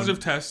no known- positive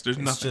test. There's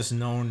it's nothing. just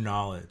known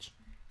knowledge,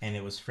 and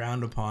it was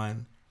frowned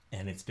upon,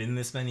 and it's been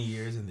this many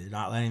years, and they're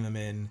not letting them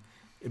in.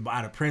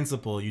 Out of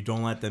principle, you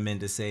don't let them in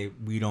to say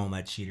we don't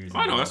let cheaters in.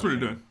 I know. That's what the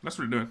they're Hall of doing. That's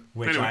what they're doing. Fame.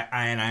 Which Anyway,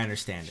 I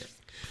understand it.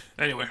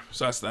 anyway,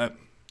 so that's that.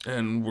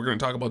 And we're going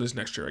to talk about this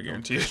next year, I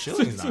guarantee you.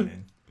 Schilling's not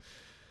in.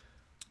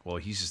 Well,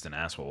 he's just an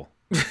asshole,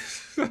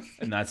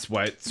 and that's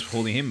why it's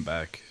holding him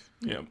back.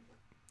 Yeah.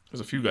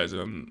 There's a few guys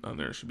on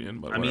there that should be in.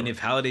 But I mean, whatever. if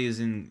Halliday is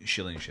in,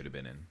 Schilling should have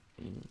been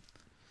in.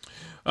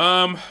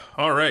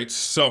 All right.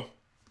 So,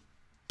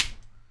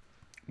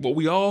 what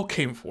we all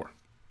came for,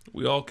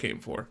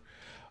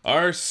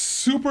 Our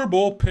Super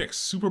Bowl picks.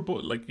 Super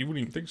Bowl, like you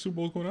wouldn't even think Super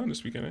Bowl's going on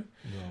this weekend, eh?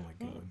 Oh my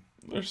god.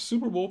 Our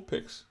Super Bowl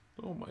picks.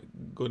 Oh my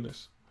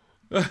goodness.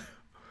 You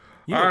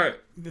know, All right.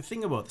 The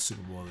thing about the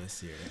Super Bowl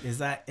this year is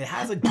that it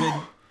has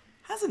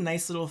a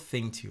nice little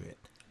thing to it.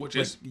 Which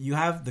Like, is you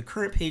have the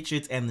current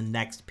Patriots and the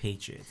next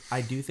Patriots.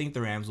 I do think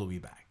the Rams will be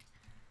back.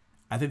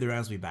 I think the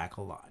Rams will be back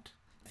a lot.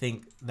 I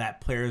think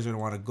that players are going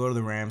to want to go to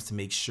the Rams to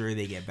make sure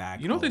they get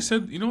back. you know what they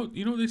said. You know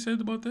what they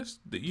said about this.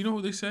 You know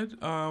what they said.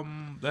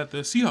 That the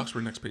Seahawks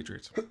were next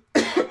Patriots.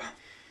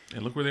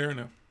 And look where they are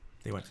now.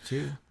 They went to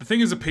 2. The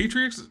thing is,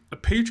 the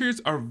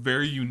Patriots are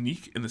very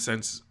unique in the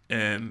sense,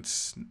 and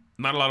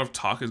not a lot of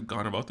talk has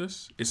gone about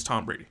this. It's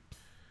Tom Brady.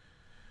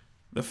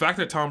 The fact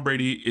that Tom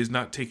Brady is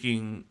not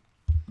taking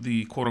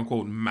the quote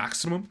unquote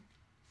maximum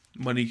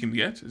money he can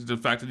get, is the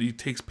fact that he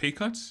takes pay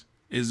cuts,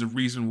 is the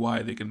reason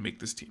why they can make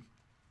this team.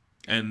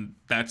 And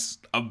that's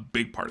a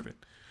big part of it.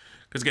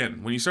 Because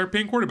again, when you start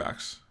paying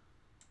quarterbacks,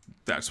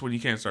 that's when you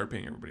can't start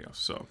paying everybody else.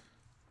 So.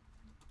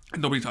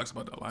 And nobody talks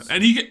about that a lot,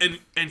 and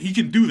he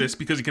can do this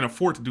because he can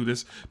afford to do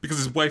this because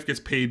his wife gets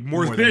paid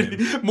more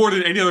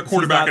than any other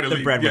quarterback in the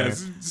league. Breadwinner.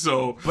 Yes,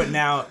 so. But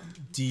now,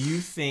 do you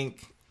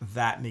think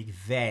that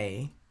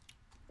McVay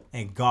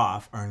and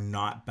Goff are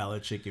not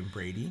Belichick and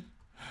Brady?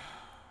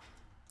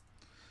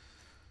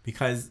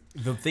 Because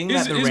the thing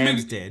that the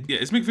Rams did,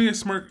 is McVay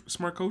a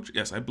smart coach?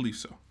 Yes, I believe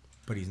so.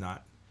 But he's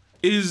not.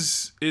 Oh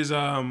geez,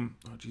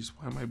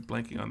 why am I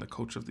blanking on the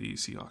coach of the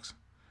Seahawks?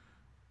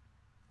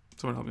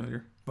 Someone help me out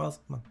here. Well,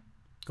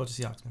 go to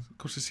Seahawks. Man.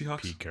 Coach of the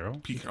Seahawks? Pete Carroll.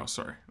 Pete Carroll,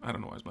 sorry. I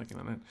don't know why I was blanking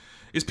on that.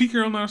 Is Pete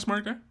Carroll not a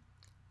smart guy?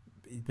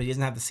 But he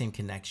doesn't have the same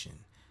connection.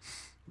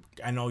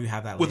 I know you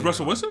have that With later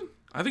Russell on. Wilson?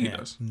 I think he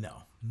does.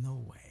 No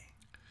way.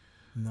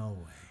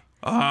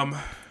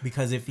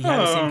 Because if he had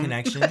the same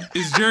connection,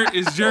 Is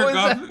Jared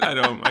Goff?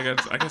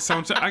 I got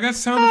sound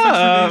effects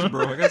for days,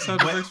 bro. I got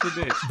sound effects for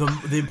days.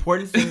 the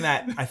important thing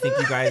that I think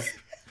you guys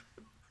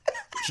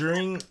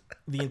during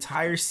the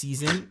entire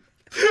season.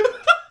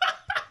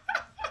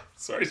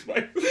 Sorry,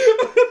 Spike.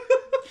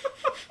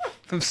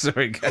 I'm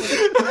sorry, guys.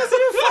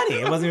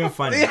 It wasn't even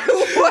funny.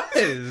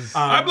 It was.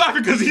 I'm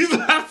laughing because he's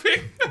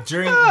laughing.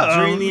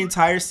 During the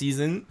entire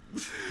season,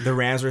 the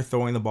Rams were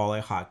throwing the ball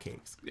like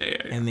hotcakes.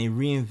 Yeah. And they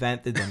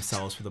reinvented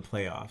themselves for the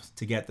playoffs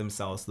to get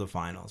themselves to the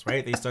finals,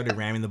 right? They started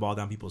ramming the ball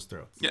down people's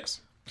throats.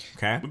 Yes.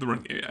 Okay? With the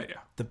run, yeah.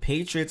 The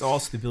Patriots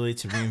also have the ability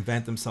to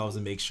reinvent themselves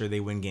and make sure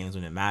they win games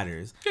when it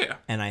matters. Yeah.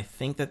 And I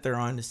think that they're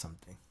on to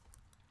something.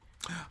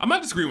 I'm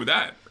not disagreeing with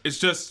that. It's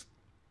just,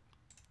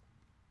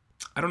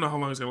 I don't know how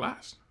long it's going to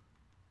last.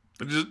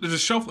 There's a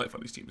shelf life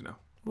on these teams now.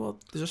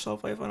 Well, there's a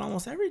shelf life on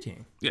almost every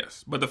team.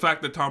 Yes, but the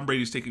fact that Tom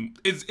Brady's taking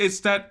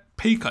it's that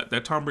pay cut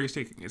that Tom Brady's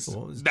taking.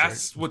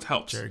 That's what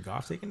helps. Jared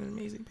Goff taking an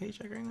amazing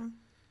paycheck right now?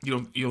 You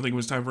don't think it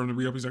was time for him to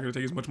re-up? He's not going to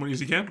take as much money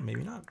as he can.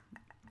 Maybe not.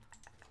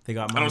 They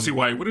got money. I don't see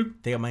why he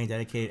wouldn't. They got money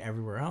dedicated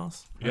everywhere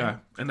else. Right? Yeah,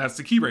 and that's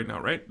the key right now,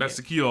 right? That's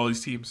the key to all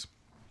these teams.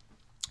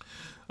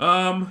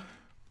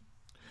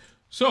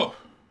 So,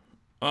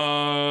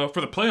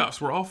 for the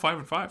playoffs, we're all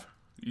 5-5.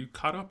 You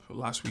caught up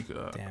last week,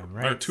 Damn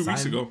right. or 2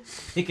 weeks ago.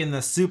 Picking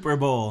the Super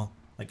Bowl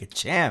like a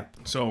champ.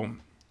 So,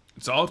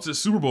 it's all up to the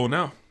Super Bowl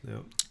now.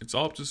 Yep. It's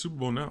all up to the Super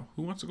Bowl now.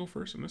 Who wants to go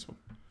first in this one?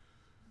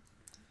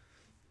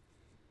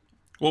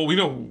 Well, we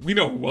know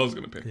who Wells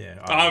going to pick. Yeah,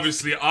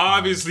 obviously,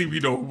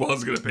 we know who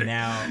Wells going to pick.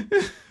 Now,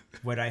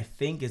 what I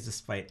think is,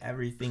 despite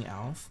everything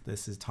else,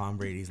 this is Tom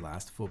Brady's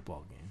last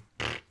football game.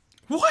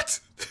 What?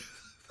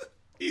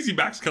 Easy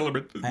Max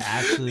Kellerman.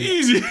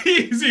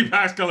 Easy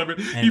Max Kellerman.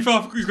 He's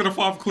going to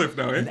fall off a cliff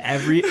now. And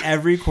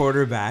every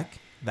quarterback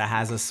that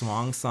has a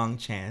swan song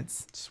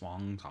chance,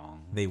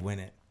 they win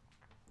it.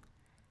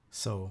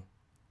 So,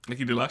 like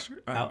he did last year.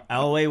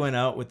 Elway went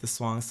out with the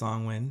swan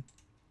song win.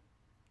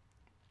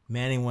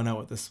 Manning went out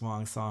with the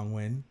swan song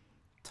win.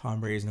 Tom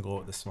Brady's gonna go out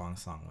with the swan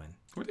song win.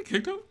 Were they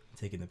kicked out?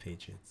 Taking the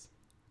Patriots.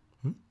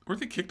 Were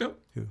they kicked out?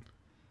 Who?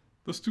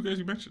 Those two guys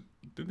you mentioned.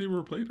 Did they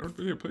replace? Aren't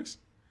they replaced?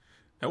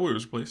 Elway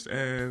was replaced,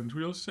 and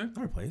who else said?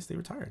 Not replaced. They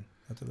retired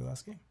after the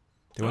last game.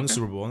 They won the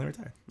Super Bowl and they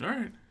retired. All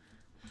right.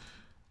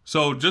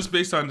 So just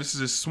based on this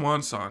is his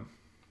swan song.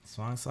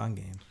 Swan song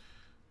game.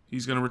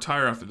 He's gonna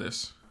retire after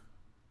this.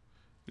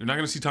 You're not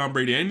gonna see Tom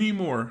Brady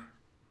anymore.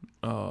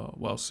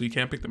 Well, so you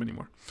can't pick them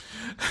anymore.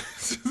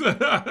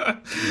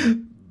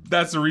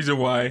 That's the reason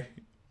why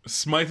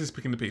Smythe is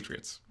picking the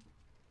Patriots.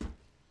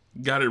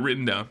 Got it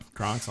written down.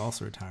 Gronk's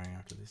also retiring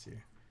after this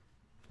year.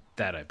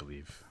 That I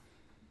believe.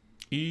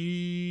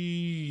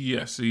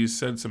 Yes, he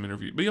said some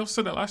interview, but he also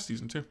said that last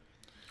season too.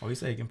 Oh, he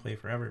said he can play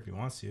forever if he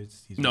wants to.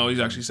 He's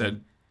actually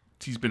said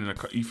he's been in a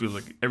car. He feels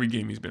like every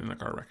game he's been in a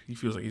car wreck. He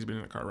feels like he's been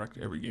in a car wreck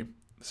every game.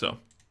 So,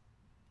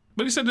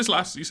 but he said his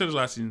last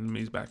season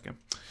he's back in.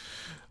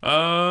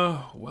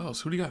 Well,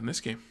 so who do you got in this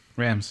game?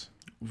 Rams.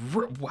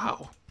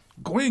 Wow.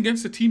 Going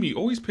against the team he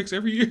always picks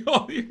every year,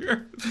 all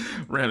year.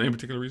 Rams, any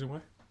particular reason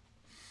why?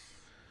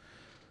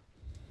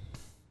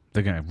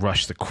 They're going to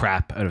rush the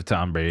crap out of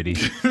Tom Brady.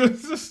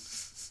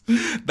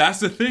 That's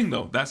the thing,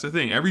 though. That's the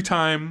thing. Every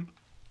time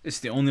It's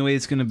the only way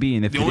it's going to be.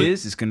 And if it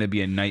is, it's going to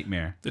be a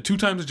nightmare. The 2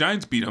 times the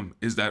Giants beat them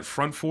is that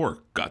front 4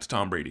 got to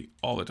Tom Brady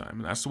all the time.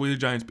 And that's the way the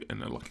Giants beat.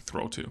 And a lucky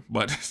throw, too.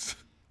 But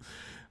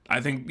I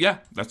think,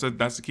 that's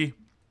the key.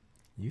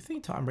 You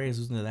think Tom Brady's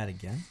losing to that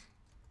again?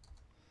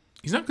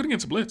 He's not good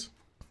against the blitz.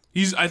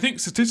 I think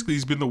statistically,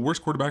 he's been the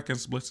worst quarterback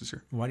against the blitz this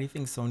year. Why do you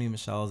think Sony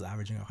Michel is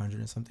averaging 100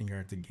 and something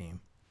yards a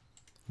game?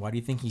 Why do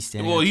you think he's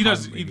standing on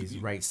Tom Brady's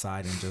right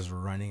side and just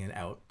running it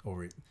out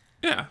over it?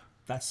 Yeah.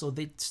 That's so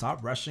they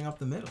stop rushing up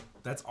the middle.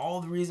 That's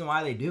all the reason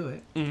why they do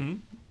it. Mm-hmm.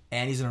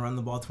 And he's going to run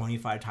the ball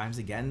 25 times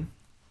again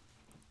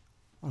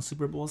on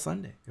Super Bowl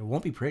Sunday. It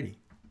won't be pretty.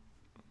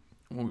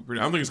 It won't be pretty.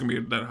 I don't think it's going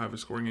to be that high of a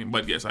scoring game.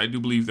 But yes, I do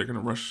believe they're going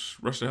to rush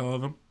the hell out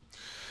of them.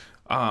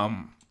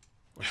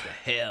 What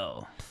the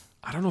hell?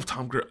 I don't know if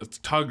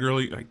Todd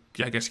Gurley.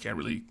 I guess you can't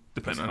really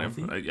depend on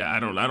him. I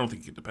don't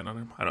think you can depend on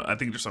him. I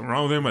think there's something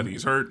wrong with him. I think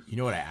he's hurt. You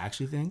know what I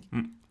actually think?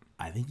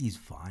 I think he's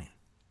fine.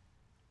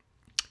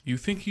 You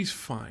think he's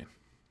fine?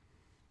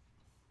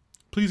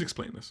 Please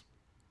explain this.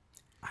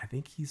 I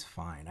think he's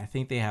fine. I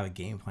think they have a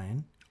game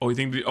plan. You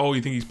think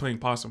he's playing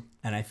possum?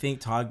 And I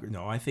think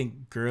I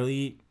think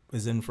Gurley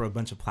is in for a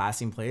bunch of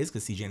passing plays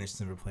because C.J.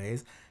 Anderson never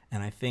plays.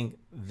 And I think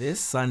this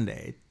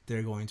Sunday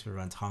they're going to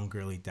run Tom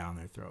Gurley down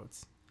their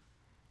throats.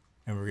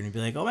 And we're going to be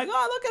like, oh my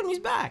God, look at him, he's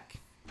back.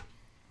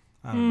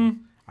 I don't know.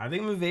 I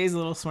think McVay's a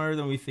little smarter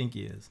than we think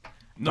he is.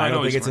 No, I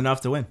don't think it's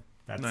enough to win.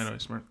 I know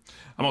he's smart.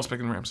 I'm also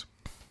picking the Rams.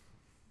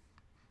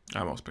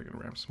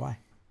 Why?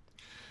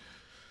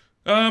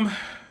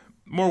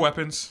 More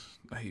weapons.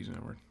 I hate using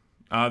that word.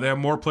 They have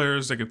more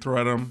players they could throw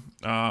at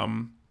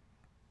them.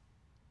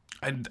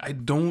 I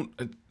don't.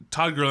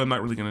 Todd Gurley, I'm not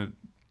going to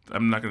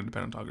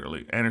depend on Todd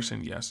Gurley.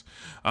 Anderson, yes.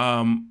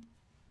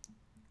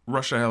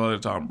 Rush the hell out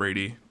of Tom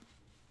Brady.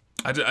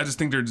 I just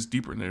think they're just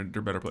deeper and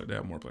they're better players. They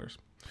have more players.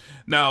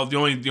 Now, the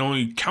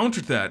only counter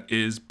to that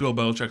is Bill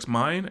Belichick's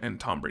mind and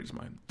Tom Brady's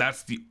mind.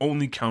 That's the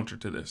only counter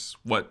to this.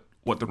 What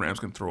the Rams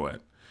can throw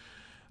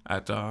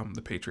at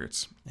the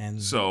Patriots. And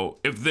so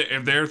if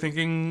they're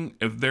thinking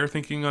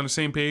on the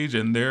same page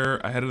and they're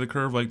ahead of the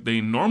curve like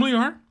they normally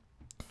are,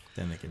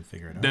 then they can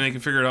figure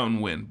it out and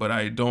win. But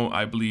I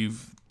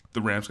believe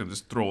the Rams can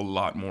just throw a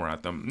lot more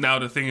at them. Now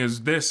the thing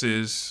is, this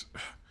is,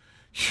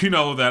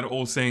 that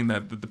old saying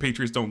that the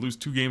Patriots don't lose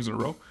 2 games in a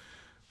row.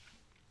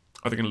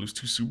 Are they going to lose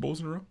 2 Super Bowls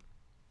in a row?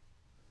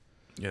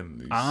 Yeah.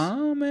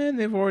 Man,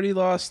 they've already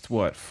lost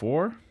what,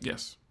 4?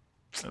 Yes,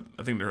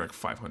 I think they're like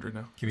 500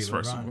 now. Could be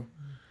LeBron.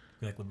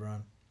 Be like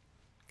LeBron.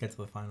 Get to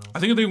the finals.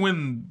 I think if they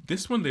win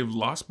this one, they've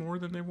lost more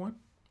than they've won.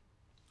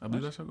 I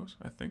believe that's how it goes.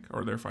 I think,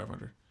 or they're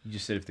 500. You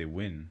just said if they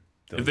win.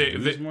 If they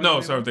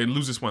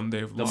lose this one,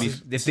 they've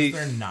lost.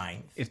 They're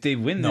 9. If they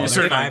win, they're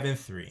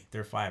 5-3.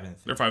 They're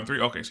 5-3. They're 5-3.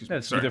 Okay, excuse me.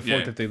 That's their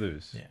 4th if they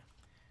lose. Yeah.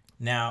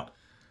 Now,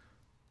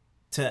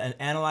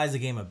 to analyze the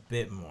game a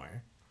bit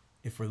more,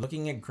 if we're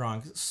looking at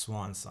Gronk's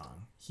swan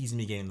song, he's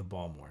gonna be getting the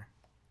ball more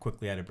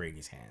quickly out of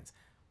Brady's hands.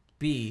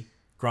 B,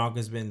 Gronk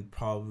has been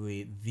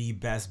probably the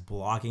best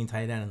blocking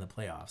tight end in the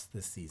playoffs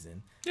this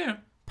season. Yeah.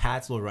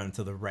 Pats will run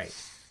to the right.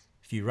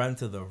 If you run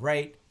to the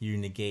right, you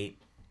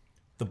negate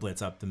the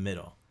blitz up the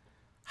middle.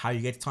 How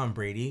you get to Tom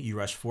Brady, you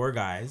rush 4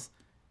 guys.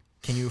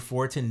 Can you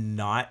afford to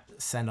not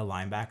send a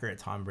linebacker at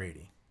Tom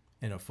Brady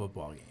in a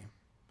football game?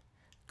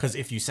 Because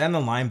if you send a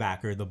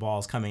linebacker, the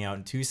ball's coming out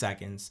in 2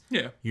 seconds.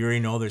 Yeah. You already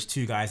know there's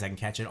 2 guys that can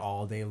catch it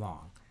all day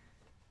long.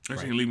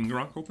 Are you leaving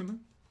Gronk open then?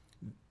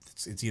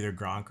 It's either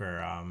Gronk or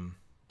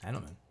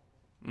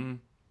Edelman.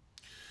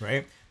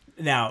 Right?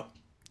 Now,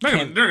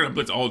 they're going to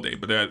blitz all day,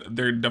 but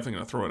they're definitely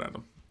going to throw it at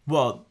them.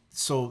 Well,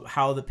 so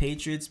how the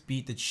Patriots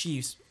beat the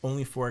Chiefs,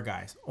 only 4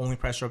 guys, only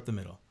pressure up the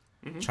middle,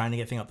 trying to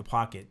get thing out the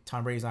pocket.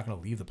 Tom Brady's not going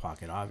to leave the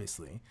pocket,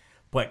 obviously.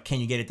 But can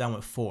you get it done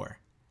with 4?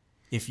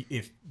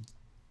 If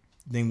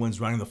England's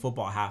running the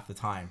football half the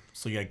time,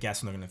 so you got to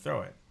guess when they're going to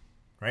throw it,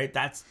 right?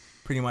 That's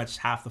pretty much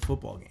half the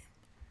football game.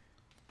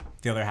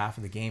 The other half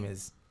of the game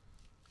is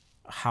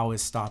how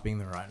is stopping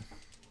the run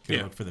going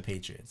to look for the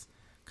Patriots?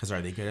 Because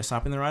are they good at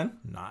stopping the run?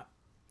 Not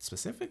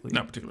specifically.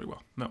 Not particularly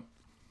well, no.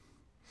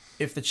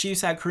 If the Chiefs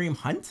had Kareem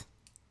Hunt,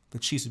 the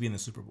Chiefs would be in the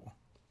Super Bowl.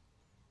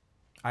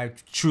 I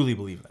truly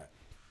believe that.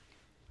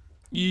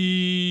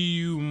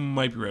 You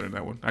might be right on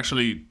that one.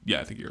 Actually,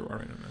 yeah, I think you're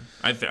right on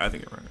that. I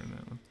think you're right on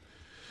that one.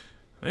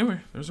 Anyway,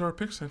 those are our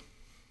picks then.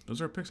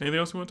 Anything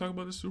else you want to talk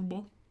about this Super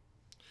Bowl?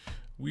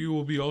 We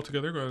will be all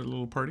together, go to a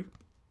little party.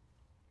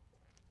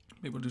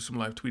 Maybe we'll do some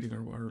live tweeting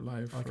or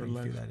live. Okay, do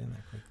that in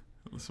there quick.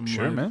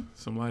 Man.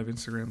 Some live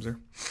Instagrams there.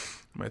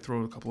 Might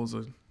throw a couple of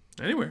those.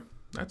 Anyway,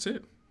 that's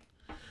it.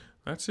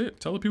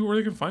 Tell the people where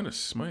they can find us,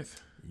 Smythe.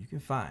 You can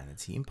find the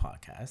Team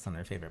Podcast on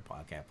their favorite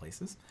podcast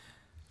places.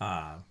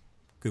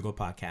 Google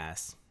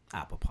Podcasts,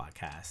 Apple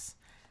Podcasts,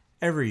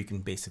 everywhere you can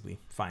basically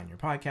find your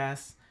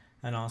podcasts.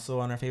 And also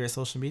on our favorite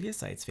social media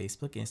sites,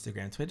 Facebook,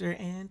 Instagram, Twitter,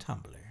 and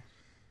Tumblr.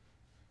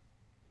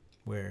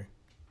 Where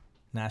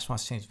Nash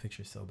wants to change the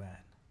picture so bad.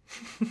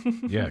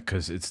 Yeah,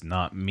 because it's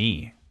not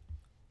me.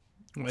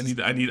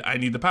 I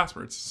need the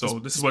passwords. So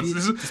this is what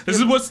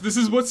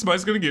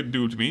Smite's gonna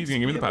do to me. He's gonna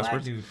give me the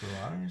passwords.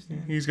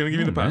 He's gonna give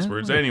me the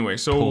passwords anyway.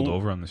 So pulled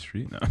over on the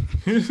street. No,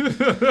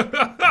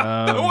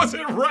 that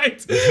wasn't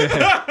right.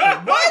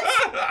 What?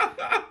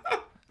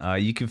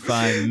 You can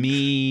find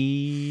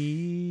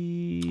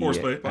me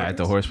at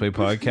the Horseplay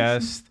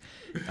Podcast.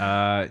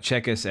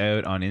 Check us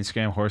out on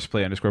Instagram,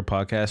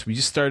 horseplay_podcast. We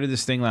just started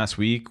this thing last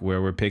week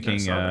where we're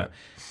picking. We're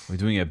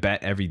doing a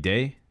bet every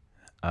day.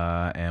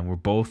 And we're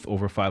both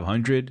over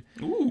 500.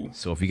 Ooh.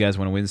 So if you guys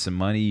want to win some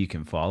money, you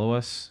can follow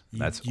us.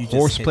 That's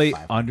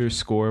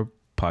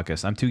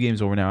Horseplay_podcast. I'm 2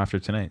 games over now after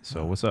tonight.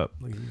 So what's up?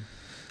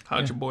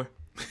 How's your boy?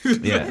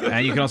 Yeah.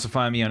 And you can also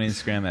find me on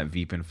Instagram at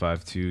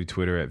Veepin52,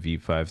 Twitter at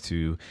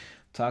Veep52.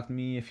 Talk to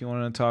me if you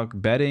want to talk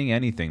betting,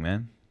 anything,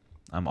 man.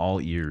 I'm all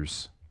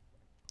ears.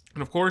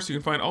 And of course, you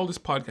can find all this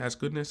podcast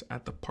goodness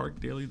at The Park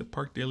Daily,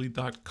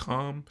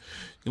 theparkdaily.com. You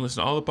can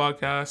listen to all the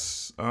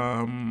podcasts.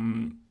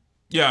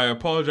 Yeah, I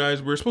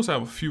apologize. We were supposed to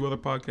have a few other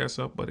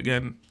podcasts up, but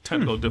again,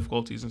 technical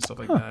difficulties and stuff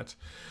like that.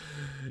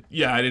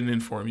 Yeah, I didn't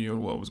inform you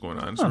on what was going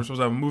on. So we're supposed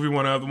to have a movie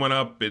one up.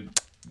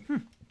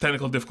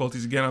 Technical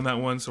difficulties again on that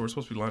one, so we're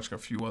supposed to be launching a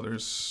few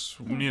others.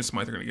 Me and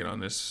Smythe are going to get on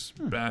this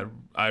bad.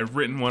 I've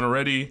written one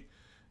already.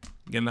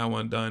 Getting that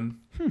one done.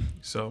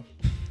 So...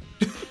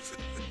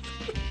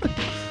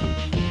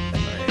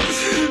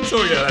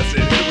 So yeah, that's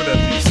it. Hit with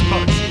that deep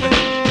spots.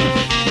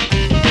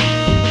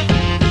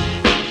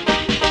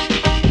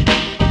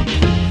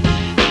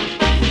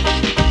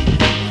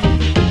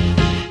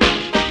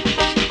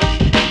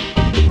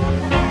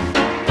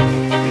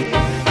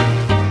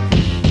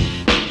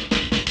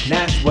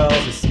 Nash Wells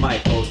and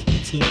Smythe host the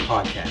Team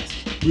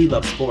Podcast. We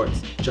love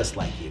sports just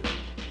like you.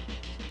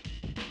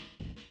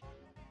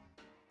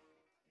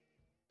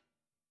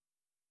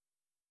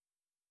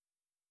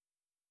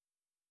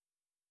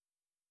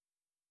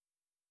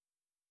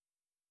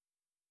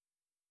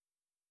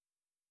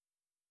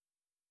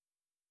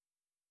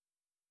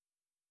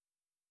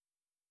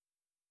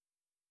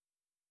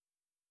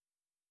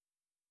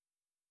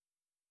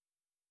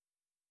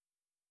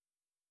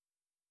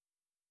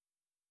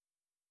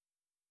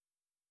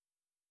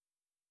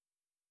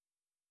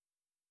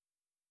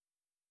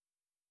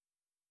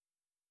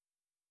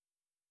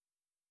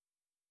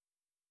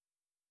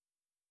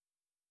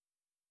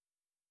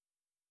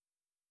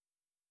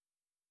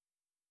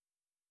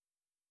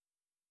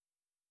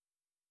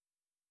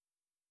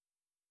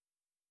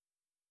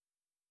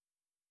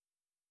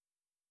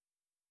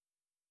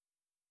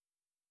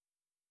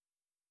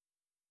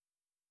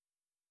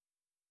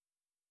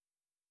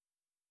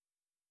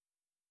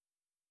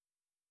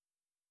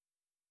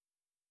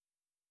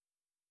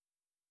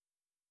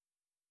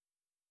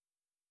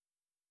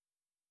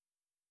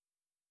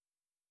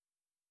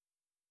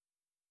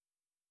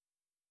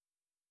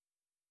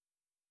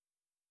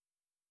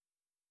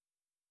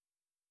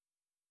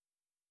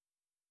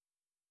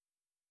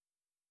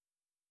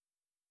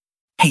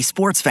 Hey,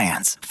 sports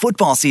fans,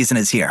 football season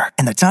is here,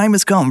 and the time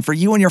has come for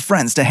you and your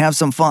friends to have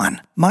some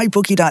fun.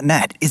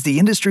 MyBookie.net is the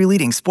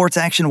industry-leading sports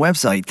action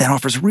website that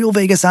offers real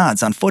Vegas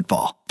odds on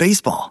football,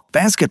 baseball,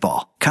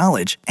 basketball,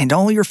 college, and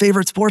all your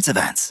favorite sports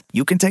events.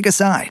 You can take a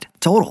side,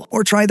 total,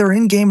 or try their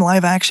in-game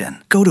live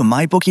action. Go to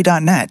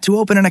MyBookie.net to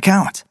open an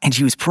account and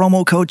use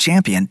promo code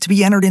CHAMPION to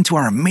be entered into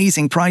our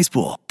amazing prize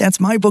pool. That's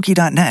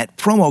MyBookie.net,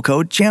 promo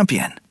code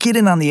CHAMPION. Get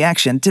in on the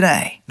action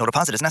today. No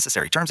deposit is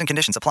necessary. Terms and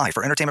conditions apply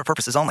for entertainment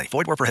purposes only.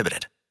 Void where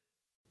prohibited.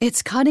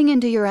 It's cutting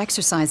into your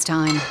exercise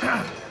time.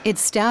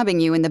 It's stabbing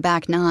you in the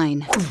back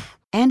 9.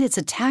 And it's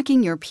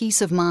attacking your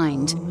peace of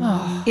mind.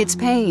 It's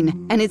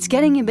pain, and it's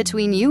getting in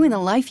between you and the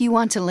life you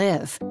want to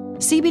live.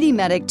 CBD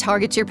Medic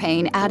targets your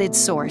pain at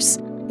its source.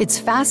 It's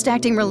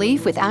fast-acting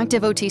relief with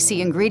active OTC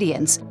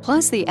ingredients,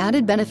 plus the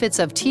added benefits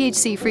of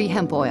THC-free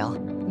hemp oil.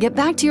 Get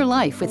back to your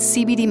life with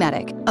CBD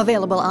Medic,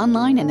 available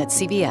online and at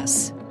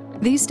CVS.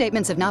 These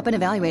statements have not been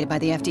evaluated by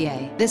the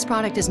FDA. This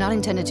product is not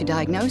intended to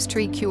diagnose,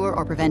 treat, cure,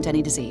 or prevent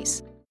any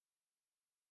disease.